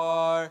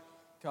afar,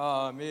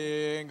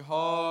 coming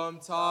home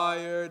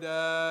tired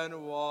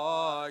and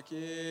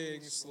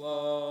walking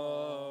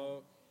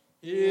slow.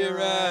 He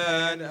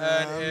ran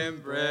and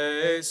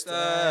embraced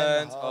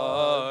and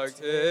hugged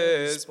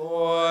his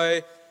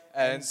boy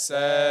and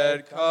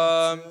said,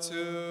 "Come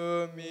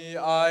to me,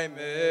 I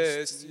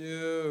missed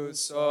you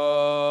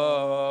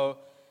so."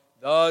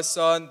 The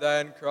Son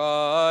then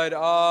cried,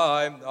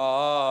 "I'm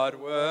not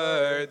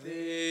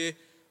worthy.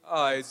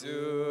 I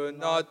do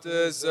not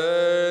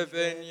deserve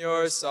in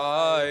your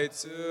sight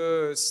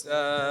to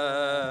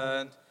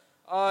stand.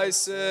 I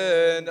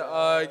sinned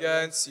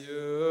against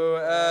you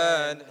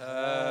and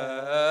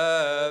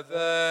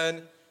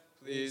heaven.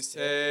 Please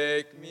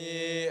take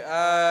me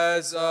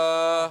as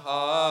a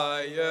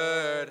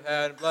hired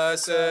hand.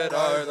 Blessed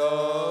are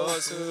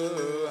those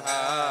who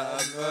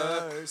have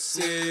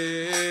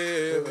mercy,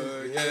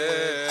 who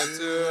give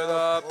to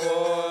the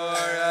poor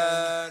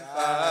and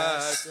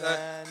fast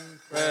and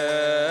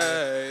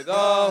pray. The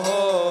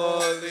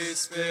Holy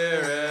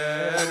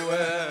Spirit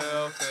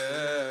will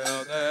fill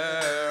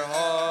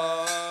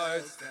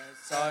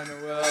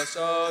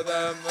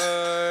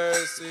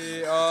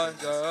on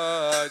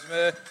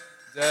Judgment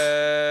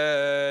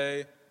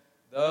Day.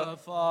 The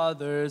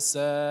Father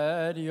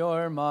said,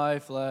 "You're my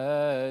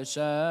flesh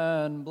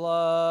and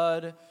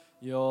blood.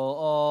 You'll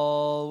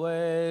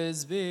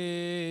always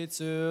be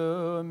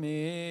to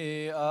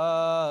me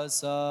a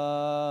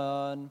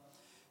son."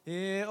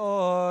 He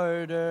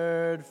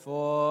ordered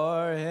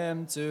for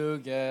him to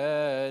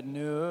get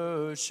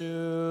new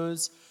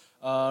shoes,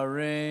 a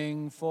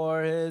ring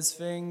for his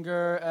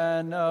finger,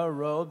 and a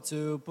robe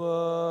to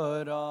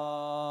put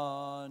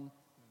on.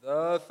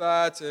 The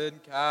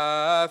fattened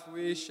calf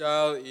we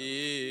shall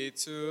eat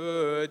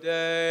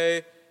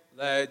today.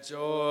 Let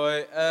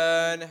joy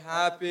and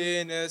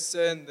happiness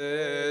in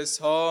this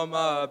home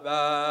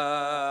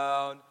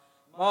abound.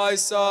 My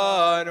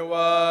son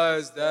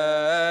was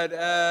dead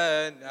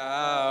and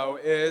now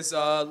is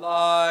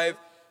alive.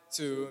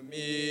 To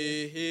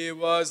me he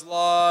was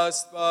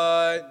lost,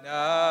 but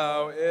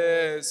now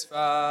is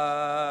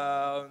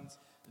found.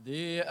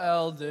 The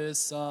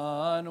eldest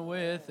son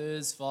with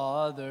his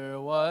father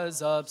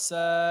was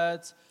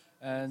upset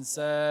and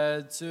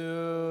said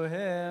to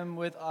him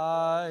with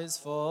eyes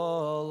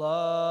full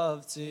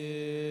of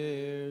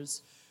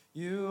tears,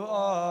 "You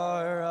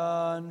are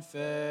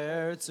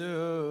unfair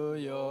to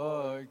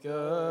your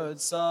good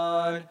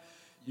son.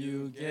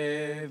 You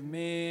gave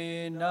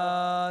me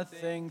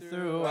nothing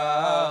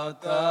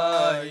throughout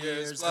the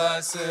years.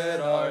 Blessed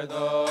are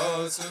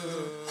those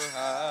who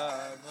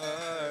have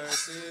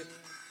mercy,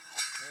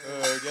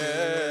 who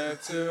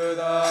give to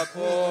the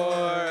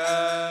poor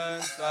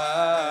and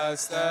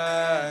fast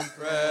and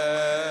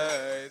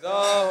pray. The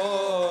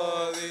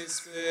Holy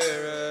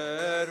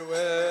Spirit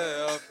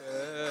will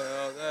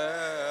fill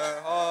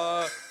their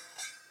heart.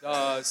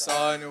 The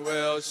Son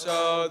will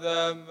show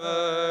them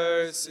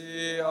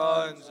mercy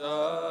on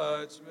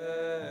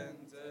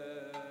Judgment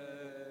Day.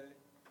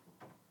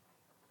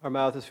 Our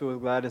mouth is filled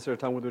with gladness, our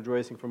tongue with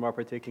rejoicing from our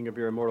partaking of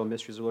your immortal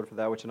mysteries, O Lord, for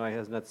that which an eye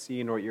has not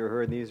seen or ear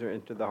heard, these are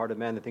into the heart of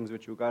man, the things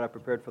which you, God, have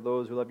prepared for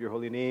those who love your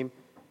holy name.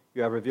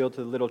 You have revealed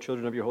to the little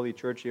children of your holy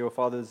church. Yea, O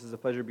Father, this is a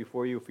pleasure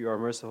before you, for you are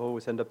merciful.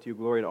 We send up to you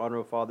glory and honor,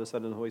 O Father,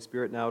 Son, and Holy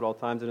Spirit, now at all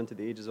times and unto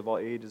the ages of all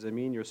ages.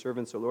 Amen. Your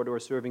servants, O Lord, who are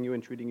serving you,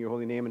 entreating your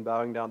holy name and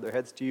bowing down their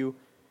heads to you.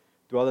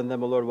 Dwell in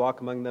them, O Lord,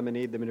 walk among them and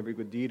aid them in every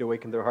good deed.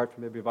 Awaken their heart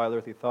from every vile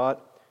earthly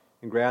thought,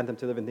 and grant them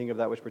to live and think of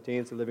that which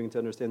pertains to living, to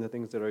understand the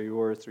things that are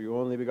yours, through your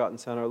only begotten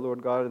Son, our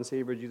Lord God and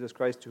Savior, Jesus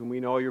Christ, to whom we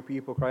and all your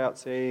people cry out,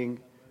 saying,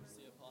 Have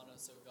mercy upon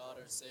us, O God,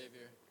 our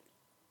Savior.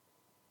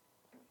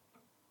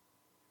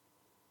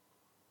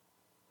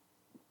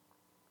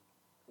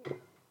 In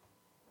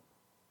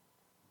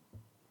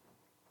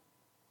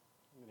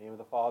the name of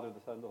the Father,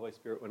 the Son, and the Holy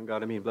Spirit, one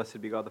God, amen.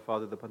 Blessed be God, the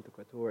Father, the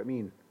Pantocrator,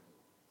 amen.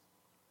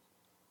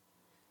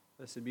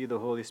 Blessed be the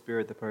Holy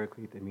Spirit, the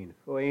Paraclete, amen.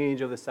 O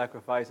angel of the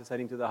sacrifice,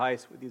 ascending to the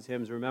highest with these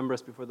hymns, remember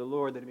us before the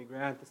Lord, that he may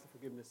grant us the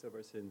forgiveness of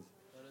our sins.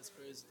 Let us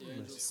praise the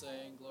angels,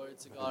 saying, "Glory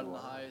to God in the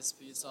highest,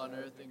 peace on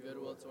earth, and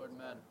goodwill toward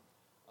men."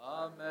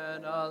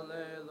 Amen,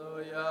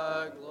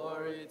 alleluia.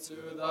 Glory to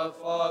the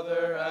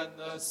Father, and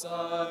the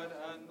Son,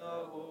 and the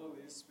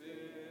Holy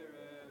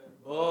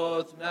Spirit,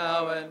 both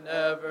now and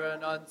ever,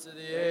 and unto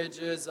the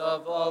ages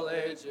of all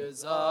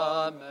ages.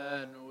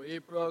 Amen. We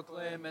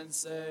proclaim and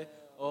say,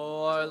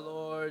 O our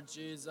Lord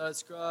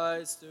Jesus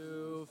Christ,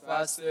 who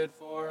fasted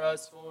for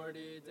us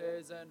 40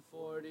 days and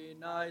 40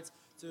 nights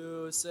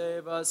to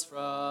save us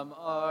from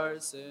our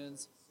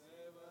sins.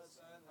 Save us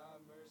and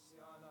have mercy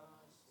on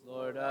us.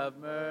 Lord, have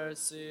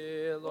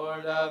mercy.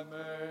 Lord, have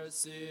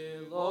mercy.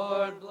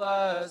 Lord,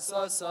 bless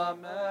us.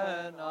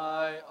 Amen.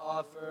 I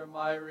offer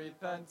my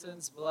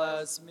repentance.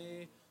 Bless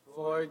me.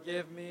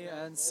 Forgive me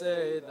and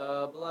say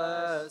the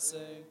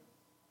blessing.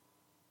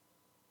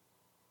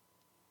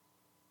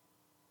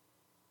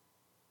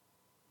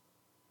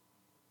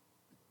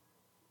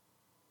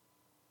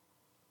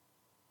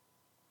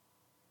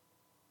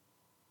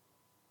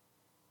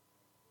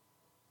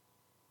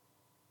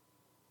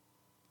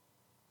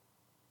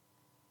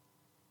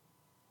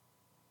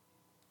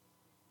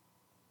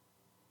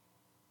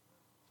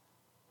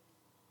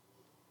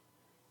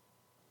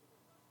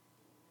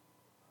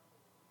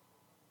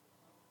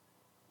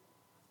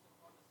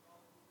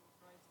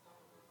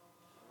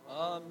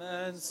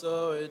 Amen,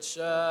 so it shall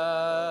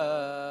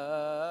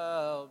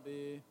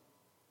be.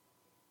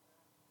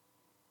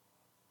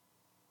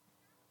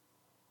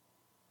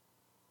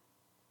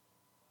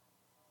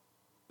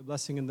 The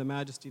blessing and the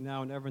majesty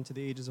now and ever into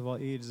the ages of all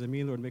ages.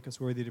 Amen. Lord, make us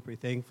worthy to pray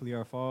thankfully,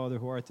 our Father,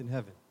 who art in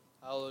heaven.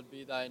 Hallowed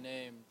be thy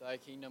name. Thy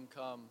kingdom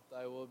come.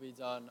 Thy will be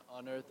done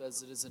on earth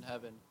as it is in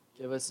heaven.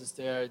 Give us this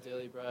day our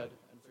daily bread,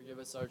 and forgive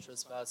us our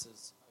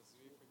trespasses, As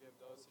we forgive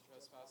those who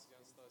trespass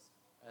against us.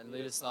 and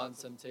lead us not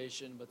into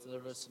temptation, but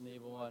deliver us from the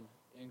evil one.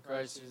 In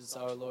Christ Jesus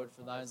our Lord,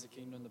 for thine is the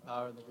kingdom, the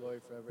power, and the glory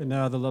forever. And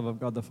now the love of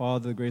God the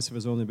Father, the grace of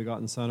his only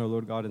begotten Son, our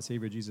Lord God and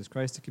Savior Jesus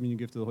Christ, the communion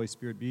gift of the Holy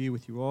Spirit be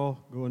with you all.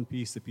 Go in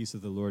peace. The peace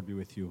of the Lord be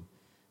with you.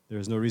 There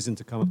is no reason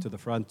to come up to the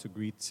front to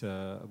greet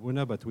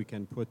Abuna, but we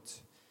can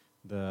put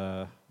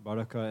the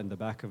barakah in the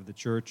back of the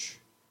church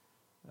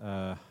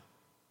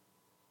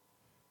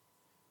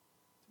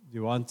Do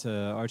you want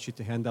Archie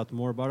to hand out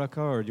more barakah,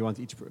 or do you want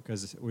each,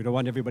 because we don't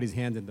want everybody's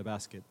hand in the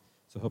basket.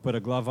 So he'll put a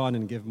glove on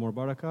and give more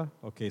barakah.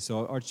 Okay,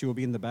 so Archie will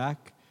be in the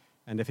back,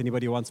 and if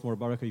anybody wants more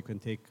barakah, you can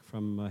take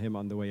from him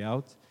on the way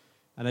out.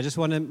 And I just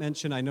want to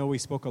mention, I know we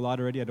spoke a lot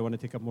already, I don't want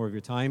to take up more of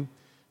your time,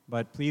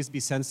 but please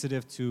be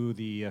sensitive to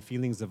the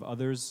feelings of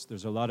others.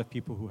 There's a lot of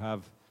people who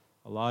have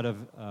a lot of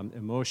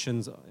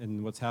emotions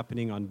in what's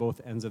happening on both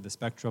ends of the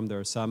spectrum.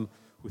 There are some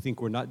who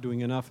think we're not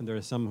doing enough, and there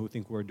are some who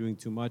think we're doing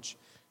too much.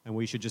 And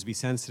we should just be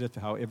sensitive to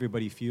how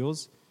everybody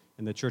feels.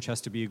 And the church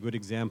has to be a good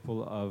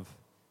example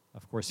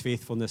of course,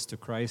 faithfulness to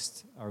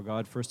Christ, our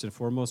God, first and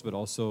foremost, but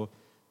also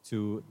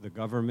to the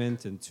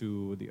government and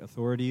to the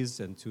authorities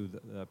and to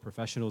the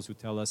professionals who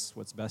tell us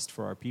what's best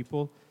for our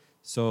people.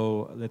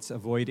 So let's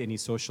avoid any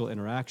social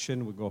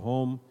interaction. We'll go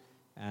home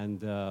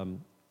and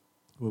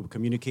we'll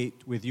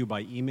communicate with you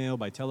by email,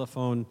 by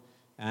telephone,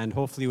 and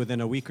hopefully within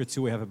a week or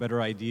two we have a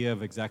better idea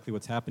of exactly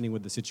what's happening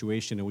with the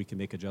situation and we can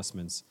make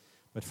adjustments.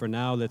 But for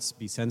now, let's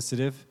be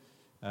sensitive.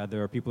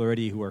 There are people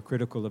already who are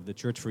critical of the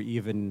church for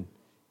even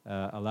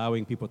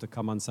allowing people to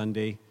come on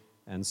Sunday,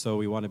 and so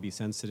we want to be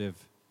sensitive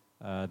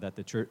that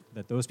the church,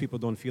 that those people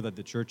don't feel that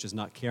the church is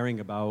not caring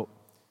about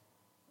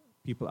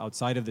people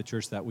outside of the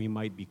church that we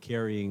might be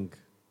carrying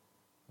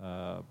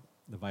the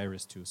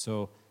virus to.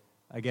 So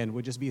again,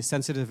 we'll just be as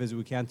sensitive as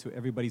we can to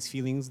everybody's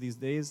feelings these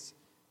days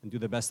and do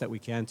the best that we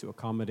can to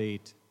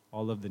accommodate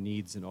all of the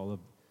needs and all of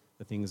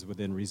the things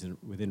within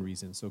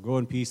reason. So go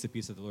in peace, the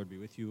peace of the Lord be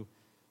with you,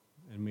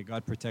 and may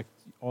God protect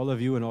all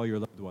of you and all your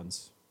loved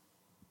ones.